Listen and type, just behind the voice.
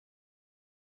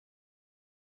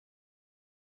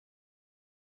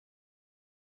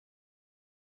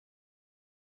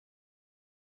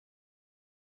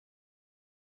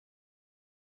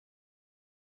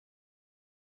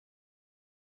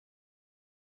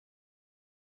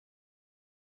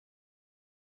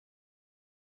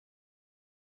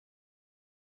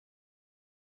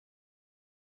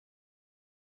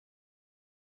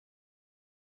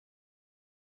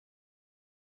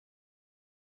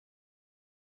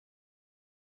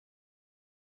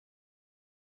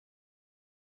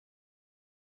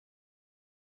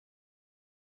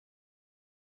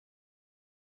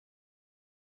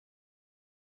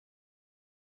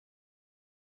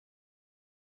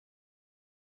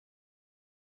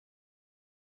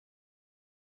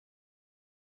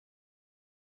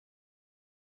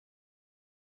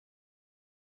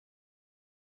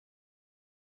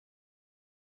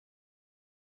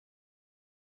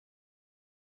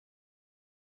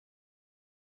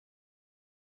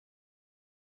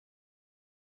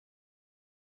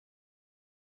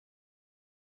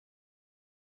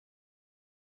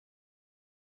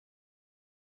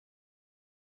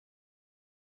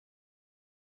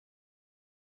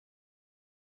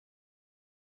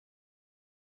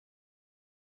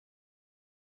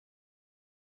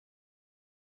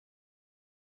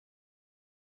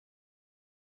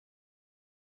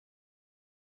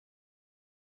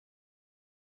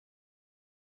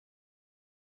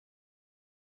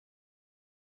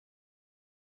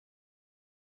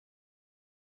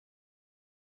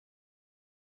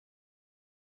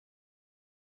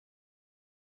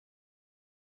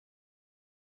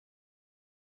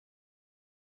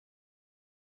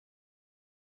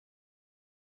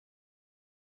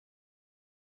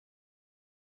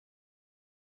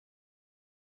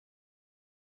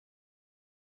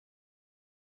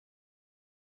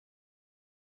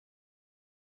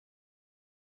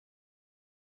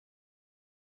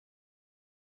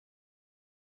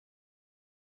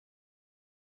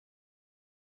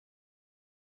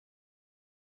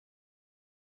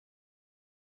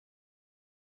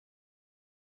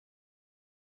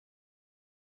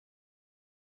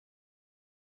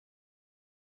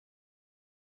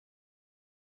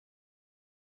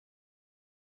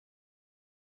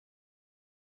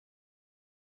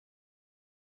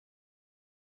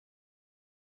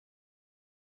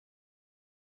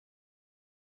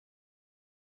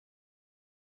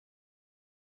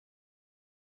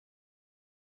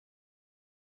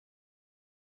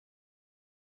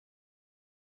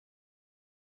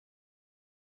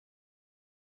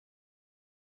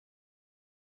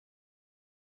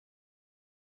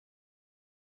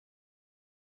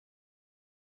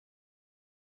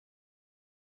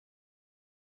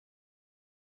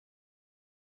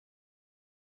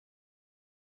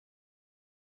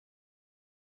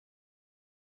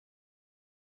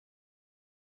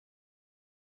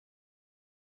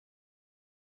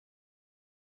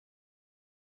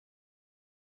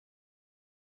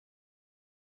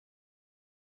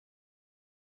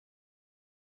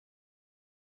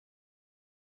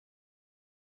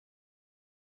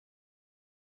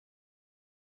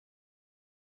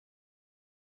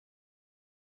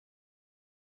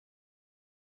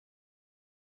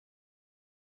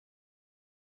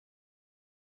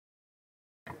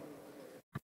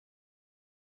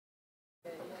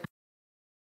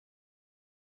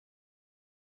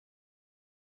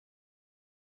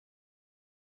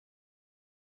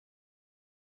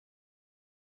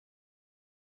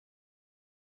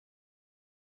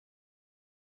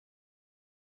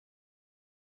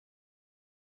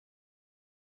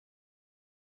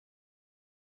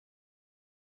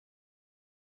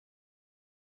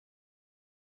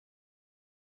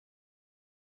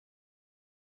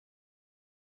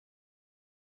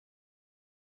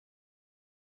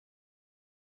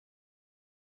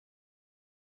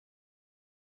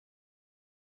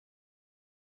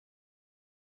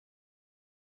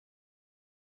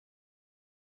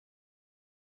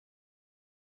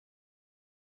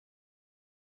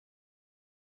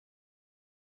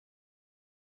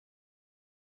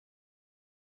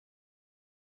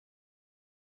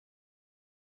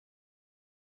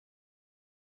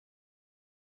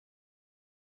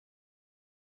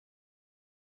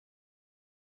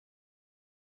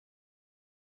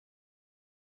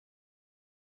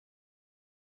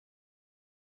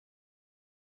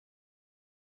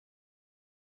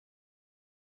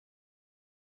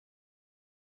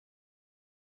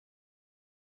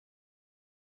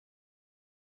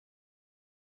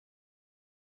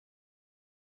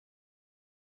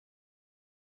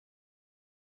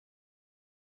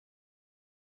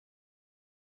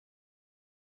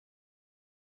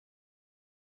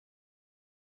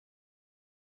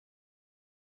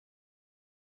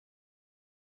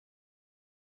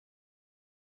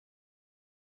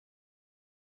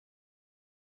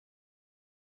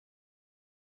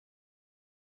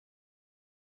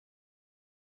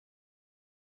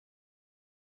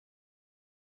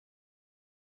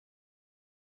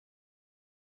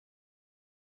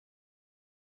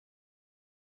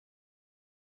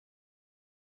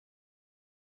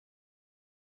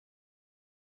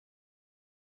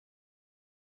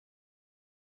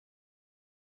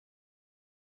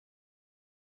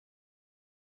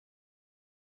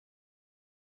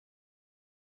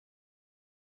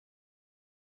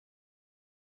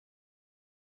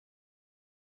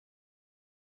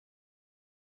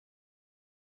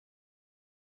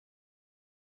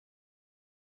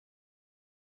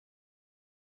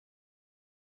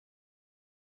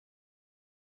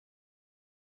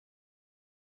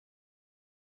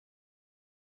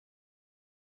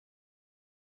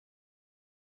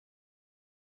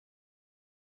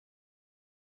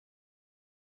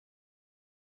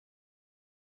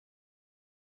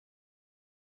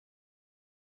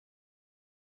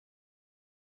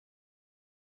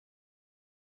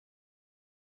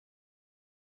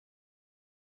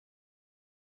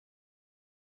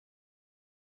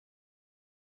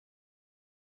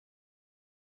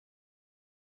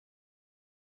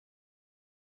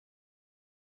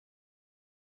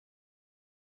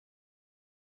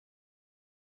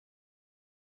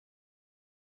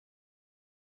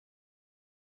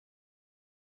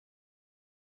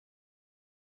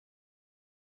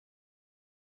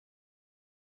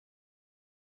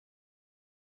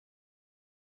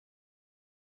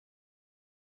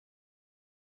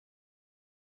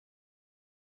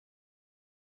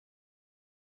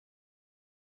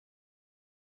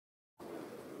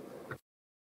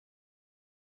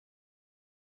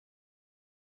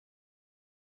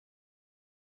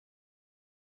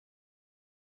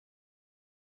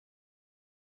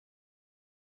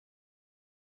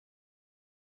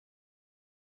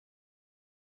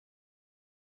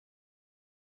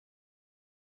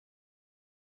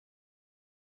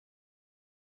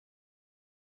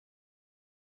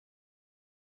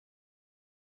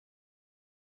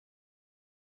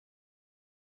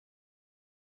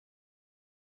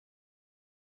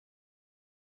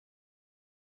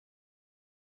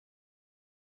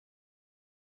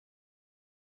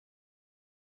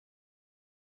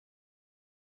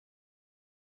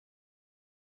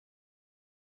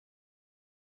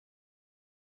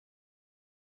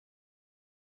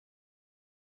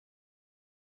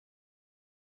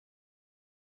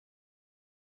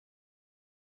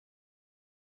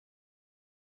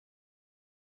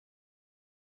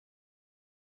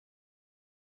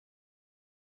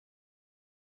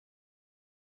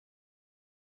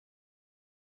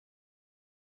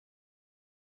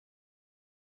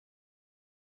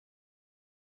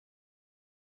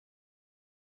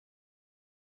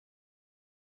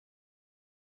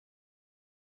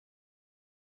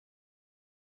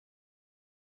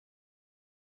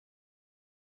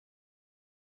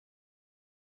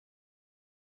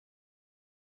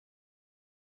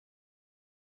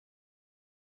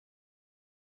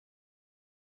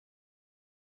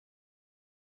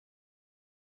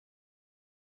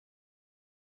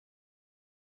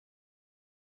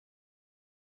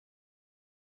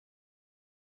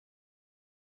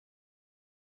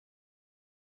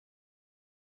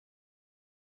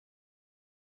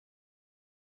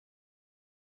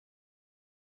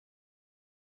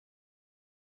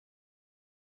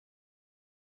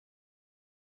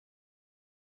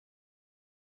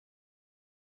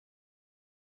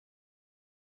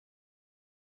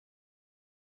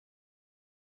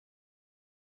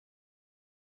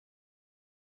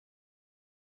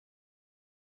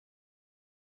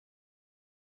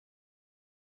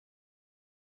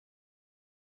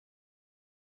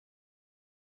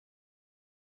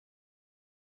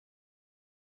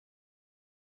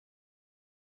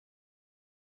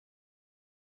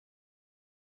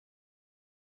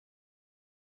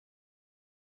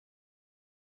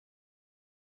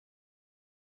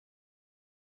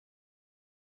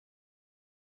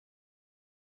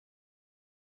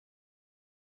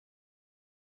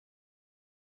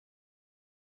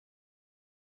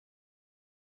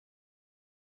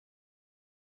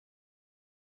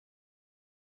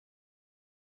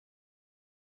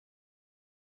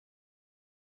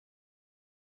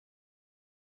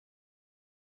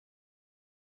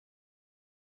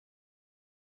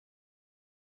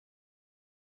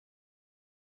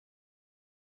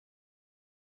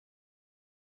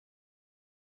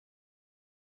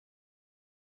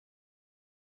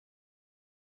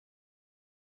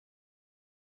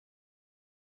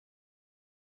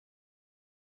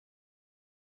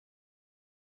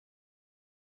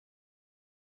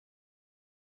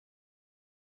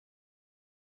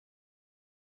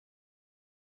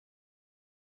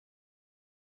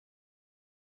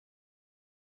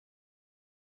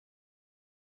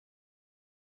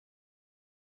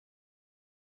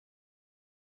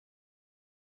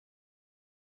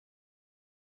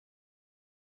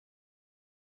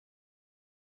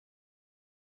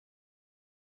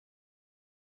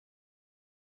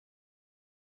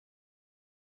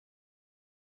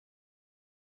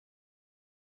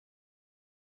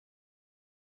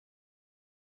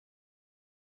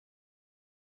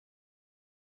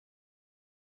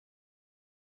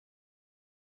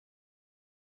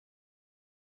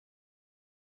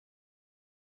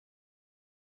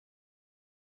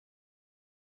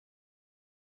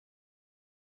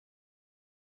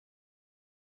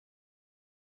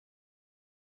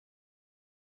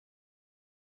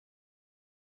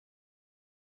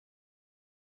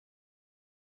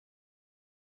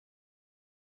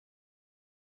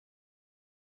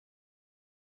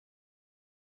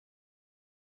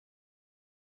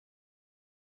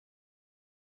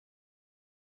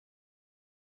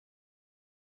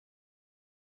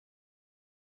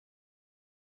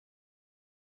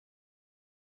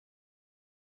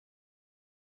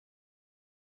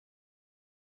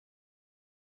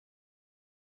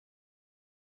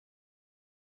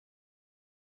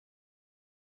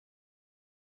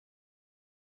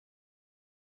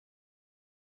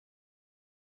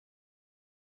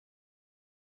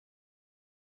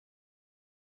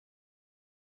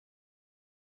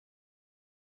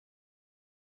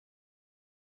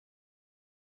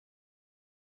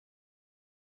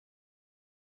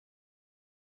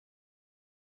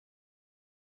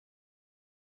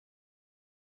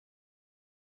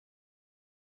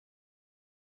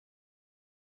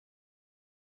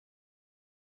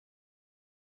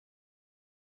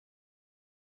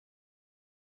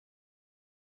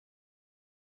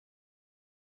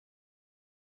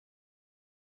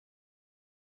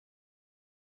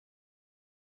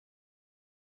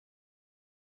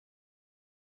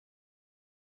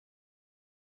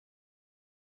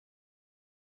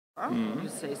You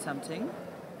say something.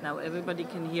 Now everybody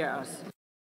can hear us.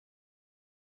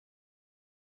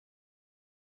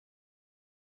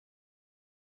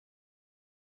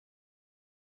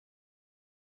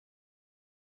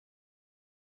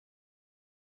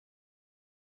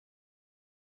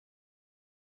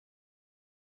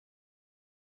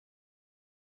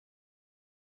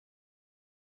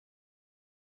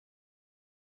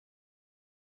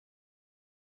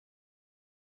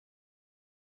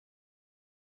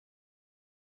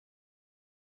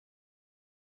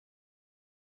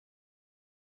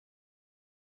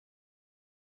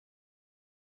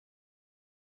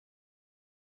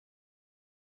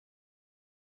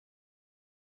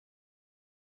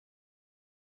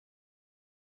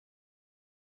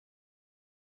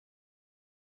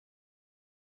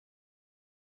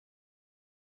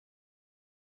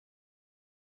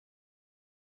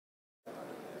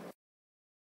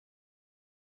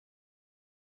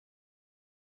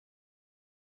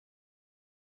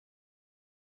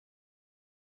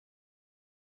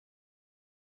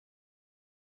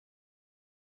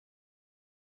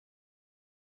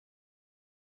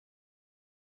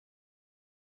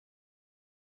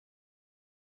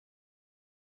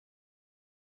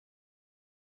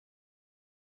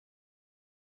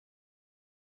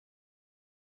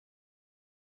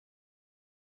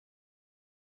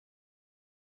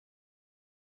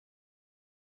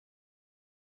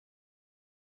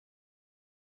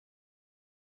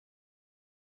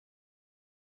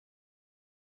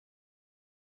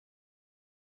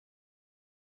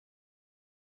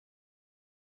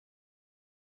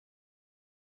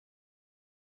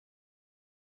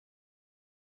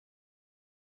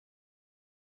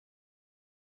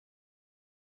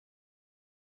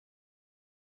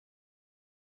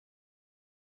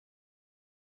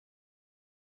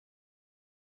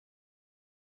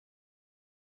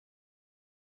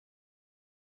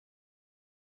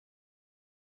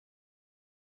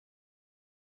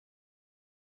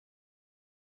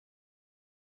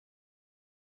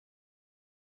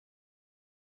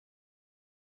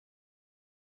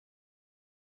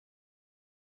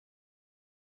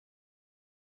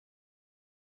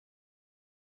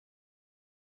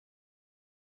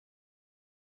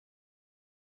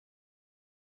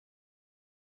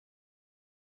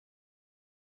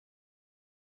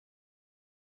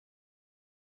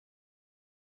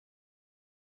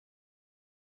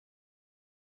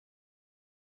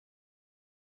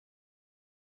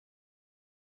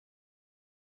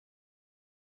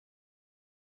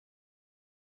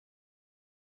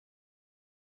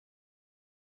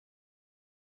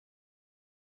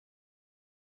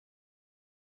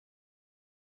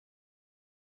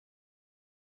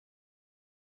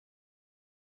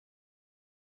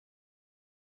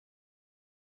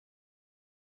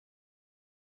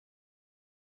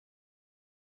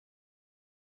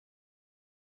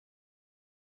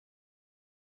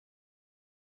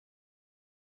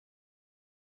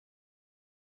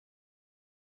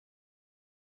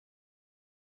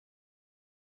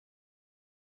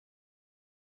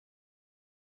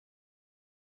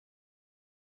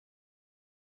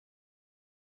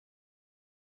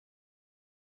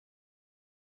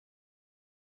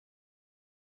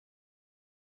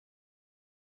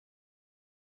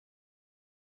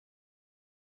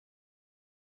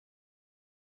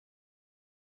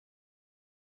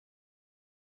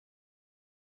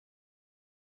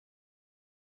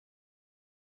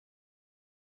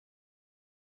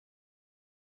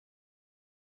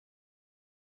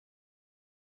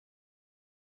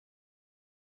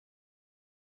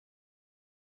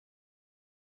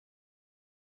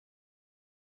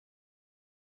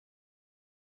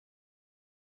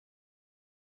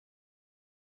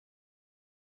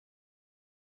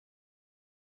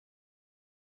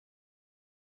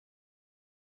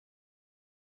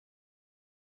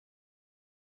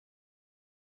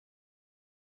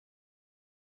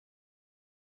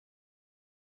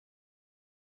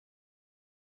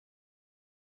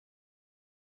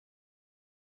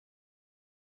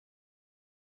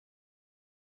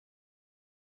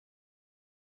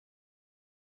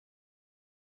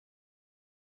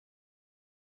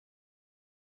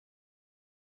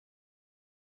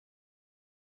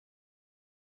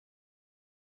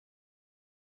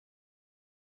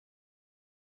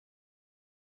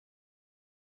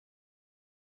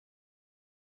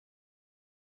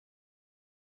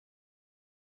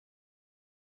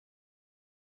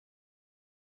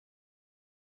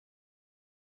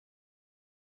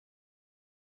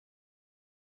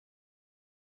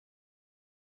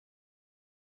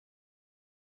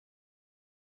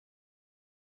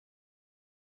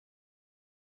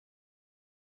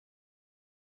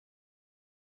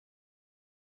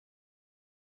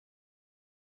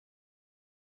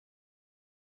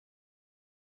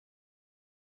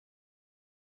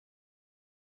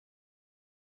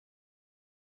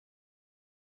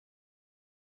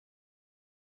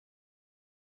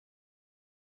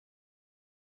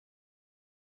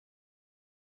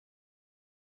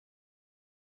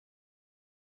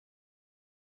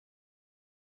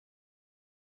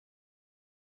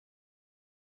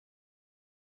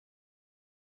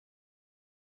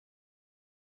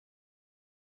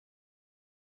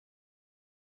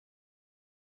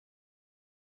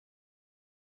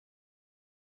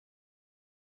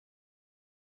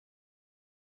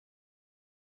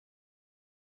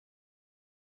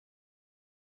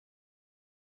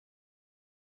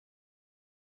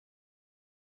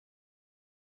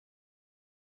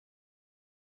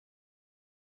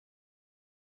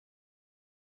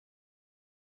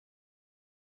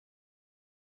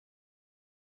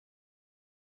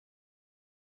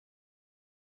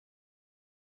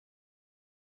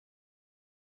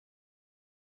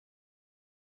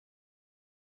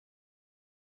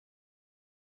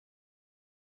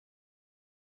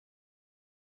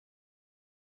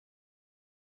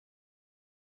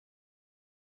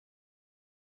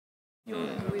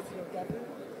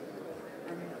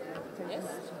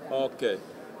 Okay.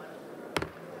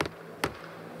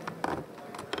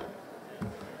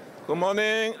 Good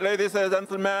morning, ladies and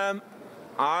gentlemen.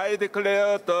 I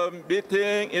declare the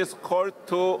meeting is called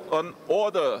to an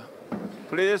order.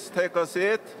 Please take a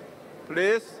seat,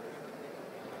 please.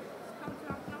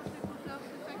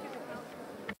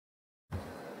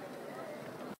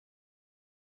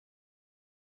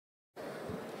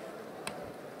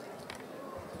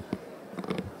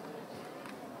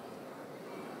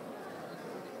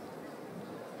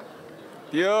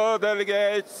 Dear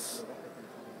delegates,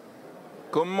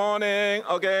 good morning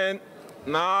again.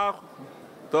 Now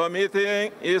the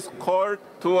meeting is called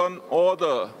to an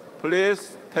order.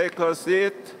 Please take a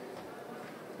seat.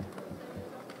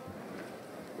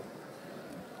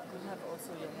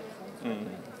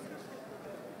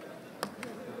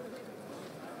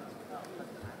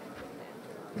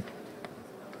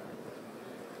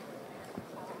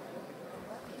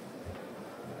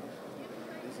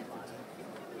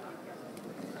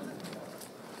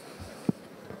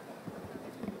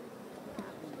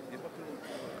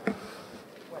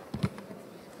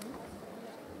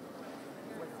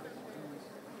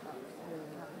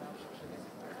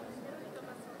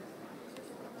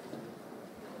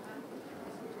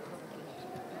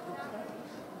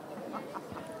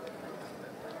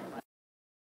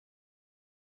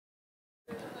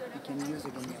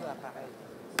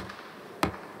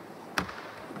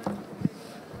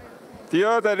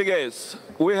 Dear delegates,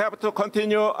 we have to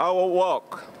continue our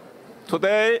work.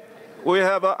 Today, we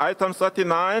have item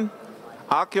 39,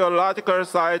 archaeological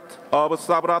site of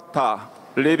Sabrata,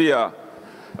 Libya.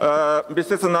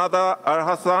 Mrs. Nada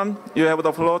Al-Hassan, you have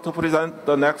the floor to present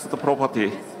the next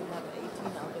property.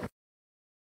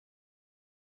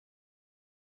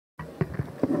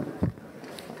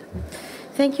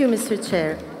 Thank you, Mr.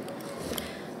 Chair.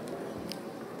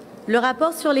 Le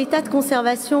rapport sur l'état de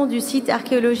conservation du site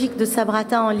archéologique de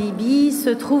Sabrata en Libye se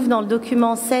trouve dans le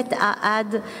document 7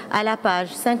 à la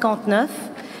page 59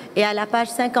 et à la page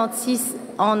 56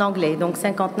 en anglais, donc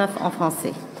 59 en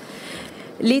français.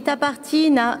 L'État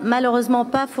partie n'a malheureusement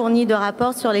pas fourni de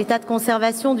rapport sur l'état de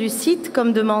conservation du site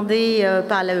comme demandé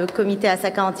par le comité à sa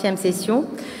 40e session.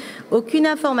 Aucune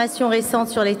information récente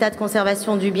sur l'état de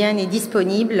conservation du bien n'est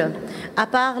disponible, à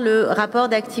part le rapport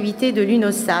d'activité de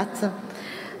l'UNOSAT,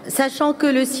 sachant que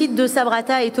le site de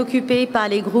Sabrata est occupé par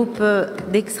les groupes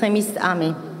d'extrémistes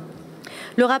armés.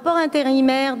 Le rapport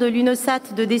intérimaire de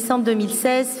l'UNOSAT de décembre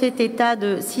 2016 fait état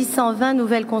de 620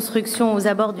 nouvelles constructions aux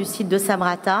abords du site de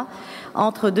Sabrata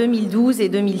entre 2012 et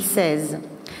 2016.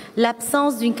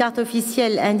 L'absence d'une carte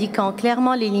officielle indiquant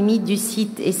clairement les limites du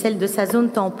site et celle de sa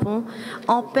zone tampon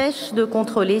empêche de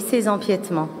contrôler ces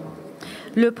empiètements.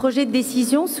 Le projet de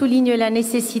décision souligne la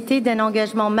nécessité d'un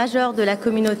engagement majeur de la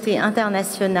communauté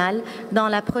internationale dans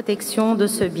la protection de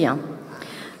ce bien.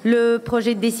 Le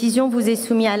projet de décision vous est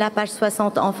soumis à la page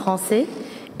 60 en français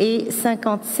et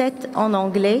 57 en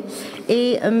anglais.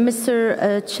 Et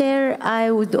Mr. Chair, I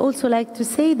would also like to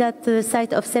say that the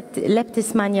site of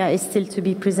Leptismania is still to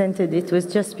be presented. It was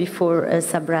just before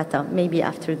Sabrata, maybe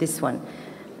after this one.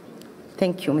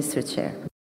 Thank you, Mr. Chair.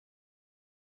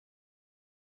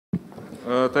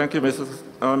 Thank you,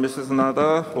 Mrs.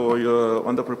 Nada, for your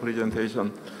wonderful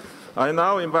presentation. I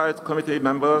now invite committee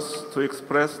members to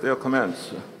express their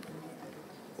comments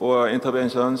or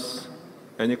interventions.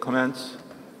 Any comments?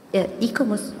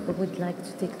 ICOMOS would like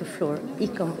to take the floor.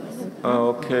 ICOMOS.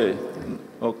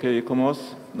 Okay, ICOMOS,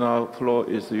 now floor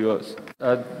is yours.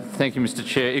 Thank you, Mr.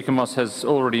 Chair. ICOMOS has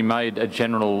already made a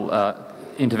general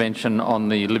intervention on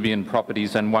the Libyan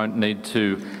properties and won't need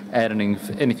to add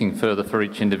anything further for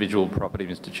each individual property,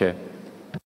 Mr. Chair.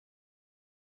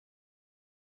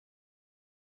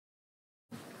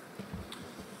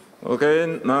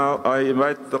 Okay, now I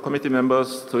invite the committee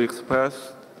members to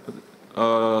express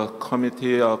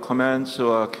committee comments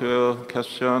or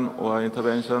question or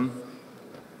intervention.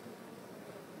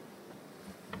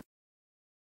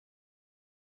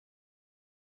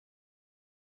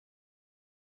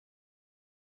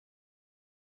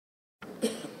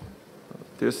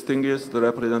 Distinguished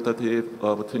representative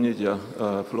of Tunisia,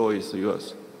 floor is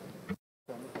yours.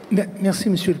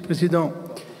 Merci, Monsieur le Président.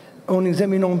 En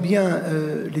examinant bien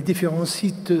les différents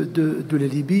sites de la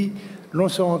Libye, l'on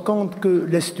se rend compte que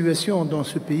la situation dans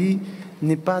ce pays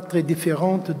n'est pas très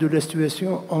différente de la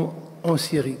situation en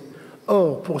Syrie.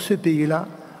 Or, pour ce pays-là,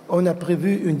 on a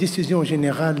prévu une décision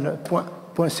générale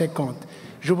point 50.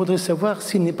 Je voudrais savoir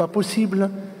s'il n'est pas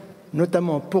possible,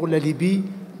 notamment pour la Libye,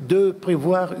 de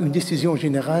prévoir une décision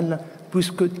générale,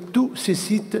 puisque tous ces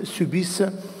sites subissent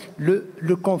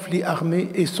le conflit armé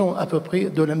et sont à peu près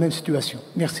dans la même situation.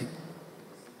 Merci.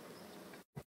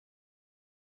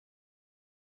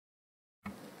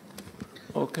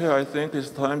 Okay, I think it's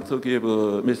time to give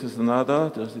Mrs. Nada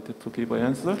just to give an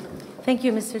answer. Thank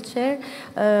you, Mr. Chair.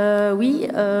 Oui,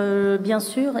 bien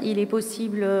sûr, il est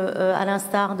possible, à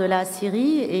l'instar de la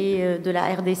Syrie et de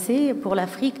la RDC pour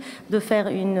l'Afrique, de faire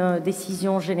une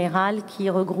décision générale qui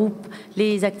regroupe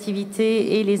les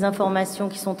activités et les informations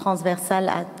qui sont transversales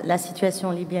à la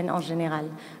situation libyenne en général.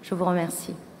 Je vous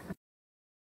remercie.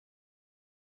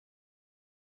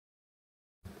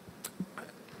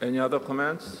 Any other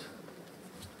comments?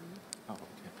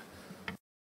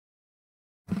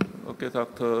 Okay,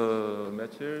 Dr.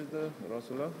 Mathilde,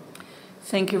 Rosula.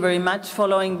 Thank you very much.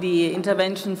 Following the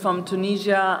intervention from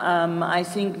Tunisia, I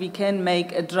think we can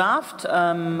make a draft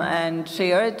and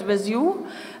share it with you.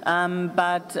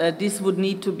 But this would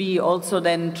need to be also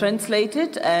then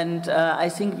translated, and I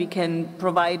think we can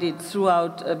provide it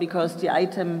throughout because the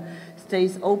item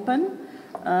stays open.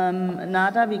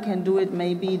 Nada, we can do it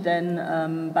maybe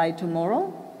then by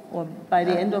tomorrow or by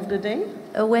the end of the day.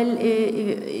 Well,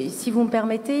 si vous me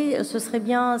permettez, ce serait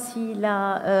bien si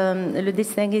le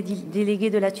délégué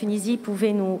de la Tunisie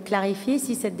pouvait nous clarifier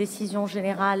si cette décision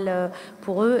générale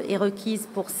pour eux est requise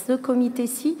pour ce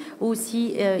comité-ci ou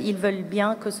si ils veulent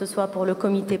bien que ce soit pour le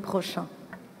comité prochain.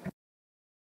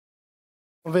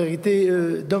 En vérité,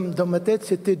 dans ma tête,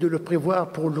 c'était de le prévoir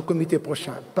pour le comité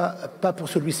prochain, pas pour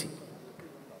celui-ci.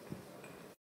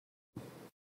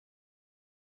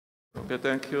 Okay,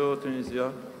 thank you,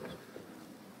 Tunisia.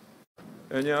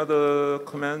 Any other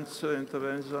comments,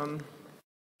 intervention?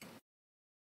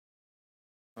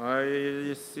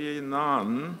 I see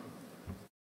none.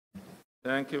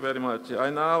 Thank you very much. I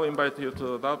now invite you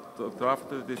to adopt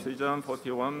draft decision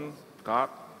 41,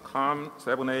 COM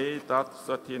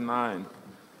 78.39.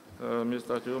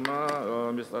 Mr. Juma,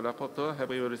 Mr. Rapporteur,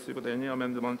 have you received any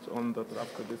amendments on the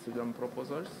draft decision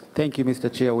proposals? Thank you,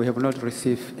 Mr. Chair. We have not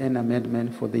received an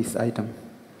amendment for this item.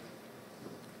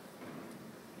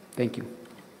 Thank you.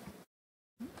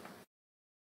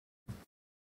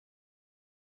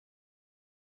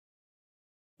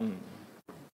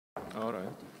 All right.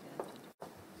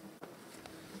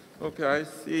 Okay, I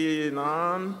see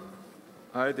none.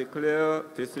 I declare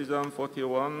decision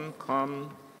 41, COM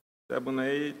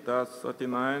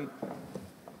 78.39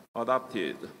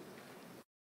 adopted.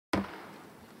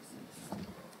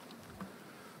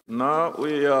 Now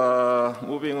we are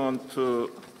moving on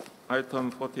to item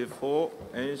 44,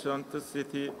 ancient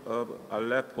city of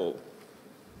Aleppo.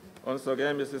 Once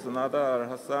again, Mrs. Nada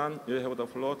Al-Hassan, you have the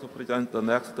floor to present the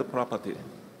next property.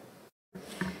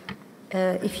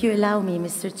 If you allow me,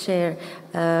 Mr. Chair,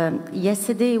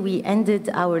 yesterday we ended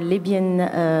our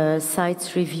Libyan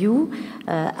sites review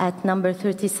at number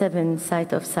 37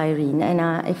 site of Cyrene.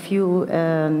 And if you,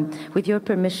 with your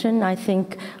permission, I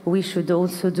think we should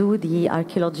also do the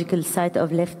archaeological site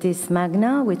of Leftis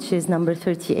Magna, which is number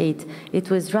 38. It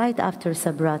was right after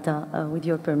Sabrata. With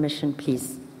your permission,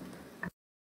 please.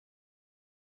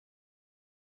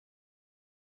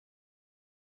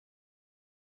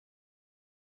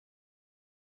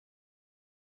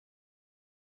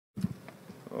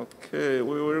 Okay,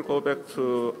 we will go back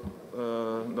to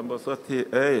number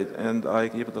 38, and I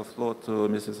give the floor to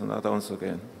Mrs. Nada once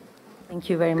again. Thank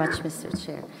you very much, Mr.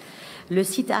 Chair. Le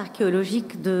site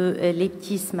archéologique de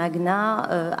Leptis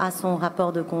Magna a son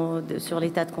rapport sur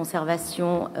l'état de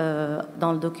conservation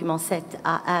dans le document 7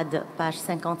 à AD, page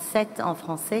 57 en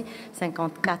français,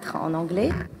 54 en anglais.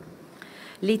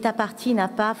 L'État partie n'a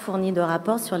pas fourni de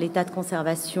rapport sur l'état de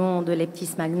conservation de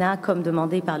Leptis Magna, comme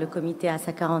demandé par le comité à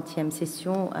sa 40e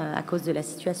session, à cause de la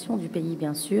situation du pays,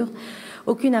 bien sûr.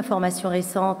 Aucune information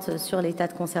récente sur l'état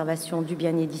de conservation du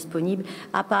bien n'est disponible,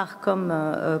 à part, comme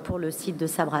pour le site de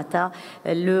Sabrata,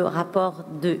 le rapport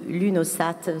de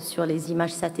l'UNOSAT sur les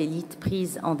images satellites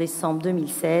prises en décembre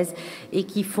 2016 et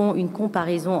qui font une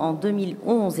comparaison en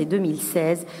 2011 et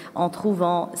 2016 en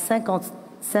trouvant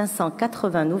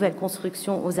 580 nouvelles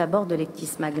constructions aux abords de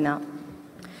Leptis Magna.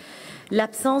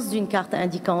 L'absence d'une carte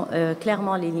indiquant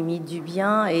clairement les limites du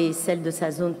bien et celle de sa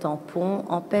zone tampon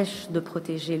empêche de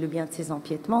protéger le bien de ses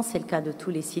empiètements. C'est le cas de tous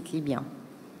les sites libyens.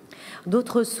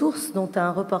 D'autres sources, dont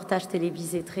un reportage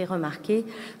télévisé très remarqué,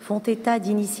 font état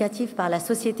d'initiatives par la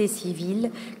société civile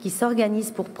qui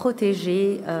s'organisent pour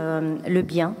protéger le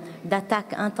bien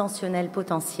d'attaques intentionnelles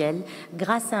potentielles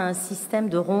grâce à un système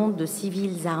de rondes de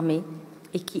civils armés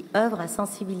et qui œuvrent à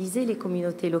sensibiliser les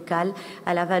communautés locales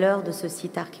à la valeur de ce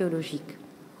site archéologique.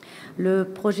 Le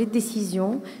projet de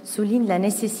décision souligne la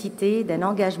nécessité d'un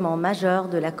engagement majeur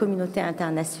de la communauté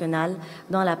internationale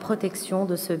dans la protection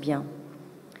de ce bien.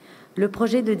 Le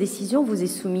projet de décision vous est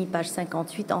soumis, page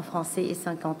 58 en français et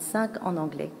 55 en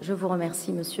anglais. Je vous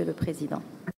remercie, Monsieur le Président.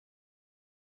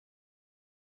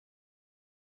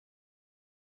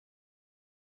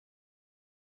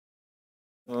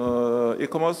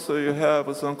 E-commerce, you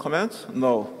have some comments?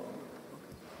 No.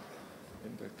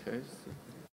 In that case.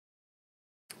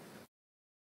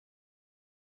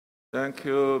 Thank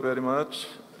you very much.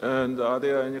 And are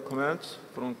there any comments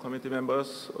from committee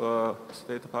members or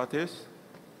state parties?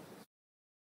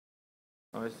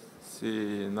 I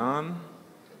see none.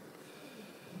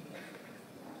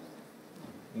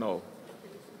 No.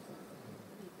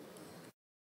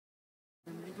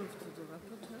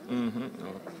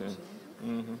 Okay.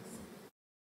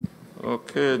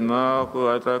 Okay, now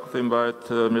I'd like to invite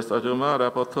Mr. Ajuma,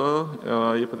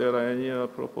 rapporteur, if there are any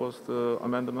proposed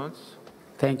amendments.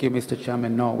 Thank you, Mr.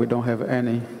 Chairman. No, we don't have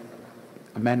any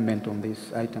amendment on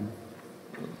this item.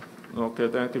 Okay,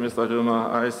 thank you, Mr.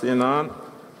 Ajuma. I see none.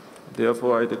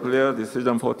 Therefore, I declare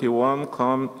decision 41,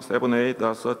 COM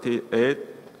 78-38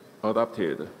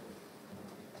 adopted.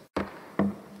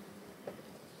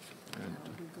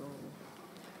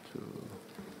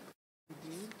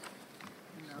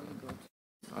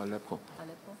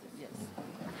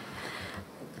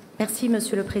 Merci,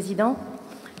 Monsieur le Président.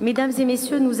 Mesdames et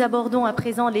Messieurs, nous abordons à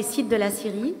présent les sites de la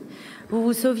Syrie. Vous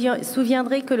vous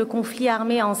souviendrez que le conflit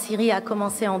armé en Syrie a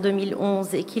commencé en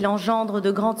 2011 et qu'il engendre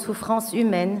de grandes souffrances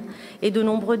humaines et de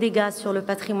nombreux dégâts sur le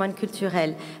patrimoine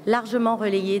culturel, largement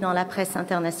relayés dans la presse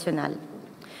internationale.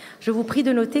 Je vous prie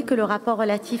de noter que le rapport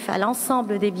relatif à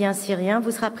l'ensemble des biens syriens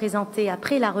vous sera présenté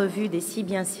après la revue des 6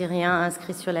 biens syriens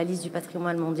inscrits sur la liste du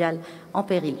patrimoine mondial en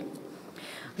péril.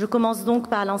 Je commence donc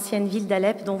par l'ancienne ville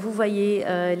d'Alep dont vous voyez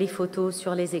les photos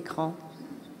sur les écrans.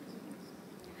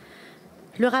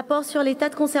 Le rapport sur l'état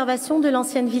de conservation de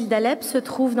l'ancienne ville d'Alep se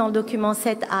trouve dans le document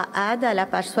 7 à Ad, à la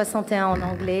page 61 en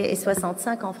anglais et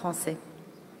 65 en français.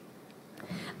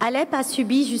 Alep a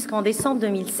subi jusqu'en décembre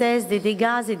 2016 des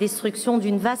dégâts et destructions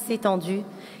d'une vaste étendue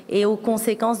et aux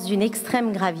conséquences d'une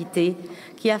extrême gravité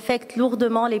qui affectent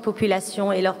lourdement les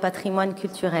populations et leur patrimoine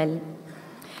culturel.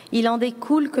 Il en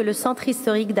découle que le centre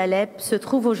historique d'Alep se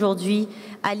trouve aujourd'hui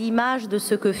à l'image de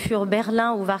ce que furent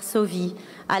Berlin ou Varsovie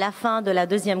à la fin de la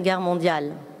Deuxième Guerre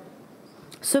mondiale.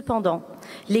 Cependant,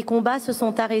 les combats se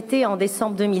sont arrêtés en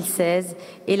décembre 2016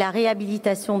 et la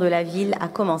réhabilitation de la ville a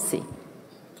commencé.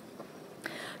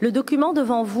 Le document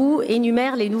devant vous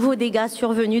énumère les nouveaux dégâts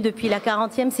survenus depuis la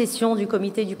 40e session du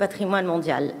Comité du patrimoine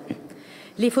mondial.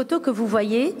 Les photos que vous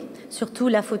voyez, surtout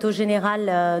la photo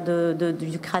générale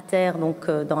du cratère donc,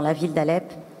 dans la ville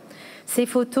d'Alep, ces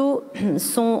photos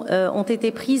ont été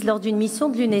prises lors d'une mission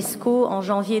de l'UNESCO en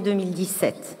janvier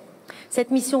 2017. Cette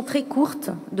mission très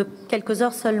courte, de quelques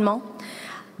heures seulement,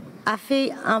 a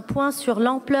fait un point sur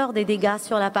l'ampleur des dégâts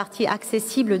sur la partie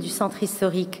accessible du centre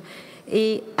historique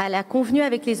et elle a convenu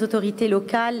avec les autorités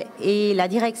locales et la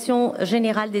Direction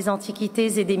générale des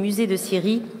antiquités et des musées de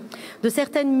Syrie de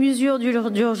certaines mesures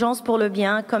d'urgence pour le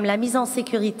bien, comme la mise en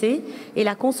sécurité et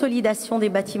la consolidation des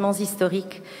bâtiments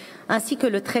historiques, ainsi que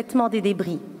le traitement des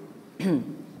débris.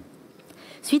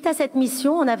 Suite à cette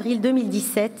mission, en avril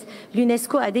 2017,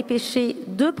 l'UNESCO a dépêché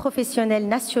 2 professionnels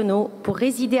nationaux pour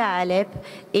résider à Alep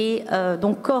et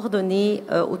donc coordonner,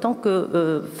 autant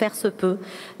que faire se peut,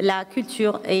 la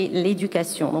culture et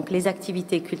l'éducation, donc les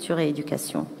activités culture et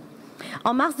éducation.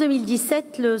 En mars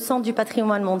 2017, le Centre du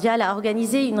patrimoine mondial a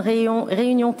organisé une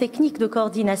réunion technique de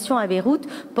coordination à Beyrouth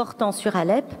portant sur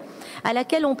Alep, à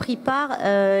laquelle ont pris part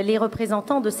les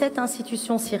représentants de 7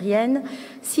 institutions syriennes,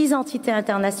 6 entités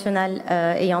internationales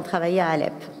ayant travaillé à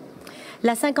Alep.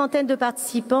 La cinquantaine de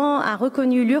participants a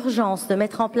reconnu l'urgence de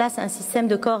mettre en place un système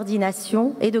de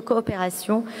coordination et de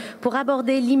coopération pour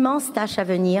aborder l'immense tâche à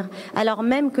venir, alors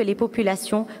même que les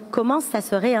populations commencent à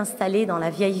se réinstaller dans la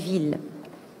vieille ville.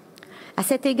 À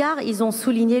cet égard, ils ont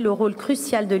souligné le rôle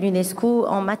crucial de l'UNESCO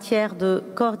en matière de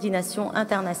coordination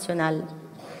internationale.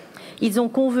 Ils ont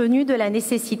convenu de la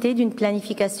nécessité d'une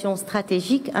planification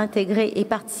stratégique, intégrée et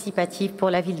participative pour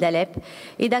la ville d'Alep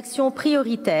et d'actions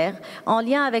prioritaires en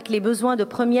lien avec les besoins de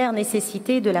première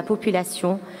nécessité de la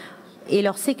population et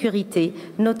leur sécurité,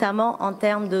 notamment en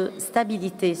termes de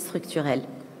stabilité structurelle.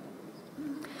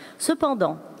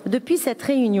 Cependant, depuis cette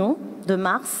réunion de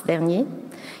mars dernier,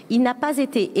 il n'a pas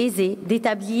été aisé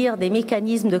d'établir des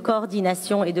mécanismes de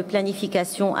coordination et de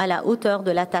planification à la hauteur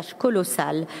de la tâche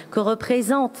colossale que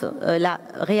représente la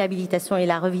réhabilitation et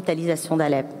la revitalisation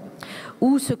d'Alep,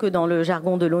 ou ce que dans le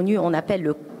jargon de l'ONU on appelle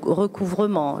le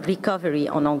recouvrement, recovery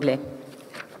en anglais.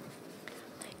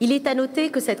 Il est à noter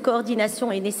que cette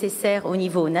coordination est nécessaire au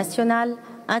niveau national,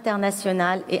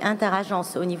 international et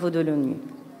interagence au niveau de l'ONU.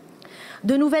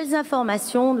 De nouvelles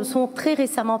informations nous sont très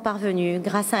récemment parvenues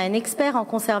grâce à un expert en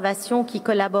conservation qui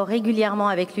collabore régulièrement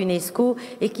avec l'UNESCO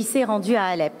et qui s'est rendu à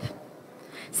Alep.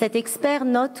 Cet expert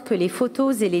note que les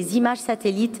photos et les images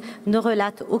satellites ne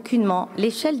relatent aucunement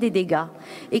l'échelle des dégâts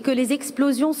et que les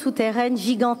explosions souterraines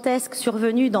gigantesques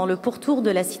survenues dans le pourtour de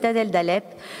la citadelle d'Alep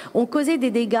ont causé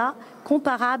des dégâts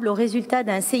comparables au résultat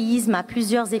d'un séisme à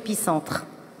plusieurs épicentres.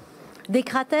 Des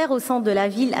cratères au centre de la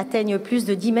ville atteignent plus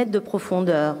de 10 mètres de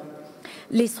profondeur.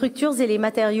 Les structures et les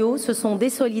matériaux se sont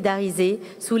désolidarisés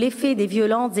sous l'effet des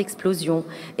violentes explosions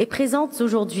et présentent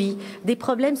aujourd'hui des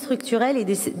problèmes structurels et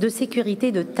de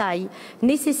sécurité de taille,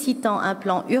 nécessitant un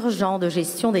plan urgent de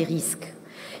gestion des risques.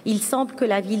 Il semble que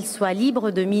la ville soit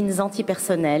libre de mines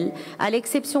antipersonnelles, à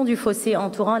l'exception du fossé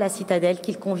entourant la citadelle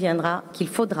qu'il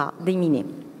faudra déminer.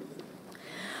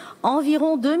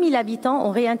 Environ 2000 habitants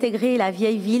ont réintégré la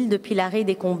vieille ville depuis l'arrêt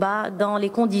des combats dans les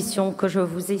conditions que je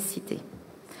vous ai citées.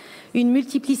 Une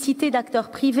multiplicité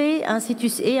d'acteurs privés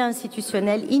et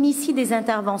institutionnels initie des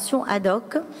interventions ad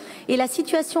hoc et la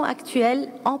situation actuelle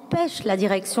empêche la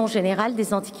Direction générale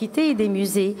des antiquités et des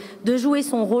musées de jouer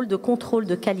son rôle de contrôle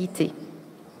de qualité.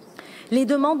 Les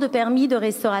demandes de permis de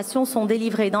restauration sont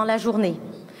délivrées dans la journée,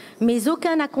 mais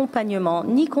aucun accompagnement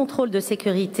ni contrôle de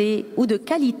sécurité ou de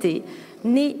qualité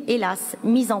n'est hélas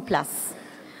mis en place.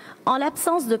 En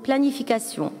l'absence de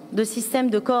planification, de système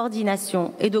de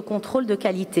coordination et de contrôle de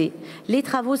qualité, les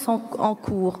travaux en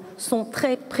cours sont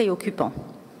très préoccupants.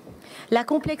 La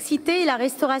complexité et la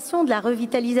restauration de la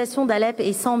revitalisation d'Alep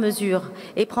est sans mesure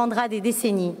et prendra des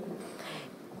décennies.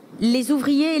 Les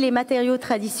ouvriers et les matériaux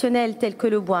traditionnels tels que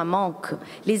le bois manquent.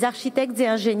 Les architectes et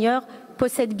ingénieurs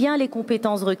possèdent bien les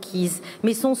compétences requises,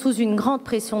 mais sont sous une grande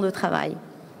pression de travail.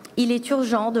 Il est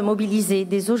urgent de mobiliser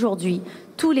dès aujourd'hui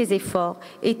tous les efforts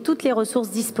et toutes les ressources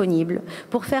disponibles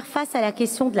pour faire face à la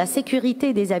question de la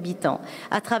sécurité des habitants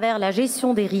à travers la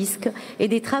gestion des risques et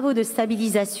des travaux de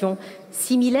stabilisation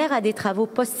similaires à des travaux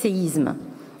post-séisme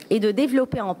et de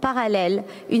développer en parallèle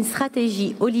une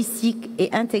stratégie holistique et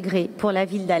intégrée pour la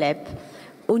ville d'Alep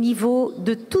au niveau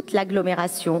de toute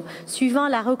l'agglomération, suivant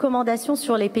la recommandation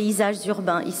sur les paysages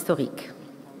urbains historiques.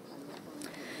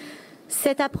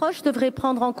 Cette approche devrait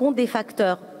prendre en compte des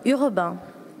facteurs urbains,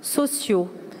 sociaux,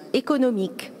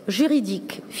 économiques,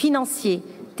 juridiques, financiers,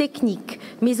 techniques,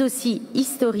 mais aussi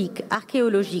historiques,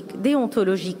 archéologiques,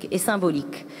 déontologiques et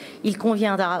symboliques. Il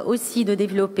conviendra aussi de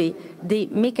développer des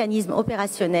mécanismes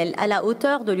opérationnels à la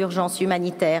hauteur de l'urgence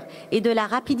humanitaire et de la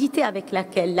rapidité avec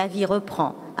laquelle la vie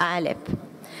reprend à Alep.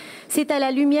 C'est à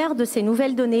la lumière de ces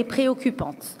nouvelles données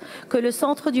préoccupantes que le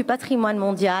Centre du patrimoine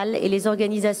mondial et les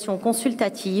organisations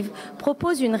consultatives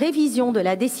proposent une révision de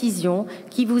la décision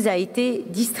qui vous a été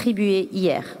distribuée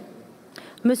hier.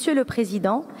 Monsieur le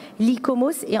Président,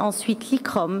 l'ICOMOS et ensuite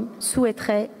l'ICROM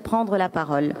souhaiteraient prendre la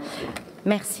parole.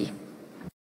 Merci.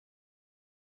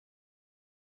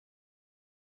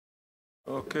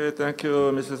 Okay, thank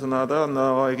you, Mrs. Nada.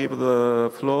 Now I give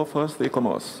the floor first to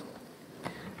ICOMOS.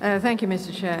 Thank you,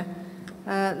 Mr. Chair.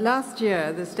 Last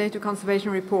year, the State of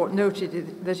Conservation report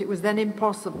noted that it was then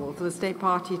impossible for the State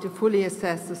Party to fully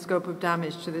assess the scope of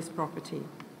damage to this property.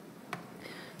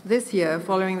 This year,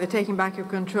 following the taking back of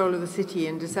control of the city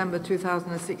in December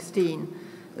 2016,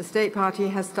 the State Party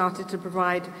has started to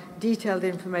provide detailed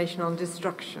information on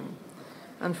destruction.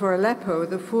 And for Aleppo,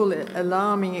 the full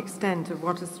alarming extent of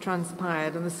what has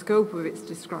transpired and the scope of its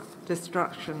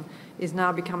destruction is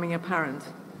now becoming apparent,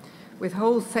 with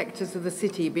whole sectors of the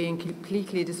city being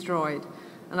completely destroyed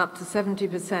and up to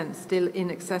 70% still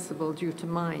inaccessible due to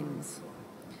mines.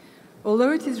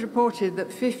 Although it is reported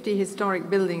that 50 historic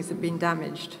buildings have been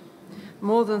damaged,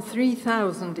 more than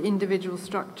 3,000 individual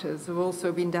structures have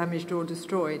also been damaged or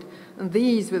destroyed, and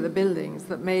these were the buildings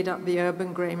that made up the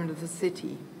urban grain of the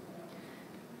city.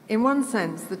 In one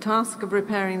sense, the task of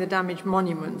repairing the damaged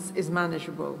monuments is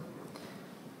manageable,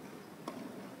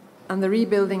 and the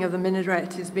rebuilding of the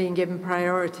minaret is being given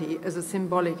priority as a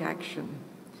symbolic action.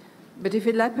 But if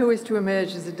Aleppo is to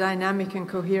emerge as a dynamic and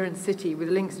coherent city with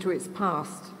links to its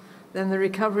past, then the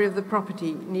recovery of the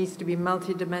property needs to be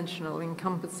multidimensional,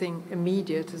 encompassing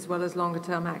immediate as well as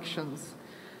longer-term actions,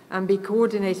 and be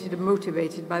coordinated and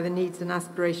motivated by the needs and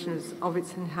aspirations of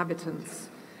its inhabitants,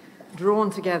 drawn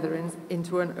together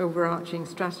into an overarching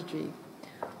strategy.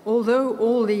 Although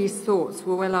all these thoughts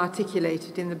were well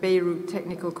articulated in the Beirut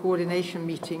Technical Coordination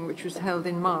meeting, which was held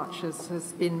in March, as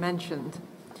has been mentioned,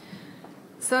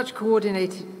 such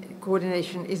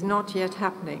coordination is not yet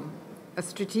happening. A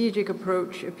strategic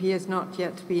approach appears not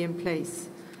yet to be in place.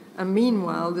 And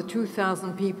meanwhile, the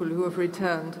 2,000 people who have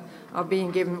returned are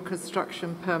being given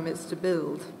construction permits to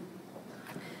build.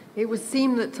 It would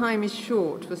seem that time is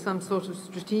short for some sort of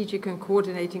strategic and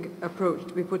coordinating approach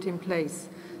to be put in place,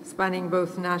 spanning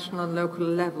both national and local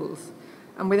levels,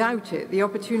 And without it, the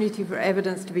opportunity for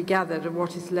evidence to be gathered of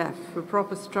what is left, for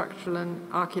proper structural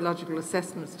and archaeological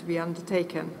assessments to be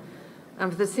undertaken,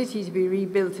 and for the city to be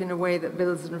rebuilt in a way that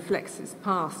builds and reflects its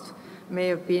past, may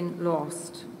have been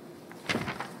lost.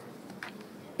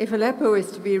 If Aleppo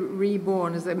is to be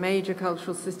reborn as a major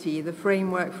cultural city, the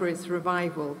framework for its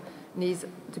revival needs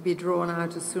to be drawn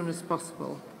out as soon as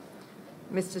possible.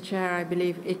 Mr. Chair, I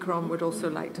believe Ikram would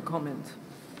also like to comment.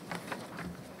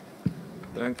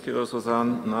 Thank you,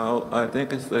 Susan. Now, I think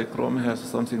Mr. Ikram has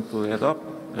something to add up.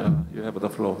 You have the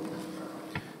floor.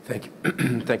 Thank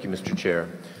you. Thank you, Mr. Chair.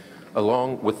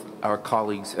 Along with our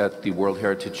colleagues at the World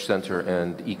Heritage Center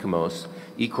and ICOMOS,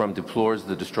 Ikram deplores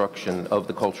the destruction of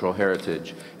the cultural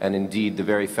heritage and indeed the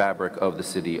very fabric of the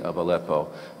city of Aleppo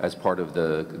as part of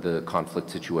the conflict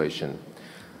situation.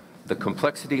 The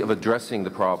complexity of addressing the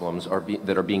problems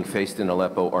that are being faced in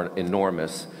Aleppo are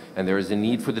enormous, and there is a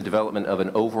need for the development of an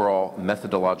overall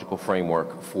methodological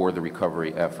framework for the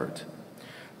recovery effort.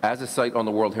 As a site on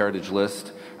the World Heritage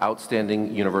List,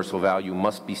 outstanding universal value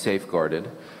must be safeguarded,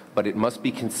 but it must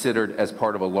be considered as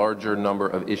part of a larger number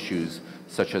of issues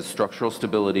such as structural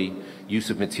stability, use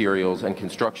of materials and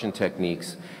construction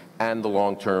techniques, and the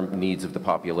long-term needs of the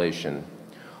population.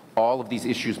 All of these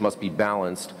issues must be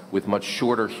balanced with much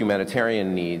shorter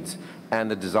humanitarian needs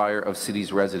and the desire of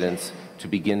cities' residents to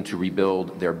begin to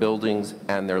rebuild their buildings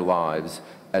and their lives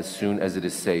as soon as it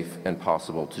is safe and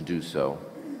possible to do so.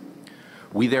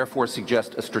 We therefore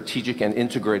suggest a strategic and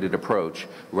integrated approach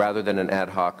rather than an ad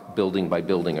hoc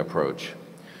building-by-building approach.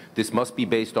 This must be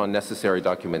based on necessary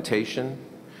documentation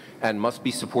and must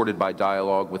be supported by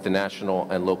dialogue with the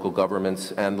national and local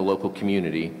governments and the local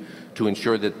community to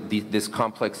ensure that this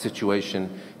complex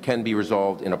situation can be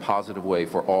resolved in a positive way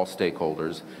for all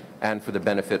stakeholders and for the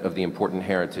benefit of the important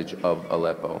heritage of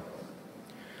Aleppo.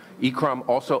 Ikram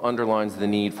also underlines the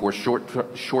need for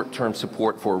short-term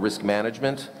support for risk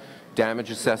management, damage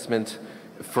assessment,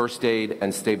 first aid,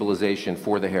 and stabilization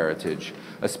for the heritage,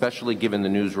 especially given the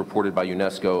news reported by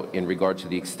UNESCO in regard to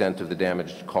the extent of the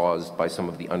damage caused by some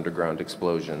of the underground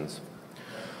explosions.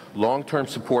 Long-term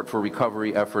support for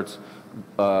recovery efforts,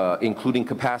 including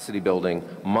capacity building,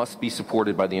 must be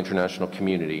supported by the international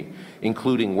community,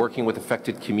 including working with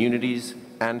affected communities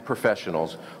and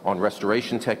professionals on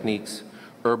restoration techniques,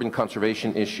 urban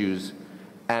conservation issues,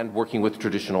 and working with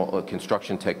traditional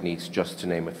construction techniques, just to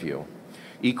name a few.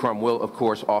 Ikram will, of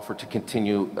course, offer to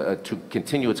continue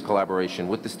its collaboration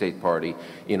with the State Party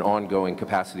in ongoing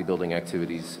capacity building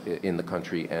activities in the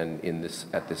country and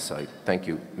at this site. Thank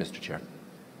you, Mr. Chair.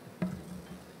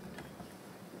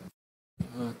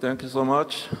 Thank you so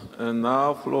much. And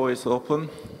now, floor is open.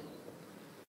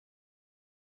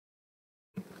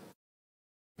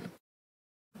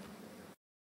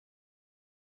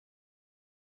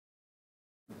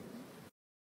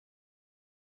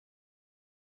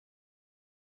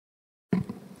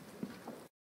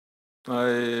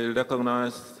 I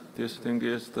recognize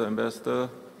distinguished Ambassador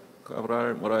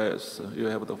Cabral Moraes. You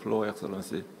have the floor,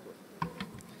 Excellency.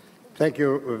 Thank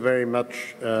you very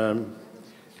much,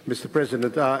 Mr.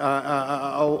 President.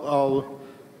 I'll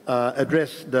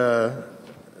address the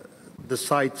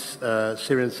sites,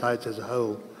 Syrian sites as a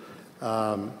whole,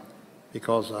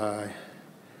 because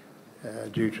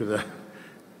due to the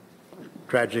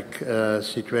tragic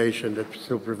situation that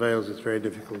still prevails, it's very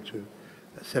difficult to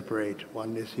separate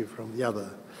one issue from the other.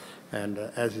 And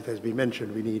as it has been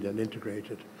mentioned, we need an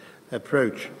integrated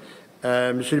approach.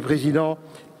 Monsieur le Président,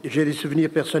 j'ai des souvenirs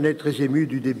personnels très émus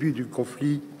du début du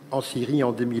conflit en Syrie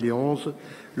en 2011,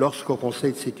 lorsqu'au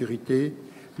Conseil de sécurité,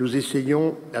 nous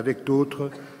essayons, avec d'autres,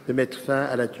 de mettre fin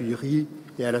à la tuerie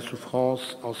et à la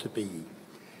souffrance en ce pays.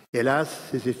 Hélas,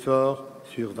 ces efforts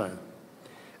survinrent.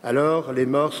 Alors, les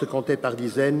morts se comptaient par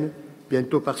dizaines,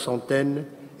 bientôt par centaines,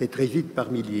 et très vite par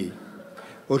milliers.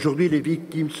 Aujourd'hui, les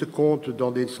victimes se comptent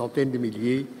dans des centaines de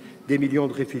milliers, des millions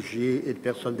de réfugiés et de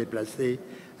personnes déplacées,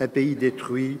 un pays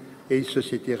détruit et une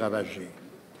société ravagée.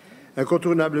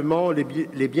 Incontournablement,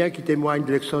 les biens qui témoignent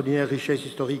de l'extraordinaire richesse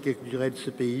historique et culturelle de ce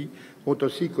pays ont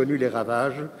aussi connu les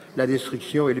ravages, la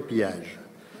destruction et le pillage.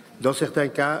 Dans certains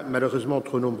cas, malheureusement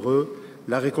trop nombreux,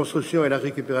 la reconstruction et la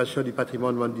récupération du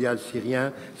patrimoine mondial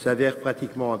syrien s'avèrent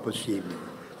pratiquement impossibles.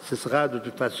 Ce sera de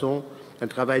toute façon un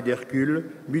travail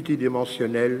d'Hercule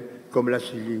multidimensionnel, comme l'a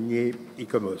souligné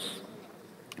ICOMOS.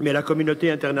 Mais la communauté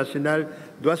internationale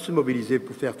doit se mobiliser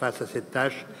pour faire face à cette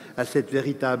tâche, à cette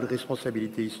véritable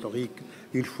responsabilité historique,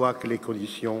 une fois que les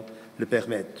conditions le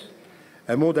permettent.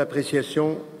 Un mot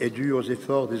d'appréciation est dû aux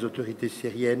efforts des autorités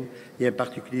syriennes, et en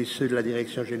particulier ceux de la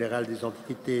Direction générale des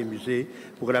antiquités et musées,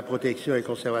 pour la protection et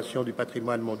conservation du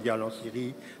patrimoine mondial en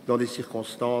Syrie, dans des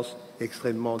circonstances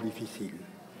extrêmement difficiles.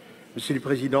 Monsieur le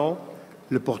Président,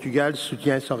 le Portugal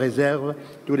soutient sans réserve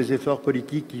tous les efforts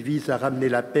politiques qui visent à ramener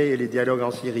la paix et les dialogues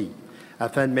en Syrie,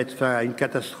 afin de mettre fin à une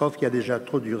catastrophe qui a déjà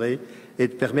trop duré et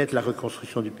de permettre la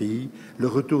reconstruction du pays, le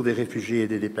retour des réfugiés et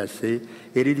des déplacés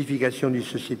et l'édification d'une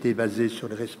société basée sur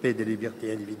le respect des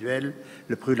libertés individuelles,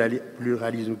 le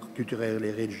pluralisme culturel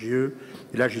et religieux,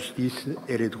 la justice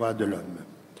et les droits de l'homme.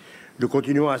 Nous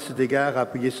continuons à cet égard à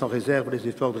appuyer sans réserve les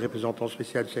efforts du représentant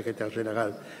spécial du secrétaire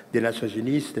général des Nations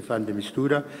Unies, Stéphane de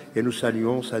Mistura, et nous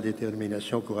saluons sa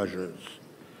détermination courageuse.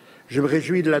 Je me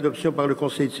réjouis de l'adoption par le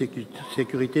Conseil de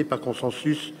sécurité par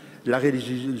consensus de la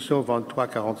résolution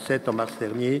 2347 en mars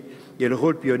dernier et le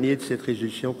rôle pionnier de cette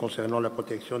résolution concernant la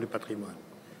protection du patrimoine.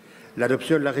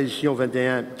 L'adoption de la résolution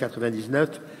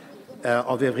 2199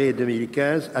 en février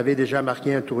 2015 avait déjà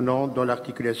marqué un tournant dans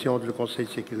l'articulation entre le Conseil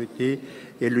de sécurité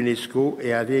et l'UNESCO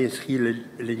et avait inscrit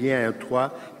les liens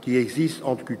étroits qui existent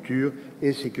entre culture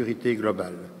et sécurité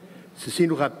globale. Ceci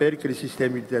nous rappelle que le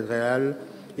système multilatéral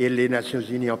et les Nations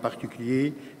Unies en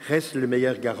particulier restent le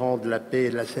meilleur garant de la paix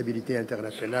et de la stabilité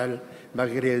internationale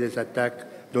malgré les attaques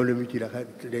dont le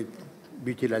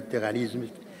multilatéralisme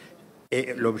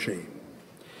est l'objet.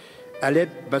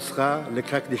 Alep, Basra, le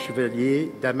Krach des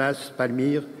Chevaliers, Damas,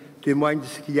 Palmyre témoignent de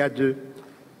ce qu'il y a de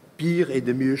pire et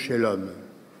de mieux chez l'homme.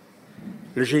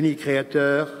 Le génie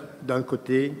créateur d'un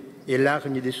côté et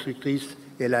l'arme destructrice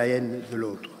et la haine de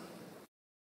l'autre.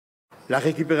 La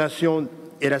récupération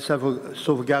et la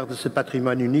sauvegarde de ce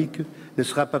patrimoine unique ne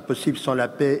sera pas possible sans la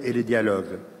paix et le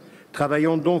dialogue.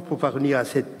 Travaillons donc pour parvenir à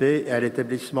cette paix et à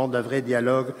l'établissement d'un vrai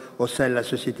dialogue au sein de la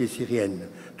société syrienne,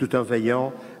 tout en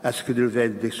veillant à ce que de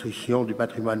nouvelles destructions du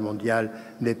patrimoine mondial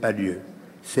n'aient pas lieu.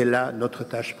 C'est là notre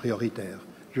tâche prioritaire.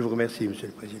 Je vous remercie, Monsieur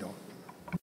le Président.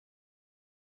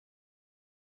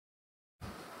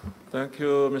 Thank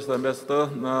you, Mr. Ambassador.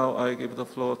 Now I give the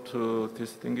floor to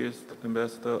distinguished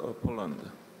Ambassador of Poland,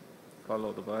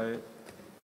 followed by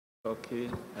Turkey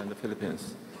and the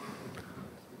Philippines.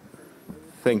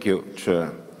 Thank you,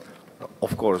 Chair.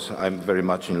 Of course, I'm very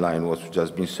much in line with what's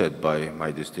just been said by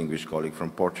my distinguished colleague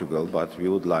from Portugal, but we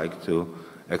would like to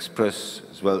express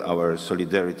as well our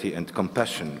solidarity and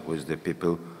compassion with the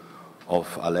people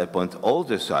of Aleppo and all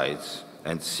the sites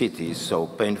and cities so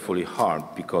painfully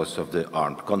harmed because of the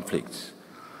armed conflicts.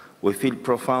 We feel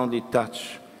profoundly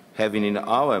touched having in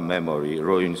our memory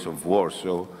ruins of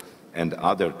Warsaw and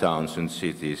other towns and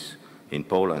cities in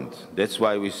Poland. That's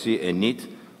why we see a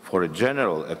need for a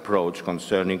general approach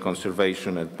concerning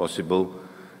conservation and possible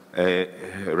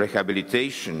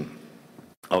rehabilitation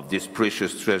of these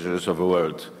precious treasures of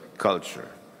world culture.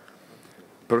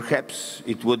 Perhaps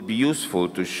it would be useful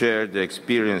to share the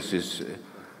experiences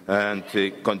and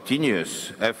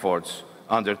continuous efforts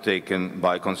undertaken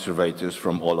by conservators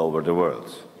from all over the world.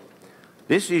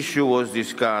 This issue was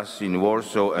discussed in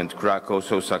Warsaw and Krakow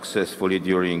so successfully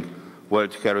during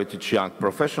World Heritage Young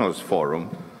Professionals Forum,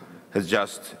 has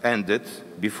just ended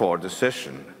before the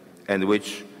session, and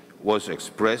which was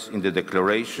expressed in the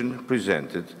declaration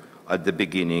presented at the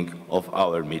beginning of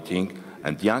our meeting.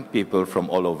 And young people from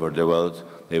all over the world,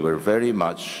 they were very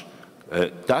much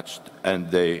touched,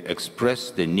 and they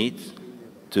expressed the need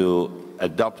to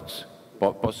adopt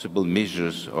possible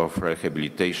measures of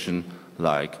rehabilitation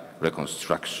like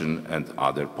reconstruction and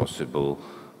other possible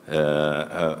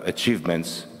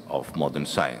achievements of modern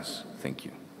science. Thank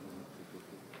you.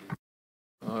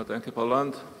 Thank you,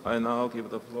 Poland. I now give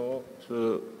the floor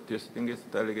to distinguished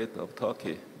delegate of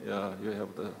Turkey. Yeah, you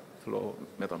have the floor,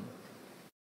 Madam.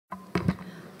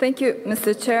 Thank you,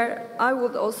 Mr. Chair. I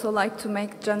would also like to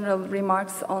make general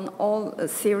remarks on all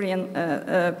Syrian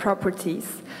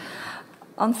properties.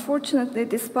 Unfortunately,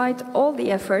 despite all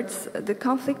the efforts, the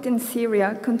conflict in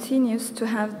Syria continues to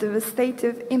have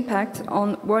devastating impact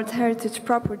on World Heritage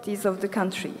properties of the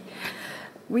country.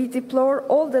 We deplore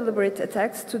all deliberate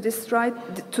attacks to destroy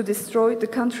the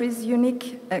country's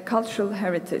unique cultural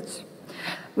heritage.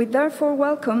 We therefore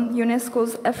welcome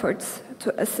UNESCO's efforts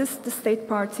to assist the state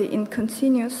party in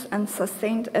continuous and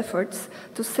sustained efforts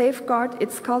to safeguard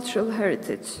its cultural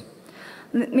heritage.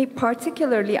 Let me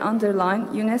particularly underline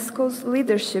UNESCO's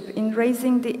leadership in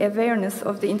raising the awareness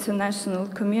of the international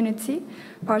community,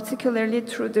 particularly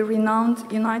through the renowned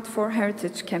Unite for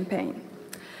Heritage campaign.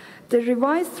 The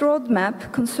revised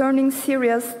roadmap concerning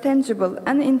Syria's tangible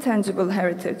and intangible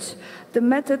heritage, the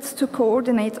methods to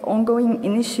coordinate ongoing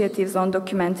initiatives on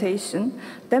documentation,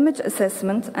 damage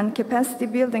assessment, and capacity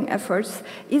building efforts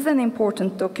is an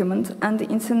important document, and the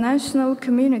international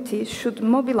community should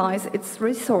mobilize its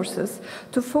resources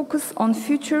to focus on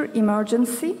future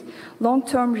emergency,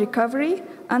 long-term recovery,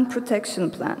 and protection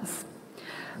plans.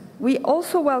 We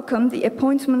also welcome the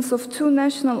appointments of 2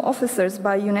 national officers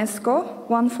by UNESCO,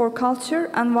 one for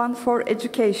culture and one for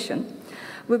education.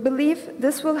 We believe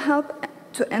this will help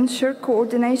to ensure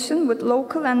coordination with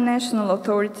local and national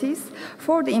authorities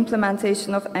for the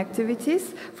implementation of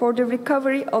activities for the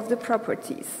recovery of the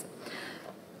properties.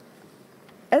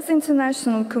 As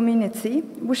international community,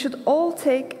 we should all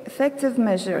take effective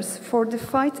measures for the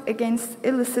fight against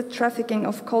illicit trafficking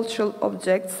of cultural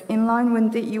objects in line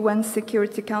with the UN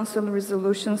Security Council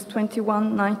resolutions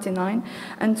 2199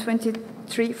 and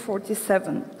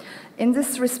 2347. In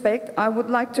this respect, I would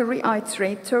like to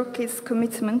reiterate Turkey's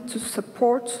commitment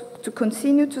to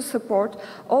continue to support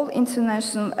all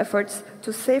international efforts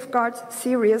to safeguard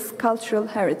Syria's cultural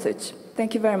heritage.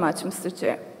 Thank you very much, Mr.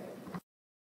 Chair.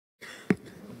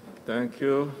 Thank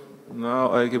you.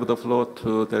 Now I give the floor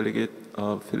to Delegate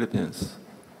of Philippines.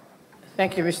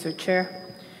 Thank you, Mr. Chair.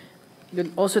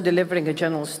 Also delivering a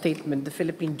general statement, the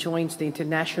Philippines joins the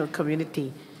international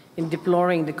community in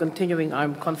deploring the continuing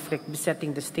armed conflict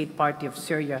besetting the state party of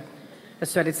Syria,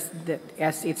 as well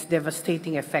as its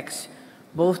devastating effects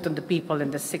both on the people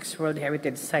and the 6 World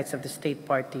Heritage Sites of the state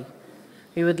party.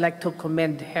 We would like to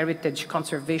commend heritage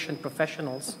conservation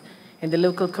professionals and the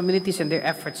local communities in their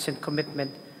efforts and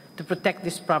commitment to protect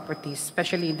these properties,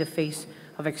 especially in the face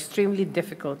of extremely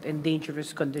difficult and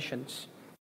dangerous conditions.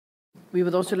 We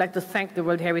would also like to thank the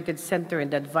World Heritage Center and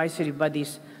the advisory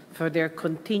bodies for their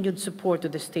continued support to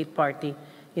the state party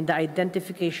in the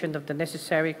identification of the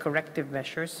necessary corrective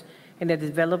measures and the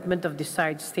development of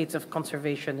desired states of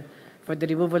conservation for the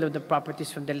removal of the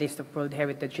properties from the list of World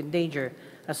Heritage in danger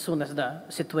as soon as the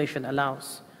situation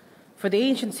allows. For the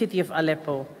ancient city of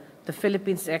Aleppo, the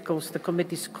Philippines echoes the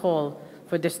committee's call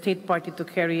for the state party to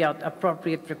carry out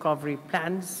appropriate recovery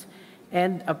plans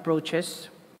and approaches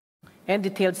and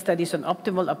detailed studies on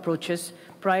optimal approaches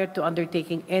prior to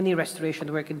undertaking any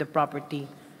restoration work in the property.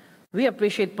 We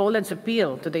appreciate Poland's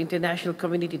appeal to the international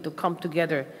community to come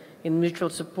together in mutual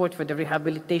support for the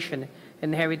rehabilitation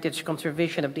and heritage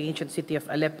conservation of the ancient city of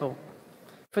Aleppo.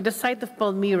 For the site of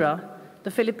Palmyra, the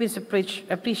Philippines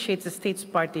appreciates the state's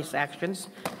party's actions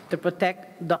to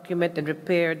protect, document, and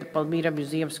repair the Palmyra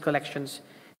Museum's collections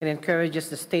and encourages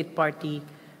the state party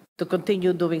to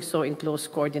continue doing so in close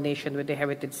coordination with the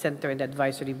Heritage Center and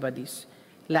advisory bodies.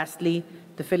 Lastly,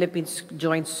 the Philippines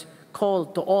joins call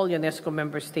to all UNESCO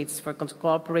member states for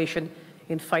cooperation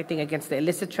in fighting against the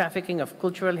illicit trafficking of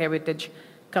cultural heritage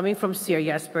coming from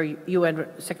Syria as per UN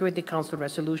Security Council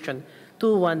Resolution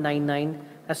 2199,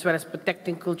 as well as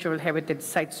protecting cultural heritage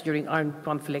sites during armed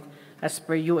conflict as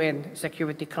per UN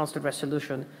Security Council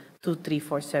Resolution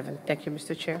 2347. Thank you,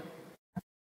 Mr. Chair.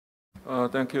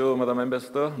 Thank you, Madam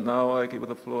Ambassador. Now I give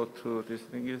the floor to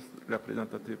distinguished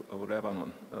representative of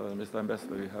Lebanon. Mr.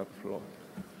 Ambassador, you have the floor.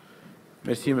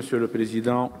 Merci, Monsieur le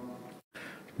Président.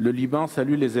 Le Liban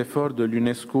salue les efforts de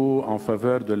l'UNESCO en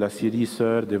faveur de la Syrie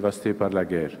sœur dévastée par la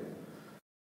guerre.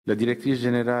 La directrice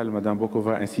générale, Mme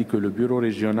Bokova, ainsi que le bureau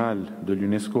régional de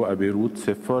l'UNESCO à Beyrouth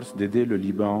s'efforcent d'aider le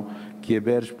Liban, qui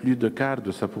héberge plus de quart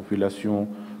de sa population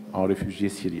en réfugiés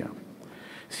syriens.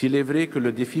 S'il est vrai que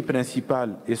le défi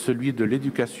principal est celui de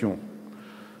l'éducation,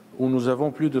 où nous avons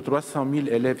plus de 300 000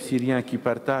 élèves syriens qui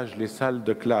partagent les salles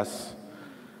de classe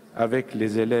avec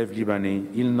les élèves libanais,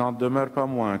 il n'en demeure pas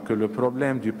moins que le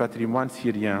problème du patrimoine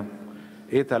syrien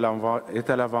est à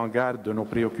l'avant-garde de nos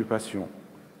préoccupations.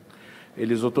 Et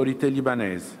les autorités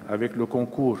libanaises, avec le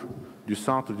concours du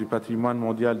Centre du patrimoine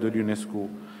mondial de l'UNESCO,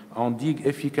 endiguent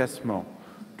efficacement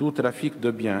tout trafic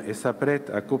de biens et s'apprêtent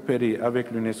à coopérer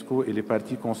avec l'UNESCO et les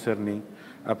parties concernées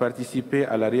à participer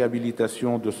à la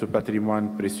réhabilitation de ce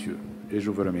patrimoine précieux. Et je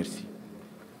vous remercie.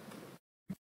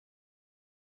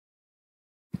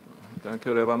 Thank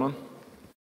you, Lebanon.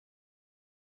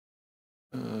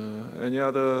 Any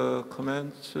other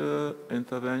comments,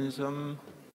 intervention?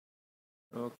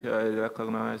 Okay, I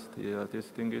recognize the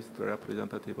distinguished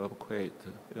representative of Kuwait.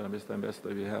 Mr.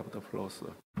 Ambassador, we have the floor, sir.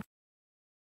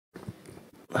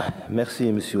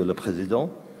 Merci, Monsieur le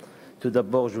Président. Tout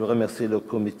d'abord, je veux remercier le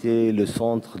comité, le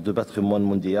Centre de patrimoine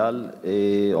mondial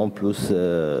et en plus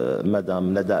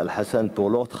Madame Nada Al-Hassan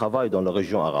pour leur travail dans la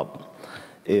région arabe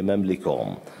et même les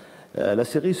Corans. La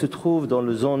Syrie se trouve dans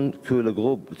la zone que le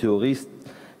groupe terroriste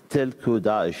tels que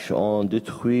Daesh ont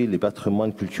détruit les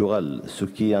patrimoines culturels, ce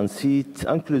qui incite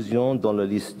inclusion dans la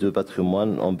liste de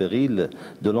patrimoine en péril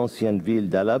de l'ancienne ville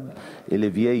d'Alab et les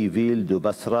vieilles villes de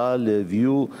Basra, le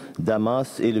vieux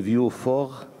Damas et le vieux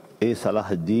fort et Salah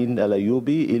ad-Din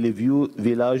al-Ayyubi et les vieux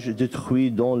villages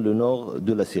détruits dans le nord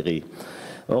de la Syrie.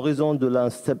 En raison de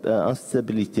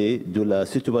l'instabilité de la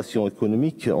situation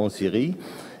économique en Syrie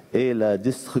et la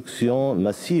destruction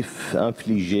massive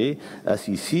infligée à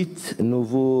ces sites, nous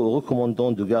vous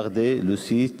recommandons de garder le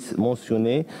site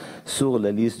mentionné sur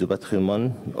la liste de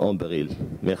patrimoine en péril.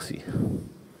 Merci.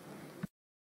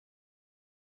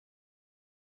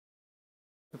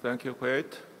 Thank you, Quaid.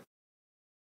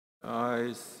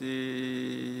 I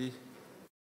see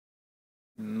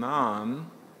none.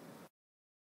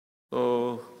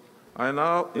 So I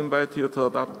now invite you to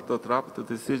adopt the draft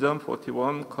decision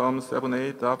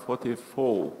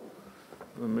 41,78.44.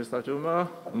 Mr. Juma,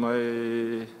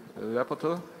 my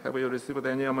rapporteur, have you received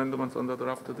any amendments on the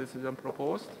draft decision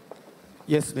proposed?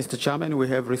 Yes, Mr. Chairman, we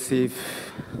have received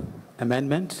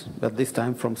amendment, but this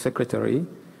time from Secretary.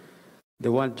 They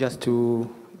want just to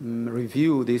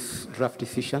review this draft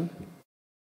decision,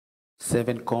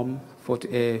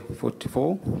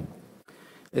 7.44.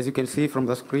 As you can see from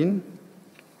the screen,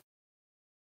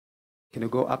 can you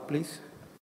go up, please?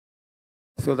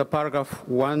 So the paragraph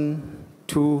 1,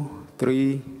 2,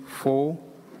 3, 4,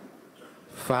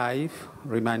 5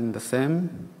 remain the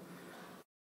same.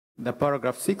 The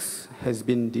paragraph 6 has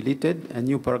been deleted. A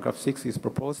new paragraph 6 is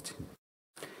proposed,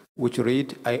 which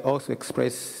read, I also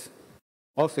express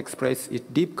its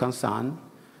deep concern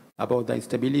about the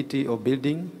instability of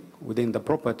building within the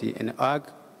property and urge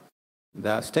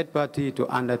the state party to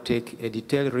undertake a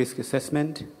detailed risk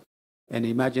assessment and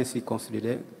emergency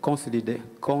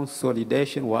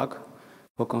consolidation work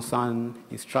for concerned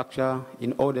structure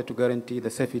in order to guarantee the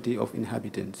safety of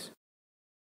inhabitants.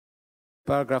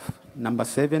 Paragraph number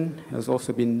 7 has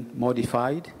also been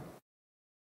modified.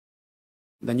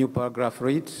 The new paragraph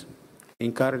reads,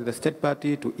 encourage the state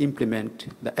party to implement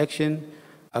the action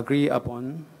agreed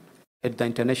upon at the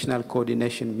international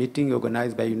coordination meeting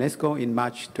organized by UNESCO in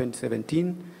March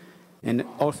 2017, and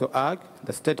also urge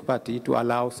the state party to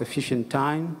allow sufficient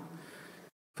time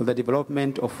for the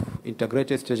development of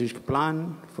integrated strategic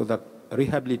plan for the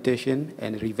rehabilitation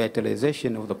and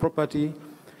revitalization of the property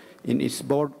in its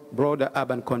broader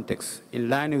urban context, in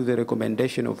line with the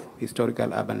recommendation of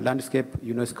Historical Urban Landscape,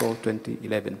 UNESCO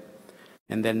 2011.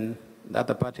 And then the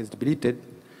other part is deleted.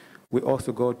 We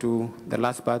also go to the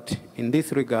last part. In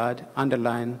this regard,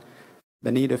 underline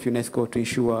the need of UNESCO to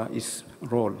ensure its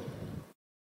role.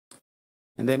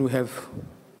 And then we have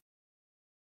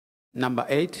number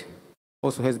 8,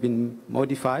 also has been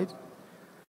modified.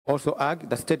 Also urge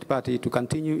the state party to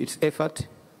continue its effort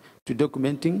to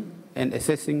documenting and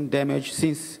assessing damage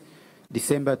since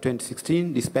December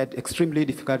 2016, despite extremely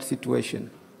difficult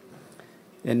situation.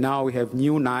 And now we have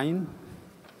new 9,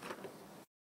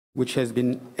 which has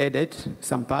been added,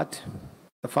 some part.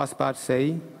 The first part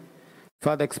say,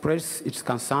 further express its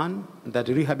concern that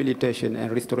rehabilitation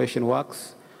and restoration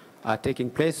works are taking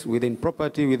place within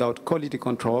property without quality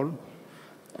control,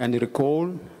 and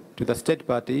recall to the state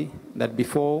party that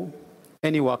before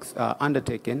any works are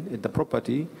undertaken at the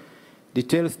property,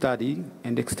 detailed study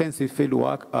and extensive field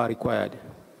work are required,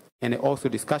 and also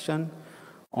discussion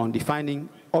on defining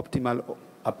optimal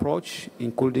approach,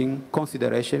 including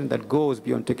consideration that goes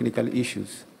beyond technical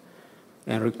issues,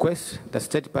 and request the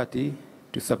state party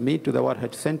to submit to the World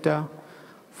Heritage Center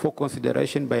for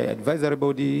consideration by advisory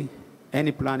body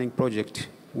any planning project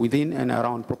within and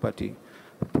around property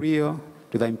prior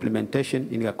to the implementation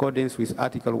in accordance with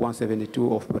Article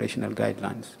 172 of Operational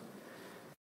Guidelines.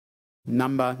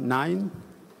 Number 9,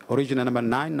 original number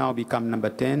 9 now become number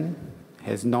 10,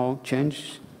 has no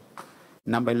change.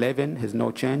 Number 11 has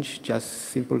no change,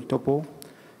 just simple topo.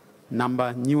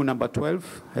 New number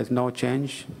 12 has no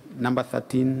change. Number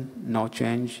 13, no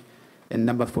change. And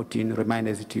number 14 remain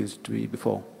as it used to be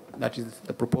before. That is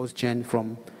the proposed change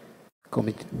from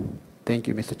committee. Thank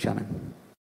you, Mr. Chairman.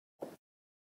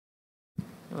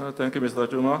 Thank you, Mr.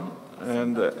 Juma.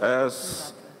 And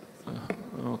as,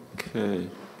 okay.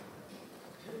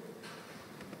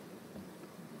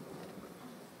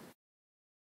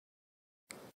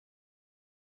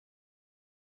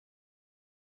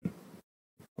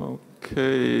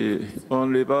 Okay,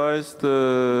 on revised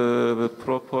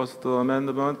proposed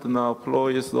amendment, now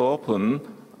floor is open.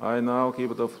 I now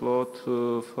give the floor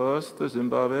to first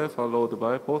Zimbabwe, followed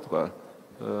by Portugal.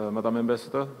 Madam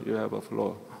Ambassador, you have the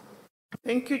floor.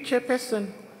 Thank you,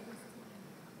 Chairperson.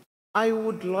 I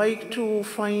would like to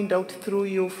find out through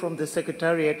you from the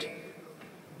Secretariat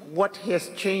what has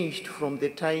changed from the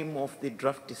time of the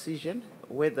draft decision,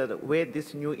 where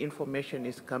this new information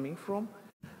is coming from.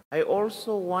 I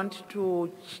also want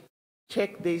to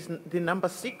check the number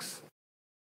 6,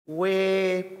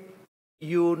 where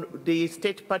the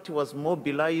state party was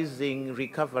mobilizing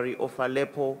recovery of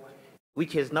Aleppo,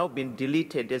 which has now been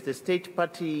deleted as the state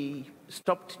party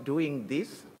stopped doing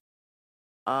this.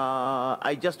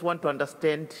 I just want to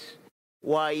understand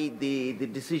why the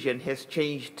decision has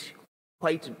changed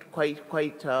quite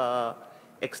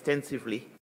extensively.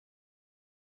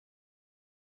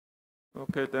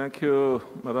 Okay, thank you,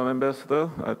 Madam Ambassador.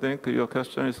 I think your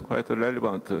question is quite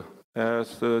relevant.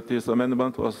 As this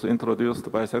amendment was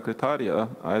introduced by Secretariat,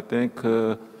 I think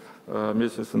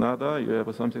Mrs. Nada, you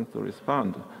have something to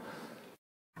respond.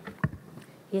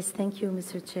 Yes, thank you,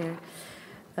 Mr. Chair.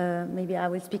 Maybe I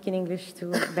will speak in English to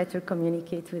better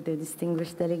communicate with the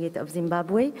distinguished delegate of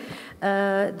Zimbabwe.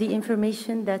 The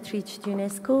information that reached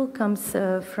UNESCO comes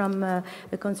from a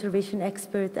conservation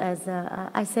expert. As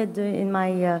I said in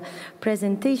my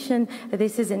presentation,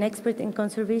 this is an expert in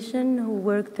conservation who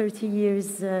worked 30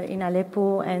 years in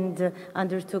Aleppo and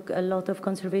undertook a lot of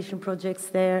conservation projects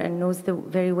there and knows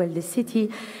very well the city.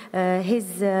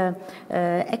 His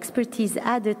expertise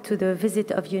added to the visit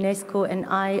of UNESCO an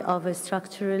eye of a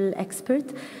structural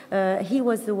expert. He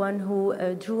was the one who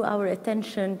drew our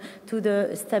attention to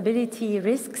the stability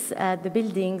risks at the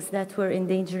buildings that were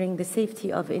endangering the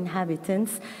safety of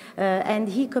inhabitants. And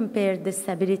he compared the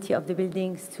stability of the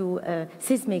buildings to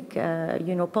seismic,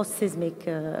 post-seismic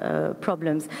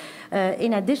problems.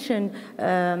 In addition,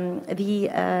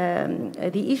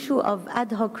 the issue of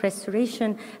ad hoc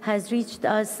restoration has reached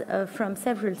us from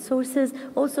several sources,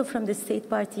 also from the state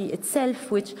party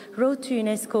itself, which wrote to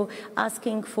UNESCO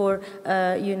asking for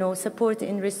support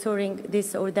in restoring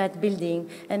this or that building.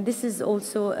 And this is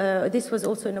also this was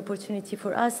also an opportunity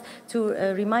for us to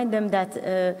remind them that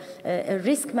a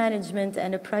risk management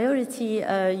and a priority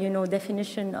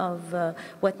definition of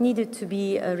what needed to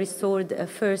be restored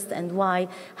first and why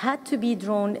had to be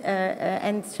drawn,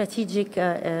 and strategic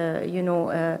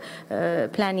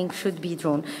planning should be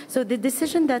drawn. So the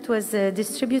decision that was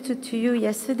distributed to you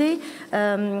yesterday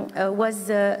was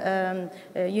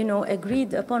agreed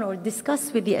upon or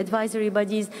discussed with the advisory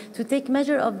bodies to take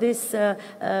measure of this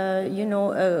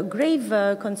grave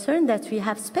concern that we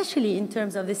have, especially in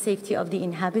terms of the safety of the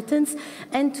inhabitants,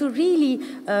 and to really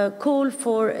call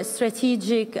for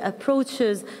strategic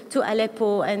approaches to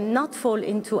Aleppo and not fall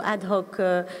into ad hoc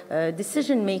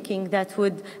decision-making that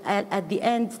would, at the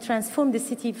end, transform the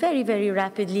city very, very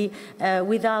rapidly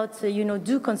without,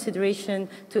 due consideration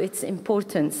to its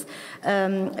importance.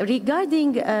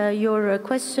 Regarding your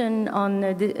question on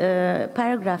the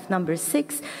paragraph number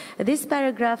 6, this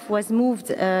paragraph was moved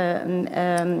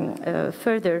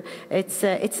further.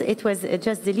 It was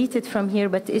just deleted from here,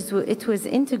 but it was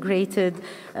integrated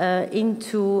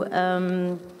into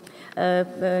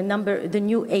the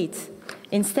new 8.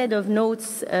 Instead of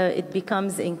notes, it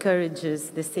becomes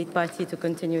encourages the state party to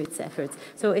continue its efforts.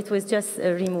 So it was just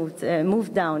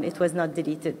moved down. It was not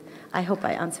deleted. I hope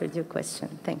I answered your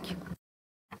question. Thank you.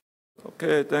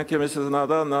 Okay, thank you, Mrs.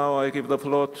 Nada. Now I give the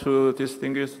floor to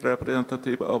distinguished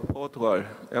representative of Portugal.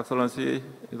 Excellency,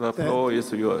 the floor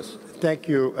is yours. Thank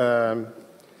you,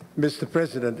 Mr.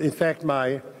 President. In fact,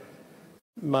 I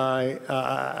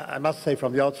must say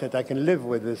from the outset I can live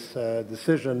with this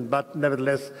decision, but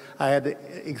nevertheless I had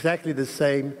exactly the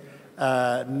same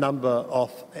number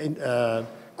of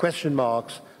question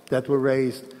marks that were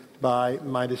raised by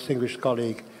my distinguished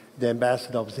colleague, the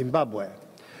Ambassador of Zimbabwe.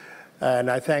 And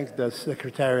I thank the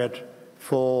Secretariat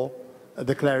for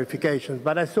the clarifications,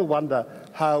 but I still wonder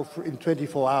how in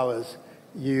 24 hours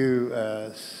you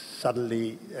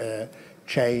suddenly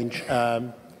change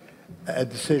a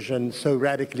decision so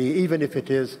radically, even if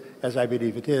it is, as I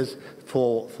believe it is,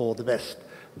 for the best.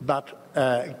 But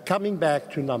coming back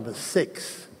to number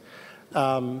 6,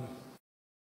 I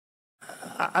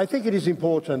think it is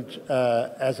important,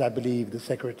 as I believe the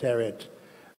Secretariat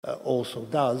also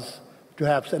does, to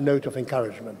have a note of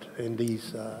encouragement in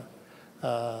these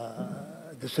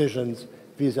decisions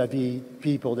vis-à-vis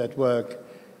people that work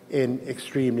in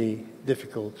extremely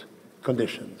difficult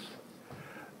conditions.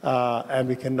 And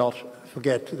we cannot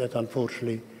forget that,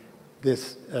 unfortunately,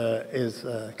 this is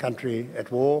a country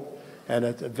at war, and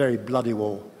at a very bloody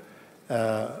war.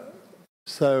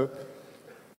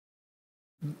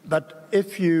 But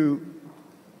if you...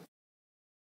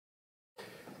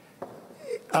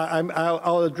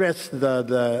 I'll address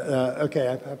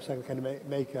okay, perhaps I can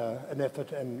make an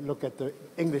effort and look at the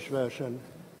English version.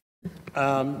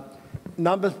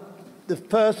 The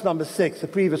first, number 6, the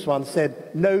previous one,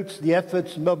 said, notes the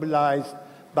efforts mobilized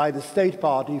by the state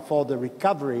party for the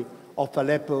recovery of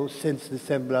Aleppo since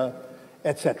December,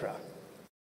 etc.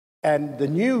 And the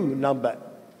new number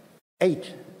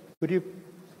 8, could you?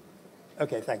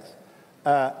 Okay, thanks.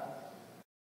 No,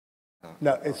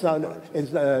 it's not.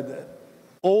 It's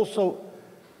also,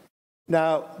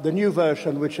 now the new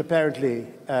version, which apparently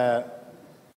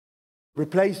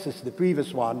replaces the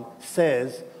previous one,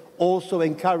 says, also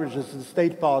encourages the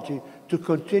state party to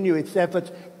continue its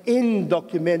efforts in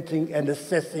documenting and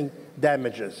assessing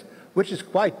damages, which is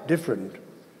quite different,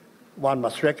 one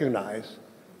must recognize,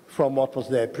 from what was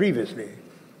there previously,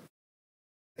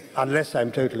 unless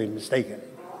I'm totally mistaken.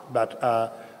 But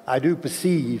I do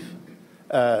perceive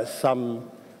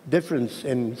some difference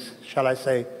in, shall I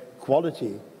say,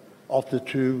 quality of the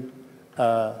two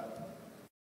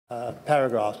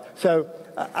paragraphs. So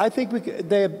I think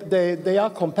they are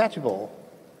compatible.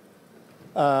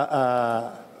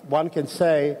 One can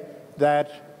say that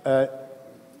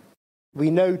we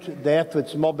note the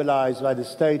efforts mobilized by the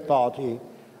State Party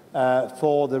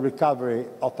for the recovery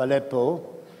of Aleppo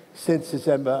since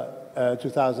December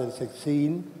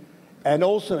 2016, and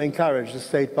also encourage the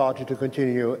State Party to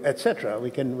continue, etc.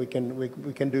 We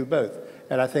can do both,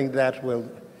 and I think that will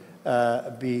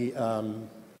be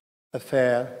a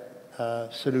fair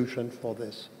solution for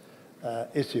this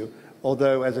issue.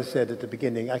 Although, as I said at the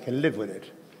beginning, I can live with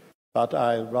it, but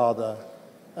I rather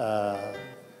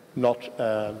not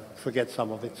forget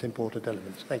some of its important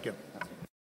elements. Thank you.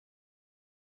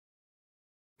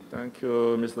 Thank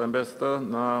you, Mr. Ambassador.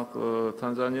 Now,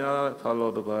 Tanzania,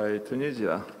 followed by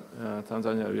Tunisia.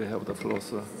 Tanzania, you have the floor,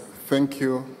 sir. Thank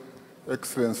you,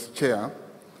 Excellency Chair.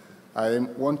 I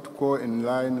want to go in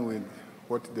line with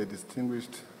what the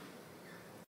distinguished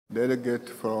delegate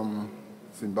from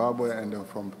Zimbabwe and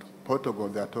from Portugal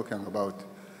they are talking about.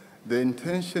 The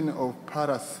intention of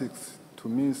Para 6 to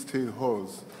me still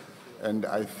holds, and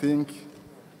I think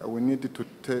we need to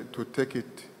take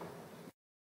it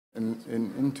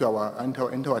into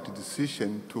our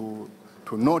decision to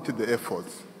note the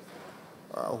efforts.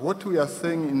 What we are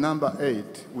saying in number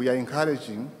 8, we are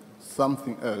encouraging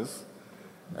something else,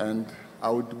 and I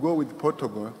would go with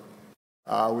Portugal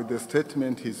with the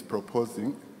statement he's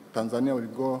proposing. Tanzania will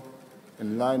go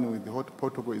in line with what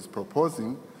Portugal is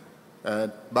proposing,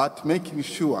 but making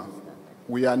sure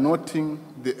we are noting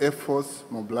the efforts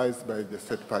mobilized by the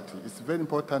State Party. It's very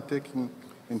important taking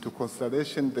into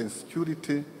consideration the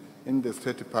insecurity in the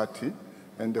State Party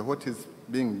and what is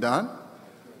being done.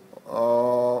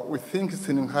 We think it's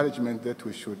an encouragement that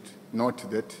we should note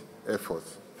that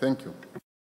efforts. Thank you.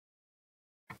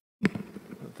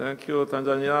 Thank you,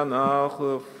 Tanzania. Now,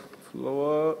 the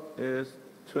floor is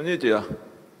Tunisia.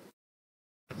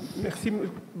 Merci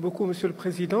beaucoup, Monsieur le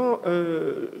Président.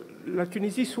 La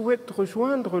Tunisie souhaite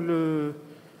rejoindre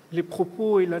les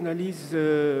propos et l'analyse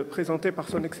présentés par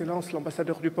son Excellence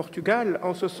l'ambassadeur du Portugal,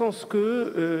 en ce sens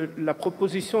que la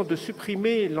proposition de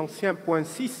supprimer l'ancien point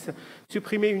 6,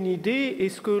 supprimer une idée, et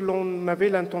ce que l'on avait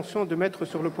l'intention de mettre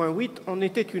sur le point 8 en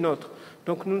était une autre.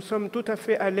 Donc nous sommes tout à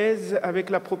fait à l'aise avec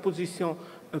la proposition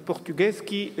portugaise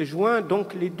qui joint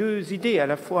donc les deux idées, à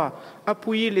la fois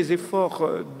appuyer les efforts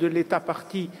de l'État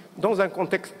parti dans un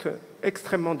contexte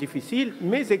extrêmement difficile,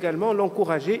 mais également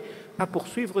l'encourager à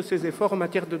poursuivre ses efforts en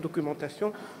matière de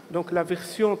documentation. Donc la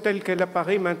version telle qu'elle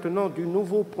apparaît maintenant du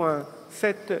nouveau point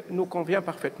 7 nous convient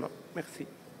parfaitement. Merci.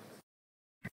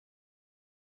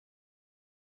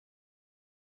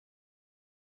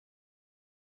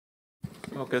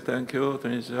 Okay, thank you,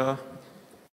 Tunisia.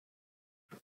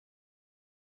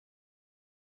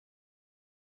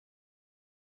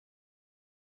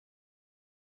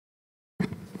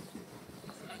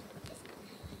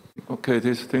 Okay,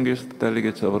 distinguished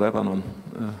delegates of Lebanon.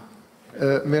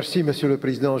 Merci, Monsieur le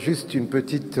Président. Juste une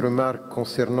petite remarque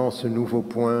concernant ce nouveau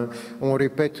point. On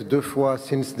répète deux fois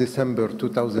since December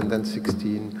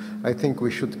 2016. I think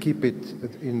we should keep it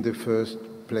in the first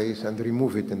place and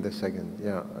remove it in the second.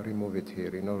 Yeah, remove it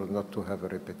here in order not to have a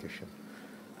repetition.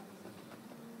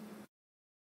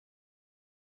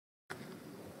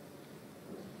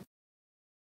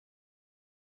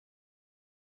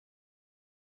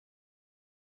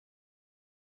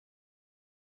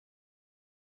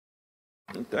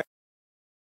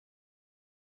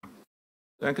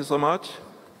 Thank you so much.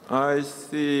 I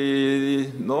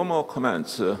see no more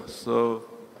comments, so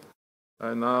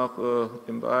I now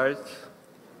invite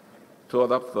to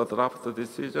adopt the draft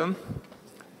decision,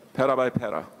 para by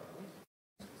para.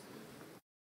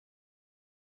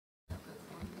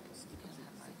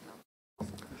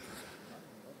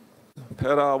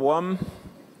 Para 1,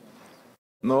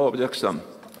 no objection.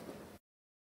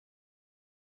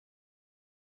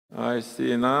 I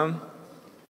see none.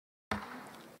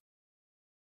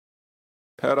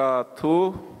 Para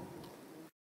 2,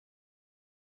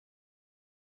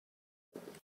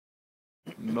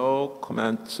 no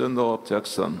comments, no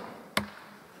objection.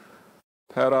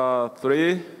 Para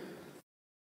 3,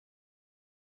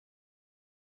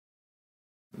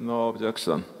 no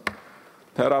objection.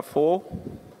 Para 4,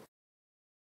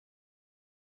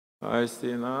 I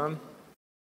see none.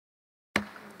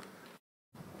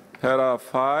 Para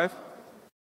 5.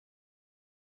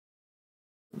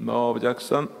 No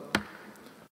objection.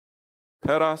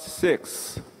 Para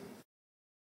 6.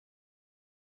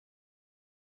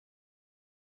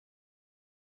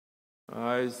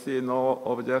 I see no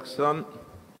objection.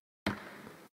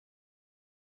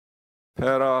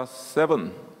 Para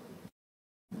 7.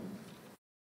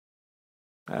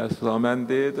 As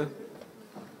amended.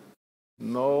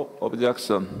 No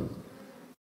objection.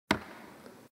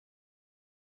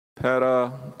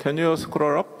 Para, can you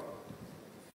scroll up?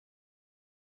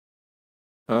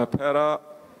 Para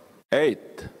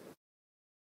 8.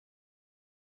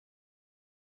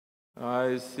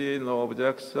 I see no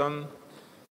objection.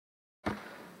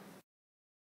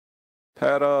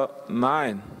 Para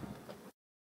 9.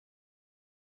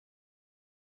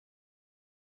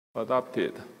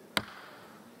 Adopted.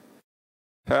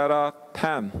 Para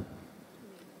 10.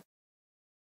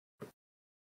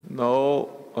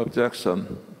 No objection.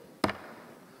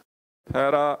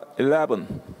 Para 11.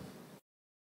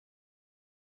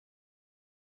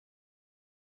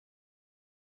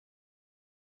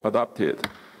 Adopted.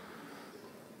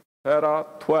 Para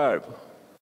 12.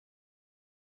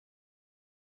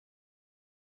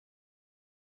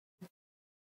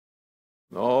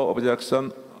 No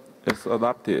objection. It's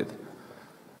adopted.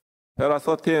 Para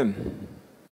 13.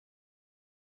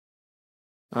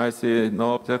 I see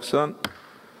no objection.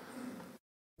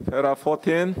 Para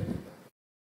 14.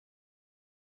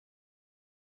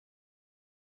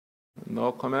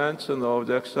 No comments, no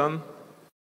objection.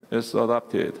 It's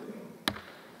adopted.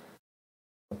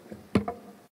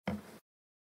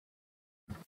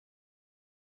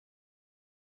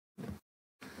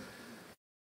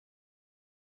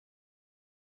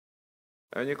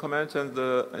 Any comments and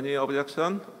any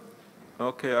objection?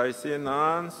 Okay, I see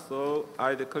none, so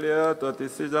I declare the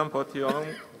decision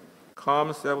 41, COM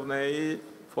 7A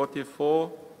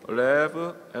 44,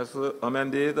 Rev as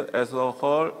amended as a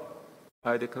whole,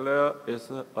 I declare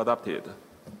is adopted.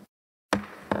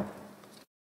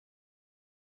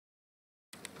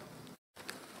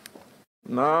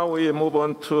 Now we move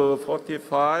on to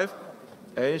 45,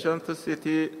 Ancient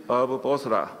City of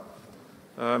Bosra.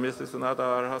 Mrs. Nada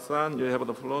Al-Hassan, you have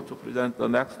the floor to present the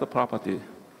next property.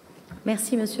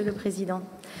 Merci, Monsieur le Président.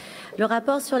 Le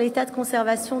rapport sur l'état de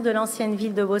conservation de l'ancienne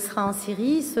ville de Bosra en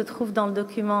Syrie se trouve dans le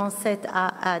document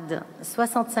 7A AD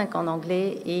 65 en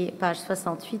anglais et page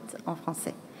 68 en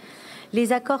français.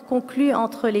 Les accords conclus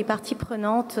entre les parties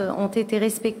prenantes ont été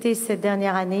respectés cette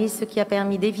dernière année, ce qui a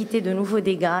permis d'éviter de nouveaux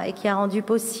dégâts et qui a rendu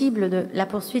possible la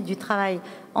poursuite du travail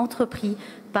entrepris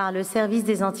par le service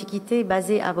des antiquités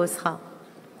basé à Bosra.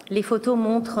 Les photos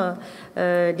montrent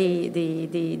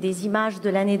des images de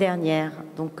l'année dernière.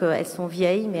 Donc elles sont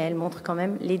vieilles, mais elles montrent quand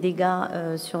même les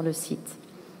dégâts sur le site.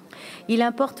 Il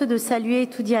importe de saluer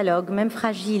tout dialogue, même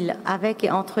fragile, avec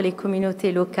et entre les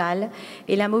communautés locales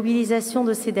et la mobilisation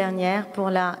de ces dernières pour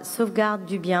la sauvegarde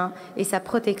du bien et sa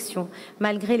protection,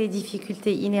 malgré les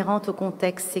difficultés inhérentes au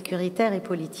contexte sécuritaire et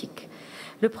politique.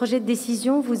 Le projet de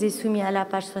décision vous est soumis à la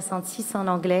page 66 en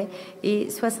anglais et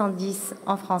 70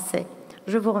 en français.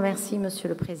 Je vous remercie, Monsieur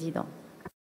le Président.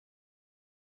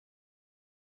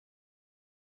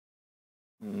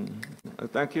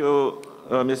 Thank you,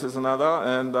 Mrs. Nada,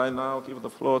 and I now give the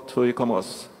floor to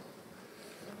ICOMOS.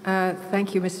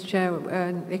 Thank you, Mr. Chair.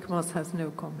 ICOMOS has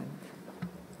no comment.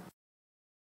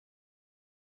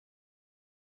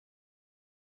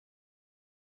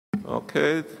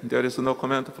 Okay, there is no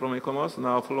comment from ICOMOS.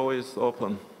 Now floor is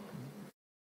open.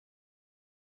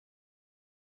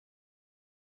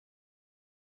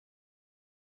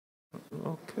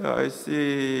 Okay, I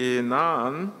see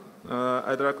none.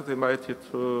 I'd like to invite you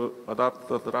to adopt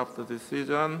the draft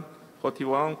decision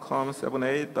 41, COM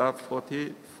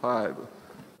 78.45.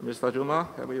 Mr. Juma,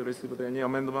 have you received any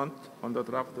amendment on the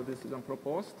draft decision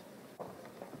proposed?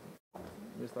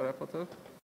 Mr. Rapporteur?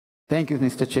 Thank you,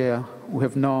 Mr. Chair. We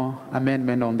have no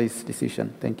amendment on this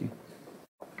decision. Thank you.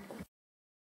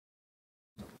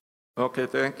 Okay,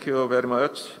 thank you very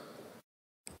much.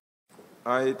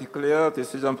 I declare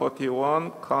decision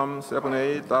 41, COM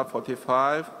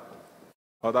 78.45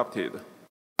 adopted.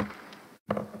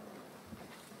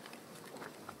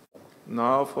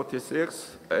 Now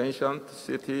 46, Ancient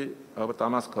City of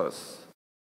Damascus.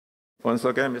 Once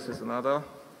again, Mrs. Nada.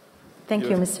 Thank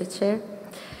you, Mr. Chair.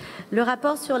 Le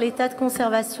rapport sur l'état de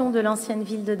conservation de l'ancienne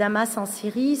ville de Damas en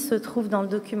Syrie se trouve dans le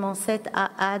document 7A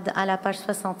AD à la page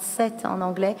 67 en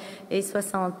anglais et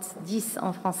 70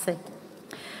 en français.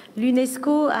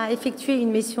 L'UNESCO a effectué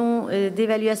une mission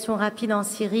d'évaluation rapide en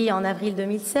Syrie en avril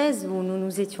 2016, où nous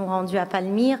nous étions rendus à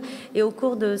Palmyre. Et au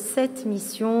cours de cette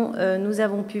mission, nous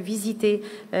avons pu visiter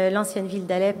l'ancienne ville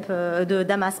de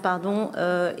Damas,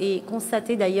 et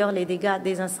constater d'ailleurs les dégâts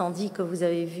des incendies que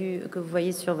vous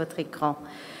voyez sur votre écran.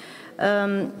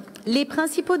 Les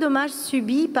principaux dommages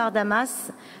subis par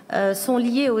Damas sont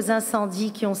liés aux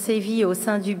incendies qui ont sévi au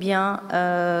sein du bien,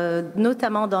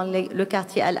 notamment dans le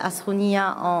quartier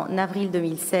Al-Asrounia en avril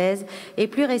 2016 et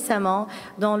plus récemment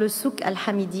dans le souk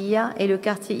Al-Hamidiyya et le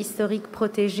quartier historique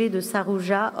protégé de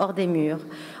Sarouja hors des murs,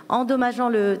 endommageant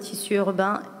le tissu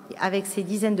urbain avec ses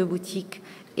dizaines de boutiques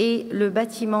et le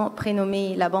bâtiment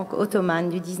prénommé la Banque ottomane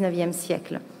du XIXe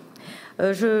siècle.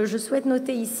 Je souhaite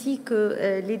noter ici que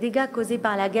les dégâts causés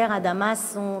par la guerre à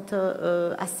Damas sont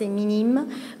assez minimes.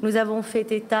 Nous avons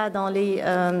fait état dans les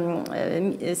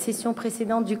sessions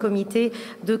précédentes du comité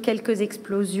de quelques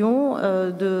explosions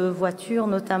de voitures,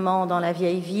 notamment dans la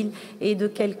vieille ville, et de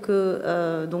quelques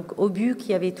obus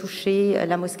qui avaient touché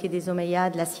la mosquée des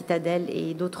Omeyyades, la citadelle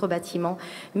et d'autres bâtiments.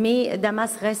 Mais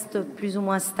Damas reste plus ou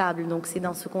moins stable. Donc c'est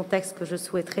dans ce contexte que je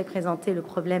souhaiterais présenter le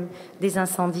problème des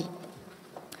incendies.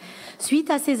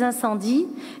 Suite à ces incendies,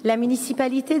 la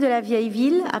municipalité de la vieille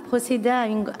ville a procédé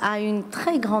à une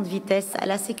très grande vitesse à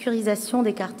la sécurisation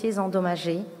des quartiers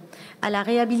endommagés, à la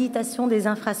réhabilitation des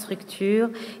infrastructures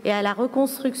et à la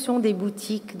reconstruction des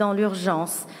boutiques dans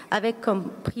l'urgence, avec comme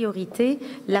priorité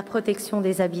la protection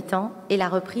des habitants et la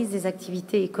reprise des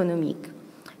activités économiques.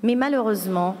 Mais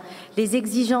malheureusement, les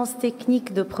exigences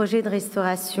techniques de projets de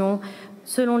restauration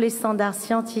selon les standards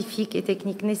scientifiques et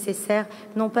techniques nécessaires,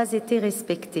 n'ont pas été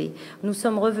respectés. Nous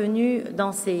sommes revenus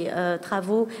dans ces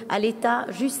travaux à l'état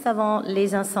juste avant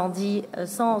les incendies,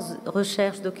 sans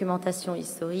recherche, documentation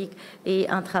historique et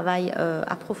un travail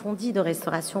approfondi de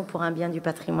restauration pour un bien du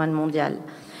patrimoine mondial.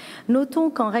 Notons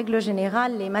qu'en règle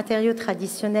générale, les matériaux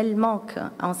traditionnels manquent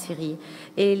en Syrie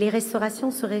et les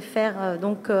restaurations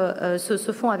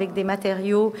se font avec des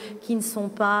matériaux qui ne sont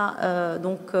pas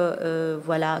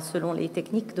selon les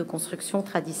techniques de construction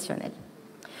traditionnelles.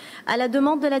 À la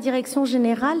demande de la Direction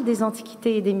générale des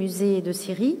antiquités et des musées de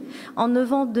Syrie, en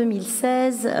novembre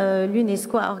 2016,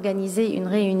 l'UNESCO a organisé une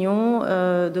réunion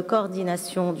de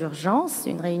coordination d'urgence,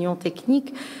 une réunion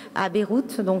technique à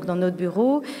Beyrouth, donc dans notre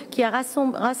bureau, qui a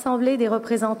rassemblé des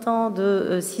représentants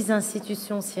de 6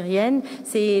 institutions syriennes.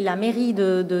 C'est la mairie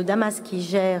de Damas qui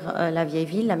gère la vieille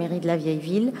ville, la mairie de la vieille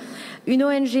ville, une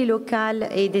ONG locale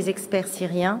et des experts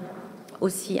syriens,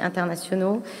 aussi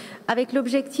internationaux, avec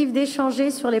l'objectif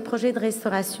d'échanger sur les projets de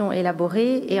restauration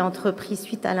élaborés et entrepris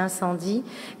suite à l'incendie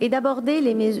et d'aborder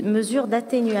les mesures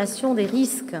d'atténuation des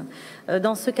risques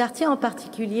dans ce quartier en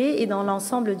particulier et dans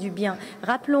l'ensemble du bien.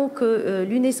 Rappelons que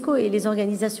l'UNESCO et les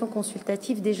organisations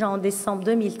consultatives, déjà en décembre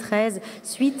 2013,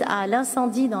 suite à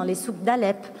l'incendie dans les souks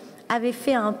d'Alep, avait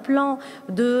fait un plan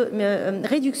de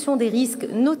réduction des risques,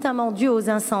 notamment dus aux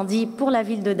incendies pour la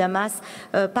ville de Damas,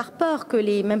 par peur que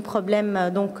les mêmes problèmes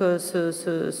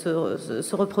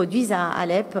se reproduisent à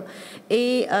Alep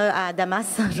et à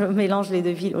Damas. Je mélange les deux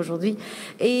villes aujourd'hui.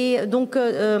 Et donc,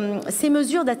 ces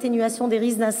mesures d'atténuation des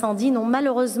risques d'incendie n'ont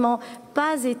malheureusement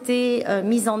pas été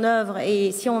mises en œuvre.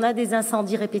 Et si on a des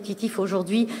incendies répétitifs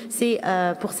aujourd'hui, c'est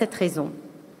pour cette raison.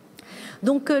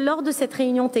 Donc, lors de cette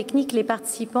réunion technique, les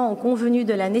participants ont convenu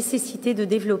de la nécessité de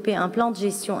développer un plan de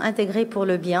gestion intégré pour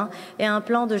le bien et un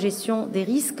plan de gestion des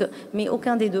risques, mais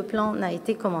aucun des deux plans n'a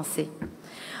été commencé.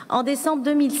 En décembre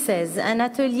 2016, un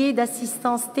atelier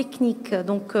d'assistance technique,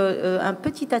 donc un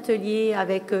petit atelier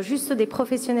avec juste des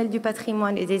professionnels du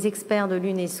patrimoine et des experts de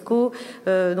l'UNESCO,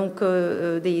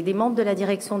 des membres de la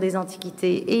direction des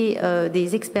antiquités et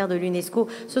des experts de l'UNESCO,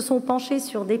 se sont penchés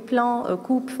sur des plans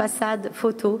coupe, façade,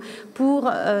 photo pour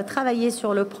travailler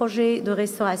sur le projet de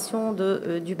restauration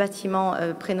du bâtiment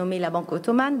prénommé la Banque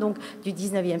ottomane, donc du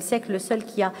XIXe siècle, le seul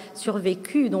qui a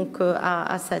survécu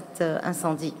à cet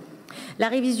incendie. La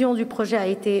révision du projet a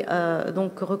été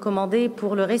recommandée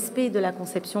pour le respect de la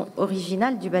conception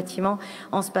originale du bâtiment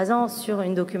en se basant sur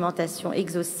une documentation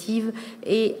exhaustive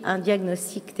et un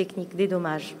diagnostic technique des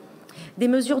dommages. Des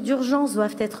mesures d'urgence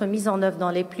doivent être mises en œuvre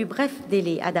dans les plus brefs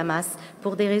délais à Damas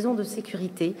pour des raisons de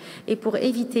sécurité et pour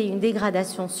éviter une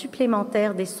dégradation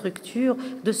supplémentaire des structures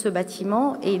de ce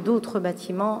bâtiment et d'autres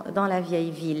bâtiments dans la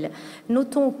vieille ville.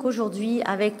 Notons qu'aujourd'hui,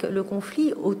 avec le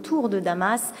conflit autour de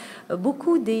Damas,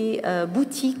 beaucoup des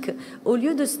boutiques, au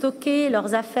lieu de stocker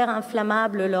leurs affaires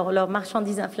inflammables, leurs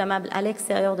marchandises inflammables à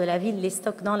l'extérieur de la ville, les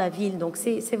stockent dans la ville. Donc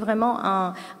c'est vraiment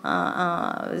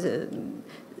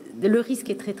le risque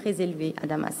est très très élevé à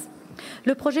Damas.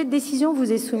 Le projet de décision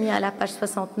vous est soumis à la page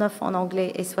 69 en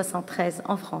anglais et 73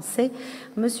 en français.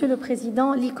 Monsieur le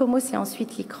Président, l'ICOMOS et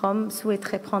ensuite l'ICROM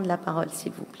souhaiteraient prendre la parole,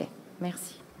 s'il vous plaît.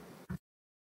 Merci.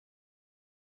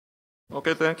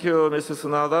 Okay, thank you, Mrs.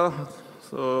 Nada.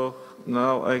 So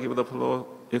now I give the floor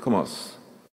to ICOMOS.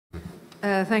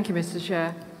 Thank you, Mr.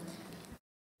 Chair.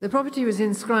 The property was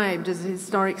inscribed as a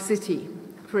historic city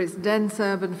for its dense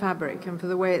urban fabric and for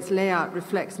the way its layout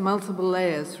reflects multiple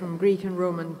layers from Greek and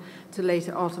Roman to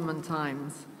later Ottoman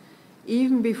times.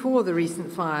 Even before the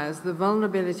recent fires, the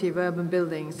vulnerability of urban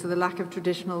buildings to the lack of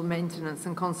traditional maintenance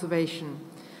and conservation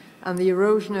and the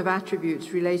erosion of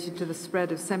attributes related to the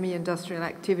spread of semi-industrial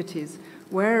activities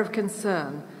were of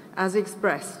concern as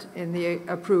expressed in the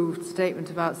approved Statement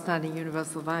of Outstanding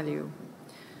Universal Value.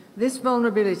 This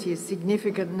vulnerability is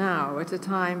significant now at a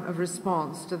time of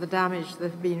response to the damage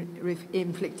that has been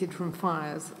inflicted from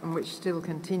fires and which still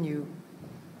continue.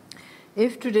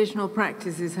 If traditional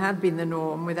practices had been the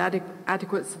norm with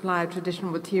adequate supply of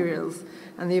traditional materials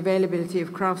and the availability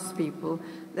of craftspeople,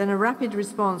 then a rapid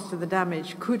response to the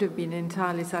damage could have been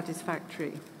entirely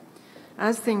satisfactory.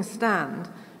 As things stand,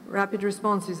 rapid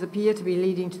responses appear to be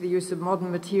leading to the use of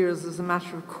modern materials as a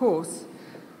matter of course,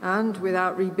 and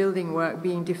without rebuilding work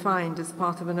being defined as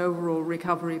part of an overall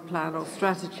recovery plan or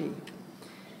strategy.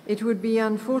 It would be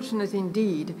unfortunate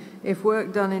indeed if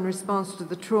work done in response to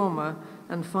the trauma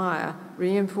and fire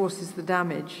reinforces the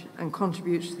damage and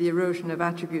contributes to the erosion of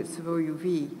attributes of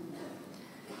OUV.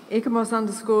 ICOMOS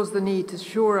underscores the need to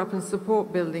shore up and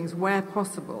support buildings where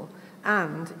possible,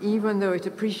 and, even though it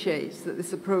appreciates that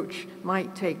this approach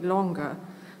might take longer,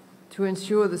 to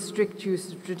ensure the strict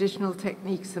use of traditional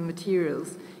techniques and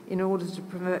materials in order to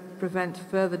prevent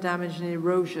further damage and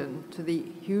erosion to the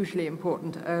hugely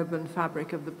important urban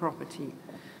fabric of the property.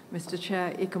 Mr.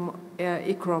 Chair,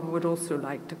 ICROM would also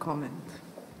like to comment.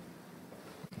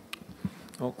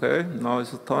 Okay, now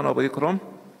it's the turn of ICROM.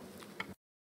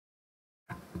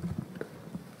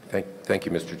 Thank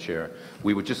you, Mr. Chair.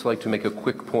 We would just like to make a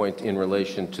quick point in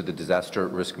relation to the disaster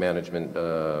risk management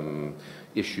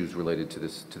issues related to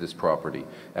this property.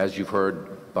 As you've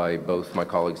heard by both my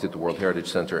colleagues at the World Heritage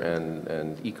Center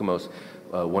and ICOMOS,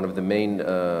 one of the main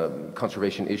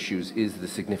conservation issues is the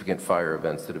significant fire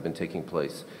events that have been taking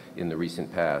place in the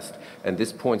recent past. And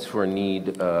this points for a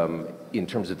need in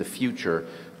terms of the future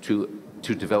to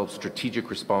develop strategic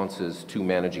responses to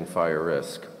managing fire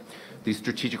risk. These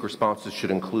strategic responses should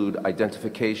include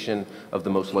identification of the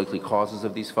most likely causes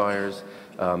of these fires,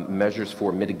 measures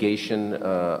for mitigation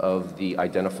of the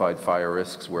identified fire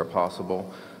risks where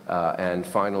possible, and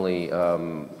finally,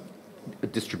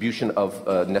 distribution of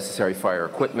necessary fire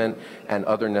equipment and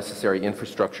other necessary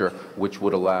infrastructure which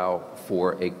would allow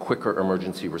for a quicker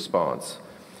emergency response.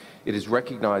 It is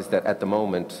recognized that at the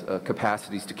moment,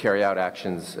 capacities to carry out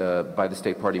actions by the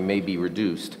state party may be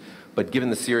reduced, but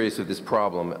given the seriousness of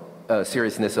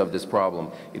this problem,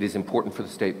 it is important for the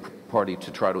state party to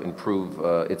try to improve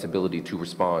its ability to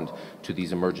respond to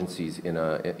these emergencies in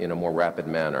a more rapid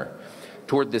manner.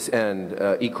 Toward this end,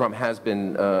 ICROM has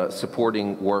been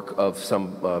supporting work of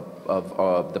some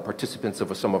of the participants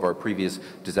of some of our previous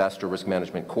disaster risk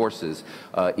management courses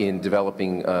in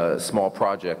developing small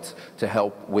projects to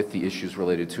help with the issues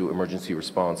related to emergency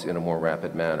response in a more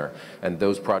rapid manner. And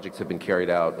those projects have been carried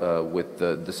out with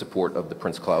the support of the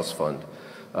Prince Claus Fund.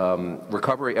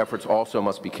 Recovery efforts also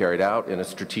must be carried out in a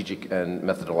strategic and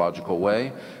methodological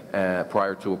way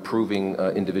prior to approving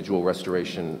individual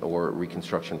restoration or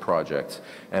reconstruction projects.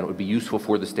 And it would be useful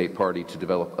for the state party to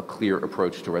develop a clear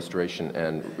approach to restoration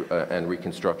and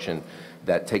reconstruction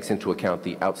that takes into account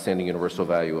the outstanding universal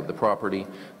value of the property,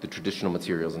 the traditional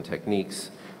materials and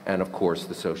techniques, and of course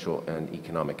the social and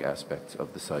economic aspects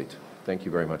of the site. Thank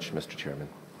you very much, Mr. Chairman.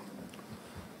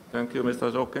 Thank you, Mr.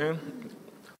 Joking.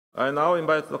 I now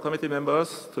invite the committee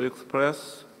members to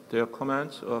express their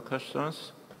comments or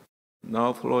questions.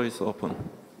 Now, floor is open.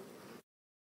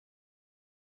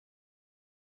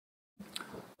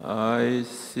 I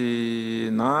see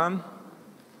none.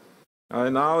 I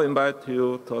now invite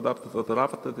you to adopt the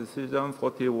draft decision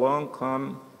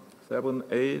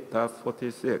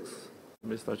 41-78.46.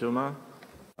 Mr. Juma,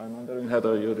 I'm wondering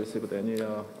whether you received any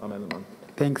amendment.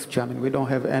 Thanks, Chairman. We don't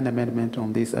have an amendment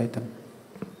on this item.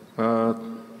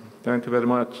 Thank you very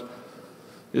much.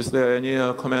 Is there any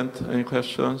comment, any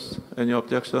questions, any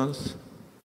objections?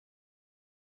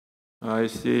 I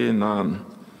see none.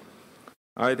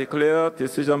 I declare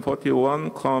decision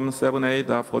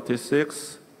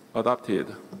 41-78.46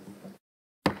 adopted.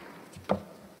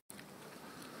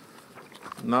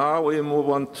 Now we move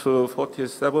on to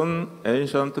 47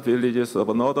 ancient villages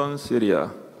of northern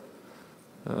Syria.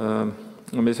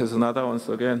 Mrs. Nada, once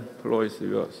again, floor is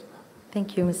yours.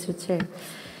 Thank you, Mr. Chair.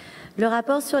 Le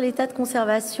rapport sur l'état de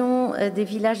conservation des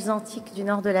villages antiques du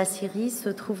nord de la Syrie se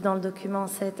trouve dans le document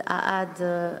 7 à Ad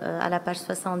à la page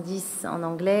 70 en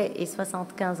anglais et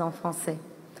 75 en français.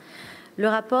 Le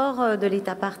rapport de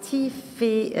l'État partie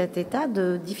fait état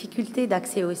de difficultés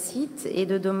d'accès au site et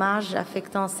de dommages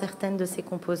affectant certaines de ses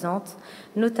composantes,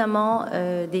 notamment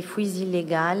des fouilles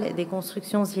illégales, des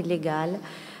constructions illégales,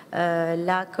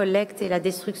 la collecte et la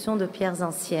destruction de pierres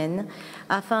anciennes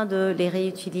afin de les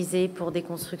réutiliser pour des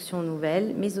constructions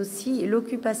nouvelles, mais aussi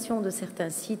l'occupation de certains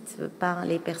sites par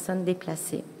les personnes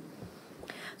déplacées.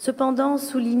 Cependant,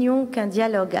 soulignons qu'un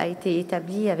dialogue a été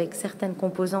établi avec certaines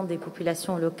composantes des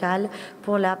populations locales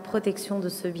pour la protection de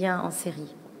ce bien en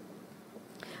Syrie.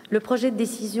 Le projet de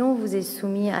décision vous est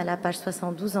soumis à la page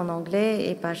 72 en anglais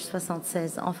et page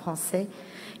 76 en français.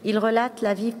 Il relate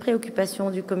la vive préoccupation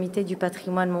du Comité du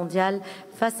patrimoine mondial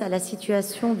face à la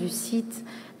situation du site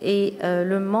et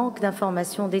le manque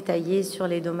d'informations détaillées sur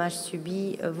les dommages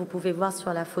subis. Vous pouvez voir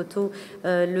sur la photo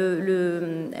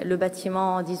le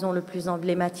bâtiment, disons, le plus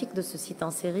emblématique de ce site en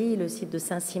Syrie, le site de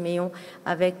Saint-Siméon,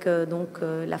 avec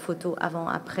la photo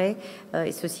avant-après.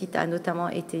 Et ce site a notamment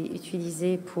été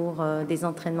utilisé pour des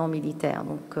entraînements militaires.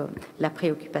 Donc la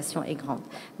préoccupation est grande.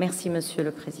 Merci, Monsieur le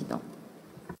Président.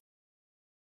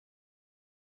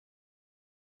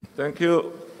 Thank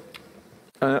you.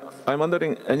 I'm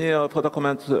wondering, any further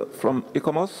comments from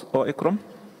ICOMOS or ICROM?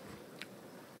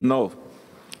 No.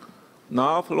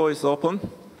 Now floor is open.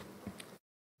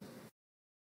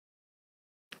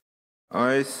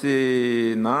 I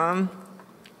see none.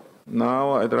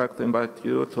 Now I'd like to invite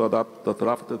you to adopt the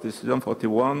draft decision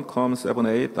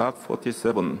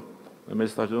 41,78.47.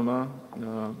 Mr. Juma,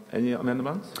 any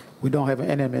amendments? We don't have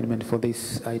any amendment for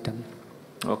this item.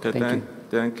 Okay,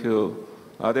 Thank you.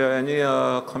 Are there any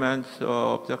comments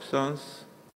or objections?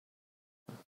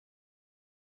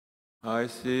 I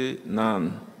see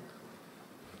none.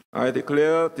 I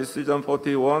declare decision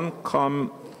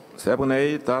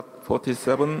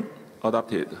 41,78.47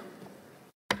 adopted.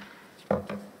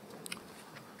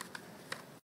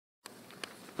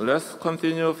 Let's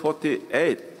continue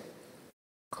 48.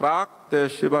 Krakow, the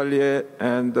Chevalier,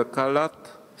 and Kalat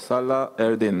Salah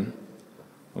Eldin.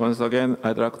 Once again,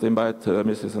 I'd like to invite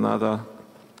Mrs. Nada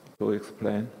to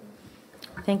explain.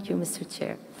 Thank you, Mr.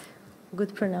 Chair.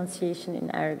 Good pronunciation in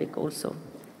Arabic also.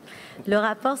 Le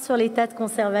rapport sur l'état de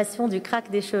conservation du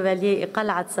Krakow des Chevaliers et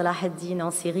Qalat Salah Eldin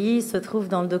en Syrie se trouve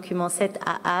dans le document 7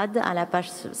 à Ad, à la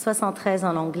page 73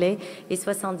 en anglais et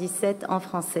 77 en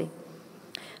français.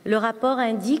 Le rapport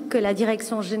indique que la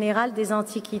Direction générale des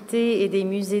antiquités et des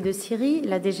musées de Syrie,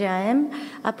 la DGAM,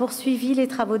 a poursuivi les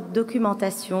travaux de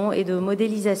documentation et de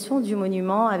modélisation du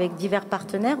monument avec divers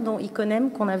partenaires, dont Iconem,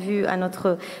 qu'on a vu à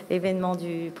notre événement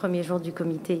du premier jour du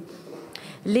comité.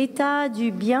 L'état du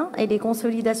bien et les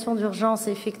consolidations d'urgence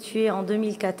effectuées en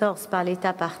 2014 par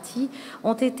l'État partie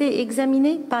ont été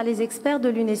examinés par les experts de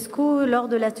l'UNESCO lors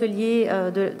de l'atelier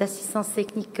d'assistance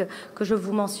technique que je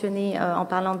vous mentionnais en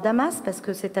parlant de Damas, parce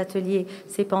que cet atelier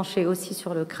s'est penché aussi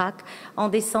sur le Krakow en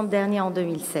décembre dernier en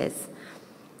 2016.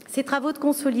 Ces travaux de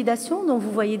consolidation, dont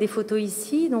vous voyez des photos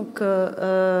ici, donc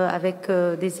avec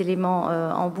des éléments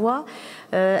en bois,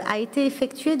 a été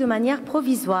effectué de manière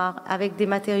provisoire avec des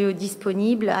matériaux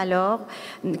disponibles alors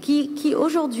qui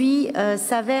aujourd'hui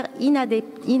s'avèrent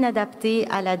inadaptés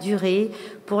à la durée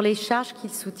pour les charges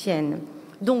qu'ils soutiennent.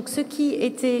 Donc, ce qui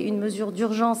était une mesure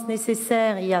d'urgence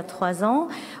nécessaire il y a 3 ans,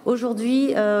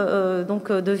 aujourd'hui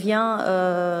devient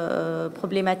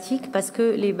problématique parce que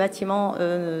les bâtiments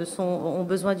ont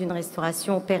besoin d'une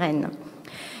restauration pérenne.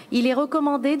 Il est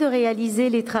recommandé de réaliser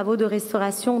les travaux de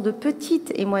restauration de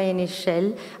petite et moyenne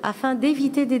échelle afin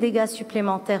d'éviter des dégâts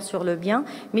supplémentaires sur le bien,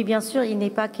 mais bien sûr, il n'est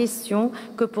pas question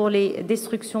que pour les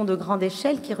destructions de grande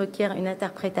échelle qui requièrent une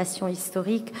interprétation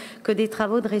historique, que des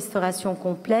travaux de restauration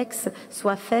complexes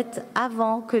soient faits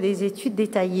avant que des études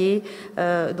détaillées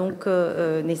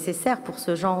nécessaires pour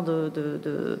ce genre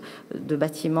de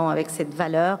bâtiment avec cette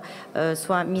valeur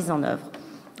soient mises en œuvre.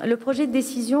 Le projet de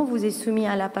décision vous est soumis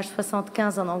à la page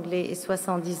 75 en anglais et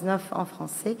 79 en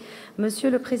français. Monsieur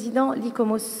le Président,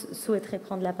 l'ICOMOS souhaiterait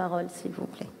prendre la parole, s'il vous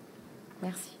plaît.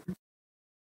 Merci.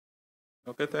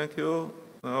 Okay, thank you.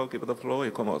 I'll give the floor,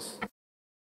 ICOMOS.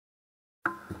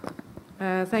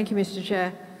 Thank you, Mr.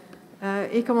 Chair.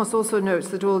 ICOMOS also notes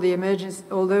that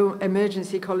although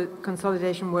emergency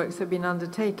consolidation works have been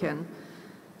undertaken,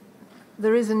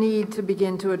 there is a need to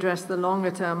begin to address the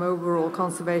longer-term overall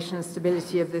conservation and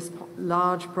stability of this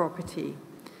large property.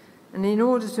 And in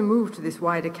order to move to this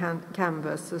wider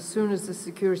canvas, as soon as the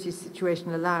security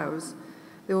situation allows,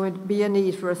 There would be a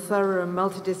need for a thorough and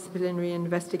multidisciplinary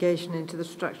investigation into the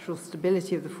structural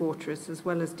stability of the fortress, as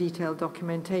well as detailed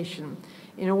documentation,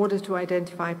 in order to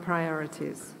identify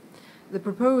priorities. The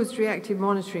proposed reactive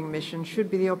monitoring mission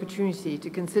should be the opportunity to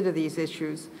consider these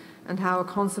issues and how a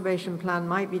conservation plan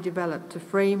might be developed to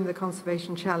frame the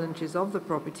conservation challenges of the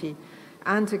property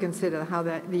and to consider how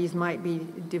these might be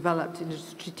developed in a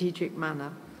strategic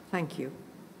manner. Thank you.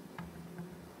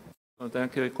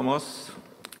 Thank you, Ikomos.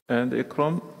 And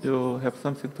Ikram, you have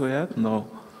something to add? No.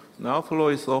 Now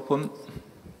floor is open.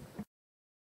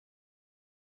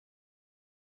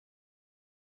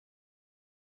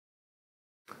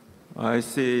 I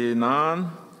see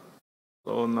none.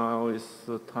 So now it's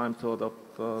time to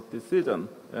adopt a decision.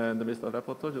 And Mr.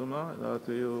 Rapporteur, Juma,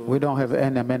 do you... We don't have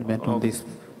any amendment on this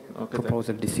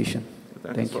proposal decision.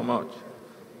 Thank you so much.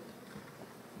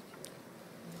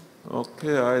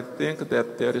 Okay, I think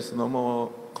that there is no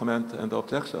more comment and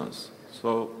objections.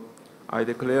 So I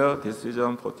declare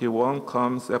decision 41,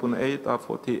 COM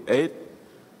 78/48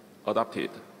 adopted.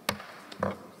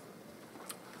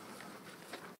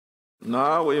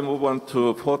 Now we move on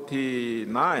to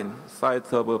 49,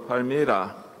 site of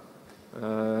Palmyra.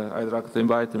 I'd like to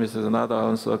invite Mrs. Nada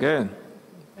once again.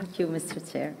 Thank you, Mr.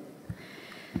 Chair.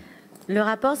 Le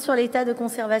rapport sur l'état de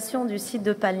conservation du site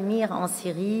de Palmyre en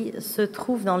Syrie se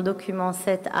trouve dans le document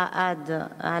 7 AAD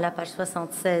à la page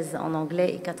 76 en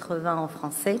anglais et 80 en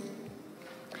français.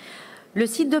 Le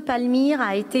site de Palmyre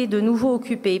a été de nouveau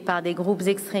occupé par des groupes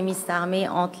extrémistes armés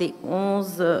entre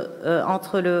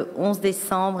le 11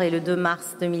 décembre et le 2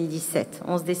 mars 2017.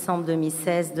 11 décembre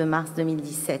 2016, 2 mars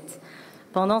 2017.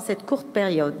 Pendant cette courte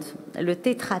période, le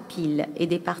tétrapyle et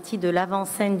des parties de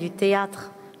l'avant-scène du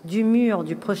théâtre du mur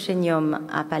du Proscenium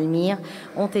à Palmyre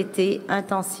ont été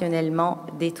intentionnellement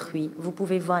détruits. Vous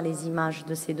pouvez voir les images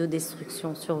de ces deux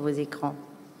destructions sur vos écrans.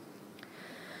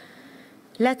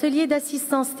 L'atelier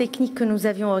d'assistance technique que nous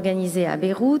avions organisé à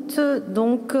Beyrouth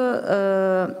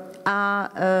a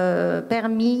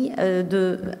permis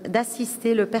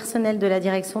d'assister le personnel de la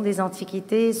direction des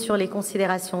antiquités sur les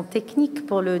considérations techniques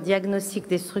pour le diagnostic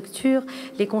des structures,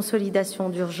 les consolidations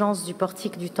d'urgence du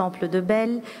portique du temple de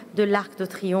Bel, de l'Arc de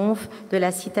Triomphe, de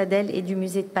la citadelle et du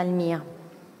musée de Palmyre.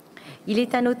 Il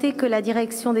est à noter que la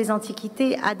direction des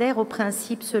antiquités adhère au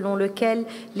principe selon lequel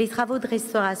les travaux de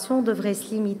restauration devraient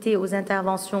se limiter aux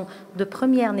interventions de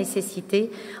première nécessité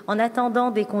en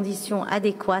attendant des conditions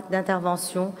adéquates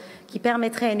d'intervention qui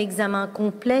permettraient un examen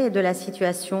complet de la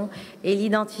situation et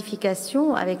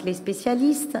l'identification avec les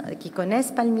spécialistes qui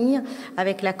connaissent Palmyre,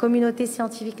 avec la communauté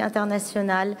scientifique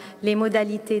internationale, les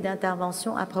modalités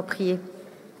d'intervention appropriées.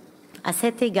 À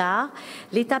cet égard,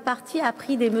 l'État partie a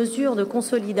pris des mesures de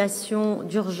consolidation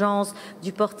d'urgence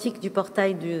du portique du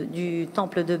portail du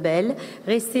temple de Bel,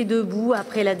 resté debout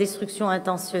après la destruction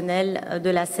intentionnelle de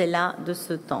la cella de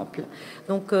ce temple.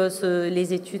 Donc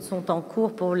les études sont en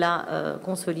cours pour la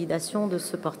consolidation de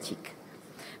ce portique.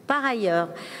 Par ailleurs,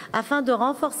 afin de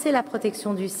renforcer la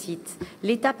protection du site,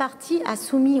 l'État partie a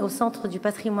soumis au Centre du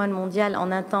patrimoine mondial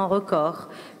en un temps record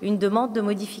une demande de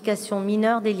modification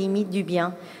mineure des limites du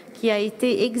bien qui a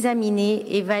été examinée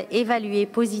et évaluée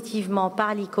positivement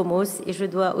par l'ICOMOS et je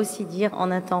dois aussi dire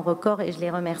en un temps record et je les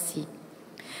remercie.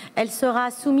 Elle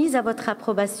sera soumise à votre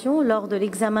approbation lors de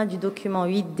l'examen du document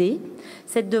 8D.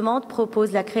 Cette demande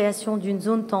propose la création d'une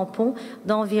zone tampon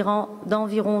d'environ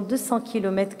 200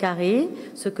 km²,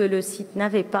 ce que le site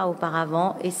n'avait pas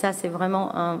auparavant. Et ça, c'est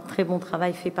vraiment un très bon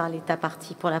travail fait par l'État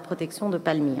partie pour la protection de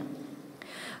Palmyre.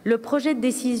 Le projet de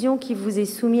décision qui vous est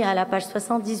soumis à la page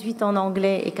 78 en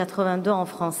anglais et 82 en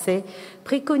français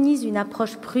préconise une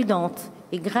approche prudente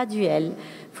et graduelle,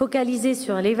 focalisée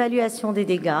sur l'évaluation des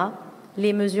dégâts,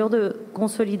 les mesures de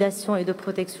consolidation et de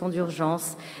protection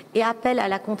d'urgence et appelle à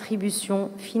la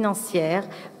contribution financière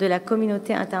de la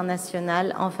communauté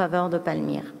internationale en faveur de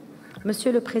Palmyre.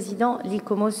 Monsieur le Président,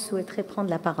 l'ICOMOS souhaiterait prendre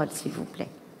la parole, s'il vous plaît.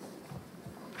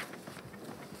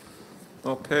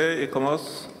 Okay,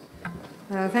 ICOMOS.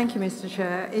 Thank you, Mr.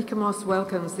 Chair. ICOMOS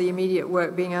welcomes the immediate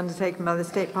work being undertaken by the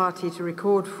State Party to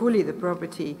record fully the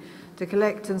property, to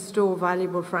collect and store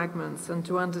valuable fragments, and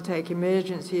to undertake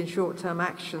emergency and short-term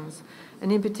actions,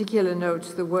 and in particular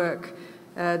notes the work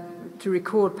to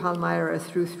record Palmyra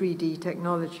through 3D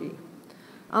technology.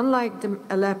 Unlike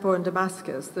Aleppo and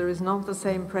Damascus, there is not the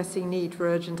same pressing need for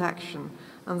urgent action,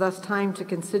 and thus time to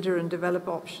consider and develop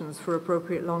options for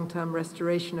appropriate long-term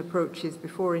restoration approaches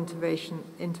before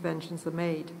interventions are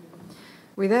made.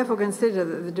 We therefore consider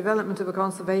that the development of a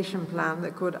conservation plan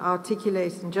that could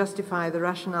articulate and justify the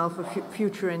rationale for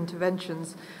future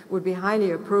interventions would be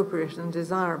highly appropriate and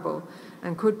desirable,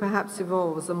 and could perhaps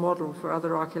evolve as a model for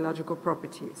other archaeological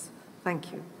properties.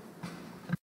 Thank you.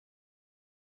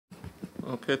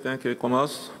 Okay, thank you,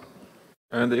 Commerce.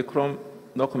 And ICROM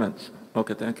documents.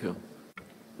 Okay, thank you.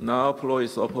 Now floor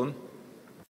is open.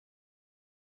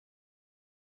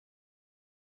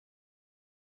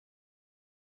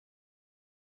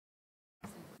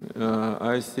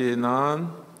 I see none.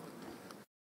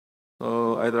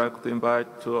 So I'd like to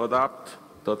invite to adopt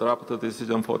the draft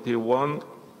decision 41,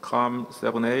 COM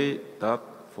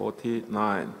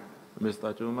 7A.49.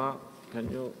 Mr. Juma, can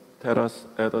you tell us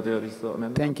whether there is an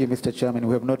amendment? Thank you, Mr. Chairman.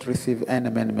 We have not received an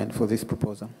amendment for this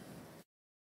proposal.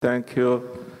 Thank you.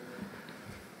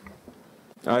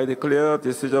 I declare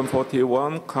decision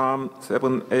 41, COM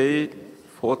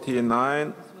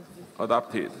 7A.49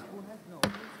 adopted.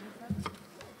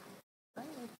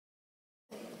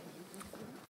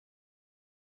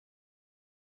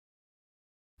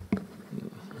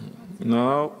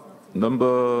 Now,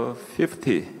 number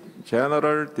 50,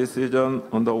 General Decision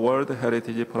on the World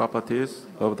Heritage Properties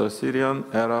of the Syrian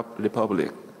Arab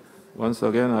Republic. Once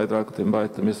again, I'd like to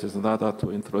invite Mrs. Nada to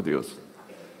introduce.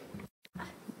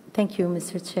 Thank you,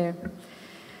 Mr. Chair.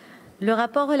 Le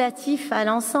rapport relatif à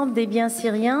l'ensemble des biens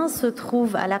syriens se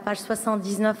trouve à la page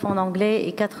 79 en anglais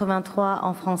et 83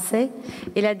 en français.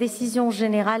 Et la décision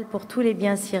générale pour tous les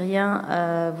biens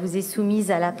syriens vous est soumise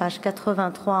à la page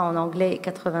 83 en anglais et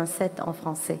 87 en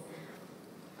français.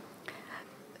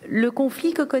 Le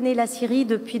conflit que connaît la Syrie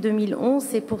depuis 2011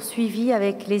 s'est poursuivi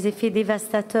avec les effets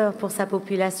dévastateurs pour sa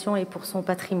population et pour son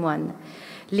patrimoine.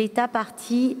 L'État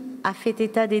partie a fait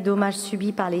état des dommages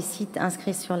subis par les sites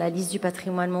inscrits sur la liste du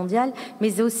patrimoine mondial,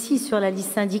 mais aussi sur la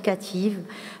liste indicative,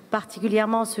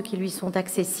 particulièrement ceux qui lui sont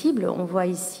accessibles. On voit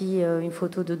ici une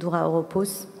photo de Doura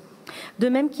Oropos. De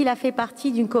même qu'il a fait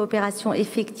partie d'une coopération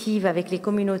effective avec les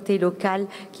communautés locales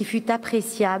qui fut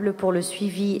appréciable pour le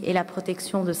suivi et la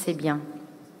protection de ces biens.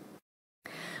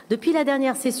 Depuis la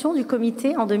dernière session du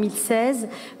comité en 2016,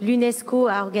 l'UNESCO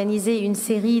a organisé une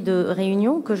série de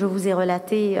réunions que je vous ai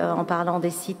relatées en parlant des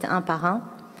sites un par un.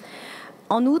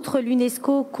 En outre,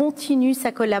 l'UNESCO continue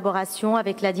sa collaboration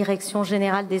avec la Direction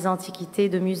générale des antiquités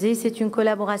de musées. C'est une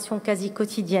collaboration quasi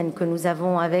quotidienne que nous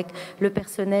avons avec le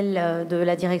personnel de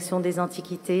la Direction des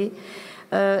antiquités.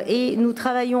 Et nous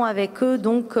travaillons avec eux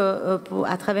donc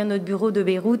à travers notre bureau de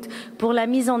Beyrouth pour la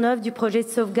mise en œuvre du projet de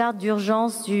sauvegarde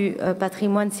d'urgence du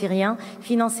patrimoine syrien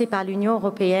financé par l'Union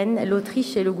européenne,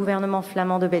 l'Autriche et le gouvernement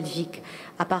flamand de Belgique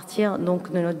à partir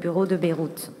donc de notre bureau de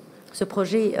Beyrouth. Ce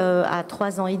projet a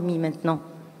 3 ans et demi maintenant.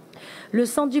 Le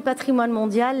Centre du patrimoine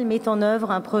mondial met en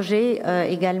œuvre un projet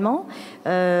également,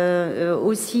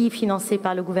 aussi financé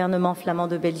par le gouvernement flamand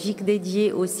de Belgique,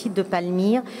 dédié au site de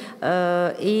Palmyre,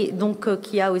 et donc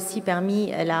qui a aussi permis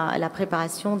la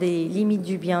préparation des limites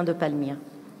du bien de Palmyre.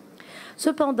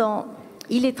 Cependant,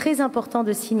 il est très important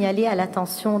de signaler à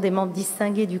l'attention des membres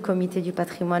distingués du Comité du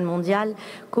patrimoine mondial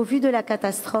qu'au vu de la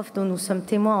catastrophe dont nous sommes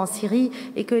témoins en Syrie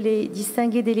et que les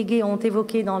distingués délégués ont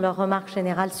évoqué dans leurs remarques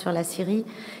générales sur la Syrie,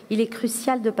 il est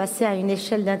crucial de passer à une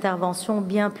échelle d'intervention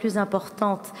bien plus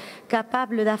importante,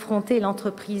 capable d'affronter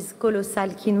l'entreprise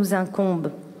colossale qui nous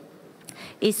incombe.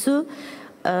 Et ce,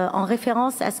 en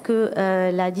référence à ce que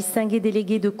la distinguée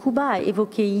déléguée de Cuba a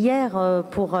évoqué hier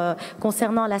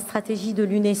concernant la stratégie de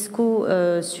l'UNESCO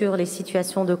sur les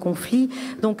situations de conflit.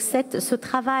 Donc ce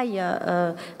travail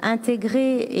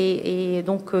intégré et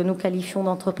donc nous qualifions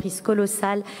d'entreprise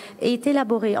colossale est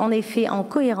élaboré en effet en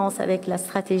cohérence avec la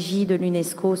stratégie de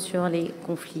l'UNESCO sur les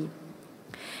conflits.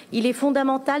 Il est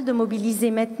fondamental de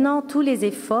mobiliser maintenant tous les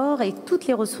efforts et toutes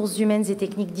les ressources humaines et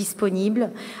techniques disponibles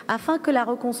afin que la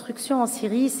reconstruction en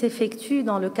Syrie s'effectue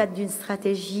dans le cadre d'une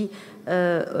stratégie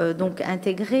donc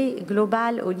intégrée,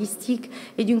 globale, holistique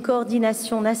et d'une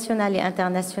coordination nationale et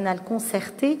internationale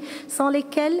concertée, sans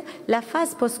lesquelles la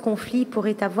phase post-conflit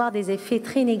pourrait avoir des effets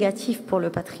très négatifs pour le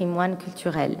patrimoine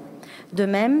culturel. De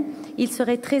même, il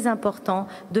serait très important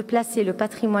de placer le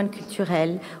patrimoine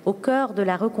culturel au cœur de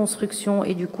la reconstruction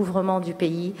et du couvrement du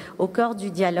pays, au cœur du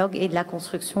dialogue et de la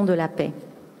construction de la paix.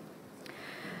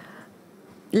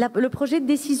 Le projet de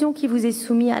décision qui vous est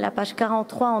soumis à la page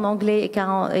 43 en anglais et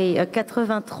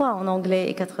 83 en anglais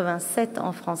et 87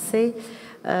 en français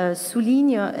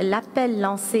souligne l'appel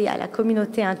lancé à la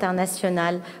communauté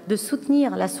internationale de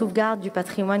soutenir la sauvegarde du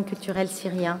patrimoine culturel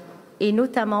syrien et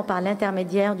notamment par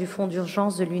l'intermédiaire du Fonds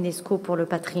d'urgence de l'UNESCO pour le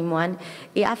patrimoine,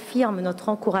 et affirme notre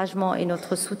encouragement et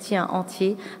notre soutien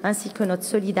entier, ainsi que notre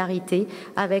solidarité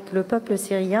avec le peuple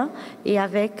syrien et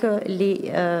avec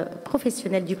les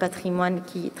professionnels du patrimoine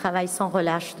qui travaillent sans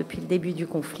relâche depuis le début du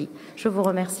conflit. Je vous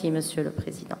remercie, Monsieur le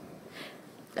Président.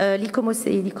 L'ICOMOS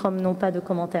et l'ICROM n'ont pas de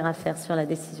commentaires à faire sur la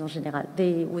décision générale.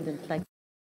 They wouldn't like.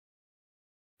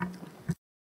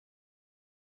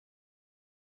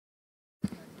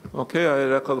 Okay, I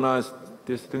recognize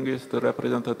distinguished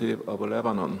representative of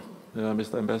Lebanon.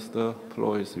 Mr. Ambassador, the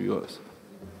floor is yours.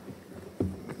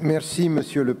 Merci,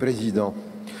 Monsieur le Président.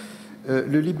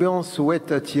 Le Liban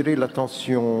souhaite attirer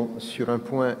l'attention sur un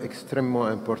point extrêmement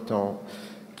important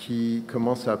qui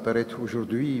commence à apparaître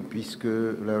aujourd'hui, puisque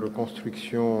la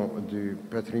reconstruction du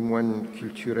patrimoine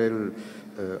culturel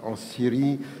en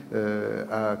Syrie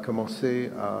a commencé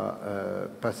à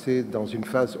passer dans une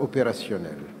phase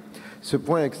opérationnelle. Ce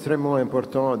point extrêmement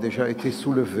important a déjà été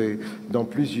soulevé dans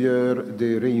plusieurs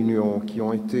des réunions qui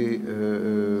ont été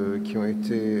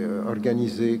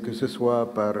organisées, que ce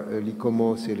soit par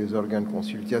l'ICOMOS et les organes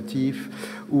consultatifs,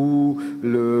 ou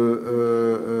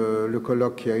le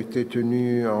colloque qui a été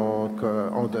tenu en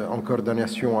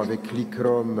coordination avec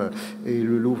l'ICROM et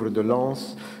le Louvre de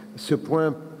Lens. Ce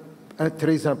point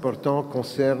très important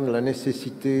concerne la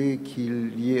nécessité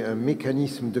qu'il y ait un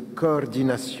mécanisme de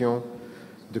coordination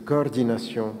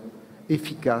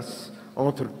efficace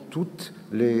entre toutes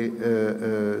les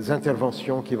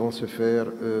interventions qui vont se faire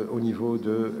au niveau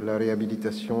de la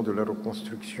réhabilitation, de la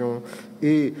reconstruction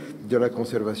et de la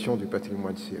conservation du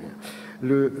patrimoine syrien.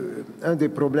 Un des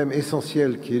problèmes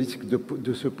essentiels qui risque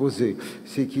de se poser,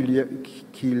 c'est qu'il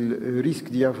risque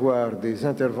d'y avoir des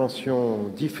interventions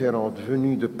différentes,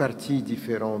 venues de parties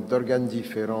différentes, d'organes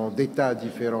différents, d'États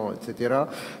différents, etc.,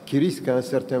 qui risquent à un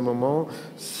certain moment,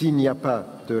 s'il n'y a pas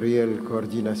de réelle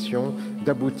coordination,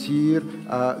 d'aboutir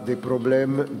à des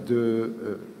problèmes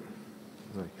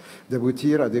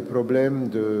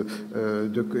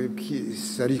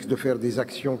ça risque de faire des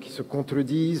actions qui se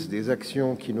contredisent, des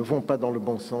actions qui ne vont pas dans le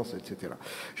bon sens, etc.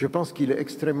 Je pense qu'il est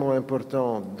extrêmement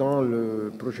important dans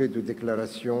le projet de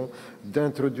déclaration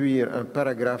d'introduire un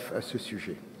paragraphe à ce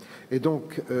sujet. Et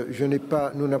donc,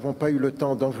 nous n'avons pas eu le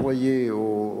temps d'envoyer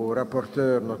au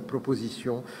rapporteur notre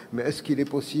proposition, mais est-ce qu'il est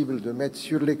possible de mettre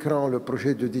sur l'écran le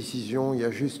projet de décision? Il y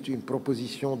a juste une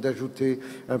proposition d'ajouter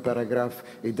un paragraphe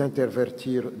et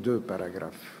d'intervertir 2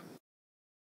 paragraphes.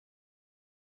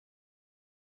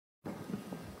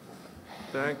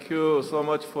 Thank you so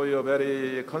much for your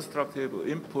very constructive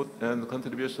input and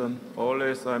contribution.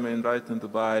 Always I'm enlightened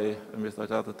by Mr.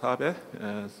 Jad Tabe,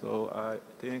 so I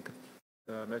think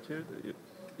Matthew,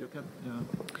 you can.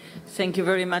 Thank you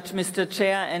very much, Mr.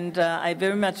 Chair, and I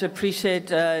very much appreciate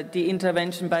the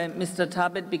intervention by Mr.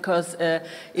 Tabet, because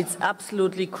it's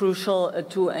absolutely crucial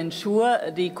to ensure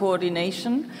the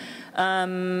coordination.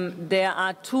 There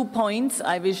are 2 points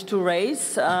I wish to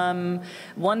raise.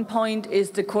 One point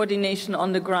is the coordination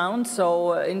on the ground.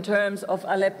 So in terms of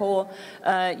Aleppo,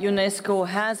 UNESCO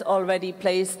has already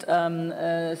placed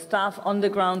staff on the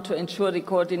ground to ensure the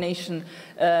coordination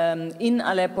in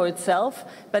Aleppo itself.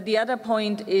 But the other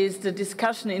point is the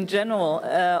discussion in general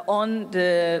on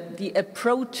the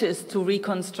approaches to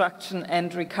reconstruction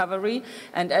and recovery.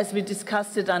 And as we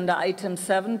discussed it under item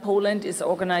 7, Poland is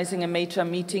organizing a major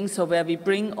meeting, so where we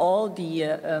bring all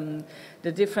the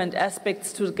different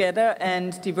aspects together,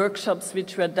 and the workshops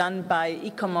which were done by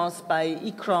ICOMOS, by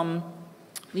ICROM.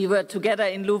 We were together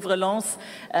in Louvre Lens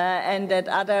and at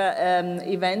other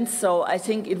events, so I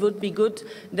think it would be good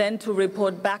then to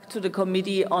report back to the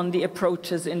committee on the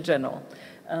approaches in general.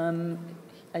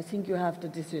 I think you have the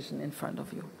decision in front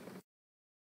of you.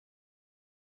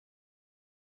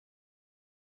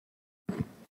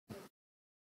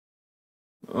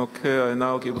 Okay, I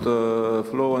now give the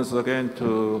floor once again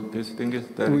to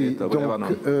distinguished delegate of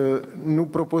Lebanon. Nous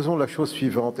proposons la chose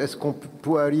suivante. Est-ce qu'on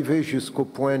peut arriver jusqu'au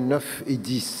point 9 et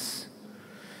 10?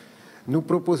 Nous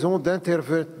proposons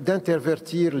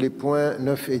d'intervertir les points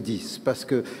 9 et 10, parce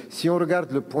que si on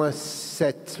regarde le point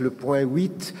 7, le point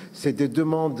 8, c'est des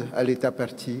demandes à l'État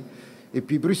partie. Et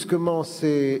puis brusquement,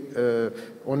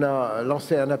 on a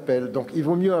lancé un appel. Donc il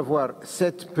vaut mieux avoir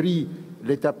 7 pris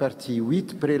l'État partie,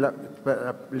 8 pris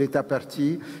l'État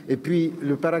partie, et puis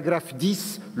le paragraphe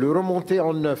 10, le remonter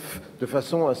en 9, de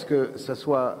façon à ce que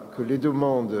les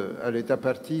demandes à l'État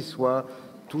partie soient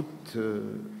toutes...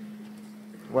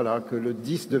 voilà, que le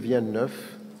 10 devienne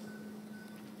 9.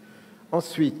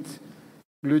 Ensuite,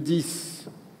 le 10,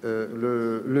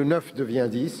 le 9 devient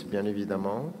 10, bien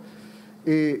évidemment.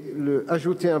 Et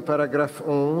ajouter un paragraphe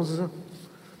 11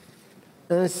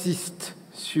 insiste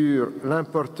sur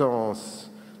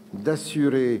l'importance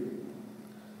d'assurer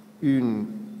une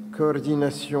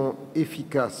coordination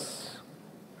efficace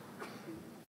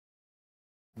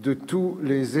de tous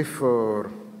les efforts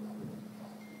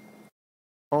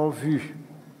en vue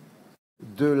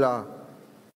de la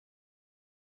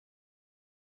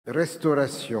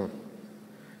restauration,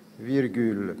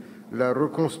 virgule, la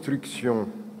reconstruction,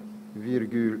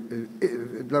 virgule,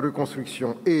 la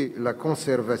reconstruction et la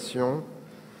conservation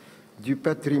du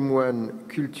patrimoine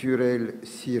culturel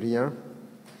syrien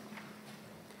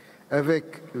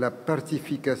avec la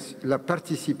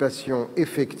participation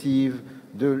effective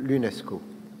de l'UNESCO.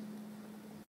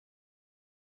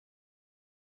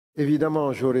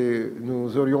 Évidemment,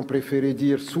 nous aurions préféré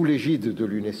dire sous l'égide de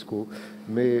l'UNESCO,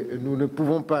 mais nous ne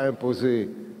pouvons pas imposer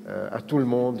à tout le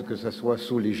monde que ce soit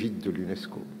sous l'égide de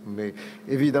l'UNESCO. Mais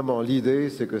évidemment, l'idée,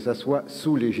 c'est que ça soit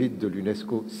sous l'égide de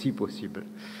l'UNESCO, si possible.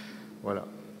 Voilà.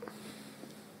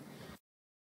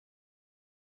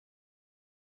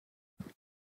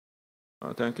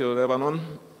 Thank you, Lebanon.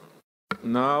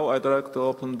 Now I'd like to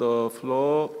open the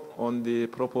floor on the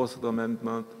proposed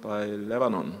amendment by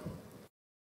Lebanon.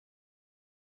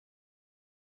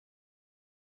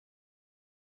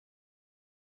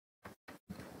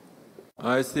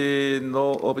 I see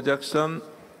no objection.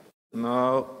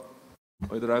 Now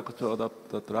I'd like to adopt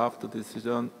the draft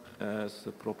decision as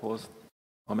a proposed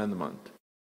amendment.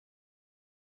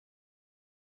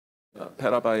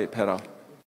 Para by para.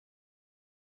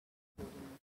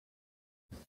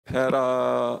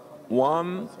 Para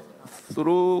 1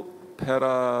 through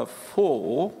para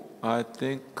 4, I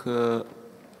think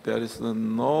there is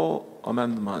no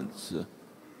amendments.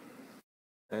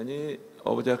 Any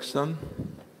objection?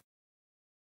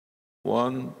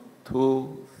 1,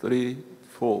 2, 3,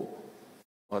 4,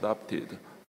 adopted.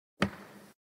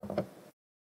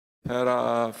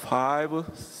 Para 5,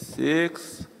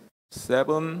 6,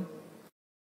 7,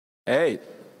 8.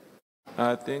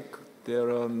 I think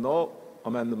there are no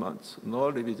amendments,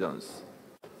 no revisions.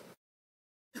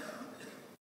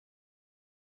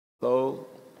 So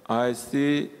I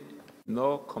see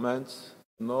no comments,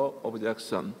 no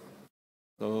objection.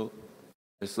 So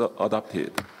it's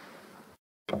adopted.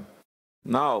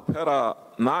 Now, para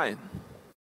 9.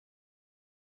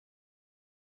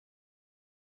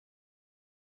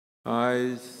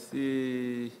 I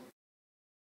see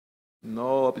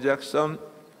no objection.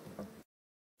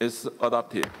 It's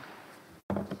adopted.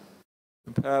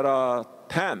 Para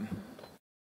 10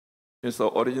 is the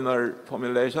original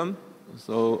formulation,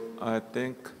 so I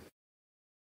think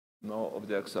no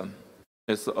objection.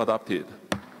 It's adopted.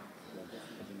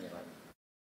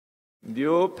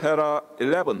 New para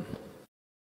 11.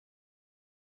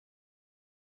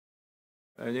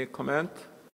 Any comment?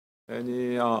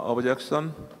 Any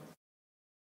objection?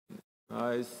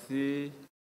 I see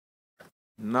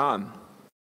none.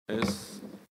 It's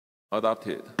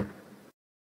adopted.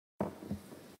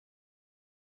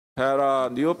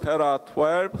 New para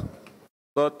 12,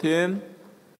 13,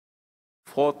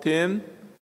 14,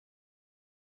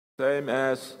 same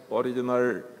as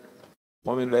original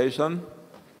formulation.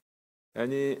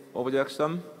 Any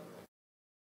objection?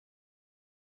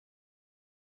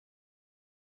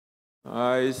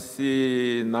 I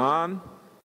see none.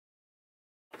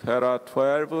 Para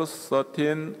 12,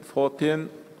 13, 14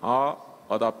 are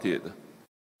adopted.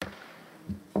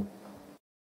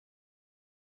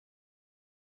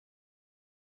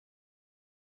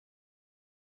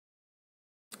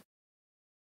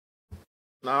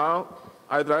 Now,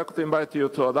 I'd like to invite you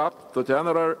to adopt the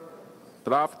general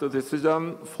draft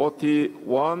decision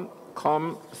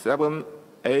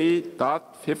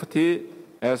 41,7A.50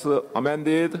 as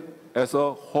amended as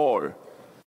a whole.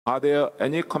 Are there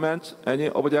any comments, any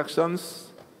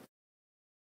objections?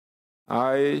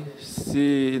 I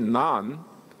see none.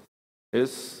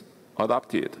 It's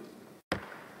adopted.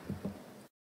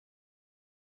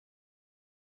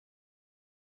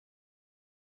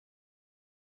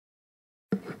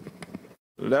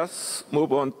 Let's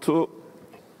move on to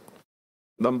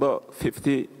number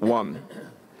 51,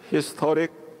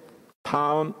 historic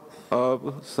town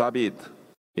of Sabid,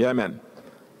 Yemen.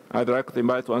 I'd like to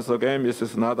invite once again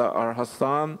Mrs. Nada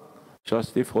Al-Hassan,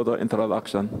 Trustee, for the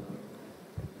introduction.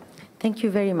 Thank you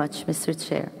very much, Mr.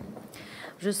 Chair.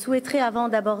 Je souhaiterais, avant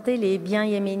d'aborder les biens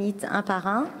yéménites un par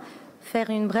un, faire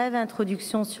une brève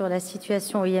introduction sur la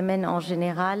situation au Yémen en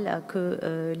général,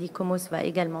 que l'ICOMOS va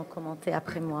également commenter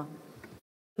après moi.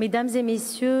 Mesdames et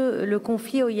messieurs, le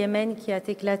conflit au Yémen qui a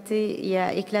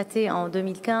éclaté en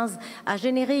 2015 a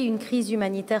généré une crise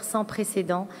humanitaire sans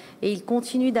précédent et il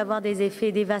continue d'avoir des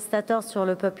effets dévastateurs sur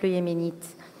le peuple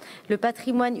yéménite. Le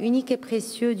patrimoine unique et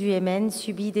précieux du Yémen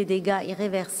subit des dégâts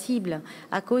irréversibles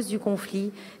à cause du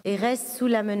conflit et reste sous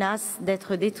la menace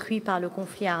d'être détruit par le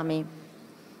conflit armé.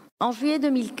 En juillet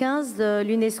 2015,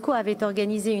 l'UNESCO avait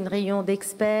organisé une réunion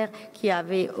d'experts qui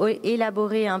avait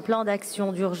élaboré un plan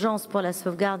d'action d'urgence pour la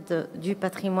sauvegarde du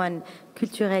patrimoine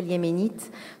culturel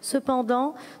yéménite.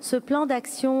 Cependant, ce plan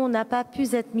d'action n'a pas pu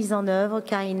être mis en œuvre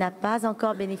car il n'a pas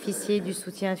encore bénéficié du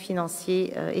soutien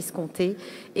financier escompté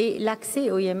et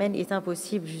l'accès au Yémen est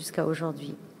impossible jusqu'à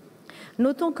aujourd'hui.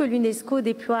 Notons que l'UNESCO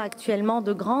déploie actuellement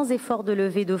de grands efforts de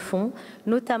levée de fonds,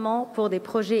 notamment pour des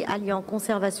projets alliant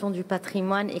conservation du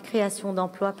patrimoine et création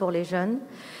d'emplois pour les jeunes.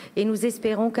 Et nous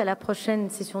espérons qu'à la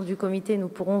prochaine session du comité, nous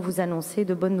pourrons vous annoncer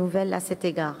de bonnes nouvelles à cet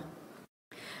égard.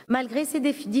 Malgré ces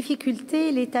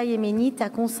difficultés, l'État yéménite a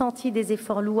consenti des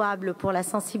efforts louables pour la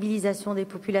sensibilisation des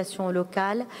populations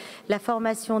locales, la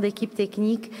formation d'équipes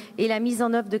techniques et la mise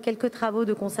en œuvre de quelques travaux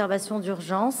de conservation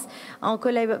d'urgence en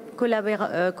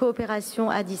coopération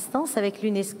à distance avec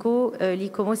l'UNESCO,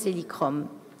 l'ICOMOS et l'ICROM.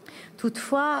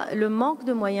 Toutefois, le manque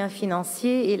de moyens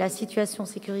financiers et la situation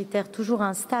sécuritaire toujours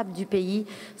instable du pays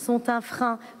sont un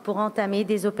frein pour entamer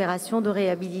des opérations de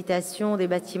réhabilitation des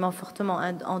bâtiments fortement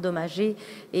endommagés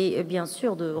et bien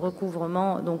sûr de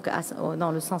recouvrement donc,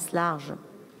 dans le sens large.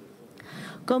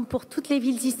 Comme pour toutes les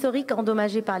villes historiques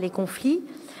endommagées par les conflits,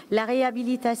 la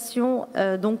réhabilitation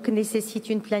donc nécessite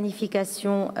une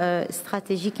planification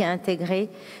stratégique et intégrée.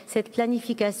 Cette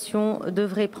planification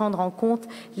devrait prendre en compte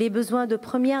les besoins de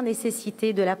première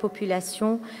nécessité de la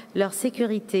population, leur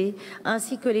sécurité,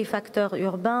 ainsi que les facteurs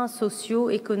urbains, sociaux,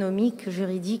 économiques,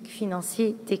 juridiques,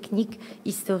 financiers, techniques,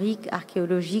 historiques,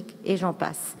 archéologiques et j'en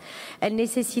passe. Elle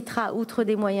nécessitera, outre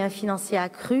des moyens financiers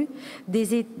accrus,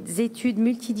 des études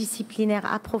multidisciplinaires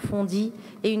approfondies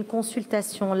et une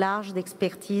consultation large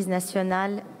d'expertise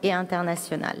nationale et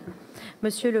internationale.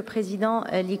 Monsieur le Président,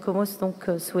 l'ICOMOS donc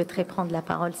souhaiterait prendre la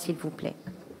parole, s'il vous plaît.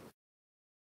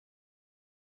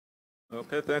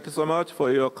 Okay, thank you so much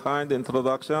for your kind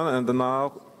introduction. And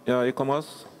now,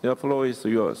 ICOMOS, your floor is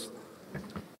yours.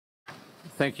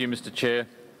 Thank you, Mr. Chair.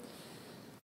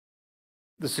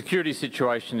 The security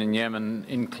situation in Yemen,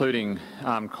 including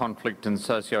armed conflict and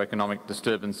socio-economic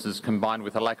disturbances, combined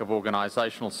with a lack of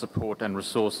organisational support and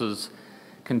resources,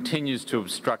 continues to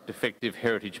obstruct effective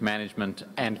heritage management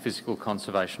and physical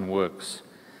conservation works.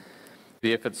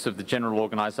 The efforts of the General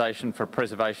Organisation for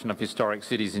Preservation of Historic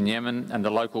Cities in Yemen and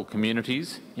the local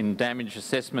communities in damage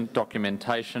assessment,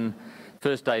 documentation,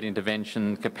 first aid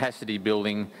intervention, capacity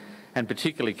building, and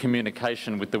particularly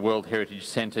communication with the World Heritage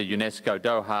Centre, UNESCO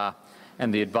Doha,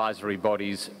 and the advisory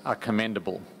bodies are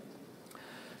commendable.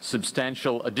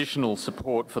 Substantial additional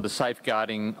support for the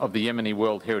safeguarding of the Yemeni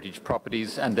World Heritage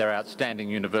properties and their outstanding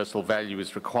universal value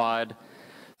is required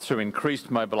through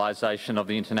increased mobilisation of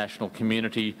the international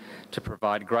community to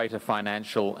provide greater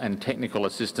financial and technical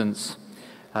assistance.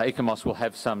 ICOMOS will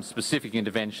have some specific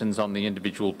interventions on the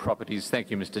individual properties.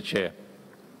 Thank you, Mr. Chair.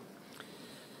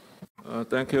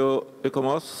 Thank you,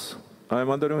 ICOMOS. I'm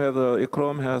wondering whether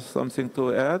ICROM has something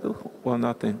to add or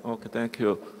nothing. Okay, thank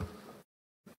you.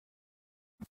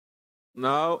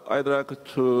 Now I'd like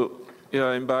to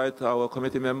invite our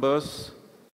committee members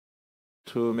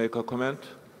to make a comment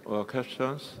or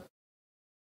questions.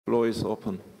 The floor is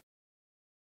open.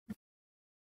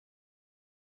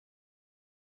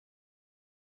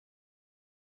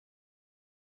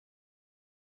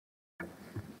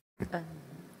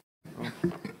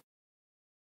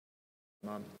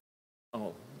 None.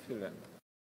 Oh, Finland.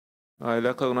 I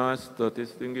recognize the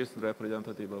distinguished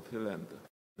representative of Finland.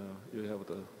 You have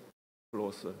the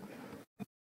floor, sir.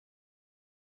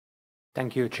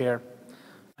 Thank you, Chair.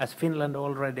 As Finland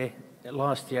already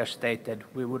last year stated,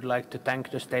 we would like to thank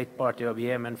the State Party of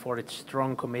Yemen for its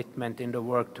strong commitment in the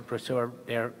work to preserve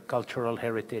their cultural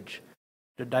heritage.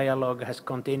 The dialogue has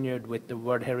continued with the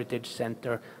World Heritage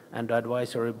Centre and the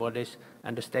advisory bodies,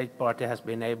 and the State Party has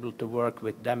been able to work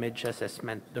with damage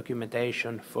assessment,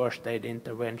 documentation, first aid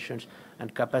interventions,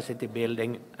 and capacity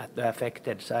building at the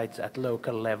affected sites at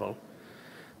local level.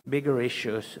 Bigger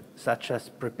issues, such as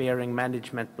preparing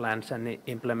management plans and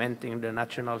implementing the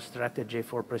national strategy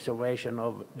for preservation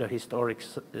of the historic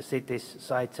cities,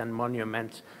 sites, and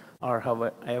monuments, are,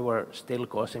 however, still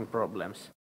causing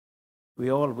problems. We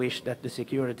all wish that the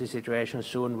security situation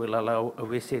soon will allow a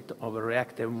visit of a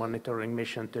reactive monitoring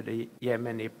mission to the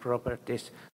Yemeni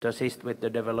properties to assist with the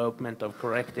development of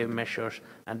corrective measures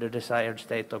and the desired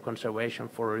state of conservation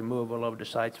for removal of the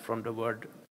sites from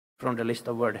the list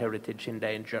of World Heritage in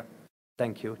danger.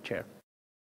 Thank you, Chair.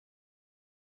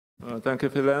 Thank you,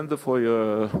 Finland, for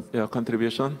your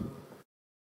contribution.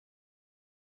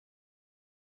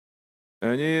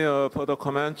 Any further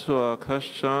comments or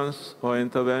questions or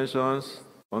interventions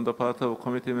on the part of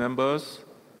committee members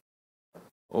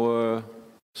or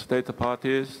state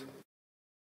parties?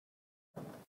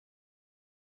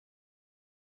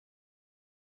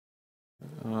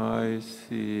 I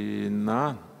see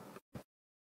none.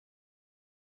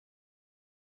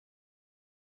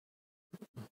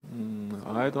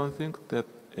 I don't think that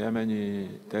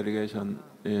Yemeni delegation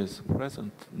is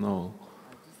present. No.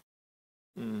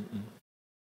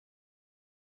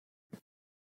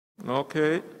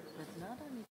 Okay.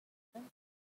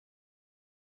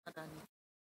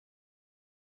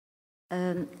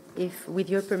 If, with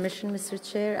your permission, Mr.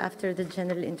 Chair, after the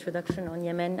general introduction on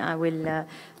Yemen, I will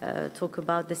talk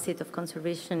about the state of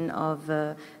conservation of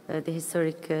the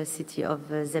historic city of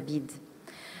Zabid.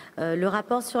 Le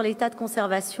rapport sur l'état de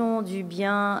conservation du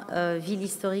bien ville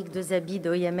historique de Zabid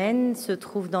au Yémen se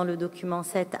trouve dans le document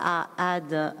 7 à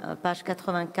AD, page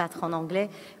 84 en anglais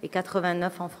et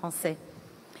 89 en français.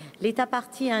 L'État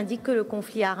partie indique que le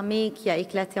conflit armé qui a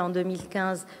éclaté en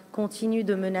 2015 continue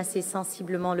de menacer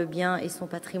sensiblement le bien et son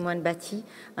patrimoine bâti,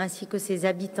 ainsi que ses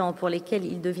habitants, pour lesquels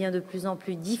il devient de plus en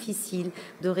plus difficile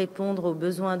de répondre aux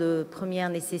besoins de première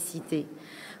nécessité.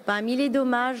 Parmi les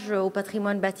dommages au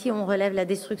patrimoine bâti, on relève la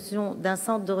destruction d'un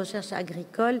centre de recherche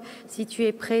agricole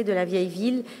situé près de la vieille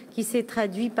ville, qui s'est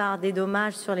traduit par des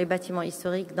dommages sur les bâtiments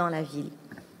historiques dans la ville,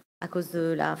 à cause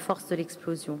de la force de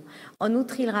l'explosion. En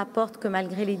outre, il rapporte que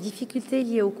malgré les difficultés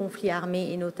liées au conflit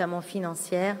armé et notamment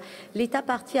financières, l'État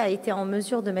partie a été en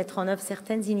mesure de mettre en œuvre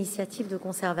certaines initiatives de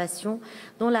conservation,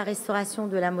 dont la restauration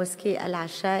de la mosquée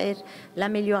Al-Ashair,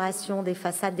 l'amélioration des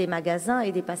façades des magasins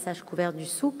et des passages couverts du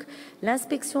souk,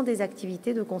 l'inspection des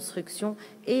activités de construction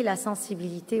et la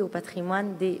sensibilité au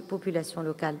patrimoine des populations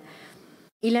locales.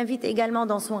 Il invite également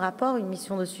dans son rapport une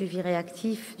mission de suivi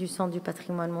réactif du Centre du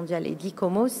patrimoine mondial et de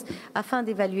l'ICOMOS afin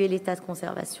d'évaluer l'état de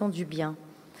conservation du bien.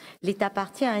 L'État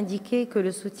partie a indiqué que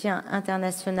le soutien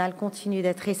international continue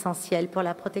d'être essentiel pour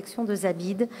la protection de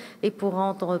Zabid et pour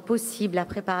rendre possible la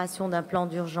préparation d'un plan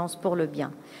d'urgence pour le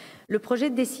bien. Le projet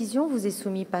de décision vous est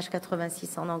soumis page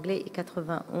 86 en anglais et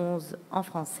 91 en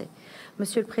français.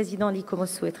 Monsieur le Président, l'ICOMOS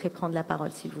souhaiterait prendre la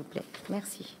parole, s'il vous plaît.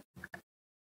 Merci.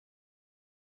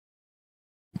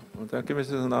 Thank you,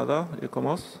 Mrs. Nada.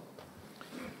 ICOMOS.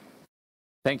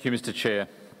 Thank you, Mr. Chair.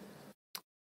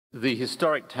 The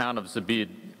historic town of Zabid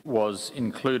was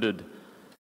included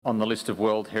on the list of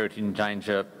World Heritage in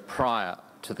Danger prior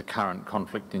to the current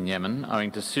conflict in Yemen, owing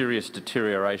to serious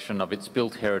deterioration of its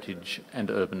built heritage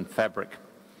and urban fabric.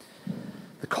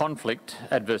 The conflict,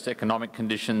 adverse economic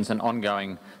conditions and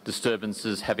ongoing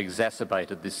disturbances have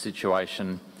exacerbated this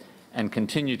situation and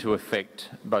continue to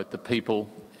affect both the people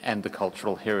and the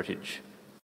cultural heritage.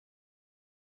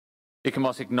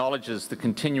 ICOMOS acknowledges the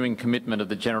continuing commitment of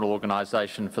the General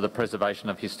Organisation for the Preservation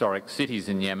of Historic Cities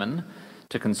in Yemen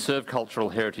to conserve cultural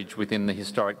heritage within the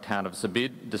historic town of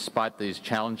Zabid despite these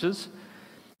challenges,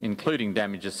 including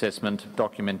damage assessment,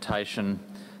 documentation,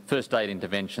 first aid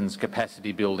interventions,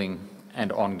 capacity building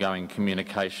and ongoing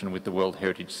communication with the World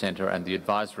Heritage Centre and the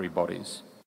advisory bodies.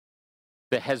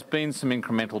 There has been some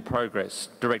incremental progress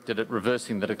directed at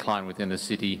reversing the decline within the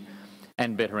city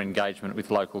and better engagement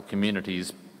with local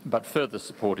communities, but further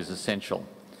support is essential.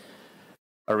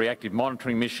 A reactive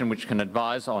monitoring mission which can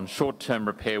advise on short-term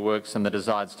repair works and the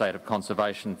desired state of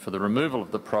conservation for the removal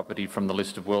of the property from the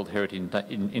list of World Heritage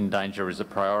in Danger is a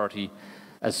priority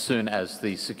as soon as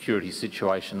the security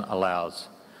situation allows.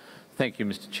 Thank you,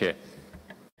 Mr. Chair.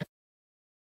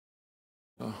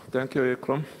 Thank you,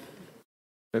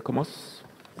 ICOMOS.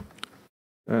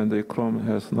 And ICOM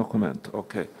has no comment.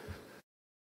 Okay.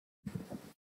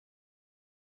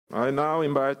 I now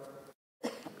invite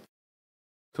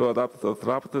to adopt the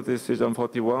draft decision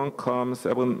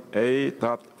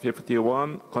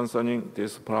 41-7A.51 concerning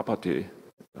this property.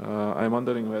 I'm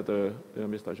wondering whether,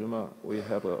 Mr. Juma, we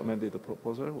have amended the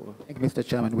proposal? Thank you, Mr.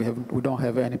 Chairman. We don't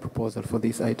have any proposal for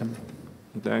this item.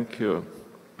 Thank you.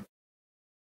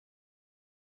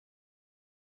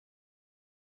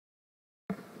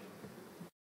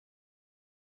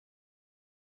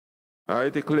 I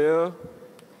declare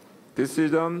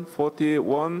decision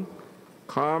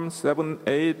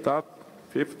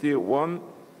 41-7A.51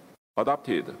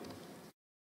 adopted.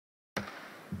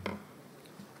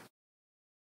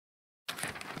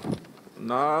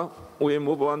 Now we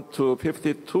move on to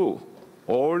 52,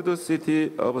 Old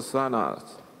City of Sana'a,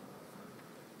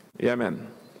 Yemen.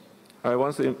 I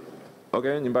once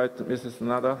again invite Mrs.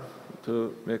 Nada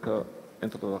to make a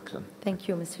introduction. Thank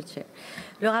you, Mr. Chair.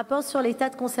 Le rapport sur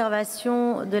l'état de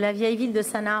conservation de la vieille ville de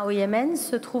Sana'a au Yémen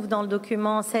se trouve dans le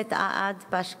document 7 AAD,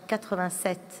 page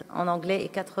 87 en anglais et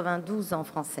 92 en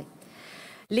français.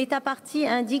 L'État partie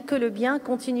indique que le bien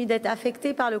continue d'être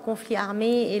affecté par le conflit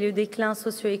armé et le déclin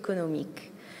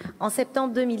socio-économique. En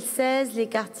septembre 2016, les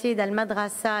quartiers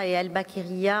d'Al-Madrasa et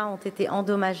Al-Bakiriya ont été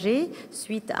endommagés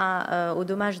suite aux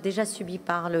dommages déjà subis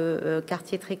par le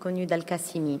quartier très connu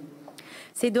d'Al-Qassimi.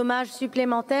 Ces dommages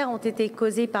supplémentaires ont été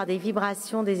causés par des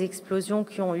vibrations des explosions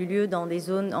qui ont eu lieu dans des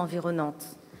zones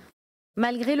environnantes.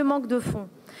 Malgré le manque de fonds,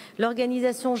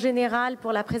 l'Organisation générale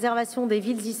pour la préservation des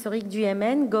villes historiques du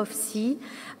Yémen, GOFCI,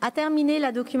 a terminé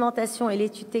la documentation et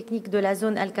l'étude technique de la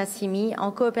zone Al-Qassimi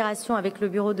en coopération avec le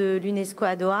bureau de l'UNESCO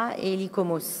à Doha et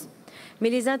l'ICOMOS. Mais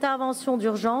les interventions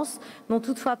d'urgence n'ont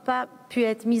toutefois pas pu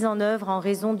être mises en œuvre en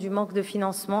raison du manque de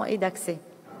financement et d'accès.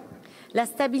 La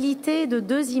stabilité de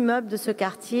 2 immeubles de ce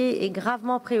quartier est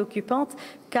gravement préoccupante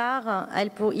car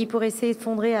il pourrait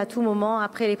s'effondrer à tout moment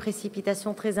après les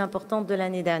précipitations très importantes de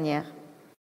l'année dernière.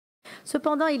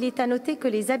 Cependant, il est à noter que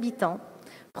les habitants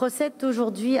procèdent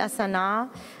aujourd'hui à Sanaa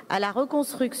à la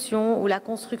reconstruction ou la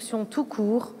construction tout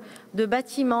court de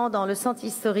bâtiments dans le centre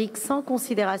historique sans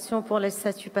considération pour le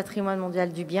statut patrimoine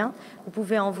mondial du bien. Vous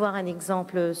pouvez en voir un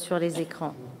exemple sur les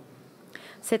écrans.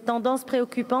 Cette tendance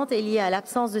préoccupante est liée à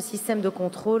l'absence de système de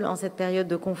contrôle en cette période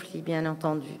de conflit, bien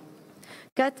entendu.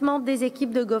 4 membres des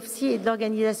équipes de GOFSI et de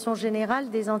l'Organisation générale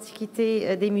des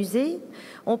antiquités des musées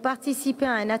ont participé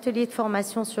à un atelier de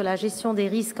formation sur la gestion des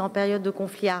risques en période de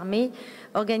conflit armé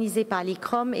organisé par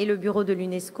l'ICROM et le bureau de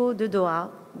l'UNESCO de Doha.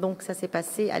 Donc ça s'est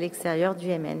passé à l'extérieur du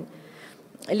Yémen.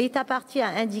 L'État partie a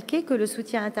indiqué que le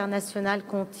soutien international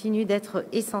continue d'être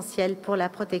essentiel pour la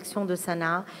protection de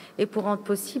Sanaa et pour rendre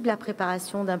possible la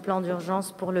préparation d'un plan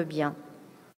d'urgence pour le bien.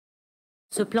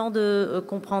 Ce plan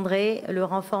comprendrait le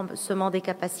renforcement des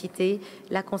capacités,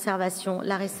 la conservation,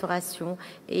 la restauration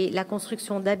et la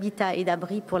construction d'habitats et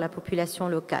d'abris pour la population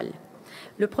locale.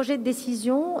 Le projet de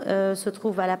décision se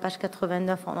trouve à la page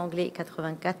 89 en anglais et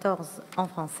 94 en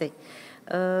français.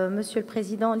 Monsieur le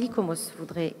Président, l'ICOMOS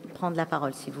voudrait prendre la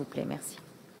parole, s'il vous plaît. Merci.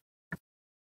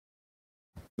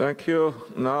 Thank you.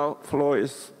 Now, floor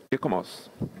is ICOMOS.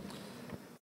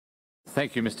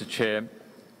 Thank you, Mr. Chair.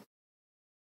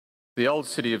 The old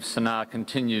city of Sanaa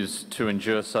continues to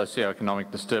endure socio-economic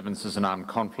disturbances and armed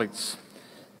conflicts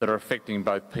that are affecting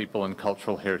both people and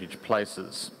cultural heritage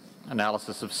places.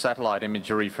 Analysis of satellite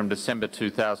imagery from December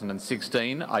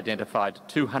 2016 identified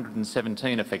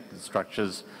 217 affected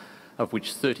structures, of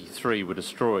which 33 were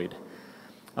destroyed,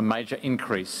 a major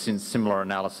increase since similar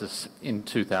analysis in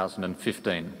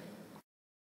 2015.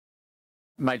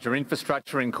 Major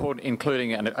infrastructure,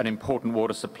 including an important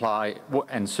water supply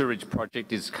and sewerage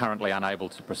project, is currently unable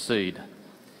to proceed.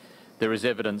 There is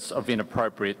evidence of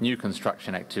inappropriate new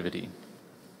construction activity.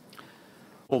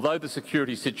 Although the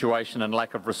security situation and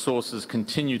lack of resources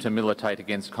continue to militate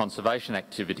against conservation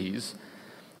activities,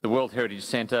 the World Heritage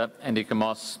Centre and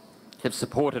ICOMOS have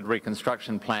supported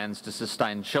reconstruction plans to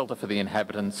sustain shelter for the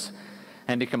inhabitants,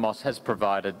 and ICOMOS has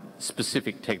provided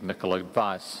specific technical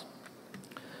advice.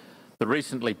 The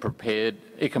recently prepared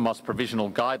ICOMOS provisional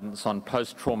guidance on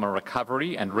post-trauma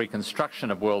recovery and reconstruction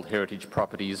of World Heritage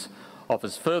properties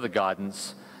offers further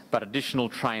guidance, but additional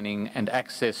training and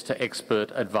access to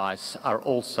expert advice are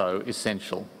also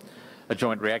essential. A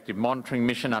joint reactive monitoring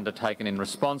mission undertaken in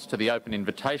response to the open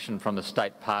invitation from the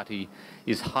State Party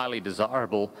is highly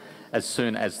desirable as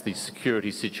soon as the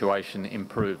security situation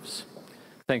improves.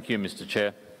 Thank you, Mr.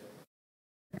 Chair.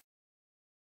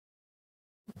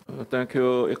 Thank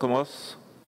you, ICOMOS.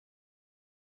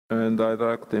 And I'd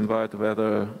like to invite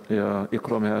whether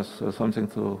ICROM has something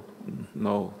to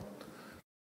know.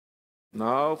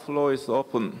 Now, floor is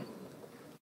open.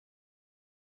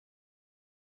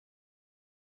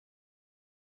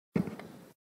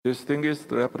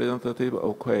 Distinguished representative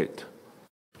of Kuwait.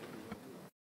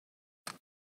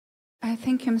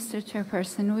 Thank you, Mr.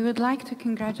 Chairperson. We would like to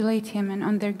congratulate Yemen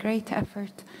on their great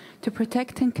effort to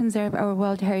protect and conserve our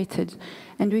world heritage,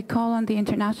 and we call on the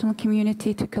international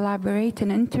community to collaborate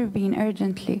and intervene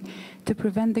urgently to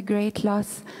prevent the great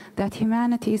loss that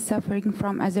humanity is suffering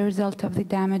from as a result of the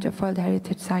damage of world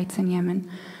heritage sites in Yemen.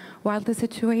 While the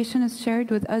situation is shared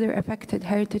with other affected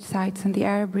heritage sites in the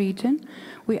Arab region,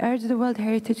 we urge the World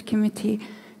Heritage Committee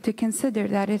to consider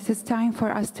that it is time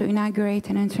for us to inaugurate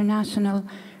an international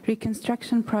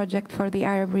reconstruction project for the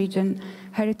Arab region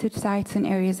heritage sites in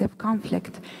areas of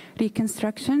conflict,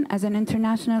 reconstruction as an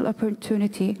international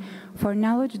opportunity for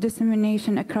knowledge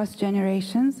dissemination across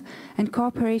generations and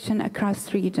cooperation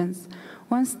across regions.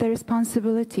 Once the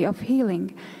responsibility of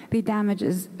healing the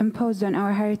damages imposed on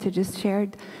our heritage is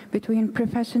shared between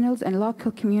professionals and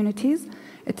local communities,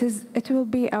 it will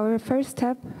be our first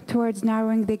step towards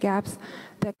narrowing the gaps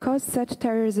that cause such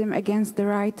terrorism against the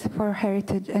right for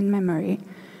heritage and memory.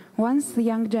 Once the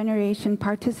young generation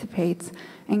participates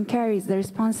and carries the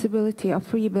responsibility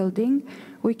of rebuilding,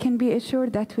 we can be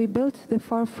assured that we built the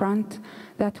forefront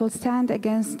that will stand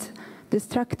against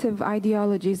destructive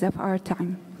ideologies of our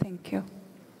time. Thank you.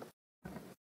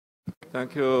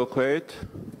 Thank you, Kuwait.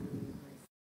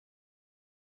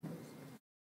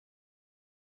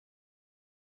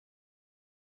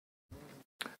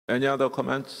 Any other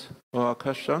comments or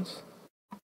questions?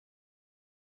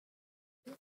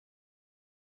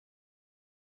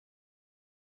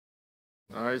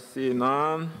 I see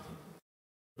none.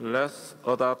 Let's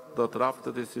adopt the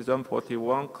draft decision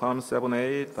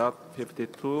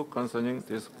 41,78.52 concerning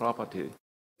this property.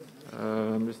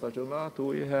 Mr. Juma, do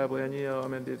we have any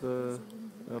amended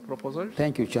proposals?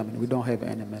 Thank you, Chairman. We don't have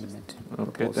any amendment.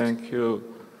 Okay, proposed. thank you.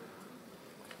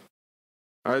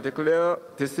 I declare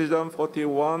decision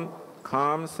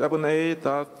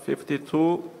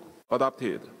 41,78.52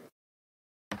 adopted.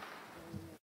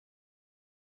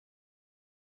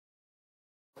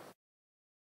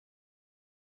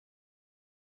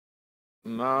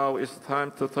 Now it's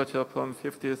time to touch upon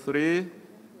 53,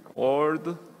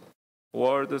 World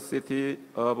City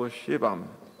of Shibam,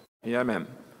 Yemen.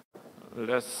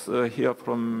 Let's hear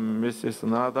from Mrs.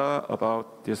 Nada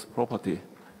about this property.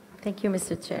 Thank you,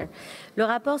 Mr. Chair. Le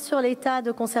rapport sur l'état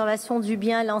de conservation du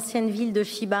bien, l'ancienne ville de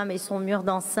Shibam et son mur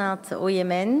d'enceinte au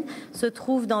Yémen, se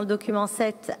trouve dans le document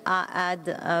 7 à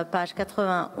AD, page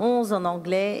 91 en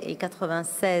anglais et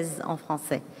 96 en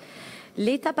français.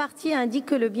 L'État partie indique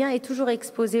que le bien est toujours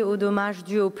exposé aux dommages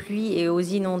dus aux pluies et aux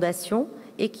inondations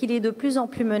et qu'il est de plus en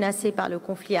plus menacé par le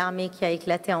conflit armé qui a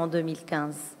éclaté en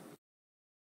 2015.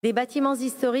 Des bâtiments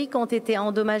historiques ont été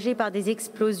endommagés par des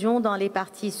explosions dans les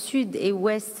parties sud et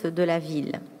ouest de la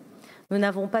ville. Nous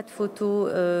n'avons pas de photos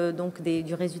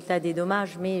du résultat des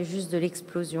dommages, mais juste de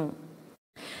l'explosion.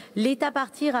 L'État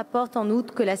partie rapporte en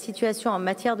outre que la situation en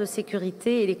matière de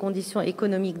sécurité et les conditions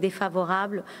économiques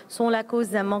défavorables sont la cause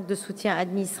d'un manque de soutien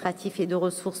administratif et de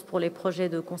ressources pour les projets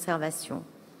de conservation.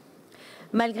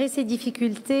 Malgré ces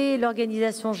difficultés,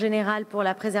 l'Organisation générale pour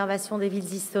la préservation des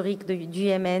villes historiques du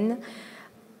Yémen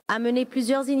a mené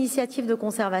plusieurs initiatives de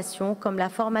conservation, comme la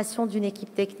formation d'une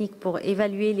équipe technique pour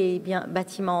évaluer les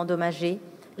bâtiments endommagés,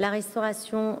 la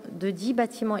restauration de 10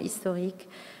 bâtiments historiques,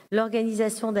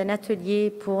 l'organisation d'un atelier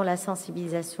pour la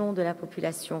sensibilisation de la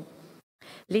population.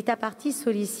 L'État partie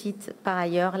sollicite par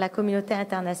ailleurs la communauté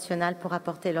internationale pour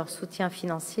apporter leur soutien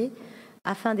financier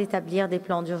afin d'établir des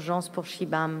plans d'urgence pour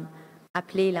Shibam,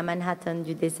 appelé la Manhattan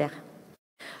du désert.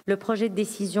 Le projet de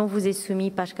décision vous est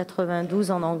soumis, page 92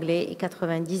 en anglais et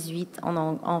 98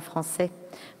 en français.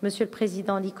 Monsieur le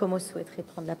Président, l'ICOMO souhaiterait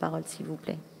prendre la parole, s'il vous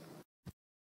plaît.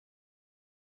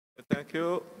 Thank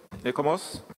you.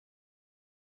 ICOMOS.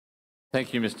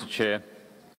 Thank you, Mr. Chair.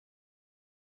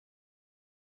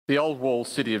 The old walled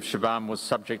city of Shibam was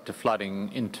subject to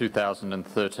flooding in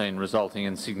 2013, resulting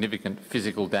in significant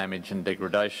physical damage and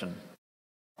degradation.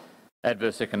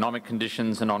 Adverse economic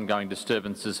conditions and ongoing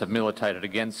disturbances have militated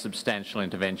against substantial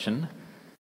intervention,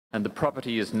 and the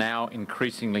property is now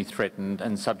increasingly threatened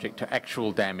and subject to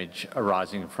actual damage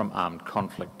arising from armed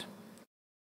conflict.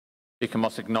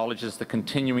 ICOMOS acknowledges the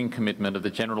continuing commitment of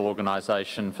the General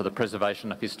Organisation for the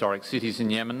Preservation of Historic Cities in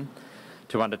Yemen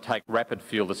to undertake rapid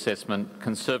field assessment,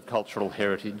 conserve cultural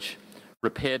heritage,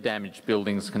 repair damaged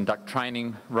buildings, conduct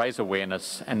training, raise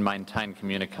awareness and maintain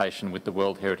communication with the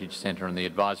World Heritage Centre and the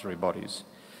advisory bodies.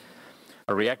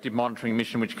 A reactive monitoring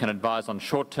mission which can advise on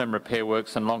short-term repair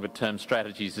works and longer-term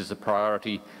strategies is a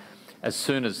priority as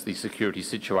soon as the security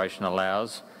situation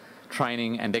allows.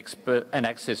 Training and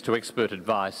access to expert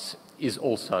advice is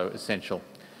also essential.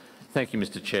 Thank you,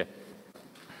 Mr. Chair.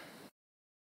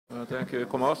 Thank you,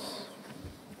 ICOMOS.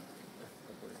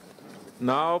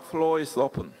 Now, floor is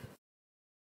open.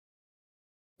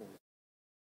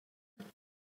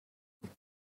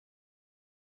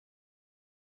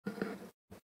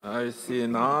 I see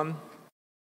none.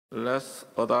 Let's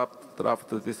adopt draft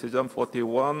decision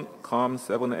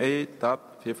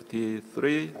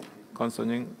 41,78.53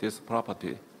 concerning this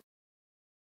property.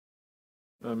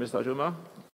 Mr. Juma,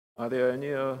 are there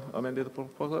any amended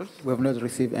proposals? We have not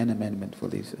received an amendment for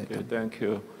this item. Okay, thank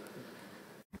you.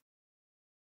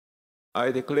 I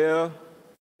declare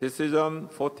decision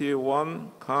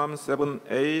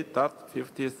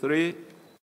 41,78.53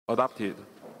 adopted.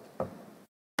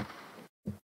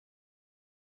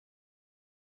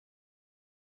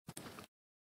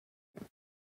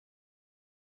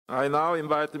 I now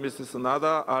invite Mrs.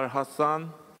 Nada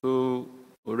Al-Hassan to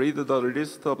read the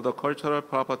list of the cultural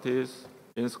properties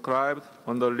inscribed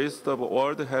on the list of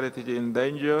World Heritage in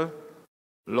Danger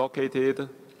located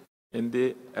in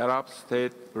the Arab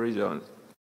state regions,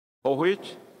 for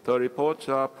which the reports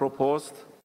are proposed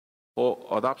for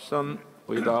adoption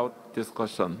without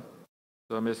discussion.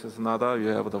 So, Mrs. Nada, you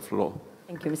have the floor.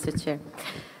 Thank you, Mr. Chair.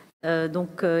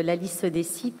 La liste des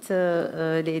sites,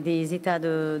 des états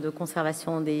de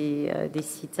conservation des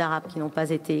sites arabes qui n'ont pas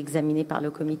été examinés par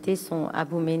le comité sont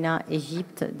Abu Mena,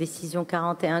 Égypte, décision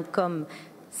 41 com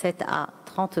 7A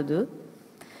 32,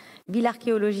 ville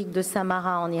archéologique de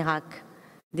Samara en Irak,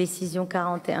 décision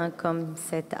 41 com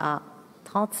 7A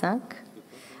 35,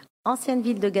 ancienne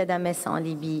ville de Ghadamès en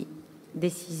Libye,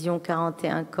 décision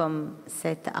 41 comme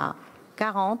 7 à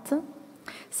 40.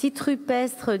 Site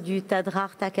rupestre du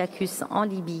Tadrar Takakous en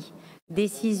Libye,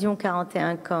 décision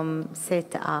 41 comme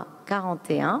 7 à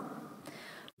 41.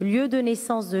 Lieu de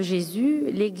naissance de Jésus,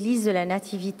 l'église de la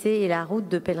Nativité et la route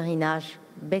de pèlerinage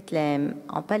Bethléem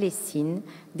en Palestine,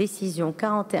 décision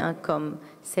 41 comme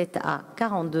 7 à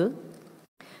 42.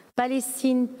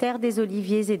 Palestine, terre des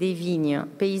oliviers et des vignes,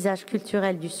 paysage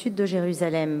culturel du sud de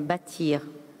Jérusalem, bâtir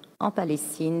en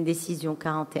Palestine, décision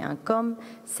 41 comme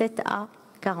 7 à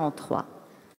 43.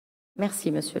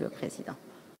 Merci, Monsieur le Président.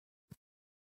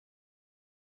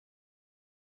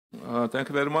 Thank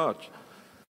you very much.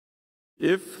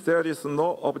 If there is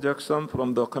no objection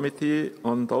from the Committee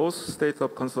on those State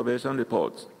of Conservation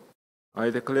reports, I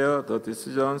declare the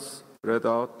decisions read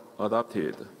out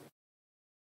adopted.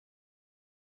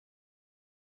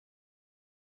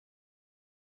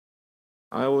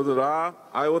 I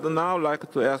would now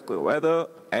like to ask whether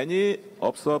any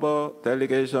observer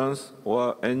delegations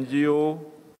or NGO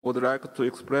would like to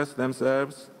express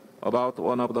themselves about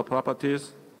one of the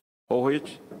properties for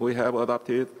which we have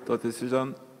adopted the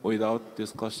decision without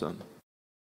discussion.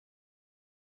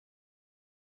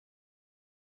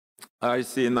 I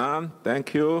see none.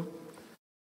 Thank you.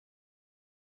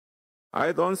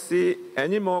 I don't see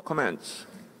any more comments.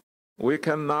 We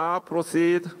can now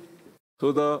proceed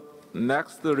to the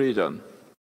next region,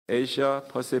 Asia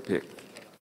Pacific.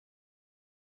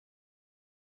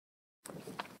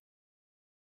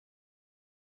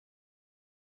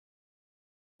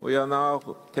 We are now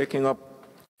taking up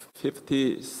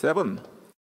 57,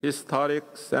 Historic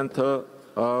Center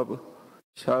of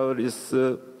Shahrabis,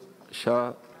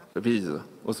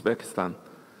 Uzbekistan.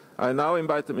 I now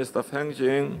invite Mr. Feng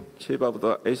Jing, Chief of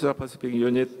the Asia Pacific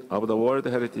Unit of the World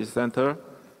Heritage Center,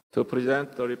 to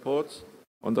present the reports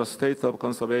on the state of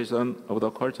conservation of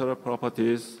the cultural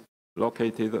properties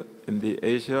located in the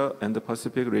Asia and the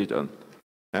Pacific region,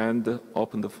 and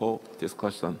open for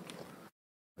discussion.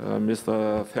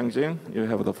 Mr. Feng Jing, you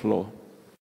have the floor.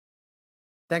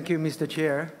 Thank you, Mr.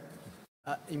 Chair.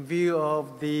 In view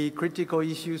of the critical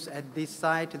issues at this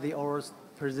site, the oral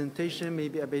presentation may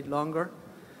be a bit longer.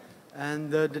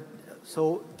 And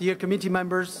so, dear committee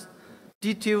members,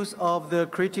 details of the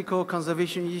critical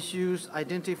conservation issues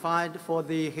identified for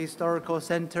the Historical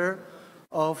Center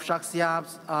of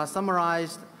Shaxiabs are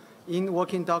summarized in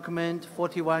working document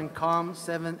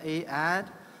 41-7A ad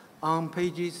on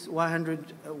pages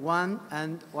 101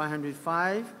 and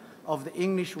 105 of the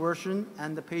English version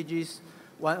and the pages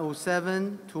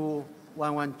 107 to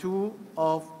 112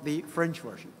 of the French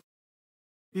version.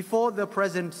 Before the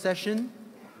present session,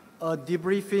 a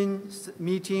debriefing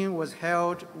meeting was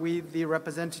held with the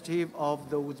representative of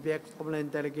the Uzbek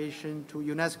Homeland Delegation to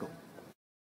UNESCO.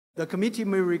 The committee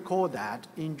may recall that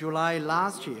in July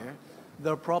last year,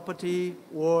 the property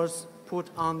was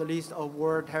put on the list of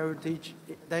World Heritage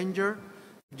Danger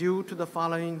due to the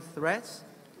following threats.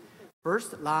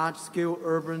 First, large-scale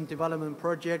urban development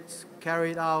projects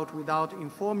carried out without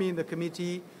informing the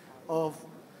committee of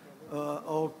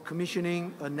or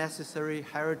commissioning a necessary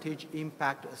heritage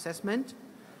impact assessment.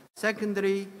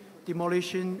 Secondly,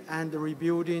 demolition and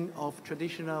rebuilding of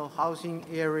traditional housing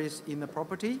areas in the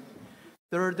property.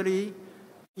 Thirdly,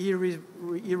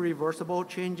 irreversible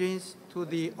changes to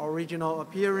the original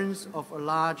appearance of a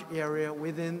large area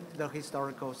within the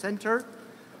historical center.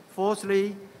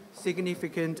 Fourthly,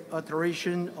 significant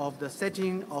alteration of the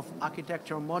setting of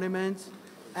architectural monuments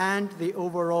and the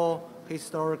overall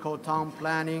historical town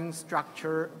planning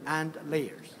structure and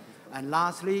layers. And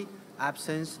lastly,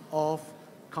 absence of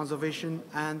conservation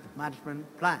and management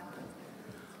plan.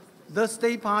 The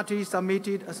state party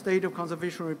submitted a state of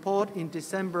conservation report in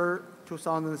December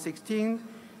 2016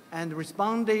 and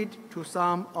responded to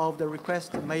some of the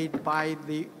requests made by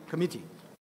the committee.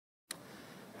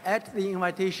 At the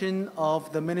invitation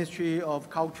of the Ministry of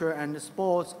Culture and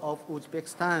Sports of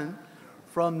Uzbekistan,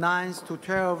 from 9th to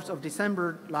 12th of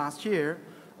December last year,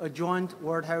 a joint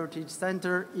World Heritage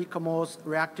Center ECOMOS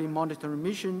reactive monitoring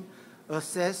mission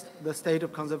assessed the state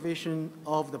of conservation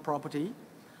of the property.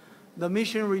 The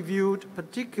mission reviewed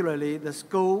particularly the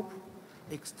scope,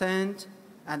 extent,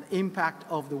 and impact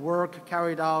of the work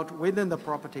carried out within the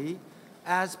property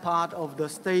as part of the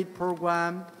state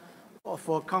program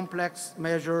for complex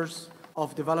measures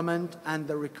of development and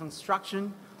the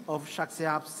reconstruction of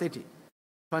Shaxiab city,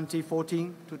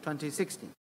 2014 to 2016,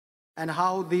 and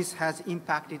how this has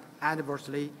impacted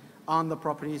adversely on the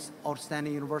property's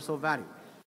outstanding universal value.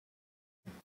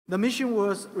 The mission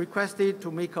was requested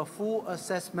to make a full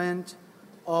assessment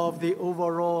of the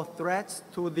overall threats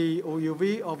to the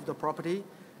OUV of the property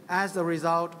as a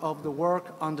result of the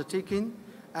work undertaken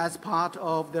as part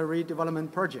of the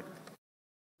redevelopment project.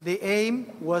 The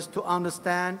aim was to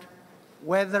understand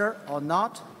whether or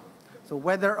not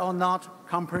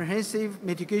comprehensive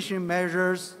mitigation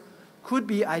measures could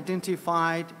be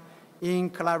identified in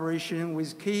collaboration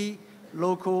with key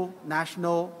local,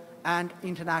 national, and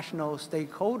international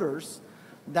stakeholders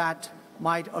that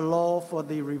might allow for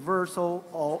the reversal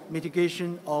or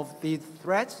mitigation of these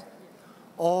threats,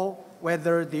 or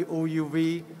whether the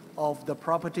OUV of the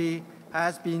property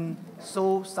has been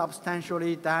so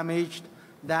substantially damaged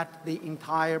that the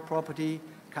entire property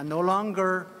can no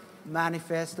longer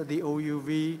manifest the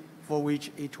OUV for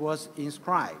which it was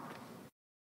inscribed.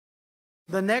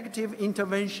 The negative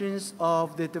interventions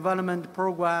of the development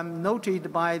program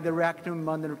noted by the Reactive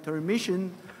Monitoring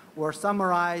Mission were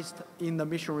summarized in the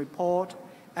mission report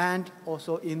and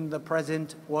also in the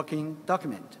present working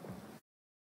document.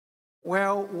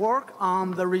 While work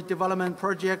on the redevelopment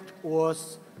project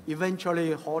was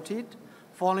eventually halted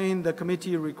following the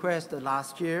committee request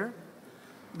last year,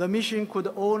 the mission could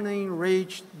only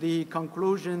reach the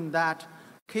conclusion that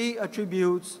key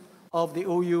attributes of the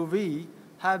OUV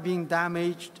have been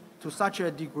damaged to such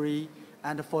a degree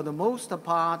and for the most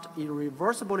part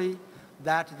irreversibly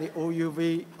that the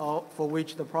OUV for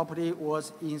which the property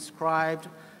was inscribed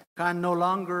can no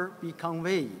longer be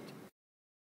conveyed.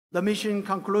 The mission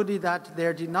concluded that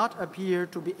there did not appear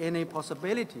to be any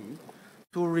possibility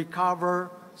to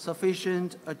recover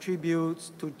sufficient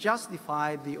attributes to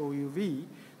justify the OUV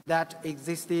that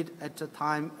existed at the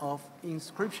time of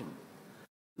inscription.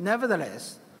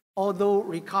 Nevertheless, although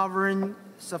recovering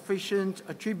sufficient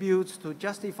attributes to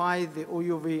justify the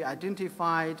OUV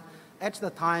identified at the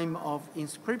time of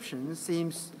inscription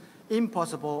seems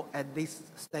impossible at this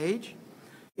stage,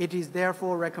 it is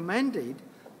therefore recommended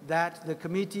that the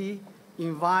committee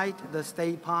invite the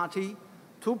state party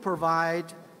to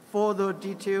provide further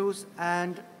details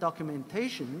and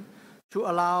documentation to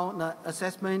allow the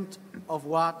assessment of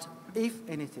what, if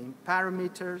anything,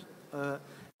 parameters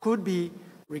could be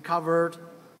recovered,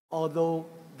 although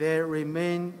there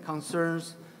remain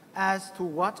concerns as to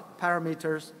what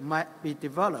parameters might be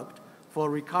developed for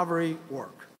recovery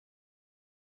work.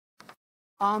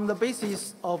 On the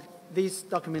basis of this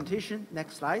documentation,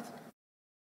 next slide.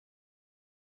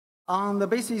 On the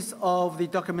basis of the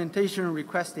documentation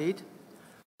requested,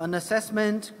 an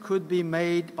assessment could be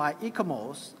made by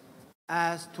ICOMOS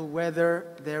as to whether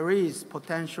there is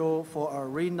potential for a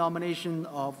renomination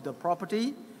of the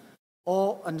property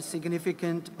or a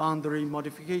significant boundary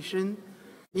modification,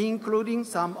 including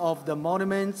some of the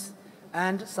monuments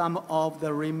and some of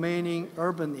the remaining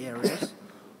urban areas,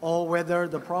 or whether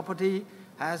the property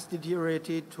has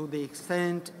deteriorated to the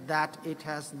extent that it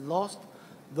has lost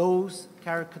those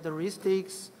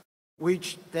characteristics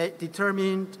which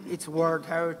determined its World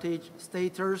Heritage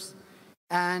status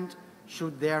and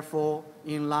should therefore,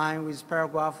 in line with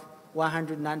paragraph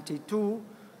 192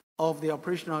 of the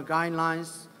operational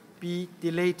guidelines, be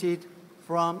deleted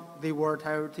from the World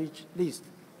Heritage list.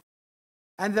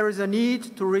 And there is a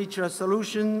need to reach a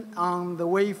solution on the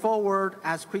way forward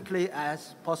as quickly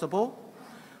as possible.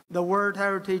 The World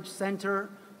Heritage Center,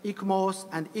 ICOMOS,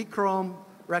 and ICROM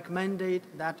recommended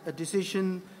that a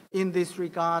decision in this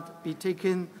regard be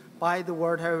taken by the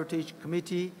World Heritage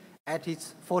Committee at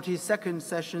its 42nd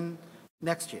session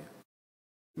next year.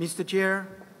 Mr. Chair,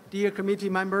 dear committee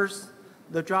members,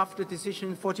 the draft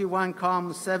decision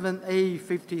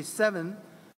 41-7A57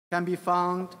 can be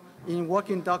found in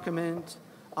working document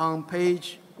on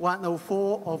page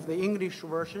 104 of the English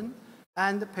version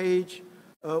and page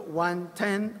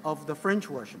 110 of the French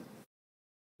version.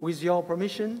 With your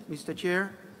permission, Mr.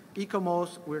 Chair,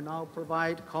 ICOMOS will now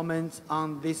provide comments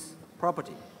on this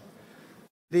property.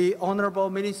 The Honorable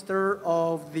Minister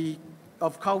of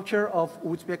Culture of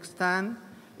Uzbekistan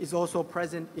is also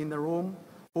present in the room,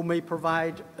 who may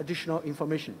provide additional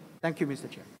information. Thank you, Mr.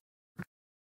 Chair.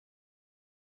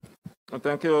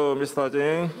 Thank you, Mr.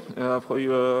 Jing, for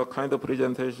your kind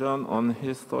presentation on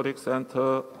Historic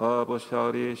Center of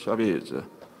Shari Shabiz.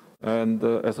 And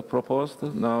as proposed,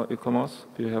 now ICOMOS,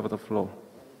 you have the floor.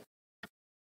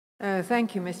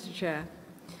 Thank you, Mr. Chair.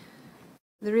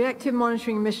 The Reactive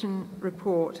Monitoring Mission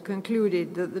report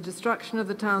concluded that the destruction of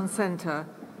the town centre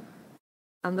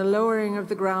and the lowering of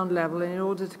the ground level in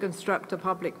order to construct a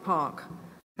public park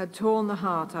had torn the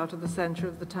heart out of the centre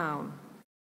of the town.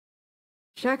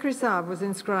 Shakrisab was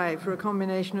inscribed for a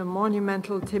combination of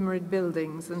monumental timbered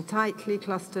buildings and tightly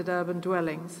clustered urban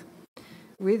dwellings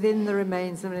within the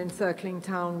remains of an encircling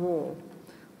town wall,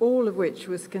 all of which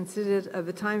was considered at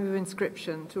the time of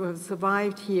inscription to have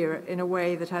survived here in a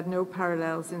way that had no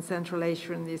parallels in Central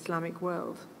Asia and the Islamic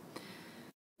world.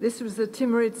 This was a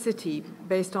Timurid city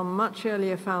based on much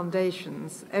earlier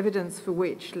foundations, evidence for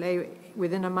which lay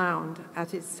within a mound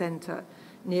at its center,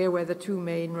 near where the two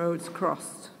main roads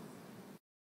crossed.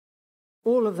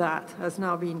 All of that has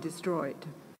now been destroyed.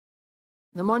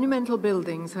 The monumental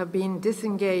buildings have been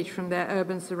disengaged from their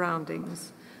urban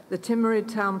surroundings. The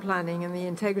Timurid town planning and the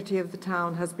integrity of the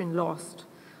town has been lost.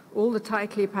 All the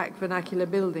tightly packed vernacular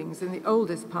buildings in the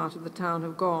oldest part of the town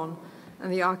have gone,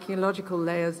 and the archaeological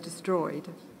layers destroyed.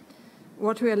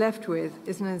 What we are left with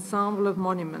is an ensemble of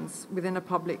monuments within a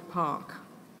public park.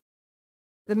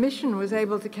 The mission was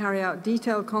able to carry out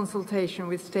detailed consultation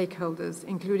with stakeholders,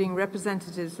 including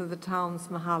representatives of the town's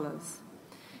mahallas.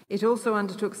 It also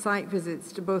undertook site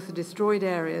visits to both the destroyed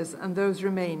areas and those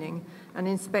remaining, and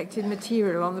inspected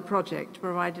material on the project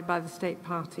provided by the state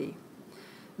party.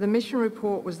 The mission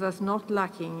report was thus not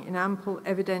lacking in ample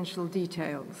evidential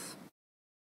details.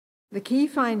 The key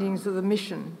findings of the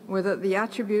mission were that the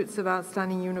attributes of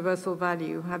outstanding universal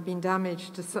value have been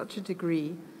damaged to such a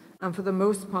degree, and for the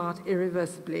most part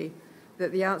irreversibly,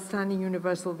 that the outstanding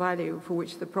universal value for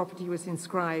which the property was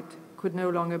inscribed could no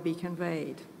longer be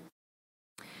conveyed.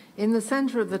 In the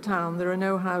center of the town, there are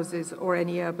no houses or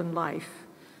any urban life,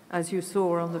 as you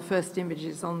saw on the first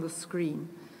images on the screen.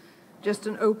 Just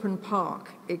an open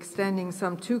park extending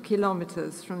some 2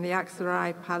 kilometers from the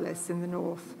Aksaray Palace in the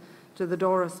north to the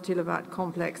Doros Tilavat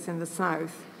complex in the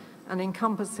south, and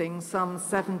encompassing some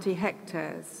 70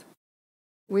 hectares,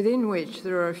 within which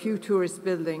there are a few tourist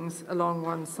buildings along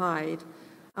one side,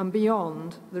 and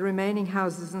beyond, the remaining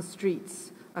houses and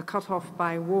streets are cut off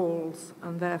by walls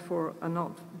and therefore are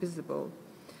not visible.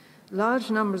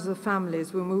 Large numbers of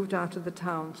families were moved out of the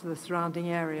town to the surrounding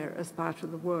area as part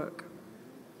of the work.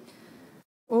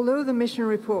 Although the mission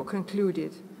report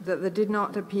concluded that there did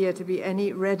not appear to be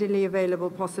any readily available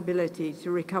possibility to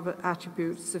recover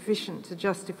attributes sufficient to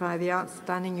justify the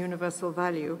outstanding universal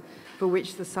value for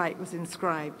which the site was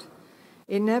inscribed,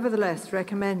 it nevertheless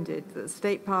recommended that the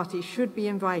state party should be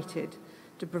invited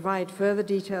to provide further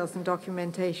details and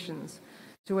documentations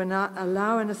to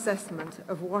allow an assessment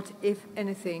of what, if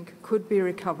anything, could be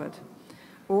recovered,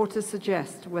 or to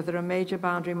suggest whether a major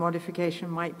boundary modification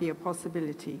might be a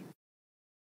possibility.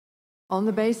 On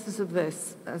the basis of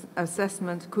this,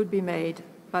 assessment could be made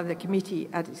by the committee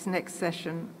at its next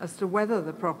session as to whether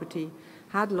the property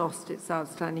had lost its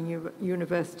outstanding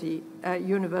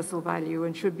universal value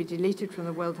and should be deleted from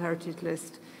the World Heritage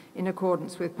List in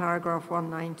accordance with paragraph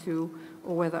 192,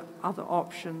 or whether other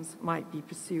options might be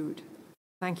pursued.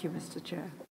 Thank you, Mr. Chair.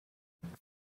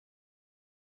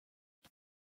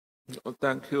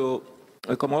 Thank you,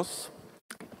 Ecomos.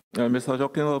 Mr.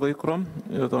 Joaquin of ICROM,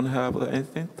 you don't have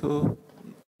anything to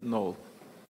know.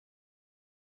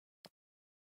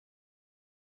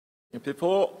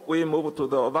 Before we move to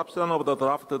the adoption of the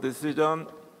draft decision,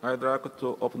 I'd like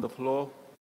to open the floor.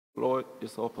 The floor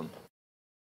is open.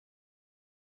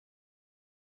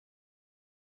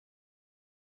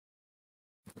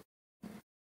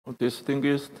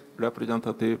 Distinguished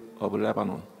representative of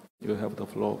Lebanon, you have the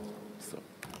floor, sir.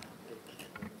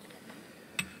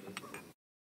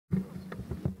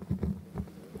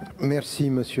 Merci,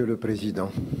 Monsieur le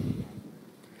Président.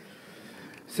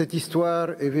 Cette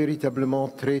histoire est véritablement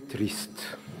très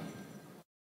triste.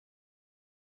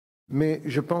 Mais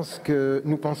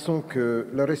nous pensons que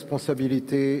la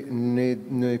responsabilité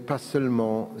n'est pas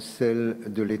seulement celle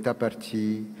de l'État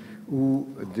partie ou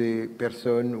des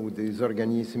personnes ou des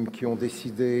organismes qui ont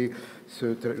décidé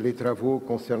les travaux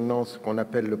concernant ce qu'on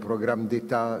appelle le programme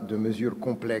d'État de mesures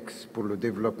complexes pour le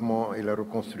développement et la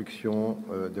reconstruction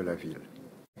de la ville.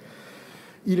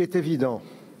 Il est évident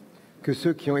que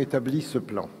ceux qui ont établi ce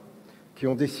plan, qui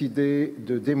ont décidé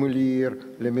de démolir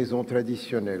les maisons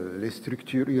traditionnelles, les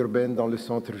structures urbaines dans le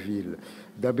centre-ville,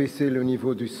 d'abaisser le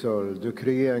niveau du sol, de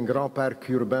créer un grand parc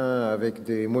urbain avec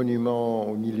des monuments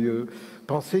au milieu,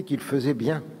 pensaient qu'ils faisaient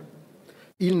bien.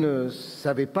 Ils ne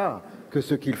savaient pas que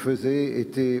ce qu'ils faisaient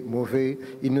était mauvais,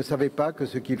 ils ne savaient pas que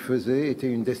ce qu'ils faisaient était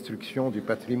une destruction du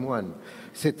patrimoine.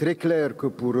 C'est très clair que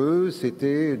pour eux,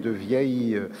 c'était de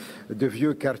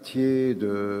vieux quartiers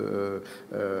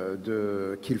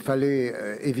qu'il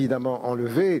fallait évidemment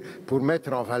enlever pour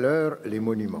mettre en valeur les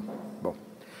monuments. Bon.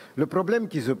 Le problème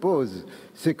qui se pose,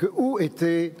 c'est que où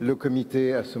était le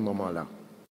comité à ce moment-là?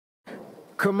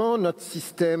 Comment notre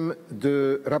système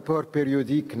de rapport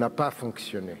périodique n'a pas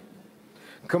fonctionné?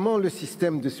 Comment le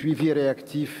système de suivi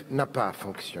réactif n'a pas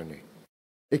fonctionné?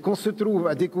 Et qu'on se trouve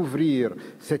à découvrir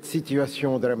cette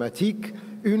situation dramatique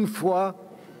une fois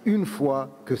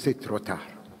que c'est trop tard.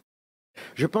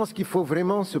 Je pense qu'il faut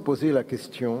vraiment se poser la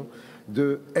question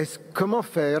de comment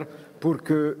faire pour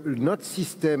que notre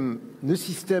système, le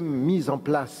système mis en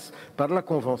place par la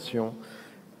Convention,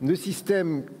 le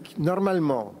système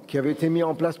normalement qui avait été mis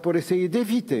en place pour essayer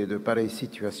d'éviter de pareilles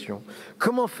situations,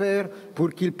 comment faire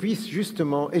pour qu'il puisse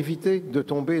justement éviter de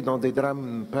tomber dans des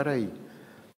drames pareils?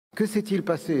 Que s'est-il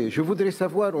passé? Je voudrais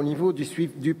savoir au niveau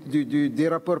des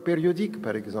rapports périodiques,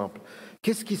 par exemple.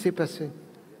 Qu'est-ce qui s'est passé?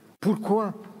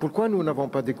 Pourquoi nous n'avons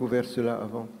pas découvert cela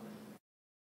avant?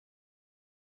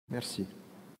 Merci.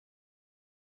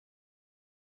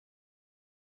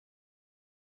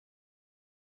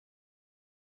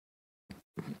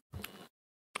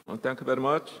 Thank you very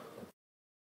much.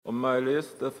 On my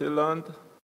list, Finland,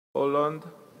 Poland,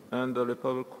 and the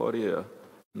Republic of Korea.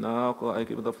 Now I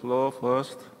give the floor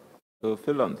first to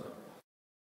Finland.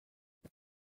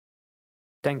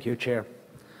 Thank you, Chair.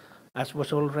 As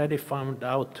was already found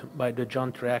out by the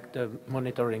Joint Reactor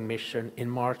Monitoring Mission in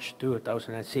March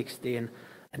 2016,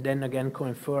 and then again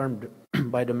confirmed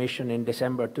by the mission in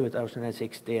December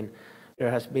 2016,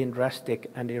 there has been drastic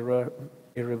and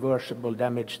irreversible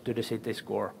damage to the city's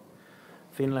core.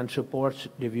 Finland supports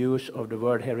the views of the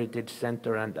World Heritage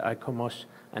Center and ICOMOS,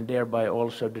 and thereby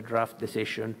also the draft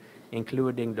decision,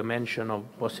 including the mention of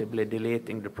possibly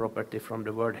deleting the property from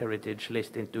the World Heritage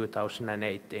List in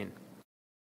 2018.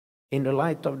 In the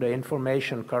light of the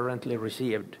information currently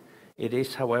received, it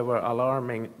is, however,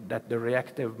 alarming that the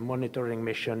reactive monitoring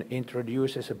mission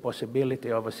introduces a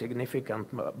possibility of a significant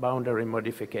boundary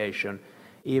modification,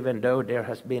 even though there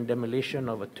has been demolition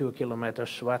of a 2-kilometer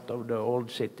swath of the old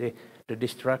city, the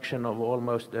destruction of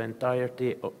almost the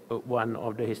entirety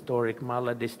of the historic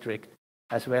Malla district,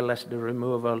 as well as the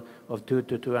removal of 2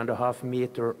 to 2.5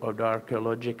 meters of the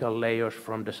archaeological layers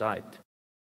from the site.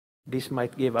 This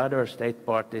might give other state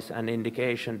parties an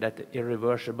indication that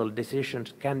irreversible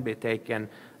decisions can be taken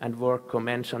and work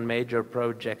commence on major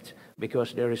projects,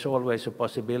 because there is always a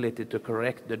possibility to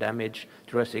correct the damage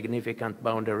through a significant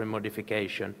boundary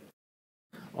modification.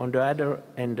 On the other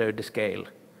end of the scale,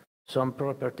 some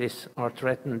properties are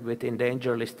threatened with in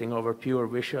danger listing over pure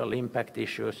visual impact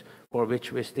issues for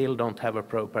which we still don't have a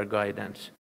proper guidance.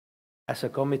 As a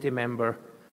committee member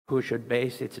who should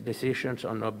base its decisions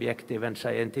on objective and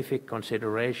scientific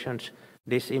considerations,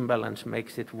 this imbalance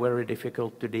makes it very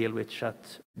difficult to deal with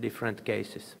such different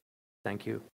cases. Thank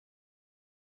you.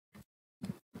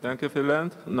 Thank you,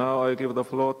 Finland. Now I give the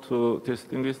floor to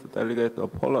distinguished delegate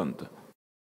of Poland.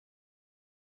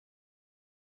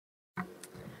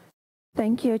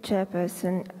 Thank you,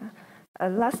 Chairperson.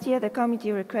 Last year, the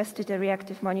committee requested a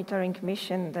reactive monitoring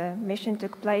mission. The mission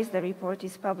took place, the report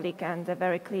is public and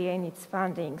very clear in its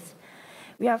findings.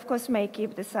 We, of course, may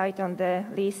keep the site on the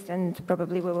list, and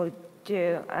probably we will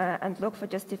do, and look for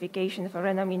justification for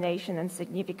renomination and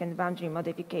significant boundary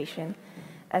modification,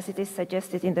 as it is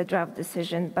suggested in the draft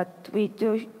decision. But we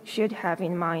should have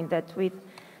in mind that with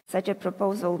such a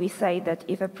proposal, we say that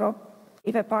if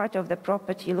a part of the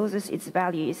property loses its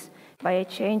values by a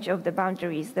change of the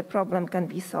boundaries, the problem can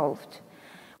be solved.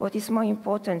 What is more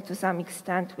important, to some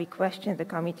extent, we question the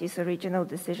committee's original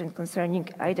decision concerning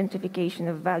identification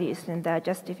of values and their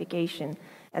justification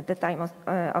at the time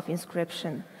of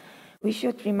inscription. We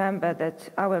should remember that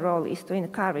our role is to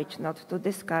encourage, not to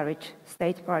discourage,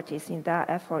 state parties in their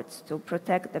efforts to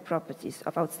protect the properties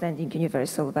of outstanding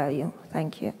universal value.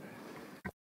 Thank you.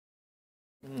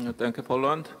 Thank you,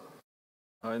 Poland.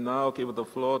 I now give the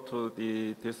floor to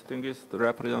the distinguished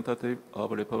representative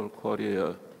of Republic of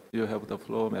Korea. You have the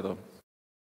floor, madam.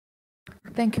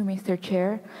 Thank you, Mr.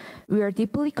 Chair. We are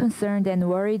deeply concerned and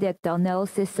worried at the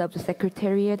analysis of the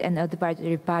Secretariat and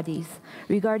advisory bodies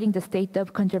regarding the state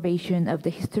of conservation of the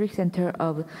Historic Center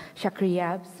of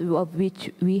Shakryabs, of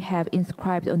which we have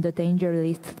inscribed on the danger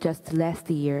list just last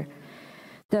year.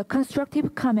 The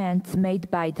constructive comments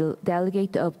made by the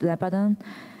delegate of Lebanon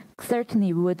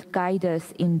certainly would guide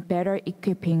us in better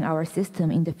equipping our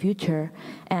system in the future,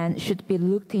 and should be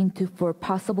looked into for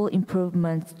possible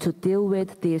improvements to deal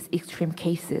with these extreme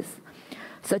cases.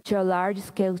 Such a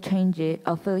large-scale change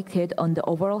affected on the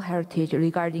overall heritage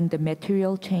regarding the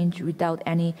material change without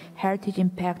any heritage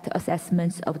impact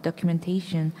assessments of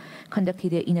documentation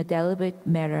conducted in a deliberate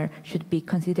manner should be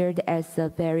considered as a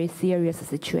very serious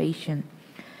situation.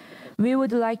 We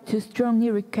would like to strongly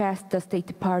request the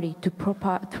state party to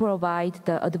provide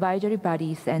the advisory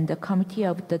bodies and the committee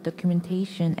of the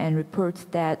documentation and reports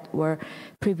that were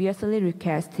previously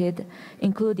requested,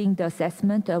 including the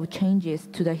assessment of changes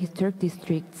to the historic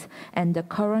districts and the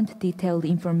current detailed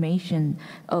information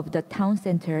of the town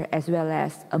center, as well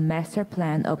as a master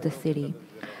plan of the city.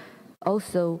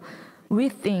 Also, We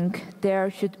think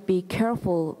there should be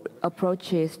careful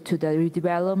approaches to the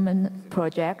redevelopment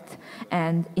project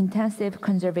and intensive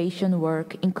conservation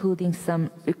work, including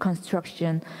some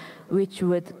reconstruction, which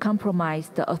would compromise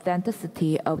the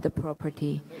authenticity of the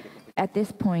property. At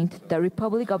this point, the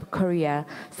Republic of Korea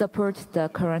supports the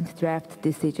current draft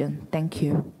decision. Thank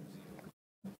you.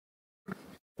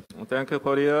 Thank you,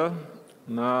 Korea.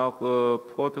 Now,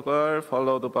 Portugal,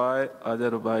 followed by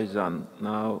Azerbaijan.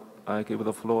 Now, I give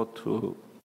the floor to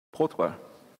Portugal.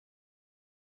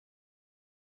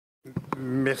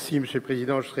 Merci, Monsieur le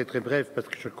Président. Je serai très bref parce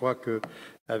que je crois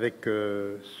qu'avec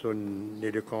son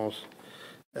éloquence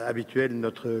habituelle,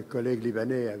 notre collègue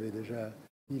libanais avait déjà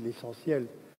dit l'essentiel.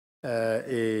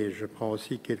 Et je prends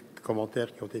aussi quelques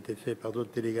commentaires qui ont été faits par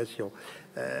d'autres délégations.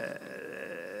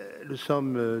 Nous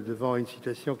sommes devant une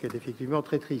situation qui est effectivement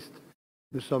très triste.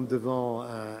 Nous sommes devant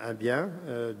un bien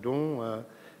dont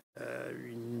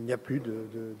il n'y a plus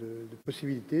de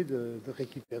possibilité de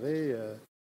récupérer,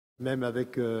 même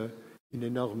avec une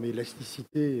énorme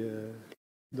élasticité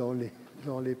dans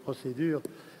les procédures.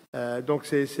 Donc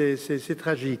c'est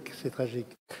tragique, c'est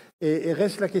tragique. Et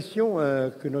reste la question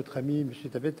que notre ami M.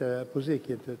 Tabet a posée,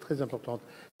 qui est très importante.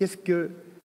 Qu'est-ce qui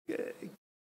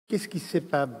ne s'est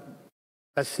pas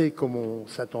passé comme on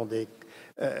s'attendait?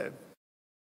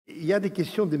 Il y a des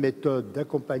questions de méthode,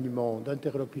 d'accompagnement,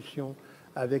 d'interlocution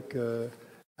avec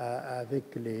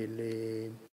les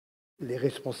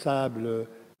responsables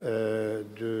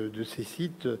de ces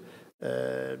sites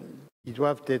qui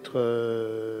doivent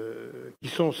être, qui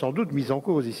sont sans doute mis en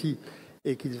cause ici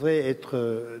et qui devraient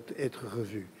être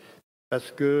revus.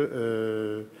 Parce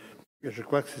que je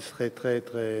crois que ce serait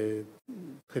très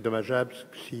dommageable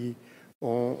si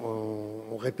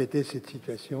on répétait cette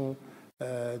situation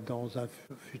dans un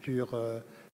futur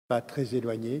pas très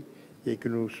éloigné et que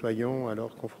nous soyons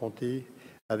alors confrontés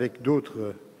avec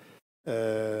d'autres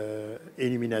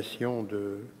éliminations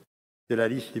de la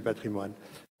liste du patrimoine.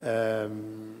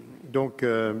 Donc,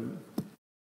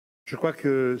 je crois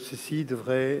que ceci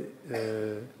devrait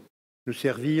nous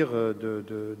servir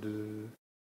de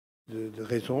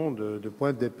raison, de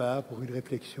point de départ pour une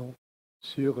réflexion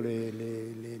sur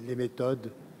les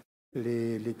méthodes,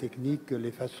 les techniques,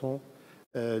 les façons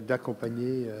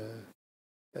d'accompagner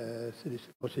ces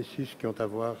processus qui ont à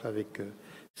voir avec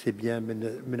ces biens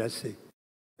menacés.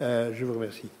 Je vous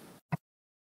remercie.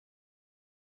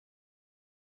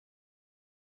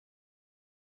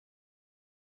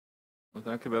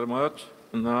 Thank you very much.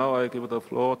 Now I give the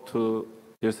floor to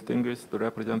distinguished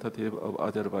representative of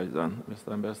Azerbaijan.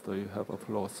 Mr. Ambassador, you have a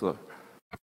floor, sir.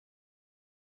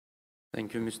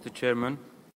 Thank you, Mr. Chairman.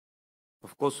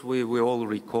 Of course, we all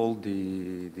recall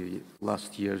the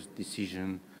last year's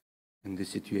decision and the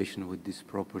situation with this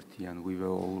property, and we were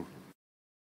all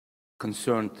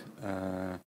concerned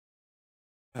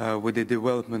with the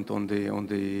development with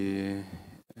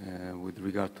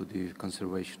regard to the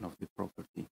conservation of the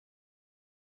property.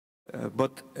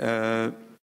 But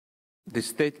the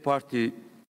state party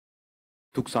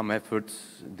took some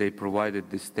efforts. They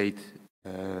provided the state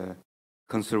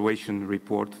conservation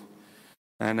report,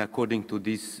 and according to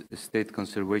this state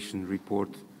conservation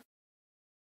report,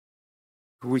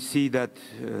 we see that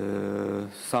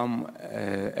some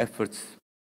efforts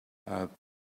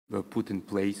were put in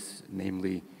place,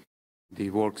 namely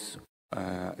the works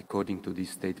according to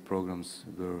these state programs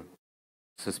were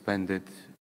suspended.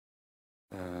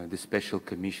 The special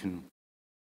commission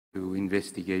to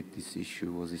investigate this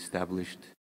issue was established.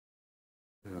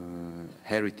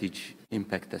 Heritage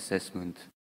impact assessment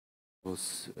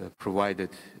was provided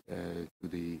to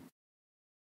the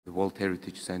World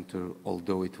Heritage Center,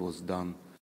 although it was done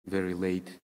very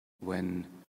late when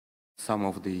some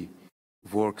of the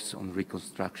works on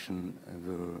reconstruction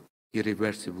were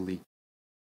irreversibly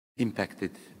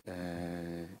impacted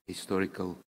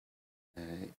historical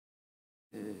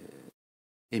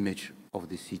image of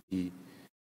the city,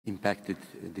 impacted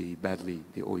badly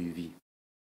the OUV.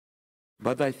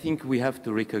 But I think we have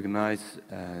to recognize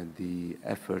the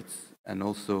efforts and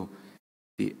also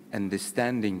the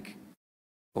understanding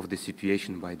of the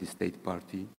situation by the state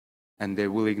party and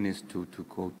their willingness to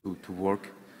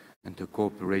work and to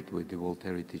cooperate with the World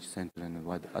Heritage Center and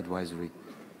advisory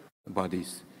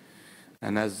bodies.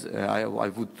 And as I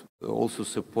would also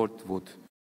support what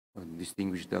a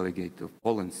distinguished delegate of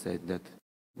Poland said, that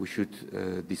we should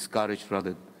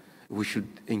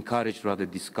encourage rather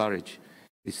discourage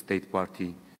the state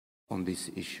party on this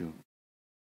issue.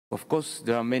 Of course,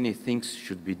 there are many things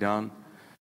should be done,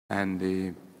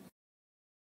 and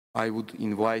I would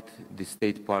invite the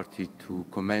state party to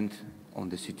comment on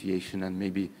the situation and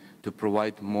maybe to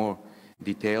provide more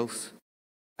details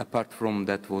apart from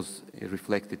that was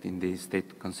reflected in the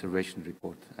State Conservation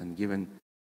Report. And given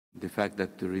the fact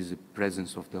that there is a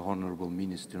presence of the Honorable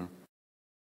Minister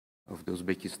of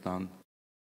Uzbekistan,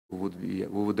 we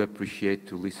would appreciate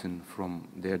to listen from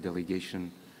their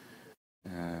delegation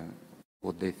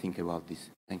what they think about this.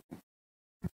 Thank you.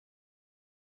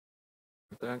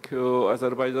 Thank you,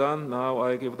 Azerbaijan. Now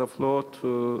I give the floor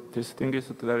to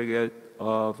distinguished delegate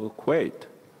of Kuwait.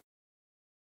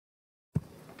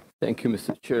 Thank you,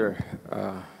 Mr. Chair.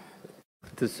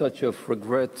 It is such a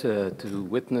regret to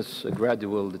witness a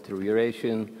gradual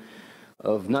deterioration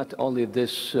of not only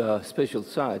this special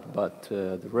site, but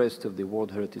the rest of the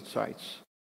World Heritage Sites.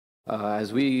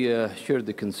 As we shared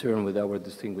the concern with our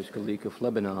distinguished colleague of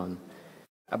Lebanon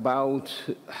about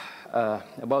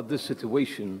this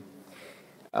situation,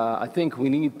 I think we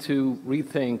need to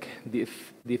rethink the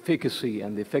efficacy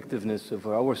and the effectiveness of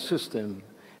our system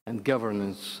and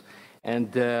governance,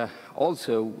 and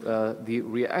also the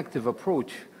reactive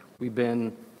approach we've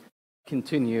been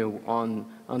continue on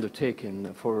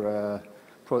undertaking for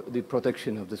the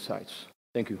protection of the sites.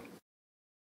 Thank you.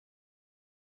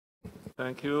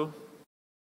 Thank you.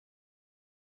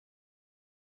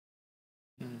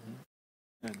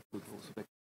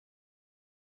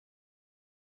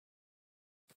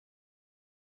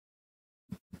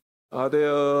 Are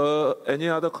there any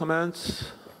other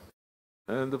comments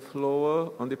on the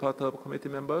floor on the part of committee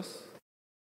members?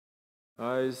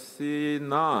 I see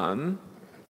none.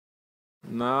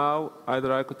 Now I'd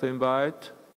like to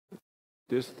invite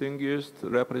distinguished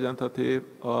representative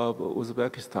of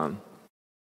Uzbekistan.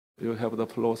 You have the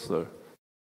floor, sir,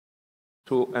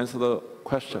 to answer the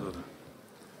question.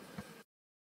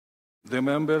 The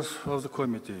members of the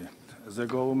committee, the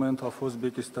government of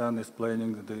Uzbekistan is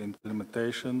planning the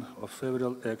implementation of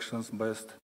several actions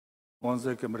based on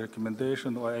the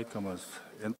recommendation of ICOMOS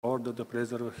in order to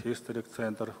preserve historic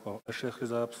center of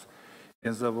Shahrizabs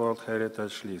in the World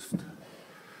Heritage List.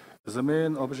 The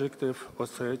main objective of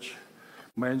such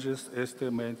measures is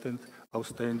to maintain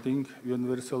outstanding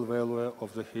universal value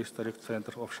of the historic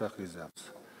center of Shahrizabs.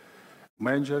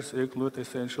 Measures include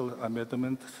essential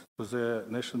amendments to the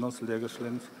national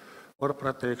legislation or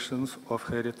protections of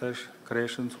heritage,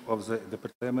 creations of the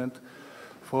Department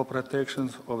for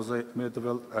protections of the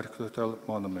medieval architectural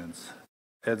monuments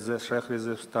at the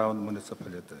Shahrizabs town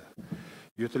municipality,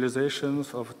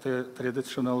 utilizations of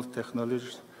traditional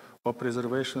technologies or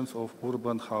preservations of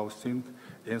urban housing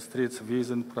in streets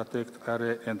within protected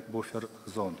area and buffer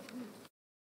zone.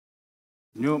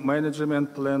 New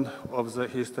management plan of the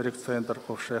historic center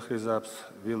of Shahrizabs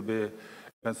will be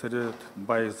considered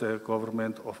by the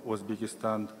government of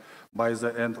Uzbekistan by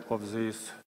the end of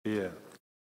this year.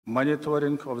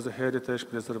 Monitoring of the heritage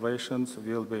preservations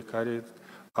will be carried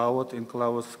out in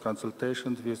close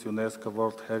consultation with UNESCO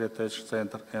World Heritage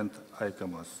Center and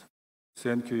ICOMOS.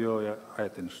 Thank you for your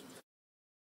attention.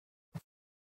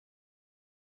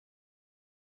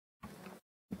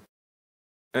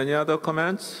 Any other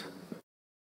comments,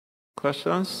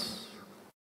 questions,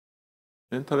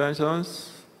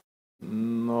 interventions?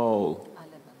 No.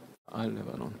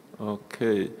 Lebanon.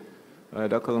 Okay. I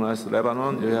recognize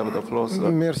Lebanon. You have the floor,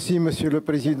 sir. Merci, Monsieur le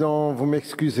Président. Vous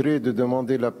m'excuserez de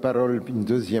demander la parole une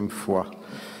deuxième fois.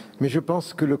 Mais je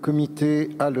pense que le comité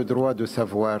a le droit de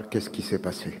savoir qu'est-ce qui s'est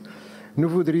passé. Nous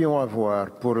voudrions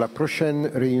avoir, pour la prochaine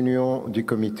réunion du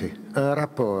comité, un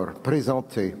rapport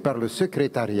présenté par le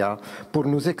secrétariat pour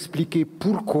nous expliquer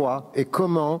pourquoi et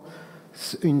comment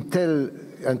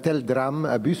un tel drame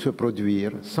a pu se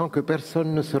produire sans que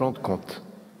personne ne se rende compte.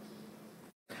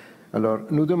 Alors,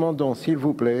 nous demandons, s'il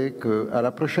vous plaît, qu'à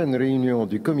la prochaine réunion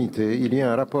du comité, il y ait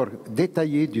un rapport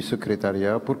détaillé du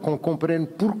secrétariat pour qu'on comprenne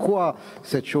pourquoi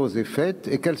cette chose est faite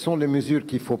et quelles sont les mesures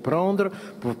qu'il faut prendre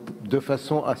de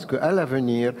façon à ce qu'à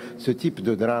l'avenir, ce type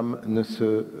de drame ne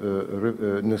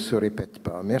se répète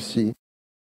pas. Merci.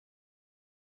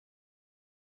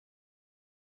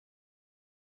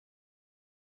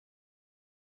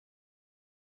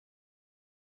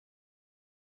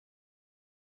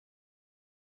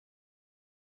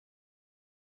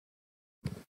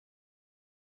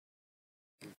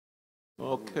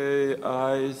 Okay,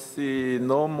 I see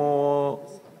no more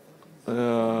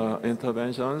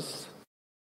interventions,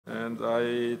 and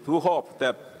I do hope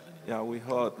that we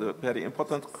heard very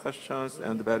important questions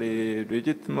and very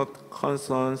legitimate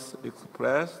concerns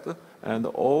expressed, and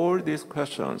all these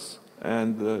questions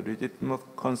and legitimate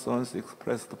concerns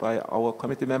expressed by our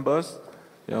committee members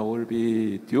will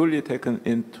be duly taken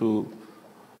into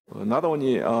not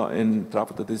only in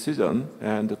draft decision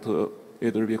and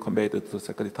it will be conveyed to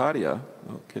Secretariat.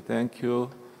 Okay, thank you.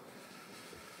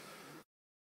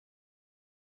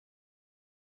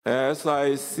 As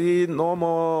I see no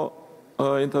more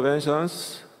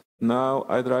interventions, now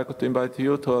I'd like to invite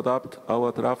you to adopt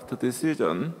our draft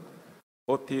decision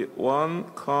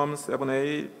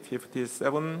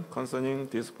 41-7A57 concerning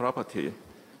this property.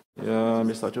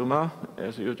 Mr. Juma,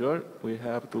 as usual,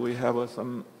 do we have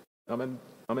some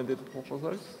amended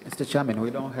proposals? Mr. Chairman,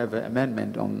 we don't have an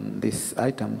amendment on this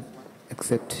item,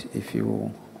 except if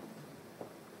you...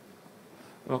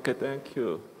 Okay, thank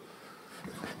you.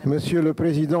 Monsieur le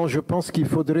Président, je pense qu'il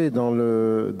faudrait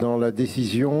dans la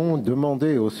décision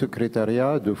demander au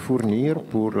secrétariat de fournir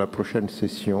pour la prochaine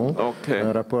session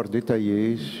un rapport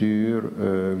détaillé sur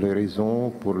les raisons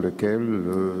pour lesquelles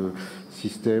le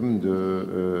système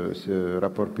de ce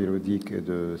rapport périodique et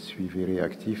de suivi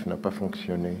réactif n'a pas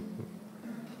fonctionné.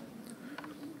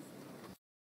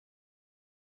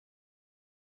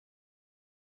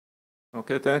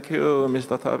 Okay, thank you,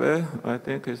 Mr. Tabe. I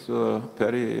think it's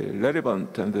very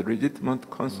relevant and legitimate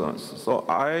concerns. So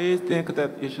I think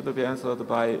that it should be answered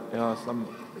by some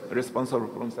responsible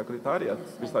from Secretariat,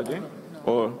 Mr. Jin,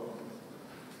 or...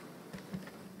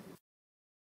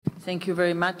 Thank you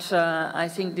very much. I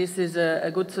think this is a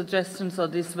good suggestion, so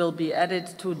this will be added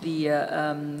to the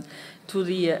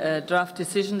draft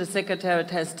decision. The Secretariat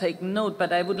has taken note,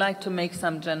 but I would like to make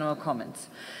some general comments.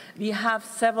 We have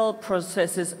several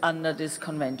processes under this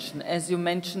convention. As you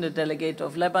mentioned, the delegate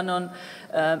of Lebanon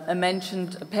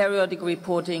mentioned periodic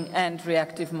reporting and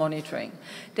reactive monitoring.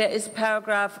 There is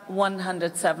paragraph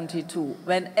 172.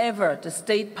 Whenever the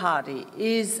state party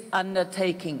is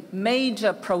undertaking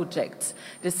major projects,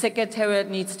 the Secretariat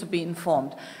needs to be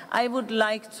informed. I would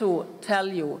like to tell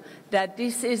you that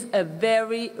this is a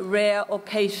very rare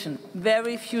occasion.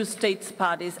 Very few state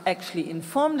parties actually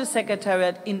inform the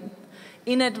Secretariat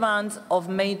in advance of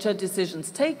major decisions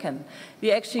taken.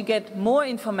 We actually get more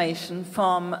information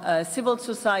from civil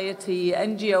society,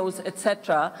 NGOs,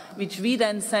 etc., which we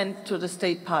then send to the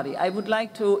state party. I would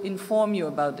like to inform you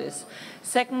about this.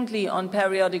 Secondly, on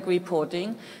periodic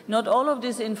reporting, not all of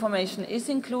this information is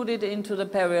included into the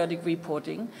periodic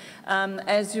reporting.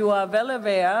 As you are well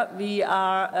aware, we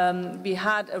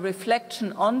had a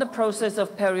reflection on the process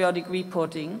of periodic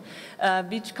reporting,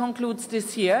 which concludes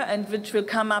this year and which will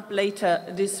come up later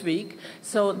this week.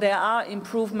 So there are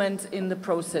improvements in the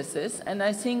processes. And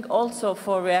I think also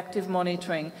for reactive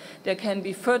monitoring, there can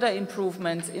be further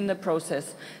improvements in the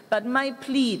process. But my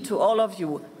plea to all of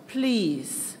you,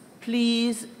 please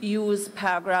use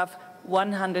paragraph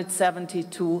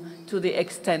 172 to the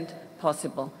extent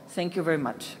possible. Thank you very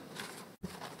much.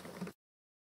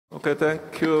 Okay,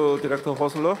 thank you, Director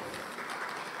Hosler.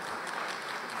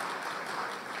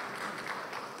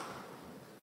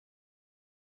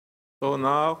 So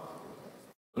now,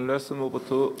 let's move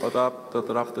to adopt the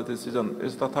draft decision.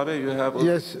 Mr. Tabe, you have...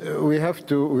 Yes, nous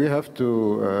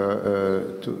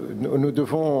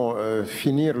devons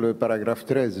finir le paragraphe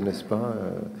 13, n'est-ce pas?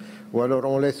 Ou alors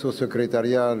on laisse au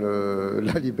secrétariat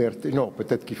la liberté. Non,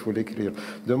 peut-être qu'il faut l'écrire.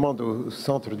 Demande au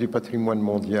Centre du patrimoine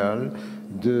mondial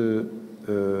de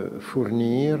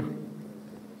fournir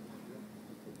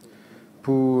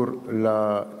pour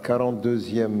la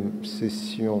 42e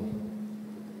session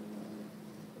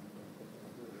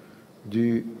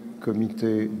du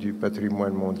Comité du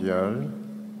patrimoine mondial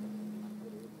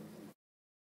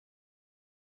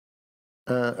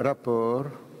un rapport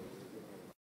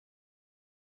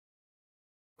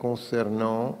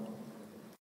concernant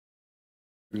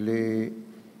les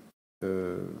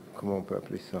comment on peut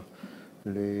appeler ça,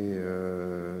 les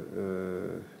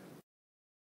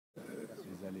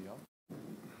aléas,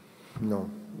 non,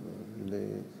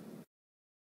 les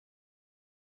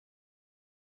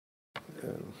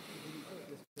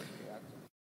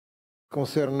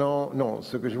concernant, non,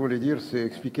 ce que je voulais dire, c'est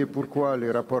expliquer pourquoi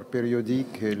les rapports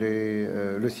périodiques et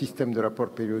le système de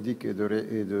rapports périodiques et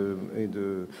de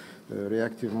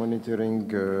reactive monitoring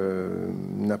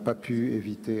n'a pas pu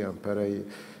éviter un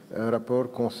rapport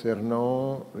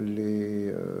concernant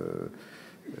les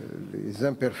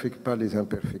imperfections, pas les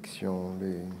imperfections,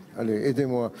 allez,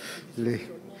 aidez-moi,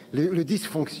 le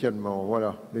dysfonctionnement,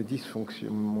 voilà, le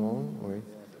dysfonctionnement, oui.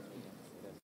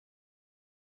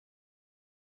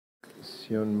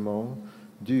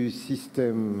 Du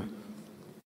système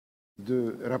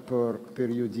de rapport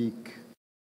périodique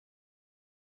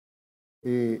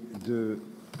et de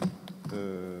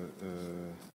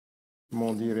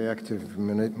reactive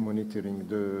monitoring,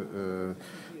 de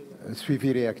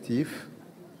suivi réactif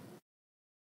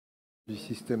du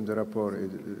système de rapport et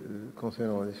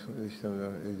concernant le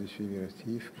système de suivi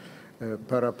réactif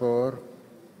par rapport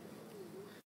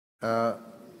à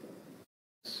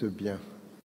ce bien.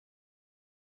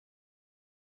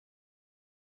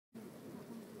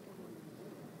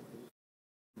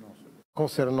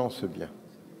 concernant ce bien.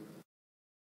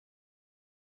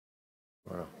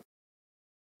 Voilà.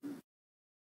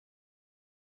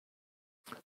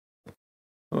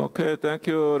 Okay, thank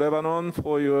you, Lebanon,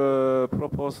 for your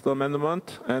proposed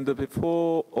amendment. And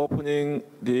before opening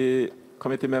the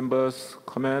committee members'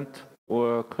 comment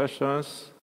or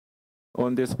questions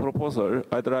on this proposal,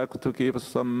 I'd like to give a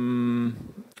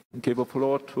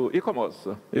floor to e-commerce.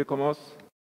 E-commerce,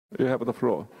 you have the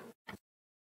floor.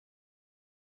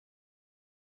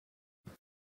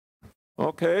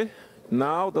 Okay,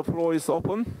 now the floor is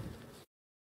open.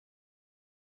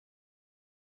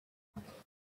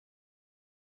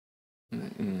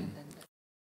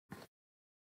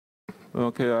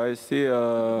 Okay, I see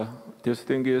a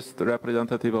distinguished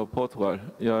representative of Portugal.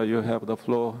 Yeah, you have the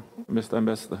floor, Mr.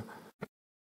 Ambassador.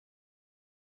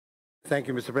 Thank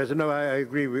you, Mr. President. No, I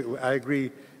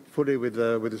agree fully with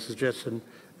the suggestion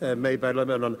made by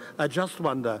Lebanon. I just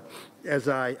wonder, as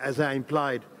I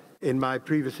implied in my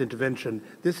previous intervention,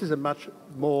 this is a much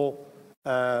more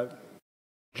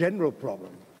general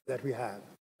problem that we have.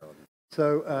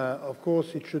 So, of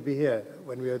course, it should be here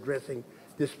when we are addressing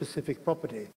this specific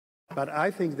property. But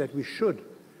I think that we should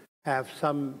have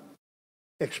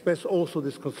express also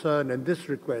this concern and this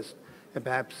request, and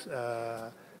perhaps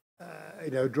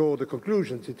draw the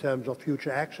conclusions in terms of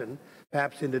future action,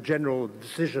 perhaps in the general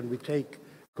decision we take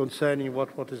concerning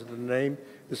what is the name,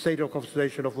 the state of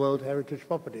conservation of World Heritage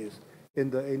Properties in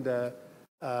the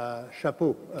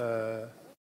Chapeau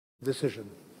decision.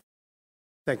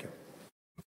 Thank you.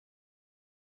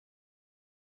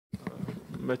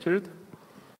 Mathilde?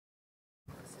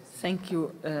 Thank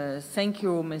you,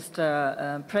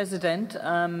 Mr. President.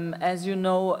 As you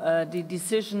know, the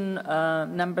decision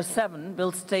number 7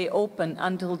 will stay open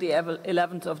until the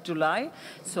 11th of July.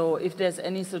 So if there's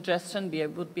any suggestion, we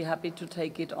would be happy to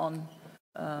take it on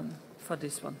for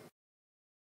this one.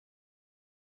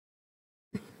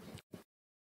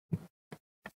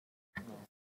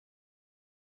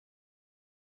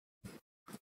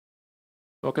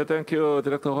 Okay, thank you,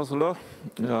 Director Hosler.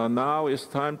 Now it's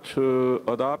time to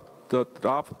adopt the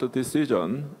draft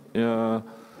decision.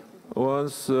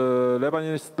 Once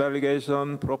Lebanese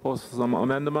delegation proposed some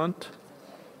amendment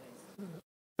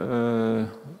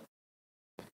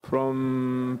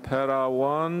from para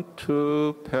 1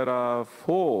 to para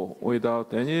 4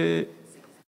 without any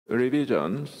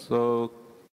revision, so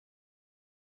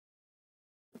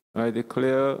I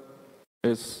declare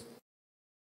it's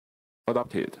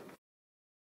adopted.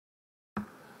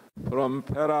 From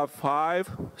para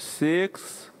 5,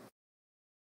 6,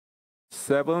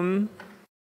 7,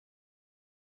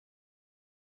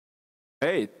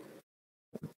 8,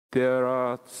 there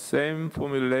are same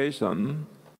formulation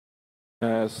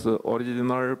as the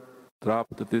original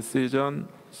draft decision,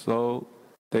 so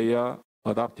they are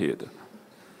adopted.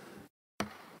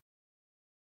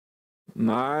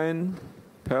 9,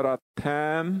 para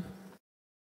 10,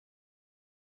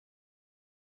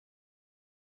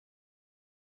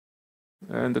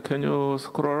 and can you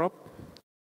scroll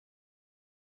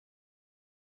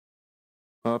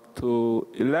up to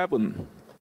 11?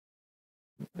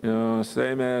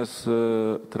 Same as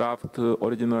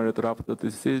original draft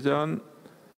decision,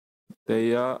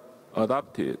 they are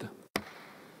adopted.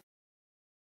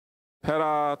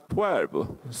 Para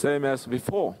 12, same as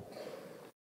before,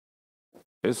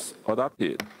 is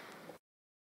adopted.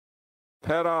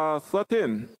 Para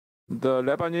 13, the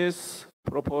Lebanese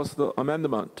proposed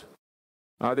amendment.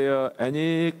 Are there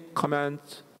any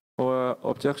comments or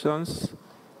objections?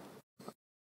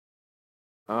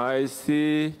 I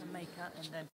see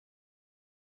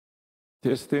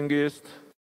distinguished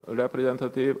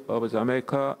representative of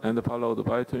Jamaica and followed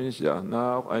by Tunisia.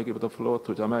 Now I give the floor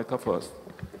to Jamaica first.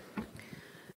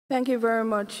 Thank you very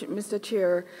much, Mr.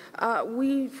 Chair.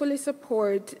 We fully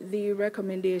support the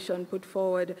recommendation put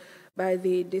forward by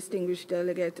the distinguished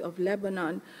delegate of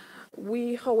Lebanon.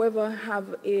 We, however,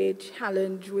 have a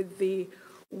challenge with the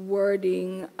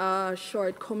wording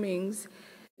shortcomings.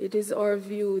 It is our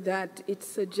view that it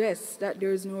suggests that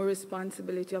there is no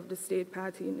responsibility of the state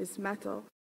party in this matter.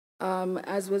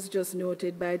 As was just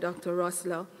noted by Dr.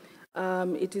 Rossler,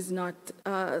 it is not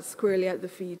squarely at the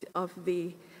feet of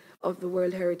the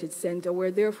World Heritage Center.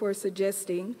 We're therefore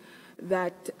suggesting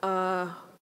that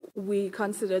we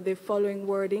consider the following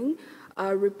wording: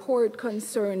 a report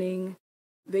concerning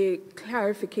the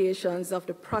clarifications of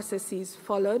the processes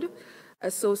followed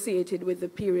associated with the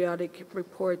periodic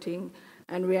reporting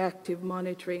and reactive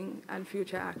monitoring and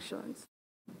future actions.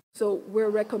 So we're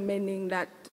recommending that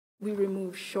we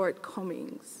remove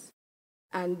shortcomings,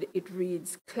 and it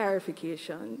reads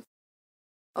clarifications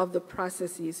of the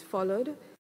processes followed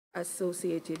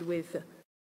associated with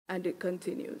and it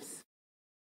continues.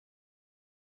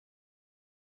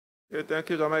 Okay, thank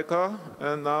you, Jamaica.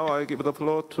 And now I give the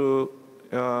floor to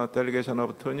delegation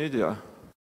of Tunisia.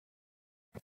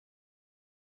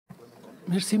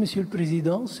 Merci, Monsieur le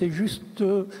Président. C'est juste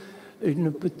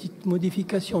une petite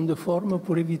modification de forme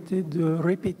pour éviter de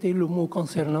répéter le mot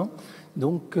concernant.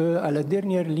 Donc, à la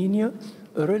dernière ligne,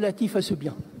 relatif à ce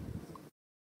bien.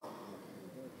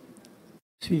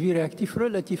 Suivi réactif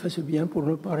relatif à ce bien pour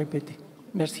ne pas répéter.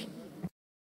 Merci.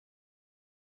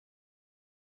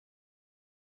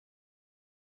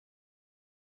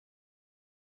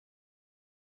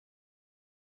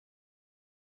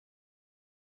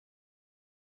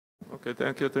 Okay,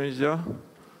 thank you, Tunisia.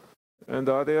 And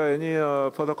are there any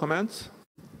further comments?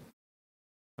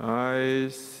 I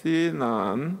see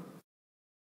none.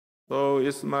 So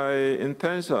it's my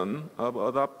intention of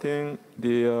adopting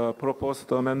the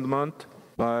proposed amendment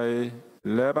by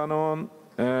Lebanon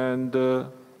and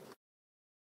no,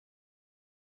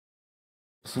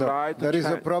 there is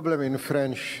a problem in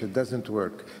French, it doesn't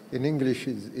work. In English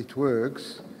it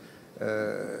works.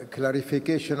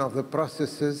 Clarification of the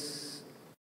processes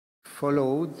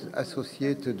followed,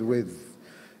 associated with.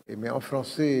 Mais en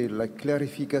français, la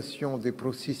clarification des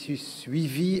processus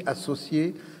suivis,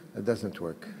 associés, it doesn't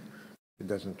work. It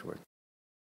doesn't work.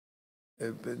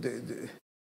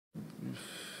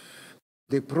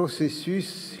 Des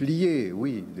processus liés,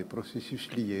 oui, des processus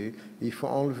liés. Il faut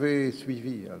enlever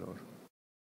suivi, alors.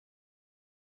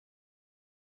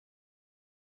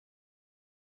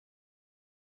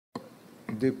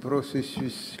 Des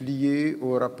processus liés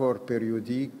au rapport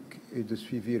périodique et de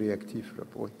suivi réactif.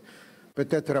 Oui.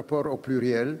 Peut-être rapport au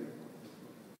pluriel,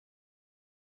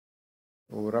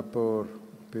 au rapport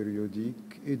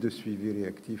périodique et de suivi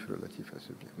réactif relatif à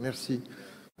ce bien. Merci.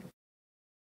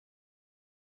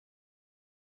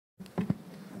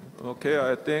 Okay,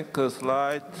 I think a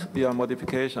slight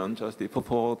modification just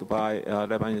proposed by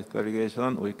Lebanese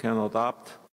delegation. We can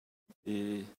adopt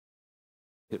the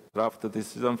draft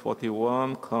decision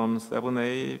 41, COM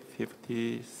 7A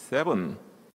 57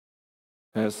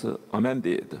 as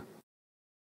amended.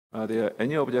 Are there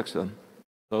any objection?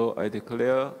 So I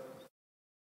declare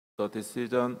the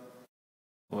decision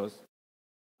was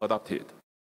adopted.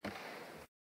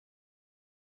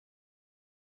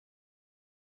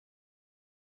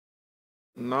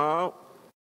 Now,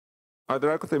 I'd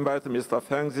like to invite Mr.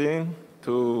 Feng Jing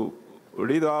to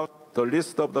read out the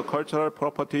list of the cultural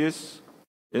properties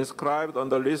inscribed on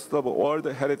the list of World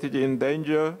Heritage in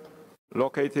Danger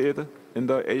located in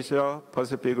the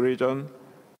Asia-Pacific region,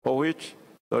 for which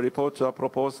the reports are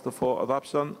proposed for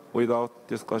adoption without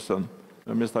discussion.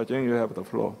 Mr. Jing, you have the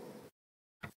floor.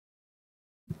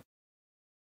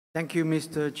 Thank you,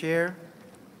 Mr. Chair.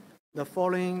 The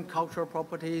following cultural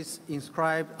properties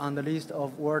inscribed on the list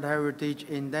of World Heritage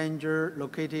in Danger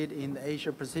located in the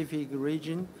Asia-Pacific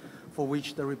region, for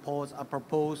which the reports are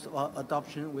proposed for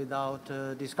adoption without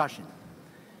discussion.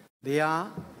 They are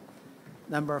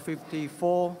number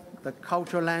 54, the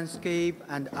cultural landscape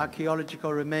and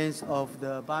archaeological remains of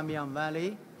the Bamiyan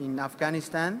Valley in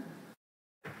Afghanistan.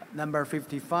 Number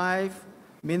 55,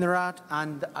 minaret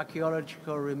and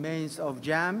archaeological remains of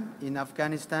Jam in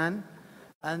Afghanistan.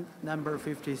 And number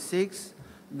 56,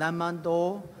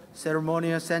 Namando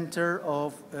Ceremonial Center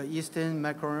of Eastern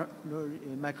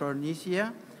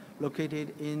Micronesia,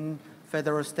 located in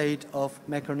Federal State of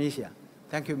Micronesia.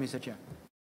 Thank you, Mr. Chair.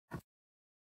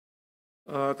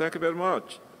 Thank you very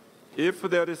much. If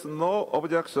there is no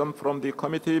objection from the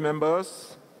committee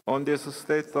members on this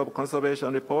State of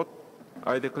Conservation report,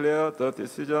 I declare the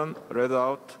decision read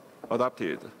out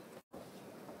adopted.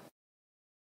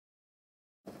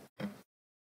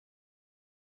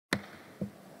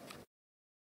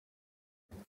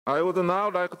 I would now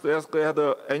like to ask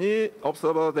whether any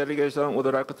observer delegation would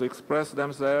like to express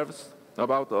themselves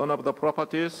about one of the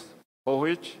properties for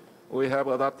which we have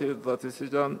adopted the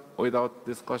decision without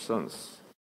discussions.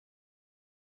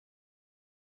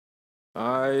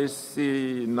 I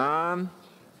see none.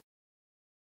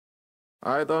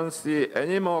 I don't see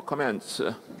any more comments.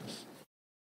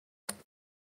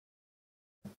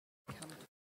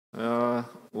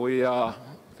 We are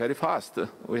very fast.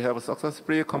 We have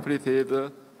successfully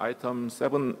completed item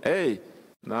 7A.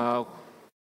 Now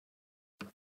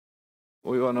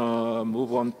we want to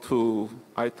move on to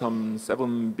item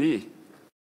 7B.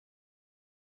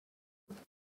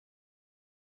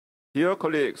 Dear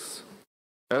colleagues,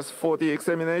 as for the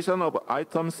examination of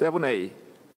item 7A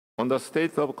on the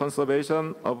state of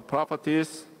conservation of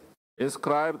properties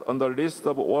inscribed on the list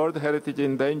of World Heritage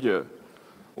in Danger,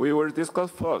 we will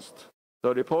discuss first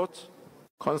the report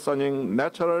concerning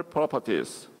natural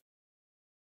properties,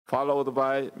 followed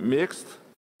by mixed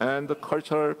and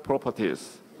cultural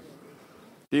properties.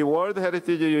 The World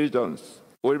Heritage regions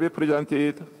will be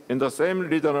presented in the same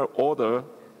regional order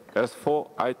as for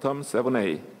item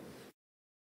 7A.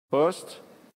 First,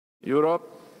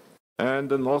 Europe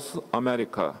and North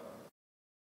America.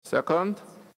 Second,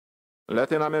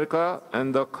 Latin America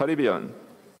and the Caribbean.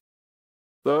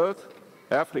 Third,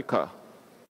 Africa.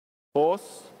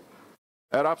 Fourth,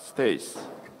 Arab states.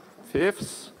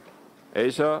 Fifth,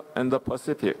 Asia and the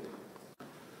Pacific.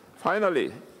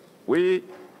 Finally,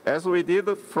 as we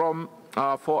did for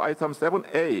item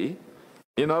 7A,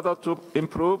 in order to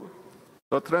improve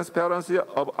the transparency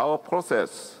of our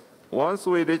process, once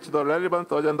we reach the relevant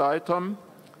agenda item,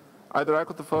 I'd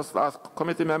like to first ask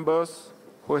committee members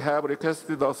who have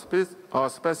requested a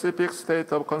specific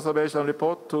state of conservation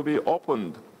report to be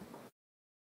opened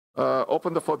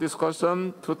for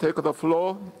discussion to take the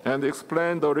floor and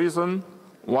explain the reason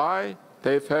why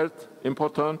they felt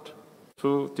important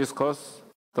to discuss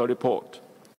the report.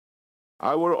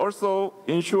 I will also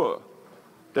ensure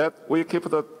that we keep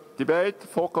the debate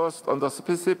focused on the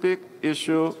specific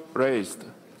issue raised.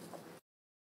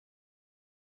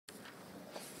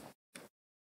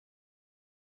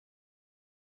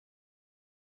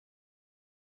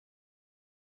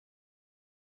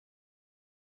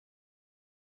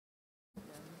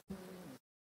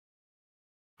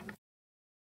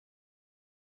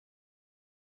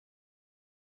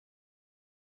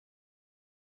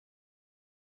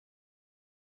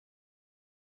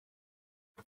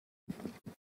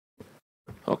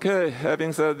 Okay,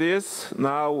 having said this,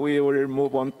 now we will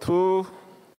move on to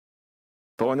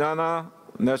Doñana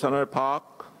National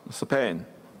Park, Spain.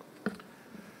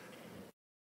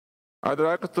 I'd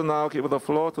like to now give the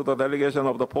floor to the delegation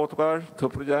of Portugal to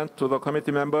present to the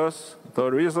committee members the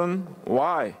reason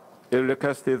why it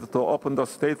requested to open the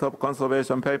State of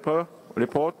Conservation paper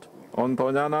report on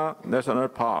Doñana National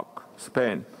Park,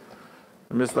 Spain.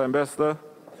 Mr. Ambassador,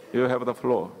 you have the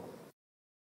floor.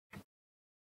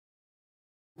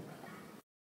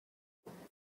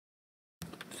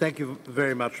 Thank you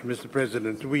very much, Mr.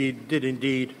 President. We did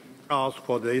indeed ask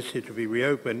for the issue to be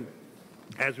reopened,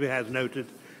 as we have noted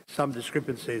some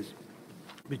discrepancies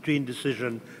between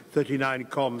decision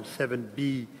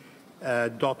 39-7B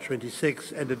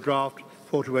 .26 and the draft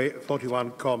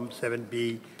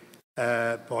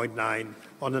 41-7B.9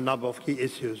 on a number of key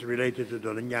issues related to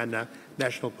Doñana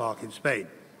National Park in Spain,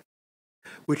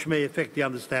 which may affect the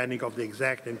understanding of the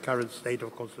exact and current state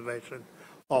of conservation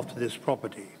of this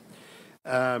property.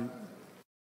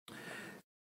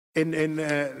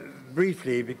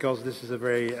 Briefly, because this is a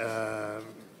very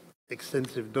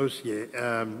extensive dossier,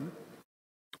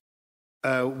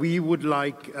 we would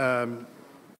like to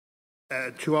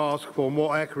ask for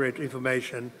more accurate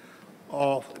information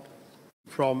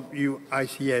from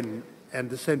ICN and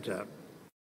the Centre.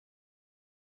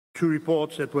 Two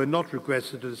reports that were not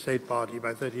requested to the State Party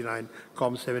by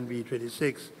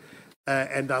 39-7B26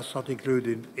 and thus not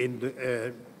included in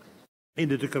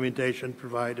the documentation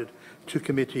provided to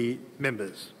committee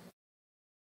members.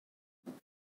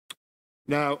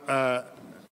 Now,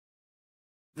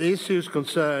 the issues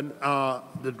concerned are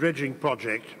the dredging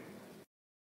project,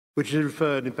 which is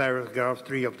referred in paragraph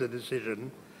 3 of the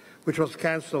decision, which was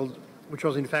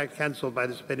in fact cancelled by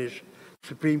the Spanish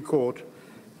Supreme Court,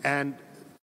 and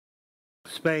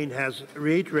Spain has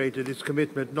reiterated its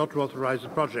commitment not to authorize the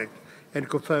project and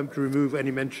confirmed to remove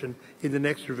any mention in the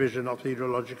next revision of the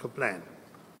hydrological plan.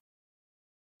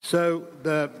 So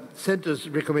the Centre's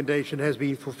recommendation has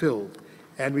been fulfilled,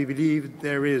 and we believe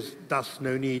there is thus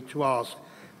no need to ask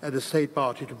the State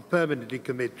Party to permanently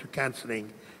commit to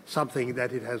cancelling something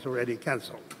that it has already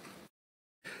cancelled.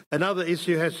 Another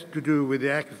issue has to do with the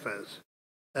aquifers.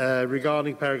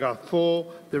 Regarding paragraph 4,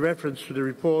 the reference to the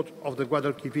report of the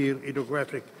Guadalquivir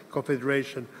Hydrographic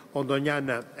Confederation on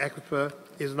Doñana Aquifer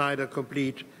is neither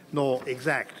complete nor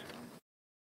exact.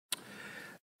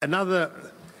 Another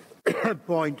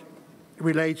point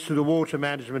relates to the water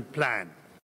management plan.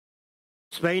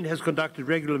 Spain has conducted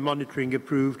regular monitoring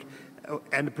approved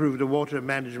the water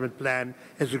management plan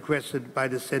as requested by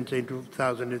the Centre in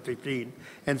 2015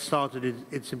 and started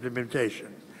its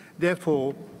implementation.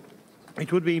 Therefore,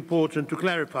 it would be important to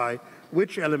clarify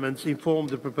which elements inform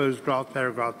the proposed draft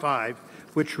paragraph 5,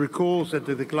 which recalls that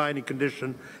the declining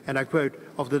condition, and I quote,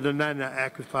 of the Doñana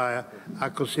aquifer are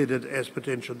considered as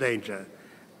potential danger,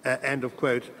 end of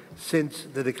quote, since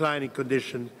the declining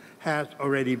condition has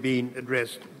already been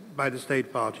addressed by the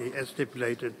State Party as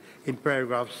stipulated in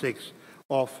paragraph 6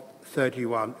 of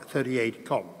 38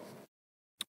 com.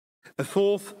 A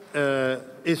fourth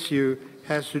issue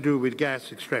has to do with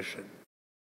gas extraction.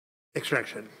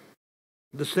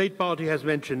 The State Party has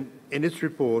mentioned in its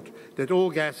report that all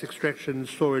gas extraction and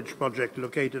storage projects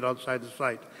located outside the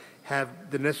site have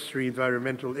the necessary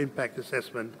environmental impact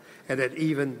assessment, and that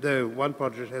even though one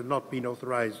project has not been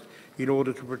authorized in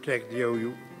order to protect the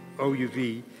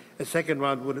OUV, a second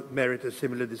one would merit a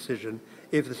similar decision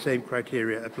if the same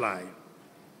criteria apply.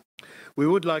 We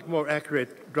would like more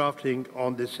accurate drafting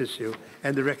on this issue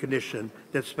and the recognition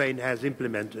that Spain has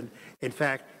implemented. In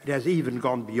fact, it has even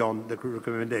gone beyond the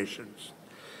recommendations.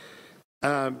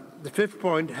 The fifth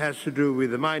point has to do with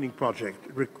the mining project.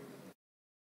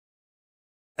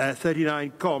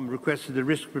 39COM requested a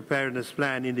risk preparedness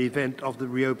plan in the event of the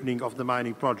reopening of the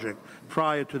mining project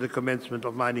prior to the commencement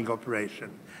of mining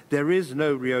operation. There is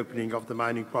no reopening of the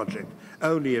mining project,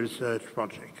 only a research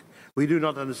project. We do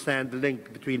not understand the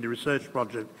link between the research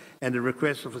project and the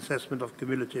request of assessment of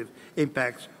cumulative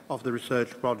impacts of the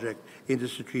research project in the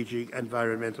strategic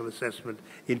environmental assessment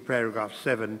in paragraph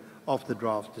 7 of the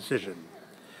draft decision.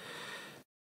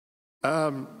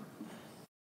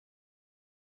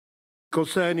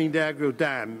 Concerning the Agro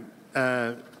Dam,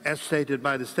 as stated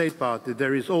by the State Party,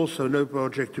 there is also no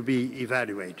project to be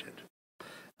evaluated.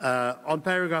 On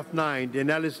paragraph 9, the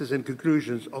analysis and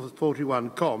conclusions of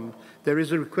 41COM, there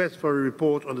is a request for a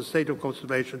report on the state of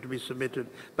conservation to be submitted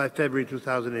by February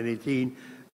 2018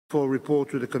 for a report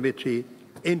to the committee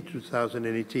in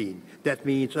 2018. That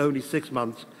means only 6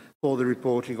 months for the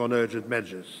reporting on urgent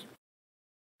measures,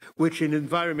 which in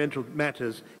environmental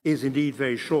matters is indeed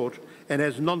very short and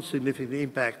has non-significant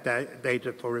impact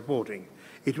data for reporting.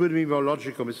 It would be more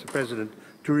logical, Mr. President,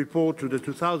 to report to the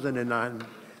 2009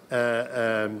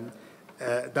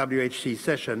 WHC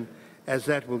session, as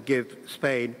that will give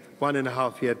Spain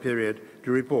 1.5-year period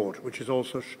to report, which is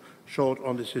also short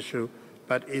on this issue,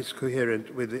 but is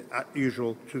coherent with the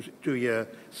usual two-year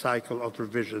cycle of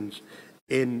revisions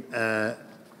in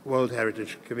World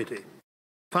Heritage Committee.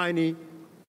 Finally,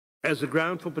 as a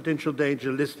ground for potential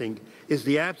danger listing is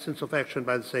the absence of action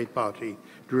by the State Party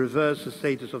to reverse the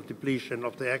status of depletion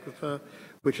of the aquifer,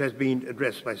 which has been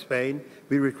addressed by Spain.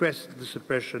 We request the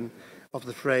suppression of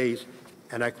the phrase,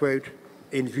 and I quote,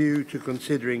 in view to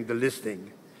considering the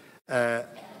listing, end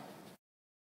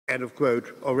of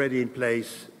quote, already in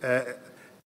place, as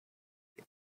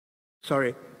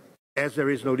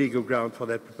there is no legal ground for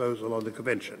that proposal on the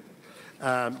Convention.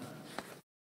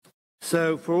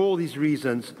 So for all these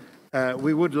reasons,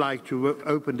 we would like to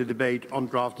open the debate on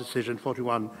draft decision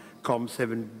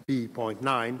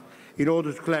 41COM7B.9 in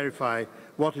order to clarify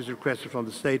what is requested from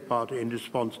the State Party in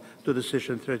response to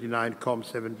decision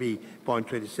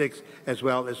 39COM7B.26, as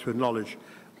well as to acknowledge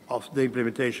of the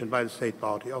implementation by the State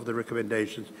Party of the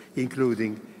recommendations,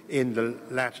 including in the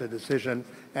latter decision.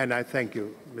 And I thank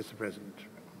you, Mr. President.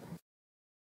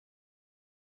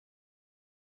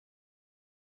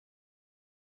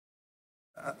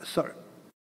 Sorry.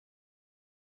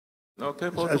 Okay,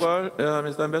 Portugal,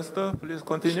 Mr. Ambassador, please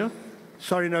continue.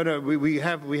 Sorry, no. We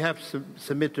have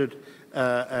submitted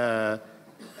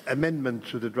amendment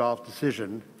to the draft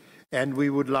decision, and we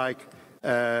would like,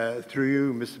 through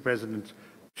you, Mr. President,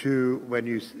 to, when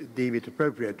you deem it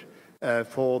appropriate,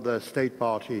 for the State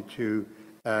Party to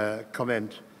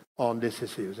comment on this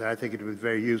issue. And I think it was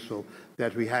very useful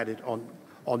that we had it on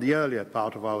the earlier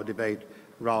part of our debate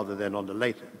rather than on the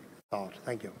later part.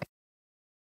 Thank you.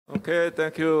 Okay,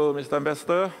 thank you, Mr.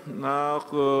 Ambassador. Now,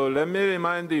 let me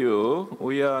remind you,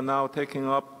 we are now taking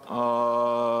up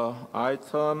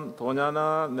item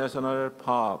Doñana National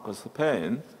Park,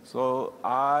 Spain. So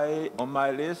on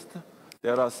my list,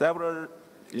 there are several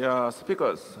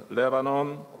speakers: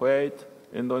 Lebanon, Kuwait,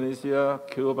 Indonesia,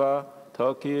 Cuba,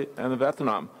 Turkey, and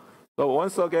Vietnam. So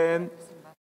once again,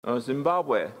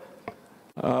 Zimbabwe.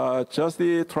 Just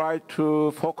try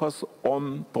to focus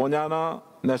on Doñana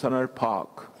National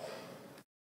Park.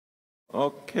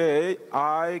 Okay,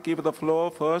 I give the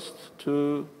floor first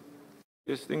to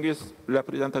distinguished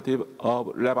representative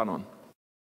of Lebanon.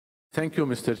 Thank you,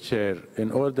 Mr. Chair.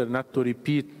 In order not to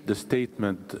repeat the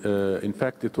statement, in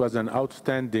fact, it was an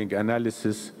outstanding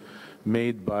analysis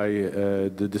made by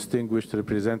the distinguished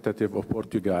representative of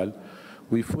Portugal.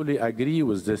 We fully agree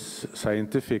with this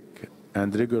scientific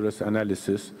and rigorous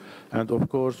analysis, and of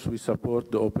course, we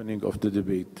support the opening of the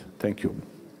debate. Thank you.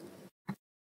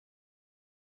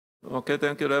 Okay,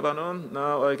 thank you, Lebanon.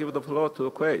 Now I give the floor to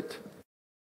Kuwait.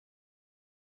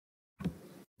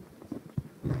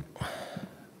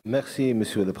 Merci,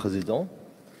 Monsieur le Président.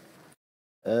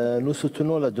 Nous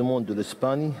soutenons la demande de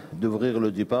l'Espagne d'ouvrir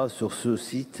le débat sur ce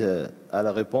site à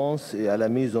la réponse et à la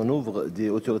mise en œuvre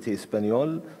des autorités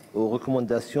espagnoles aux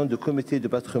recommandations du Comité du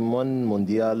patrimoine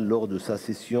mondial lors de sa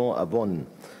session à Bonn,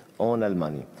 en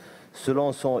Allemagne.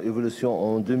 Selon son évolution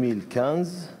en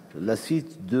 2015, le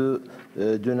site de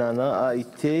Donana a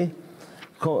été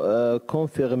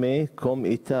confirmé comme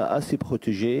état assez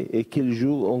protégé et qu'il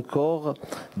joue encore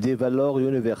des valeurs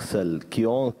universelles qui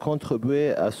ont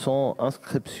contribué à son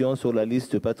inscription sur la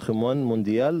liste du patrimoine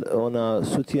mondial. On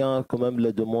soutient quand même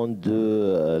la demande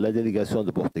de la délégation de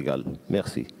Portugal.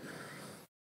 Merci.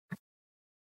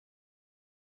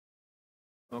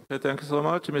 Okay, thank you so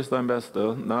much, Mr.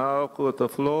 Ambassador. Now the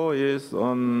floor is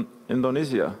on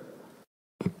Indonesia.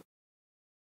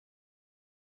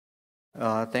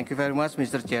 Thank you very much,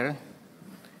 Mr. Chair.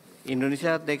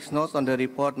 Indonesia takes note on the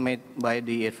report made by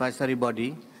the advisory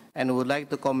body and would like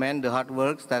to commend the hard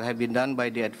works that have been done by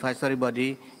the advisory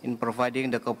body in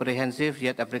providing the comprehensive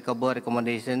yet applicable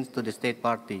recommendations to the state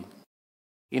party.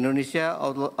 Indonesia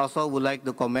also would like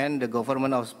to commend the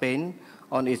government of Spain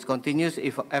on its continuous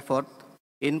effort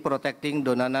in protecting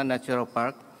Donana Natural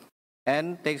Park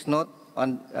and takes note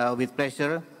with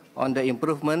pleasure on the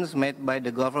improvements made by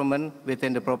the government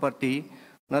within the property,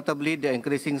 notably the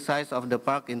increasing size of the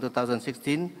park in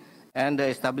 2016 and the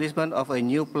establishment of a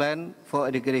new plan for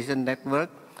irrigation network,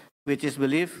 which is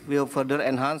believed will further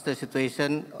enhance the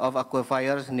situation of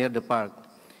aquifers near the park.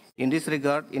 In this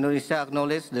regard, Indonesia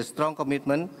acknowledges the strong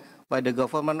commitment by the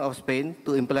government of Spain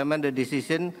to implement the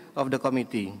decision of the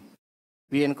committee.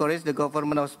 We encourage the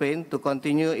government of Spain to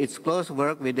continue its close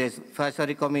work with the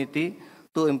advisory committee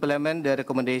to implement the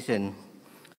recommendation.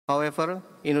 However,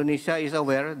 Indonesia is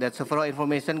aware that several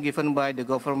information given by the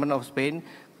government of Spain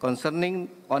concerning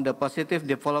on the positive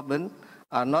development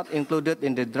are not included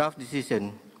in the draft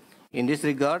decision. In this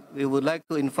regard, we would like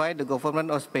to invite the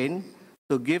government of Spain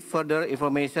to give further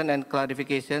information and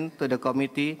clarification to the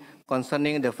committee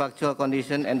concerning the factual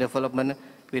condition and development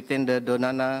within the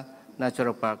Donana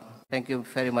Natural Park. Thank you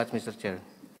very much, Mr. Chair.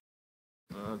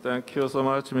 Thank you so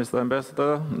much, Mr.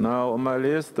 Ambassador. Now on my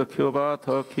list, Cuba,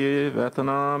 Turkey,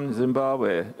 Vietnam,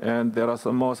 Zimbabwe, and there are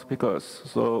some more speakers.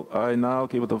 So I now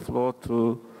give the floor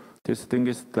to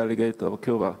distinguished delegate of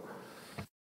Cuba.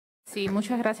 Sí,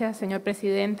 muchas gracias, señor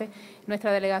presidente.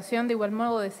 Nuestra delegación, de igual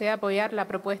modo, desea apoyar la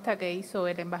propuesta que hizo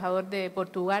el embajador de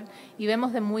Portugal y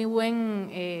vemos de muy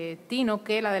buen tino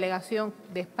que la delegación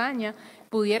de España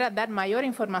pudiera dar mayor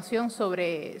información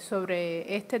sobre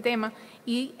este tema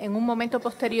y en un momento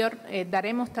posterior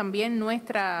daremos también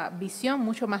nuestra visión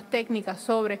mucho más técnica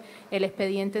sobre el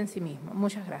expediente en sí mismo.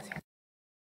 Muchas gracias.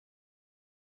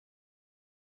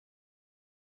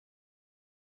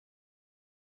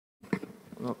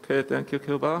 Okay, thank you,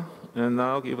 Cuba. And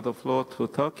now give the floor to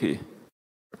Turkey.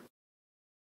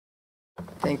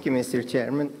 Thank you, Mr.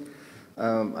 Chairman.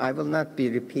 I will not be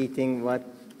repeating what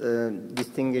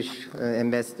distinguished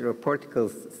Ambassador of Portugal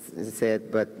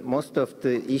said, but most of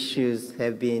the issues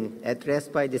have been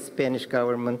addressed by the Spanish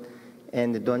government,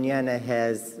 and Doñana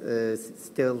has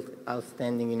still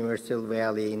outstanding universal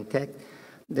value intact.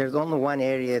 There's only one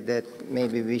area that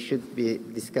maybe we should be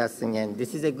discussing, and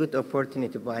this is a good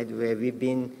opportunity, by the way. We've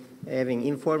been having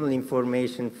informal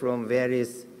information from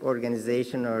various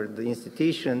organizations or the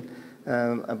institution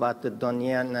about the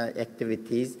Doñana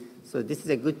activities. So this is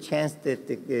a good chance that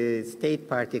the state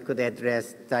party could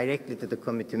address directly to the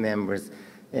committee members.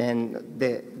 And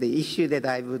the issue that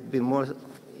I would be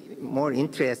more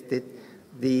interested,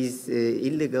 these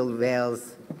illegal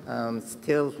wells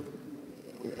still,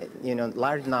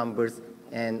 large numbers,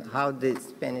 and how the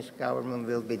Spanish government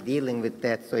will be dealing with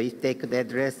that. So if they could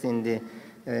address in the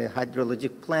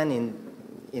hydrologic plan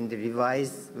in the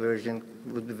revised version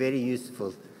would be very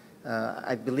useful.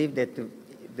 I believe that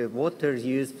the water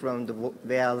used from the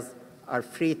wells are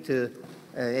free to,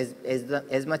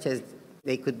 as much as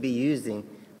they could be using.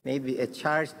 Maybe a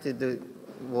charge to the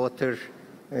water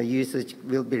usage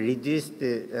will be reduced,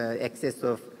 the excess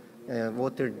of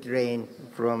water drain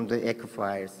from the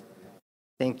aquifers.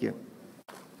 Thank you.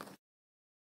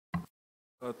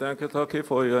 Thank you, Turkey,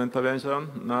 for your intervention.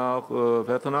 Now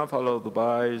Vietnam, followed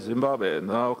by Zimbabwe.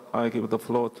 Now I give the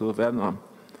floor to Vietnam.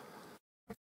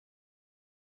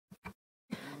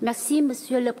 Merci,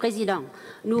 Monsieur le Président.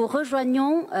 Nous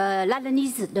rejoignons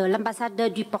l'analyse de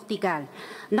l'ambassadeur du Portugal.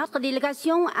 Notre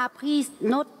délégation a pris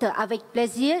note avec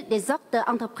plaisir des actes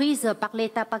entreprises par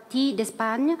l'État partie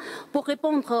d'Espagne pour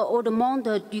répondre aux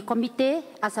demandes du comité,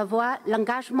 à savoir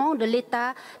l'engagement de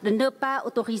l'État de ne pas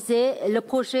autoriser le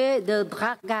projet de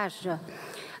dragage.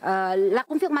 La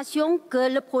confirmation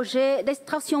que le projet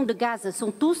d'extraction de gaz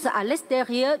sont tous à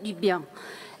l'extérieur du bien.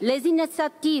 Les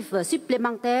initiatives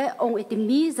supplémentaires ont été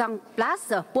mises en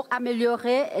place pour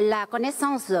améliorer la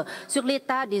connaissance sur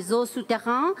l'état des eaux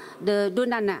souterraines de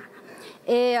Donana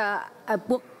et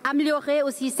pour améliorer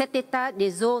aussi cet état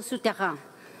des eaux souterraines.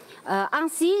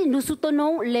 Ainsi, nous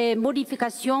soutenons les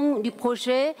modifications du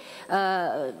projet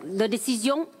de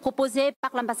décision proposé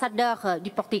par l'ambassadeur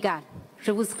du Portugal.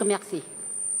 Je vous remercie.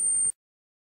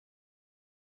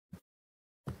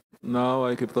 Now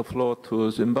I give the floor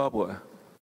to Zimbabwe.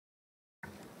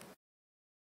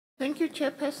 Thank you,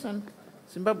 Chairperson.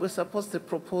 Zimbabwe supports the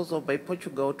proposal by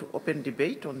Portugal to open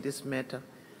debate on this matter.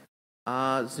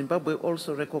 Zimbabwe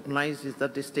also recognizes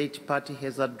that the state party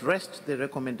has addressed the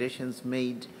recommendations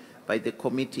made by the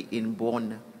committee in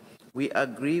Bonn. We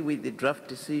agree with the draft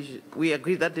decision. We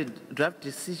agree that the draft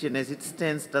decision as it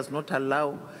stands does not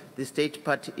allow the state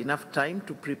party enough time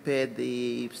to prepare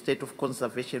the state of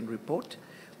conservation report.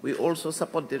 We also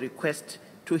support the request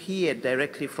to hear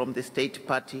directly from the state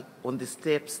party on the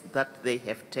steps that they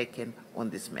have taken on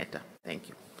this matter. Thank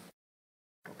you.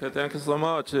 Okay, thank you so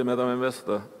much, Madam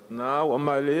Ambassador. Now on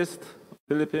my list,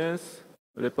 Philippines,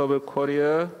 Republic of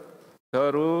Korea,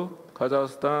 Peru,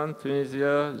 Kazakhstan,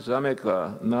 Tunisia,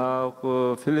 Jamaica. Now,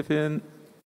 Philippines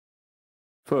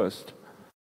first.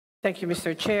 Thank you,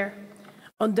 Mr. Chair.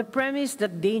 On the premise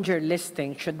that danger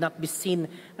listing should not be seen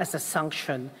as a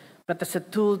sanction, but as a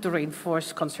tool to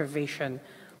reinforce conservation,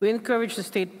 we encourage the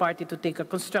state party to take a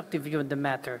constructive view on the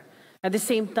matter. At the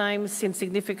same time, since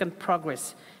significant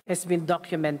progress has been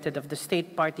documented of the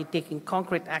state party taking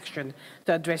concrete action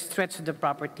to address threats to the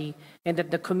property, and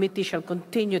that the committee shall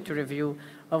continue to review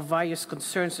of various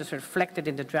concerns as reflected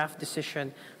in the draft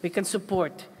decision, we can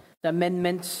support the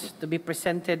amendments to be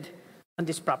presented on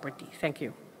this property. Thank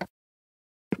you.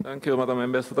 Thank you, Madam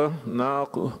Ambassador. Now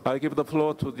I give the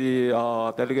floor to the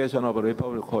delegation of the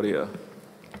Republic of Korea.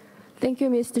 Thank you,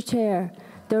 Mr. Chair.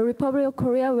 The Republic of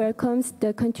Korea welcomes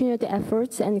the continued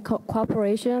efforts and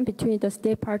cooperation between the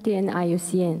State Party and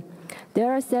IUCN.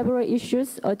 There are several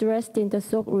issues addressed in the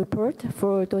SOC report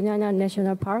for Doñana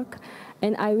National Park,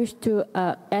 and I wish to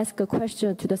ask a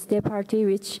question to the State Party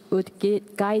which would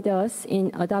guide us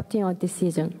in adopting a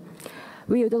decision.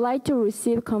 We would like to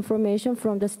receive confirmation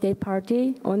from the State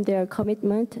Party on their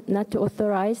commitment not to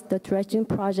authorize the dredging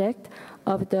project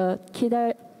of the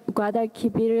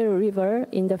Guadalquivir River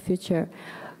in the future.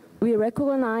 We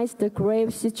recognize the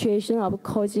grave situation of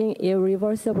causing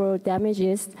irreversible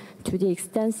damages to the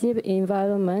extensive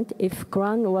environment if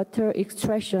groundwater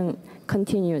extraction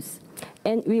continues.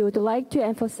 And we would like to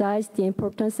emphasize the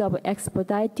importance of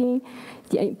expediting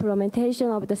the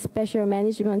implementation of the special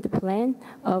management plan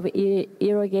of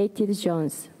irrigated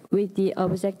zones with the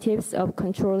objectives of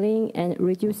controlling and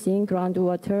reducing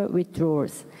groundwater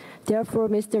withdrawals. Therefore,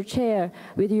 Mr. Chair,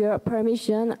 with your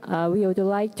permission, we would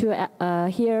like to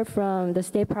hear from the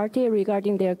State Party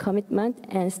regarding their commitment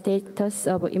and status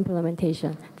of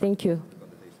implementation. Thank you.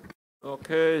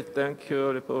 Okay, thank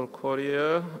you, Republic of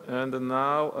Korea. And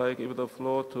now I give the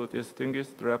floor to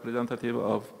distinguished representative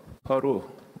of Peru.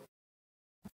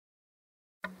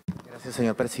 Gracias,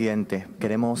 señor presidente.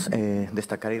 Queremos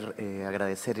destacar y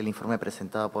agradecer el informe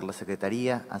presentado por la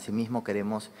Secretaría. Asimismo,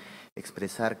 queremos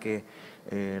expresar que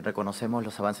reconocemos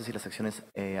los avances y las acciones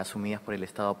asumidas por el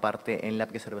Estado parte en la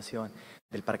preservación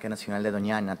del Parque Nacional de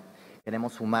Doñana.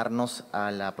 Queremos sumarnos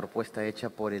a la propuesta hecha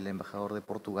por el embajador de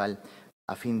Portugal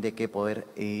a fin de que poder,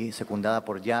 y secundada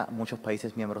por ya muchos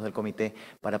países miembros del comité,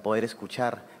 para poder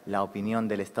escuchar la opinión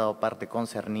del Estado parte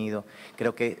concernido.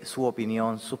 Creo que su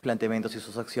opinión, sus planteamientos y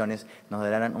sus acciones nos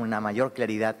darán una mayor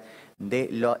claridad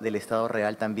del Estado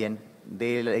real también, y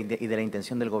de la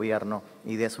intención del gobierno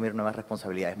y de asumir nuevas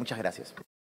responsabilidades. Muchas gracias.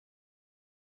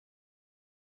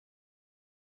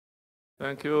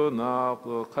 Thank you.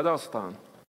 Now, Kazakhstan.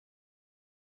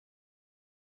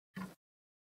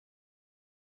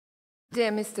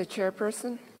 Dear Mr.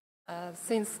 Chairperson,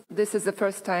 since this is the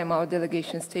first time our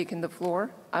delegation has taken the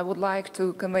floor, I would like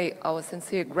to convey our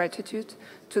sincere gratitude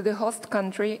to the host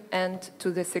country and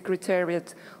to the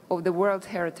Secretariat of the World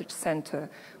Heritage Center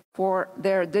for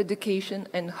their dedication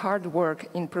and hard work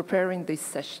in preparing this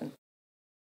session.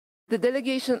 The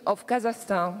delegation of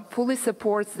Kazakhstan fully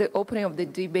supports the opening of the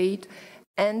debate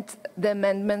and the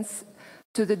amendments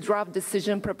to the draft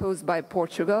decision proposed by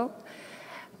Portugal.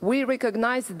 We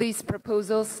recognize these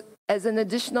proposals as an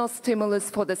additional stimulus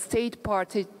for the state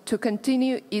party to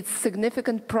continue its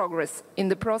significant progress in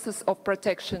the process of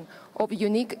protection of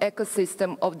unique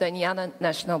ecosystem of Doñana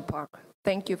National Park.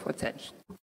 Thank you for attention.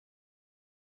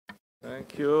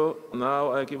 Thank you.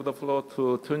 Now I give the floor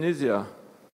to Tunisia.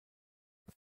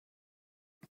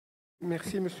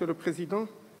 Merci, Monsieur le Président.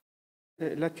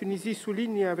 La Tunisie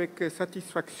souligne avec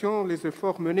satisfaction les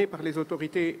efforts menés par les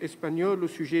autorités espagnoles au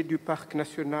sujet du parc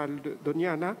national de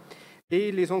Doñana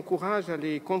et les encourage à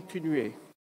les continuer.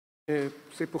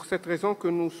 C'est pour cette raison que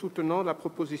nous soutenons la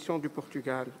proposition du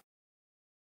Portugal.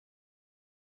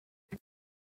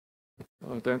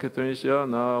 Thank you, Tunisia.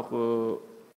 Now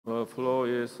the floor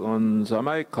is on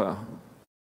Jamaica.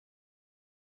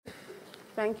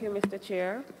 Thank you, Mr.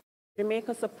 Chair.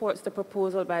 Jamaica supports the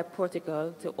proposal by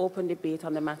Portugal to open debate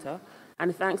on the matter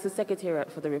and thanks the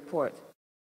Secretariat for the report.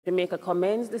 Jamaica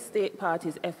commends the state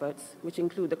party's efforts, which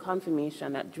include the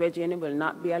confirmation that dredging will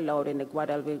not be allowed in the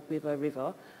Guadalquivir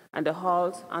River and a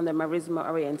halt on the Marisma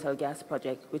Oriental gas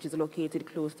project, which is located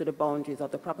close to the boundaries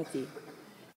of the property.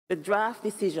 The draft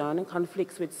decision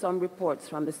conflicts with some reports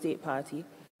from the state party,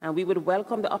 and we would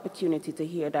welcome the opportunity to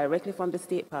hear directly from the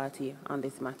state party on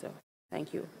this matter.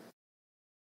 Thank you.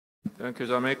 Thank you,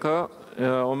 Jamaica.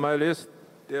 On my list,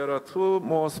 there are two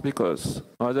more speakers,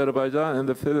 Azerbaijan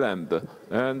and Finland.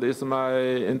 And it's my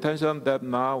intention that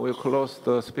now we close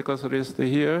the speakers list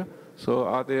here. So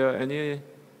are there any?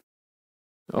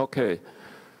 Okay.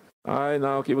 I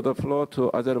now give the floor to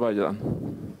Azerbaijan.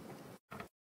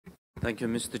 Thank you,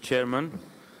 Mr. Chairman.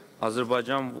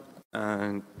 Azerbaijan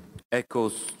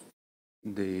echoes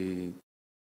the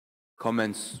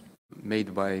comments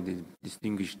made by the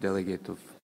distinguished delegate of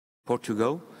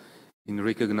Portugal in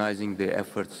recognizing the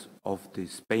efforts of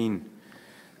Spain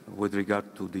with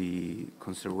regard to the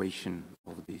conservation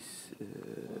of this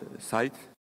site,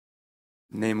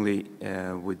 namely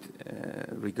with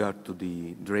regard to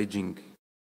the dredging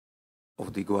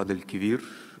of the Guadalquivir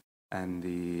and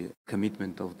the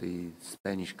commitment of the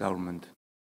Spanish government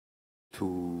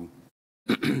to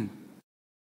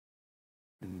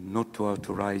not to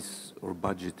authorize or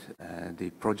budget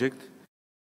the project.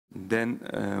 Then,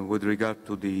 with regard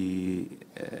to the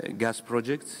gas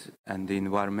projects and the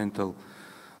environmental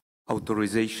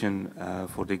authorization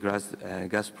for the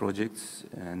gas projects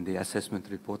and the assessment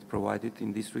report provided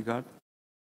in this regard.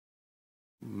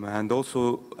 And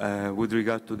also with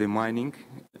regard to the mining,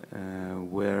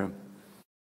 where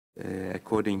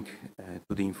according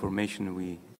to the information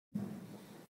we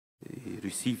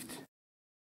received,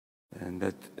 and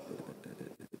that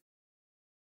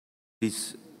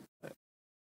this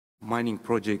mining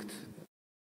project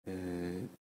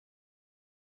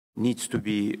needs to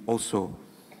be also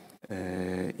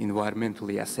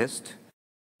environmentally assessed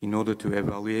in order to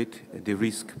evaluate the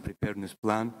risk preparedness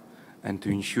plan and to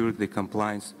ensure the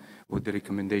compliance with the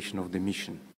recommendation of the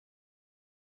mission.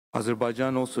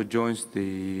 Azerbaijan also joins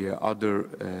the other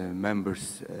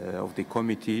members of the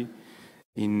committee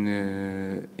in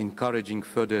encouraging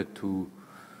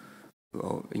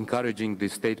the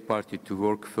state party to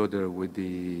work further with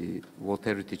the World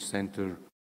Heritage Center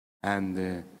and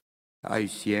the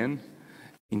IUCN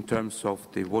in terms of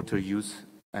the water use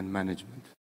and management.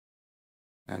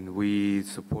 And we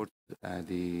support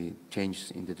the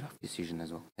changes in the draft decision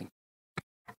as well. Thank you.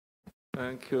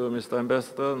 Thank you, Mr.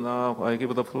 Ambassador. Now I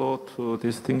give the floor to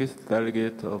distinguished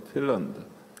delegate of Finland.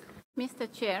 Mr.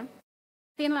 Chair,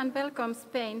 Finland welcomes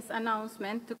Spain's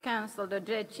announcement to cancel the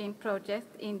dredging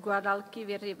project in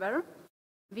Guadalquivir River.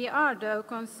 We are, though,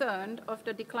 concerned of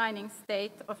the declining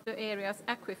state of the area's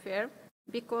aquifer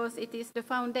because it is the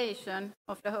foundation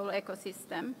of the whole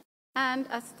ecosystem. And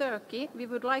as Turkey, we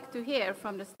would like to hear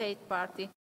from the state party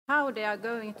how they are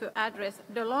going to address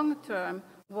the long-term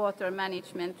water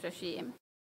management regime.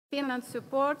 Finland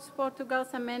supports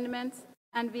Portugal's amendments,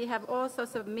 and we have also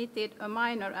submitted a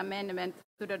minor amendment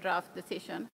to the draft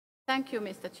decision. Thank you,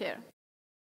 Mr. Chair.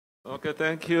 Okay,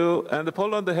 thank you. And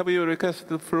Poland, have you requested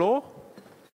the floor?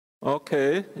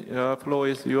 Okay, your floor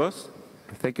is yours.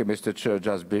 Thank you, Mr. Chair.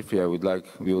 Just briefly,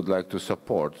 we would like to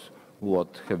support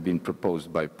what have been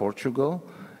proposed by Portugal,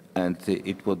 and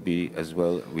it would be as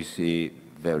well, we see,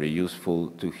 very useful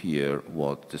to hear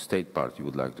what the state party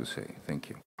would like to say. Thank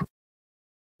you.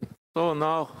 So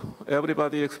now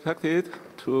everybody expected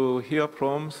to hear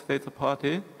from state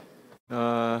party.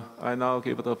 I now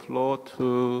give the floor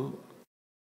to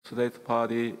state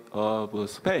party of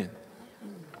Spain.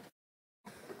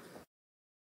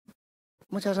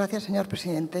 Muchas gracias, señor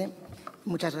presidente.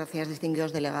 Muchas gracias,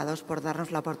 distinguidos delegados, por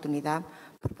darnos la oportunidad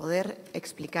por poder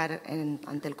explicar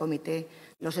ante el comité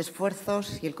los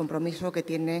esfuerzos y el compromiso que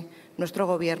tiene nuestro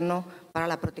Gobierno para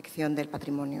la protección del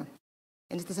patrimonio.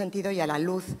 En este sentido, y a la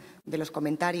luz de los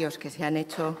comentarios que se han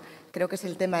hecho, creo que es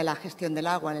el tema de la gestión del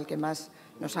agua en el que más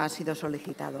nos ha sido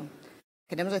solicitado.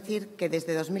 Queremos decir que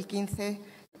desde 2015,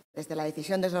 desde la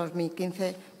decisión de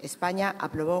 2015, España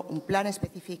aprobó un plan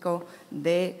específico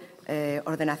de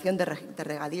ordenación de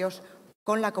regadíos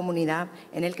con la comunidad,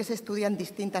 en el que se estudian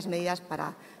distintas medidas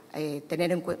para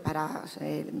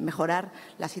mejorar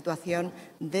la situación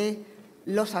de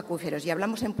los acuíferos. Y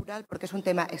hablamos en plural porque es un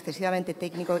tema excesivamente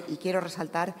técnico y quiero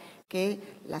resaltar que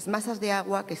las masas de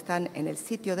agua que están en el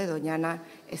sitio de Doñana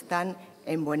están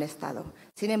en buen estado.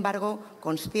 Sin embargo,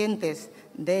 conscientes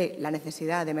de la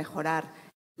necesidad de mejorar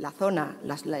la zona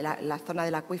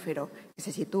del acuífero que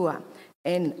se sitúa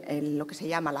en lo que se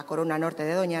llama la corona norte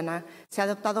de Doñana, se ha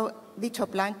adoptado dicho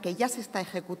plan que ya se está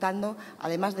ejecutando,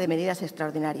 además de medidas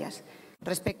extraordinarias.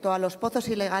 Respecto a los pozos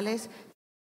ilegales,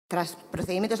 tras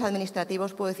procedimientos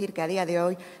administrativos, puedo decir que a día de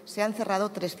hoy se han cerrado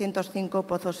 305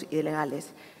 pozos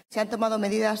ilegales. Se han tomado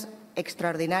medidas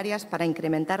extraordinarias para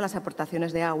incrementar las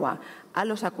aportaciones de agua a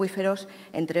los acuíferos,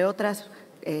 entre otras,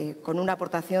 con una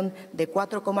aportación de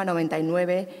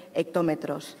 4,99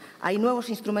 hectómetros. Hay nuevos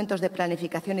instrumentos de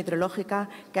planificación hidrológica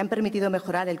que han permitido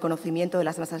mejorar el conocimiento de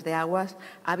las masas de aguas,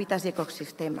 hábitats y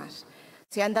ecosistemas.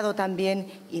 Se han dado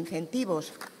también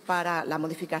incentivos para la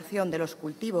modificación de los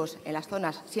cultivos en las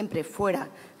zonas siempre fuera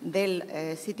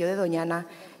del sitio de Doñana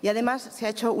y además se ha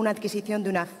hecho una adquisición de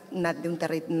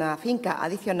una finca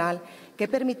adicional que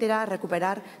permitirá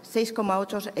recuperar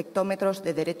 6,8 hectómetros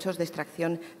de derechos de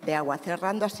extracción de agua,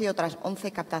 cerrando así otras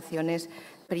 11 captaciones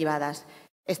privadas.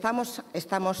 Estamos,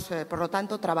 por lo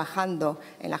tanto, trabajando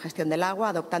en la gestión del agua,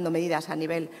 adoptando medidas a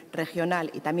nivel regional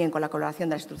y también con la colaboración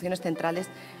de las instituciones centrales.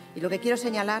 Y lo que quiero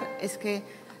señalar es que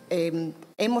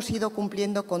hemos ido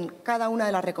cumpliendo con cada una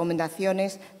de las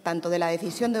recomendaciones, tanto de la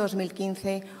decisión de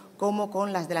 2015 como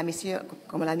con las de la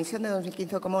misión de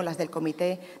 2015 como las del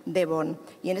Comité de Bonn.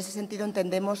 Y en ese sentido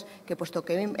entendemos que, puesto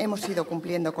que hemos ido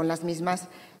cumpliendo con las mismas,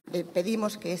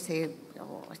 pedimos que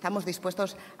estamos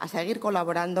dispuestos a seguir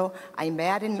colaborando, a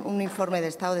enviar un informe de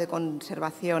estado de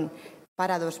conservación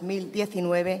para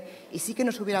 2019 y sí que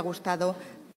nos hubiera gustado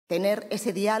tener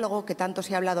ese diálogo que tanto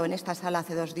se ha hablado en esta sala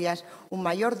hace 2 días, un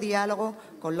mayor diálogo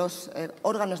con los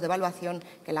órganos de evaluación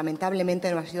que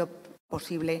lamentablemente no ha sido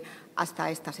posible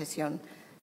hasta esta sesión.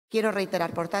 Quiero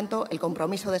reiterar, por tanto, el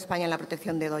compromiso de España en la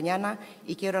protección de Doñana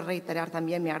y quiero reiterar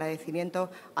también mi agradecimiento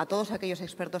a todos aquellos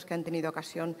expertos que han tenido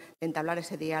ocasión de entablar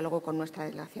ese diálogo con nuestra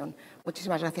delegación.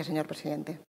 Muchísimas gracias, señor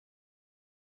presidente.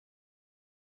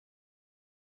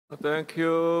 Thank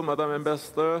you, Madam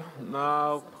Ambassador.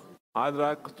 Now, I'd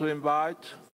like to invite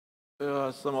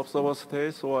some observer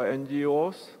states or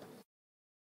NGOs.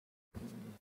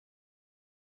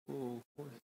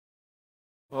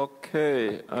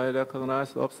 Okay, I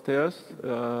recognize upstairs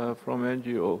from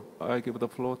NGO. I give the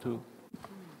floor to.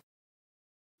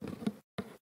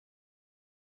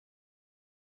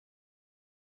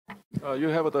 You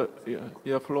have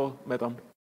your floor, madam.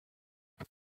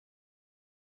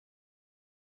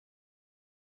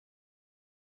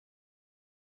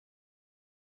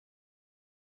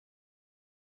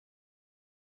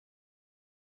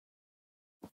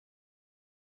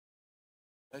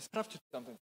 Sprawdźcie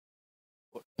something.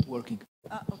 Working.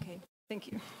 Okay, thank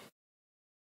you.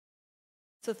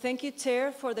 So thank you,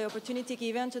 Chair, for the opportunity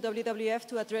given to WWF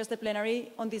to address the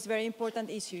plenary on this very important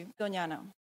issue, Doñana.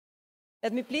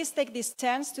 Let me please take this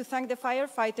chance to thank the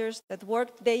firefighters that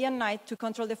worked day and night to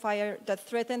control the fire that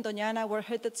threatened Doñana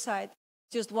Warheaded site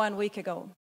just 1 week ago.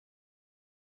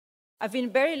 I've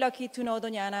been very lucky to know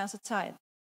Doñana as a child.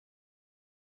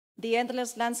 The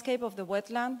endless landscape of the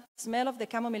wetland, smell of the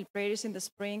chamomile prairies in the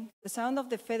spring, the sound of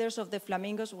the feathers of the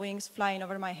flamingo's wings flying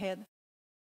over my head.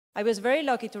 I was very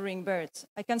lucky to ring birds.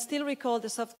 I can still recall the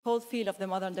soft, cold feel of the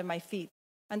mud under my feet,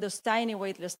 and those tiny,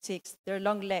 weightless chicks, their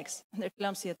long legs, and their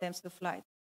clumsy attempts to fly.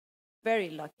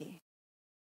 Very lucky.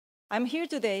 I'm here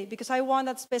today because I want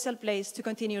that special place to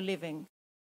continue living.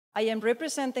 I am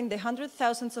representing the hundreds of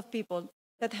thousands of people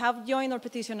that have joined our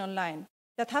petition online,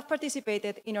 that have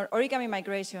participated in our origami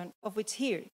migration, of which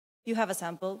here you have a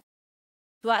sample,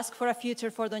 to ask for a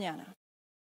future for Doñana.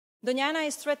 Doñana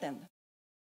is threatened.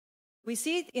 We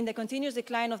see it in the continuous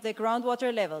decline of the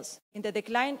groundwater levels, in the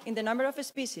decline in the number of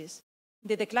species,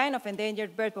 the decline of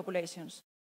endangered bird populations.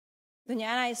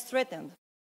 Doñana is threatened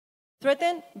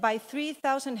by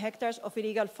 3,000 hectares of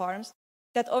illegal farms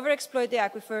that overexploit the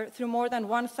aquifer through more than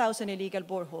 1,000 illegal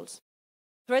boreholes,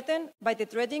 threatened by the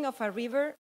dredging of a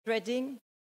river dredging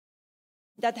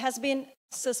that has been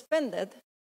suspended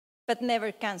but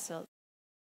never cancelled,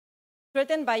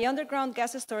 threatened by underground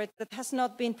gas storage that has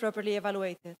not been properly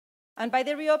evaluated, and by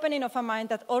the reopening of a mine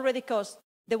that already caused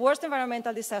the worst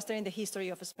environmental disaster in the history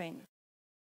of Spain.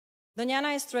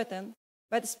 Doñana is threatened,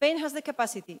 but Spain has the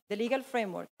capacity, the legal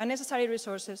framework, and necessary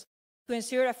resources to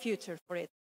ensure a future for it.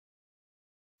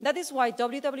 That is why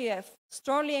WWF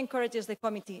strongly encourages the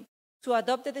committee to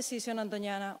adopt the decision on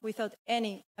Doñana without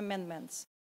any amendments.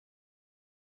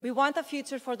 We want a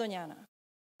future for Doñana,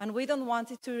 and we don't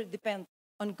want it to depend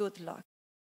on good luck.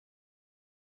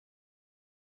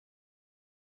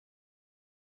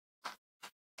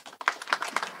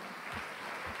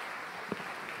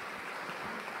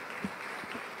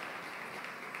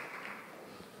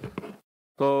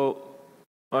 So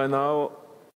I now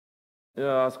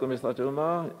ask Mr.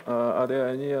 Juma, are there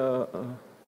any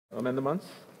amendments?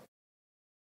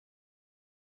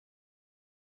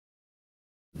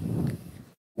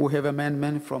 We have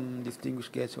amendment from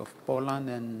distinguished guests of Poland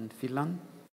and Finland.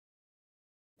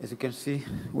 As you can see,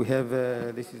 we have,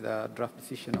 this is a draft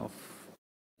decision of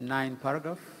 9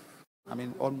 paragraphs. I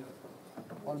mean,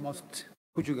 almost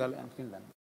Portugal and Finland.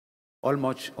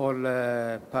 Almost all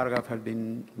paragraphs have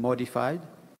been modified.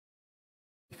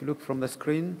 If you look from the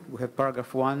screen, we have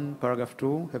paragraph 1, paragraph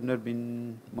 2 have not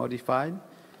been modified,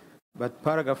 but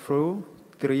paragraph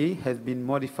 3 has been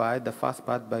modified, the first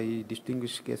part by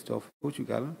distinguished guest of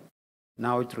Portugal.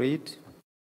 Now it reads,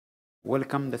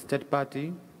 welcome the state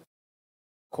party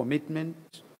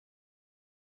commitment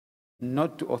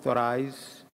not to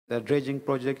authorize the dredging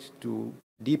project to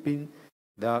deepen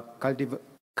the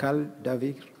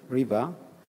Kaldavik River,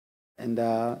 and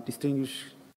the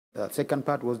second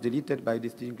part was deleted by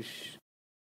distinguished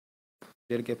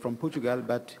delegate from Portugal,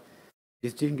 but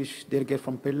distinguished delegate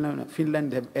from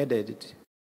Finland have added it.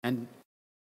 And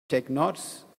take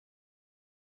notes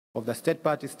of the state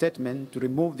party statement to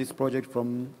remove this project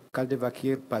from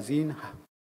Kaldavakir Pazin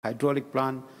hydraulic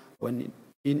plant when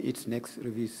in its next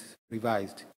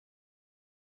revised.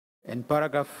 And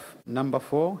paragraph number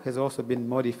 4 has also been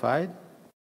modified.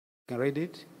 You can read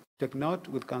it. Take note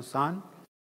with concern.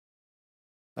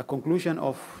 The conclusion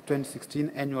of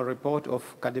 2016 annual report of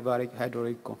Kaldavik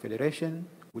Hydraulic Confederation,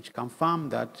 which confirmed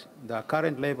that the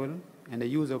current level and the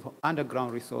use of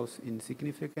underground resource in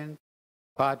significant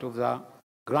part of the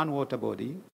groundwater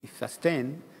body, if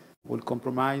sustained, will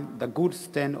compromise the good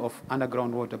stand of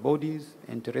underground water bodies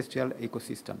and terrestrial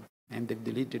ecosystem. And they've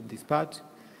deleted this part.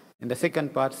 And the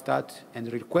second part starts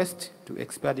and request to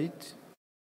expedite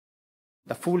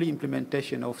the full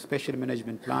implementation of special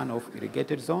management plan of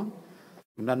irrigated zone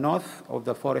in the north of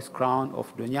the forest crown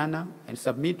of Doñana and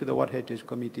submit to the World Heritage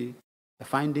Committee the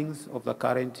findings of the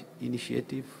current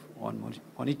initiative on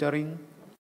monitoring.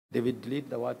 They will delete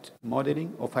the word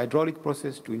modeling of hydraulic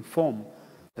process to inform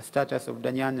the status of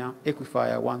Doñana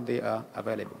aquifer once they are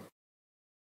available.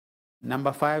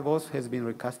 Number 5 also has been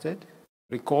recasted.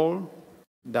 Recall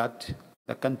that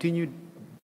the continued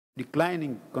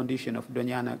declining condition of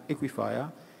Doñana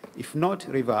aquifer, if not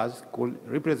reversed, could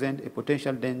represent a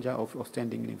potential danger of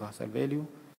outstanding universal value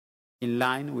in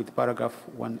line with paragraph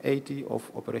 180 of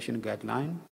Operation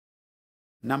Guideline.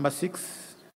 Number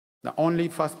 6, the only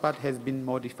first part has been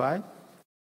modified.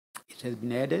 It has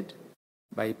been added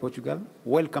by Portugal.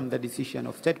 Welcome the decision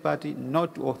of state party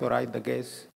not to authorize the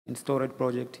gas and storage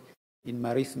project in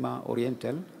Marisma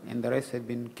Oriental, and the rest have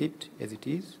been kept as it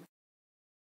is.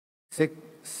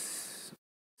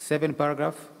 7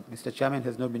 paragraph, Mr. Chairman,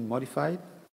 has not been modified.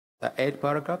 The 8th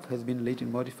paragraph has been later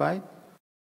modified.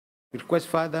 Request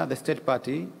further the state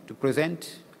party to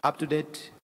present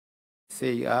up-to-date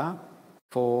CIR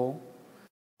for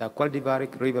the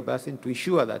Kaldavik River Basin to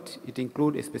ensure that it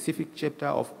includes a specific chapter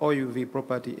of OUV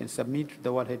property and submit to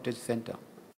the World Heritage Center.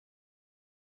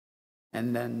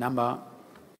 And then number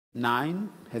 9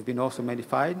 has been also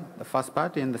modified. The first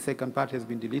part and the second part has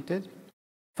been deleted.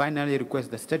 Finally,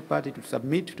 request the state party to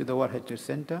submit to the World Heritage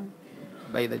Center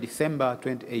by the December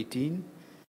 2018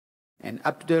 an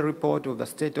up-to-date report of the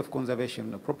state of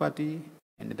conservation of property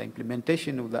and the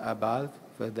implementation of the above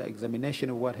for the examination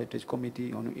of World Heritage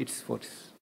Committee on its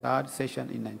 43rd session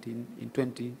in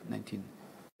 2019.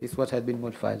 This is what has been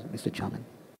modified, Mr. Chairman.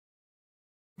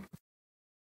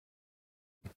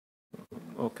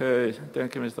 Okay,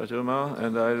 thank you, Mr. Juma.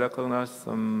 And I recognize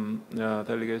some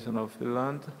delegation of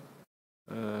Finland.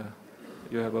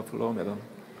 You have a floor, madam.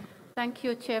 Thank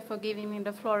you, Chair, for giving me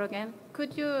the floor again.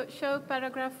 Could you show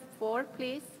paragraph 4,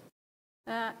 please?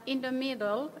 In the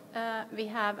middle, we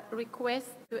have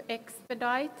request to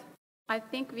expedite. I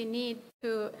think we need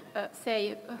to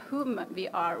say whom we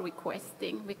are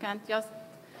requesting. We can't just,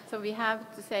 so we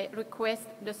have to say request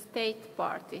the state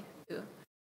party to.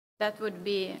 That would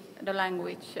be the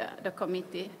language the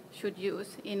committee should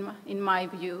use, in my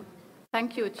view.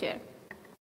 Thank you, Chair.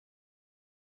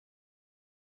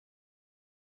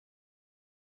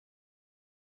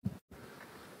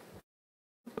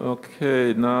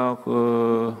 Okay, now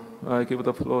I give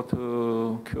the floor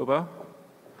to Cuba.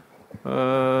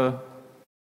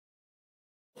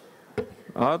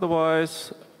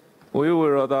 Otherwise, we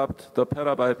will adopt the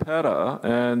para by para,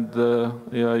 and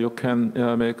you can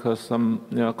make some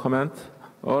comment.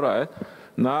 All right.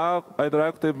 Now, I'd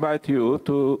like to invite you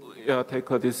to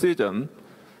take a decision.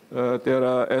 There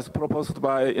are, as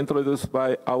introduced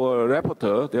by our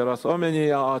rapporteur, there are so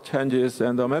many changes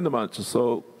and amendments.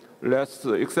 So let's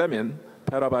examine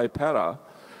para by para.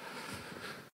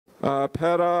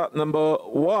 Para number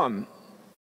 1,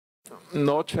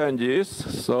 no changes,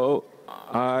 so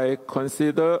I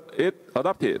consider it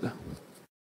adopted.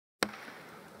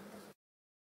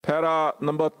 Para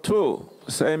number 2,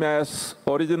 same as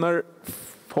original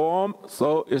form,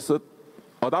 so it's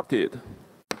adopted.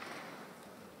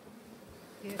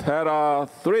 Para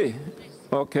 3,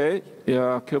 okay,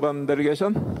 yeah, Cuban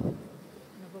delegation.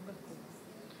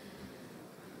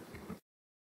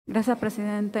 Gracias,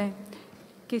 presidente.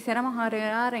 Quisiéramos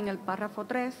agregar en el párrafo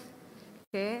 3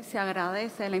 que se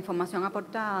agradece la información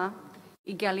aportada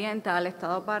y que alienta al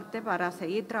Estado parte para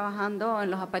seguir trabajando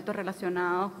en los aspectos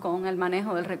relacionados con el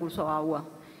manejo del recurso agua.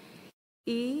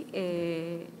 Y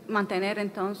mantener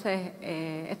entonces,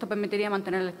 esto permitiría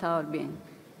mantener el estado del bien.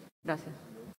 Gracias.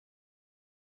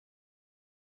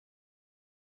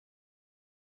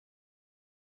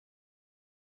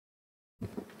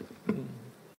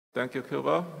 Thank you,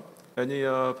 Cuba. Any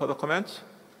further comments?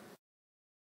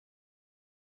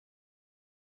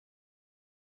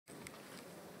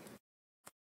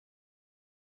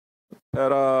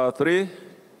 Para 3,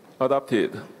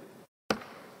 adopted.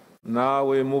 Now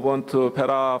we move on to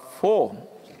para 4.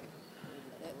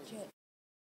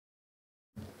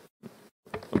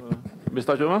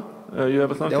 Mr. Juma, you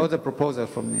have something? There was a proposal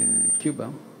from Cuba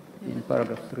in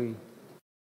paragraph 3.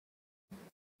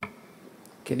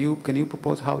 Can you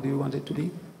propose how do you want it to be?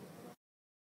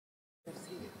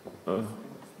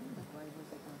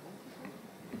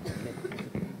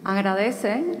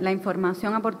 Agradece la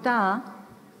información aportada.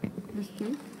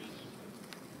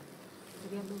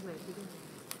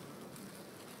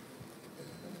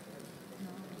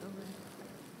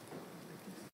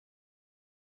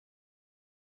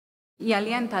 Y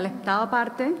alienta al Estado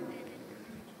parte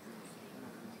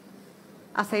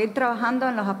a seguir trabajando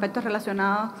en los aspectos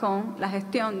relacionados con la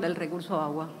gestión del recurso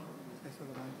agua.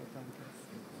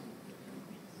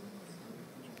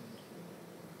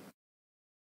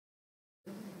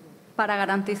 Para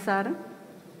garantizar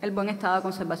el buen estado de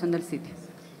conservación del sitio.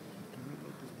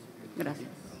 Gracias.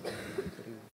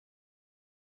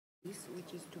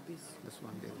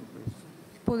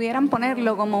 Pudieran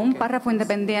ponerlo como un párrafo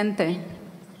independiente.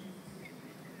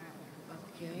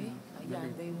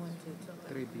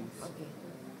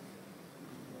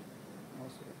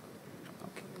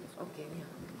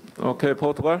 Okay,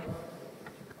 Portugal.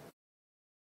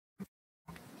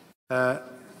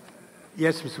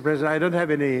 Yes, Mr. President, I don't have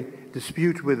any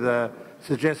dispute with the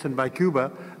suggestion by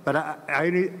Cuba, but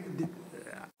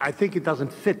I think it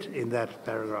doesn't fit in that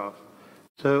paragraph.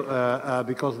 So,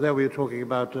 because there we are talking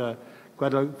about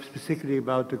specifically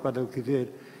about the Guadalquivir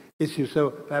issue. So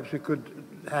perhaps we could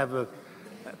have a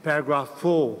paragraph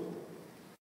 4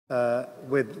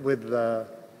 with the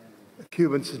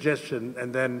Cuban suggestion,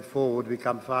 and then 4 would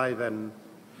become 5, and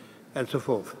so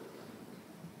forth.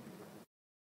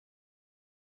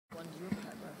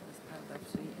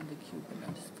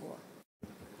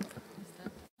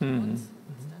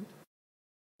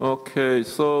 Okay,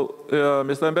 so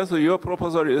Mr. Ambassador, your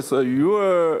proposal is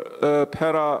your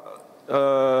para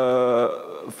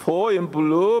 4 in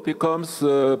blue becomes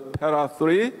para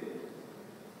 3,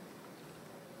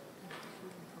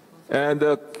 and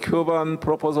the Cuban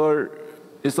proposal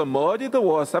is merged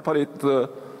or separate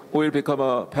will become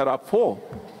a para 4.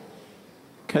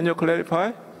 Can you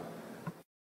clarify?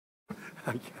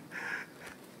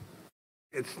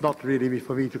 It's not really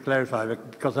for me to clarify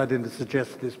because I didn't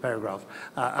suggest this paragraph.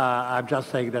 I'm just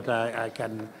saying that I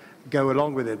can go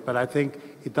along with it, but I think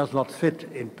it does not fit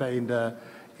in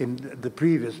the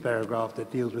previous paragraph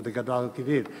that deals with the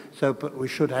Guadalquivir. So we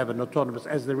should have an autonomous,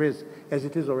 as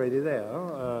it is already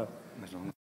there.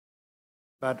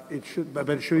 But it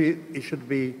should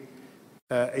be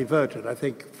inverted. I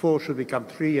think 4 should become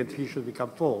 3 and 3 should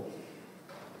become 4.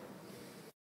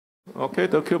 Okay,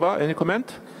 Cuba, any comment?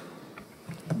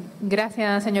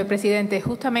 Gracias, señor presidente.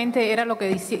 Justamente era lo que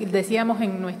decíamos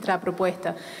en nuestra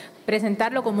propuesta.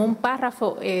 Presentarlo como un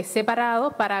párrafo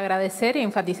separado para agradecer y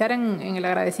enfatizar en el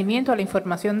agradecimiento a la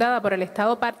información dada por el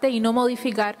Estado parte y no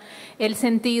modificar el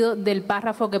sentido del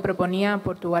párrafo que proponía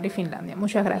Portugal y Finlandia.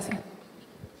 Muchas gracias.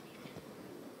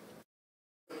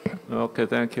 Okay,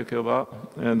 thank you, Cuba.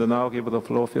 And now give the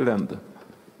floor to Finland.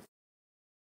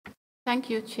 Thank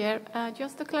you, Chair.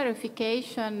 Just a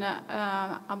clarification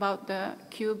about the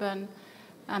Cuban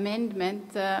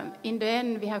amendment. In the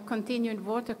end, we have continued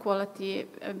water quality.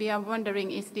 We are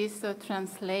wondering, is this a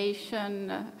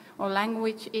translation or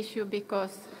language issue?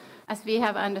 Because as we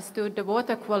have understood, the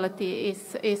water quality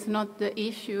is not the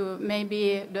issue,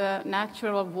 maybe the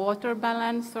natural water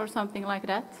balance or something like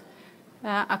that,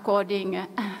 according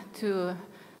to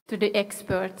the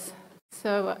experts.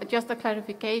 So just a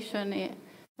clarification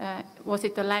Was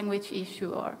it a language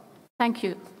issue or? Thank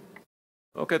you.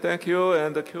 Okay, thank you.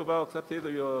 And Cuba accepted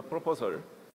your proposal.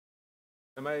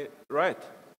 Am I right?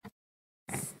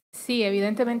 Sí,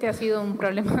 evidentemente ha sido un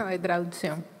problema de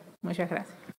traducción. Muchas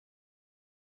gracias.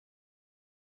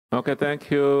 Okay, thank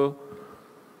you.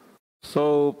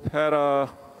 So, para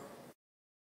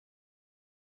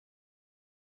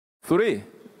 3,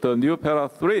 the new para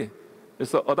 3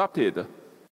 is adopted.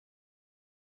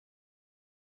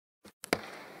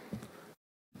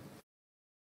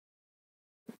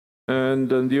 And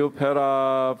the new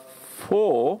para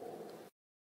 4,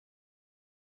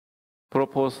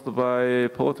 proposed by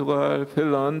Portugal,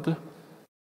 Finland,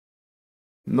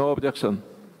 no objection,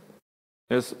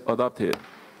 is adopted.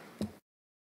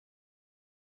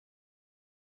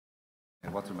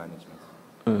 And water management.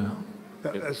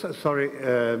 Sorry,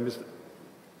 Mr.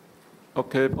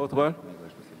 Okay, Portugal.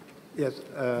 Yes,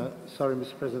 sorry,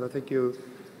 Mr. President. I think you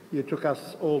took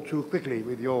us all too quickly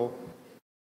with your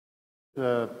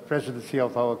presidency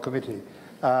of our committee.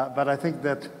 But I think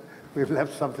that we've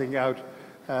left something out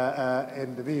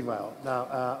in the meanwhile.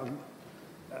 Now,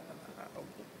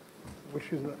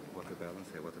 which is Water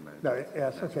balance, water management. no,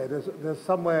 yes, okay. There's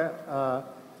somewhere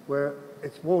where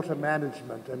it's water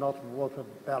management and not water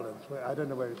balance. I don't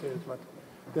know where it is, but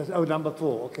there's number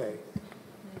 4. Okay.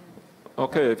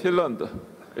 Okay, Finland,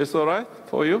 it's all right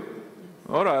for you?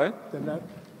 All right. Then that,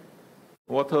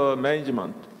 Water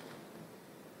management.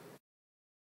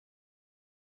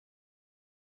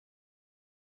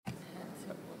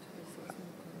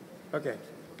 okay.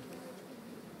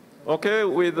 Okay,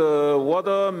 with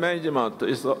water management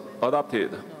is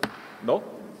adopted. No?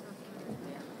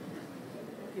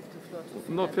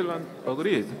 No, Finland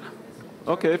agrees.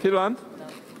 Okay, Finland.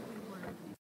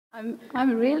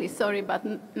 I'm really sorry, but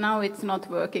now it's not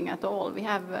working at all. We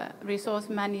have resource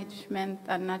management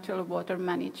and natural water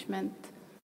management.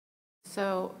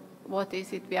 So what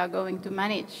is it we are going to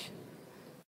manage?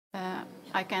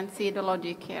 I can't see the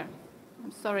logic here.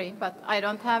 I'm sorry, but I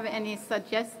don't have any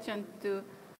suggestion to,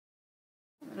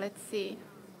 let's see.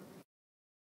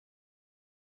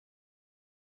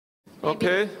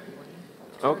 Okay.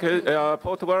 Okay,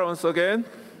 Portugal once again.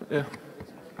 Yeah.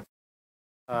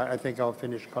 I think our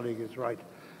Finnish colleague is right.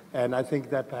 And I think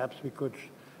that perhaps we could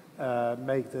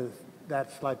make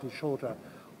that slightly shorter.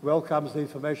 Welcomes the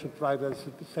information provided by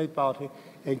the state party,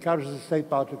 encourages the state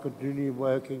party to continue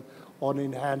working on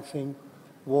enhancing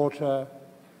water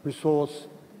resource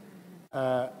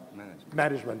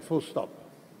management, full stop.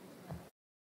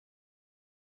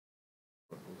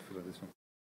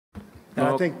 And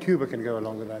I think Cuba can go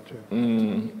along with that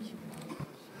too.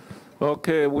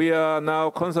 Okay, we are now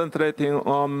concentrating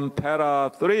on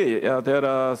para 3. There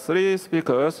are 3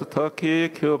 speakers, Turkey,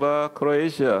 Cuba,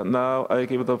 Croatia. Now I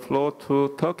give the floor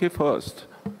to Turkey first.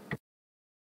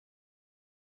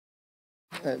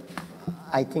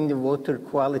 I think the water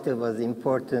quality was an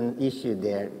important issue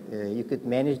there. You could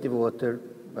manage the water,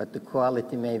 but the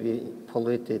quality may be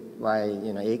polluted by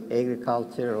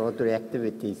agriculture or other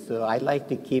activities. So I like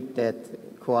to keep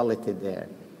that quality there.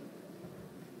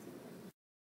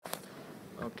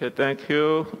 Okay, thank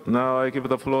you. Now I give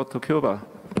the floor to Cuba.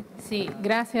 Sí,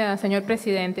 gracias, señor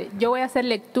presidente. Yo voy a hacer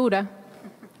lectura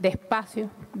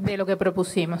despacio de lo que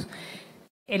propusimos.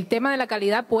 El tema de la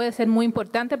calidad puede ser muy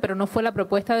importante, pero no fue la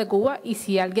propuesta de Cuba y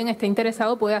si alguien está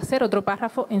interesado puede hacer otro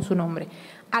párrafo en su nombre.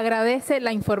 Agradece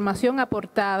la información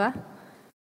aportada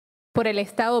por el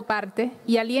Estado parte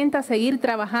y alienta a seguir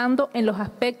trabajando en los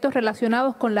aspectos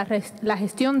relacionados con la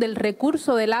gestión del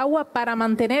recurso del agua para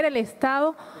mantener el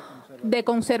estado de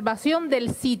conservación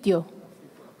del sitio.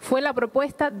 Fue la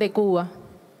propuesta de Cuba.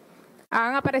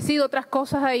 Han aparecido otras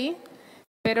cosas ahí,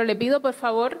 pero le pido por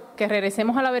favor que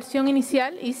regresemos a la versión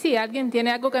inicial y si alguien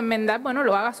tiene algo que enmendar, bueno,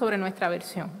 lo haga sobre nuestra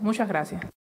versión. Muchas gracias.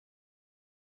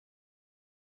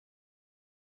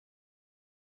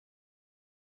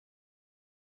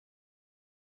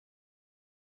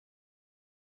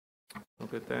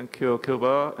 Okay, thank you,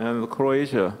 Cuba and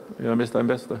Croatia. Yeah, Mr.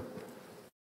 Ambassador.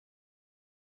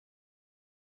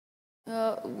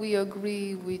 We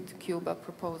agree with Cuba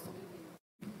proposal.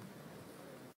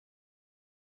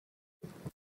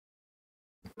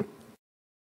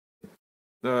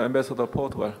 The Ambassador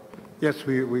Portugal. Yes,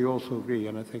 we also agree,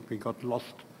 and I think we got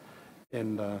lost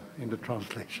in the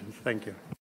translations. Thank you.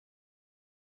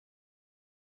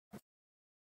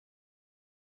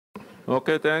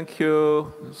 Okay, thank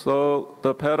you. So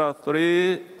the para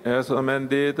 3 as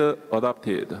amended,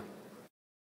 adopted.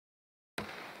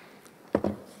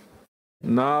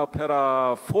 Now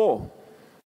para 4.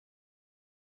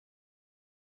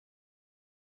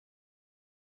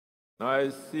 I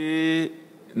see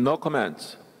no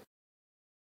comments.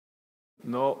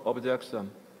 No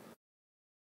objection.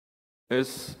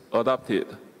 It's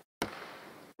adopted.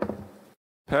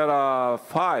 Para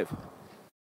 5.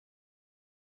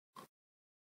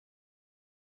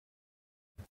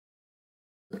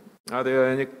 Are there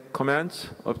any comments,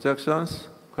 objections,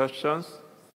 questions?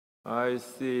 I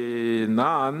see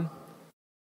none.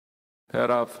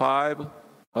 Para 5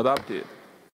 adopted.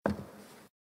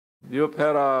 New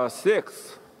para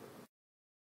 6.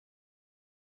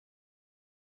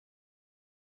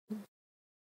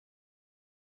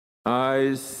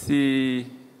 I see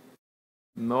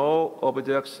no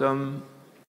objection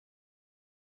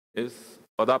is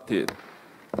adopted.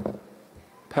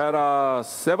 Para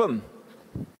 7.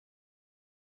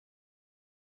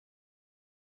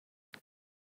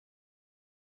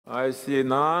 I see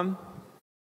none.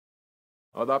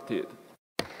 Adopted.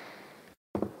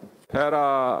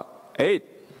 Para 8.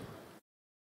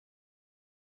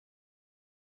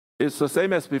 It's the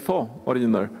same as before,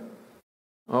 original.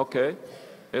 Okay,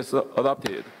 it's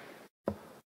adopted.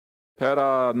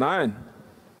 Para 9.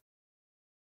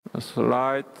 A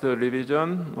slight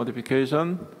revision,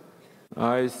 modification.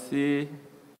 I see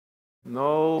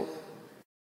no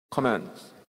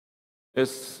comments.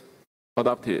 It's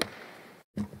adopted.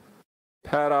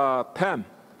 Para 10.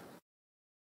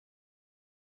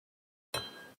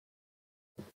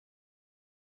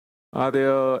 Are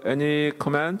there any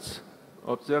comments,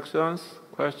 objections,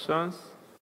 questions?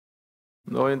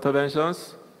 No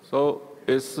interventions? So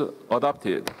it's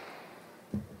adopted.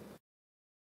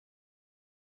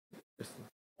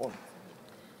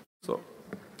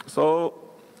 So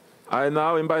I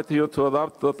now invite you to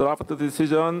adopt the draft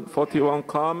decision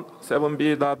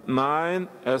 41.7b.9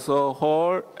 as a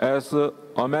whole as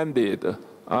amended.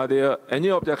 Are there any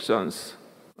objections?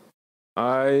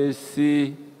 I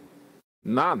see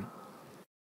none.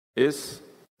 It's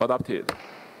adopted.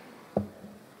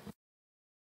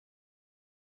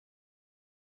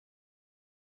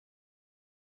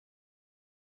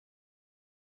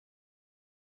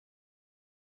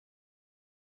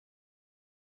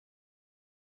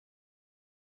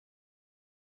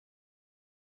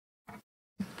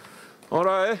 All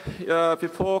right,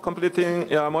 before completing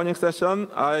morning session,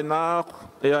 I now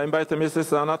invite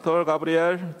Mrs. Anatole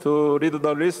Gabriel to read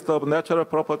the list of natural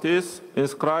properties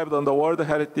inscribed on the World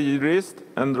Heritage List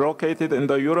and located in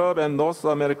the Europe and North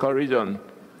America region.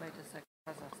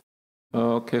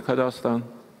 Okay, Kazakhstan.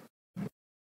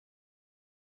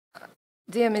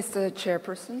 Dear Mr.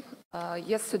 Chairperson,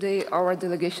 yesterday our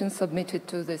delegation submitted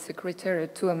to the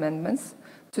Secretariat 2 amendments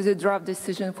to the draft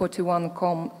decision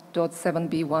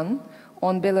 41.7b1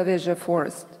 on Belaveja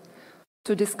Forest.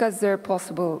 To discuss their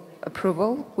possible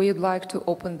approval, we would like to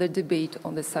open the debate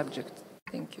on the subject.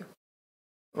 Thank you.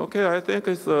 Okay, I think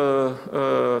it's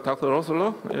Dr.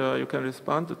 Oslo. You can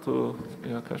respond to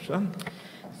your question.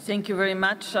 Thank you very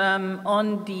much.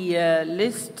 On the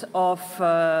list of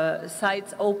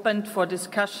sites opened for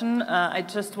discussion, I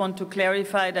just want to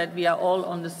clarify that we are all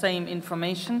on the same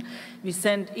information. We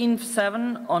sent INF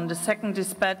 7 on the second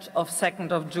dispatch of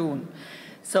 2nd of June,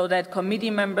 so that committee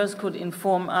members could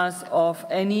inform us of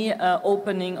any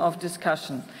opening of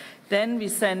discussion. Then we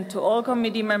sent to all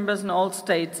committee members in all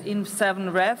states INF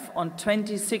 7 Ref on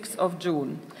 26th of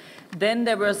June. Then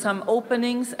there were some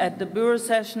openings at the Bureau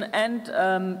session, and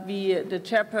the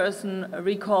chairperson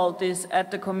recalled this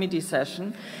at the committee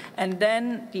session. And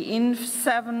then the INF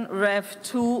 7 Rev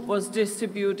 2 was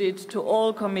distributed to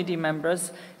all committee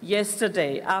members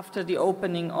yesterday after the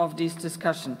opening of this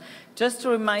discussion. Just to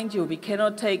remind you, we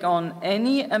cannot take on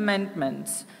any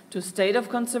amendments to State of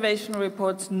Conservation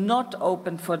reports not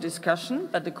open for discussion,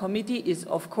 but the committee is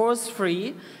of course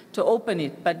free to open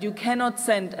it. But you cannot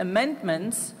send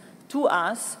amendments to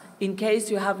us in case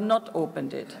you have not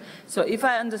opened it. So if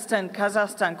I understand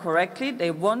Kazakhstan correctly,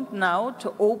 they want now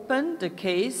to open the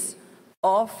case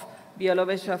of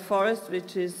Belaveja Forest,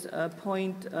 which is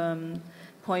point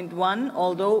 1,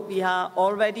 although we are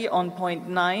already on point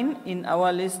 9 in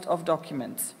our list of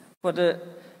documents for the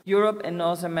Europe and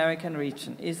North American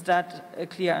region. Is that a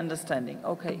clear understanding?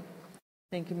 Okay.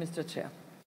 Thank you, Mr. Chair.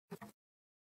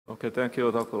 Okay, thank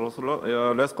you, Dr.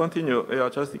 Oslo. Let's continue.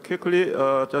 Just quickly,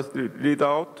 just read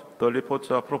out the reports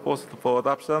proposed for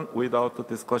adoption without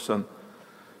discussion.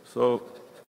 So,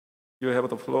 you have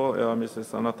the floor,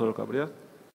 Mrs. Anatole Gabriel.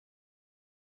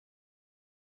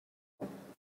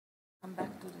 Come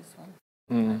back to this one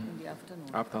in the afternoon.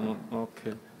 Afternoon,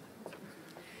 okay.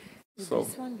 So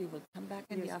this one we will come back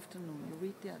in the afternoon. You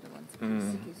read the other ones,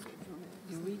 please.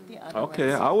 You read the other ones.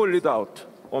 Okay, I will read out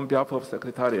on behalf of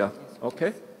Secretariat.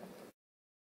 Okay.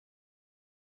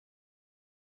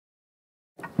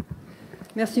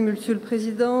 Merci, Monsieur le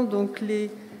Président. Donc,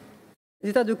 les Les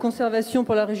états de conservation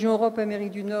pour la région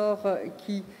Europe-Amérique du Nord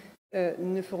qui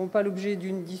ne feront pas l'objet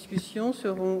d'une discussion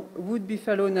seront Wood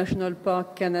Buffalo National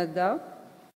Park, Canada,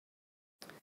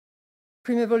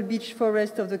 Primeval Beech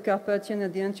Forest of the Carpathian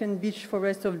and the Ancient Beech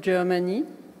Forest of Germany,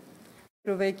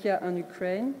 Slovakia and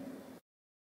Ukraine,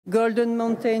 Golden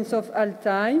Mountains of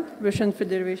Altai, Russian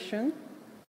Federation,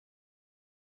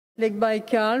 Lake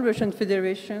Baikal, Russian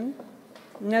Federation,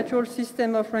 Natural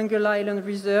System of Wrangel Island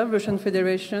Reserve, Russian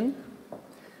Federation,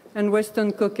 and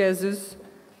Western Caucasus,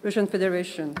 Russian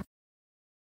Federation.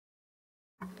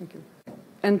 Thank you.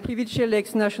 And Plivice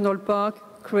Lakes National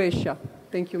Park, Croatia.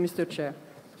 Thank you, Mr. Chair.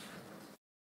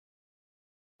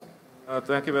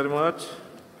 Thank you very much.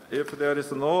 If there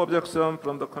is no objection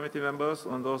from the committee members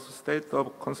on those state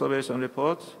of conservation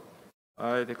reports,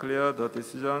 I declare the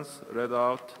decisions read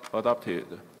out adopted.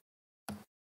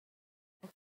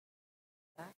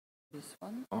 This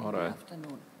one. All right.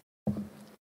 Afternoon.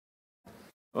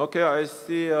 Okay, I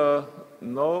see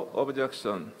no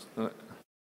objection.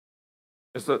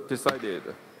 It's decided.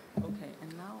 Okay,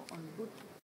 and now on Wood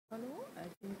Buffalo, I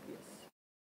think yes.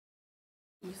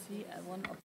 You see one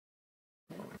of.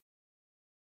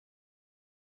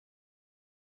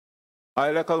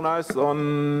 I recognize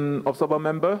on observer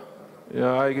member.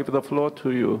 Yeah, I give the floor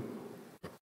to you.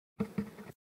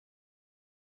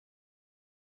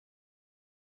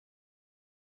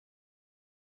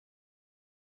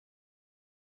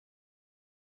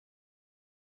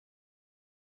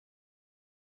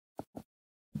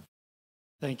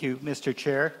 Thank you, Mr.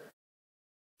 Chair.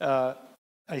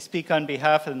 I speak on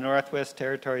behalf of the Northwest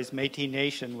Territories Métis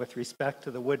Nation with respect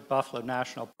to the Wood Buffalo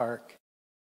National Park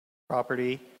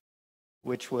property,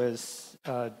 which was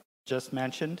just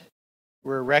mentioned.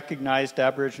 We're a recognized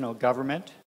Aboriginal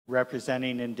government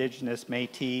representing Indigenous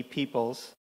Métis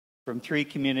peoples from 3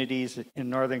 communities in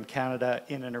Northern Canada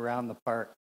in and around the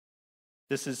park.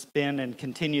 This has been and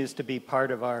continues to be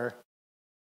part of our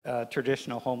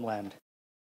traditional homeland.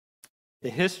 The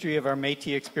history of our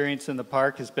Métis experience in the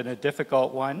park has been a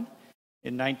difficult one.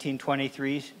 In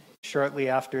 1923, shortly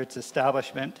after its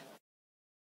establishment,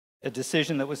 a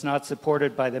decision that was not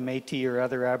supported by the Métis or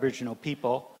other Aboriginal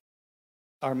people,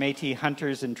 our Métis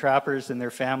hunters and trappers and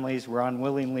their families were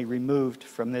unwillingly removed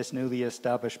from this newly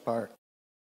established park.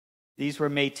 These were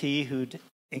Métis who'd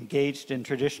engaged in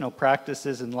traditional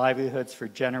practices and livelihoods for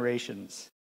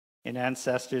generations, and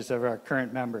ancestors of our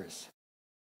current members.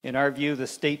 In our view, the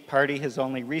state party has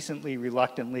only recently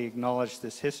reluctantly acknowledged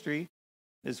this history,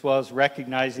 as well as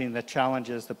recognizing the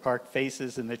challenges the park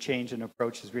faces and the change in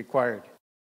approaches required.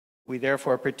 We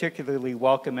therefore particularly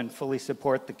welcome and fully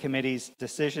support the committee's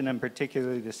decision, and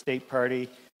particularly the state party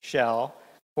shall,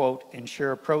 quote,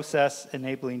 ensure a process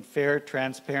enabling fair,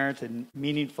 transparent, and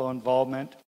meaningful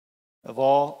involvement of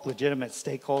all legitimate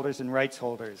stakeholders and rights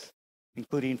holders,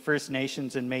 including First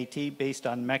Nations and Métis, based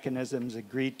on mechanisms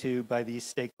agreed to by these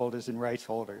stakeholders and rights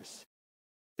holders.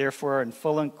 Therefore, in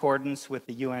full accordance with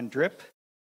the UN DRIP,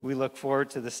 we look forward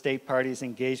to the state party's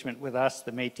engagement with us,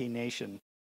 the Métis Nation,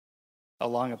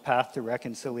 along a path to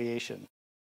reconciliation.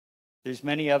 There's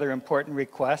many other important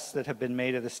requests that have been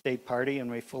made of the state party, and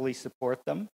we fully support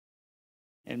them.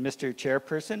 And Mr.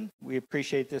 Chairperson, we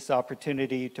appreciate this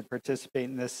opportunity to participate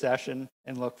in this session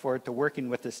and look forward to working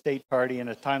with the state party in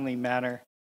a timely manner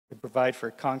to provide for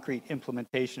concrete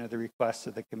implementation of the requests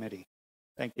of the committee.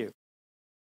 Thank you.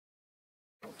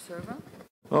 Observer.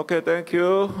 Okay, thank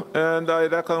you. And I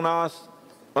recognize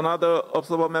another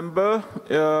observer member.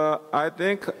 I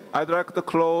think I'd like to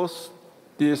close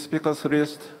the speakers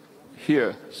list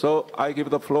here. So I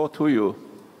give the floor to you.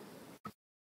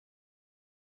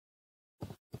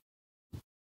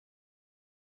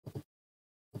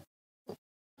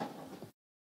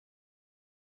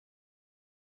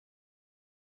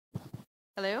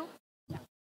 Hello.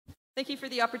 Thank you for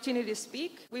the opportunity to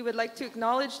speak. We would like to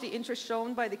acknowledge the interest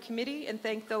shown by the committee and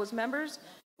thank those members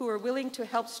who are willing to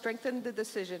help strengthen the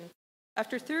decision.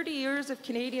 After 30 years of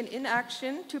Canadian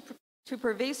inaction to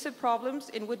pervasive problems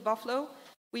in Wood Buffalo,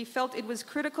 we felt it was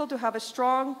critical to have a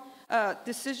strong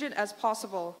decision as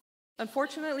possible.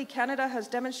 Unfortunately, Canada has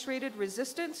demonstrated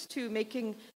resistance to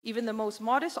making even the most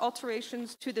modest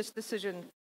alterations to this decision.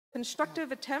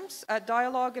 Constructive attempts at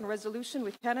dialogue and resolution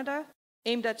with Canada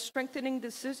aimed at strengthening the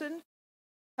decision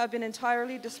have been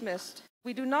entirely dismissed.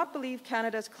 We do not believe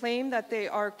Canada's claim that they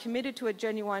are committed to a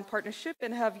genuine partnership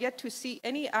and have yet to see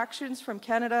any actions from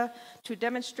Canada to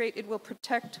demonstrate it will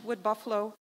protect Wood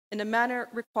Buffalo in the manner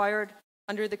required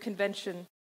under the Convention.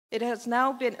 It has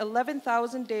now been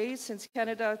 11,000 days since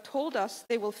Canada told us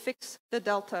they will fix the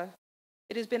Delta.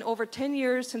 It has been over 10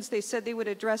 years since they said they would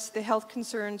address the health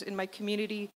concerns in my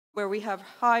community where we have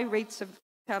high rates of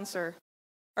cancer.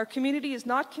 Our community is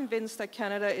not convinced that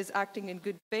Canada is acting in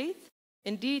good faith.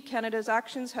 Indeed, Canada's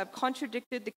actions have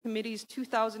contradicted the committee's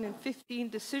 2015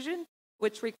 decision,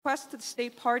 which requests the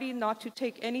state party not to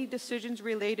take any decisions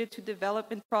related to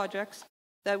development projects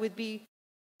that would be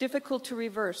difficult to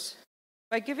reverse.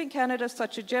 By giving Canada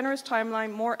such a generous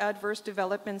timeline, more adverse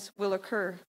developments will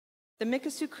occur. The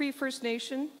Mikisew Cree First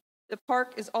Nation, the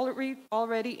park is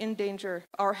already in danger.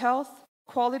 Our health,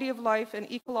 quality of life,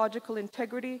 and ecological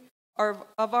integrity of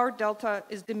our delta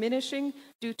is diminishing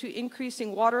due to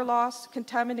increasing water loss,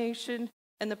 contamination,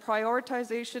 and the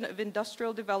prioritization of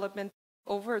industrial development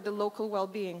over the local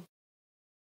well-being.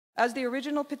 As the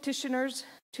original petitioners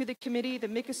to the committee, the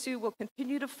Mikisew will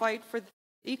continue to fight for the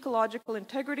ecological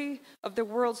integrity of the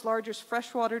world's largest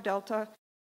freshwater delta.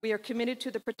 We are committed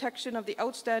to the protection of the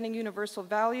outstanding universal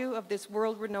value of this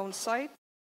world-renowned site,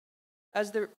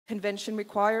 as the convention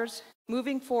requires.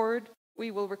 Moving forward, we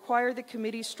will require the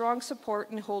committee's strong support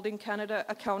in holding Canada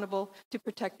accountable to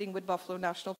protecting Wood Buffalo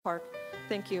National Park.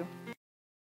 Thank you.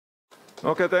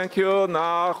 Okay, thank you.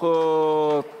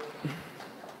 Now,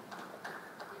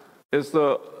 as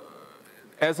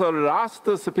a last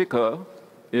speaker,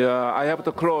 yeah, I have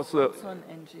to close. It's on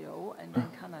NGO and then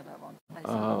Canada one.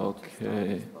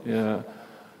 Okay, yeah.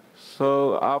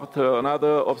 So after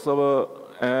another observer,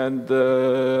 and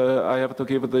I have to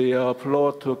give the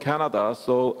floor to Canada,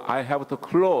 so I have to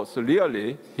close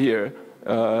really here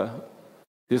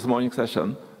this morning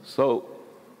session. So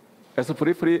as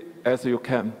briefly as you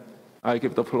can, I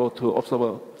give the floor to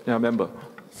observer member.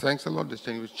 Thanks a lot,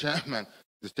 distinguished chairman.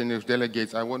 Distinguished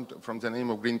delegates, I want, from the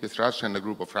name of Greenpeace Russia and a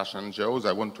group of Russian NGOs,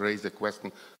 I want to raise a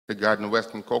question regarding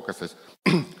Western Caucasus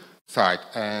side.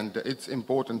 And it's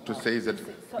important to say that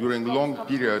during long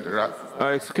period...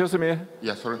 Excuse me?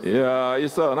 Yeah, sorry. Yeah,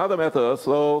 it's another matter,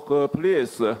 so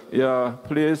please,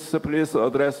 please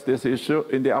address this issue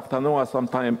in the afternoon or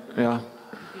sometime. Yeah.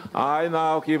 I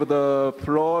now give the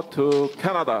floor to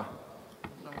Canada.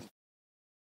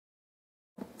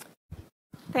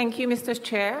 Thank you, Mr.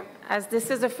 Chair. As this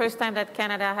is the first time that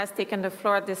Canada has taken the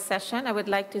floor at this session, I would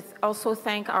like to also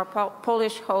thank our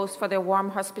Polish hosts for their warm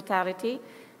hospitality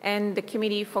and the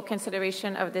committee for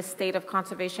consideration of this state of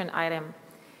conservation item.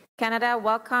 Canada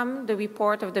welcomed the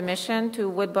report of the mission to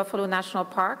Wood Buffalo National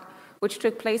Park, which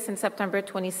took place in September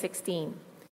 2016.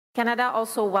 Canada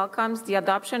also welcomes the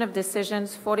adoption of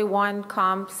decisions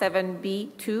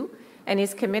 41-7B2 and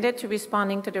is committed to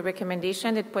responding to the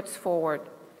recommendation it puts forward.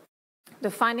 The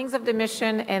findings of the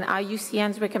mission and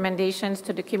IUCN's recommendations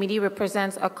to the committee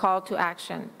represents a call to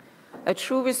action. A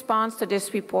true response to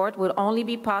this report will only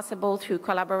be possible through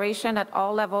collaboration at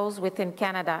all levels within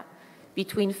Canada,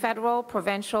 between federal,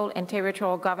 provincial, and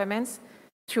territorial governments,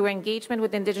 through engagement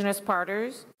with Indigenous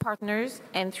partners,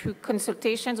 and through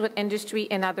consultations with industry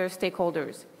and other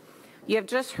stakeholders. You have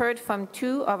just heard from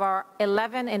 2 of our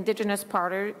 11 Indigenous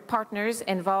partners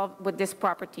involved with this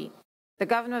property. The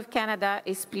Government of Canada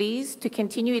is pleased to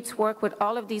continue its work with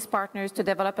all of these partners to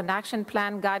develop an action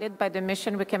plan guided by the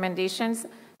mission recommendations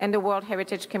and the World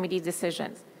Heritage Committee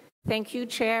decisions. Thank you,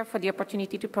 Chair, for the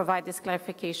opportunity to provide this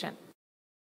clarification.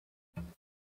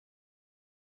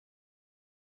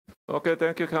 Okay,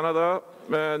 thank you, Canada.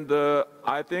 And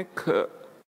I think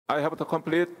I have to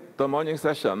complete the morning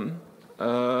session.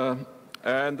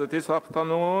 And this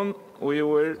afternoon, we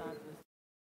will...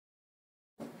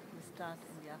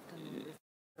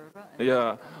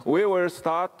 Yeah, we will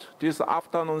start this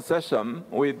afternoon session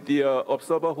with the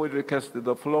observer who requested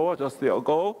the floor just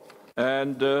ago.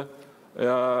 And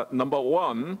number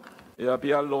 1,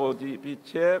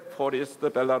 Białoruś, Forest,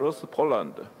 Belarus,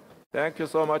 Poland. Thank you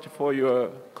so much for your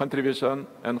contribution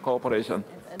and cooperation.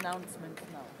 Announcements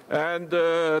now. And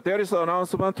there is an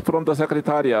announcement from the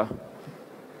Secretariat.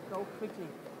 Go quickly.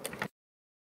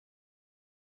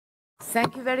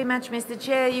 Thank you very much, Mr.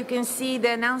 Chair. You can see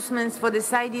the announcements for the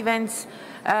side events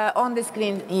on the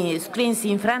screens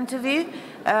in front of you.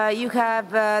 You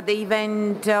have the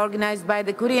event organized by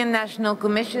the Korean National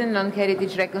Commission on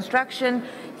Heritage Reconstruction.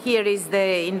 Here is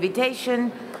the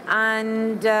invitation.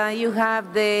 And you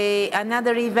have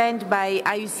another event by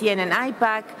IUCN and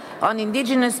IPAC on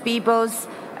indigenous peoples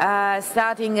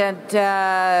starting at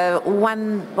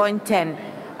 1:10.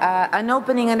 An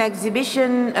opening and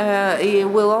exhibition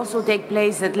will also take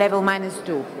place at level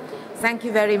 -2. Thank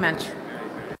you very much.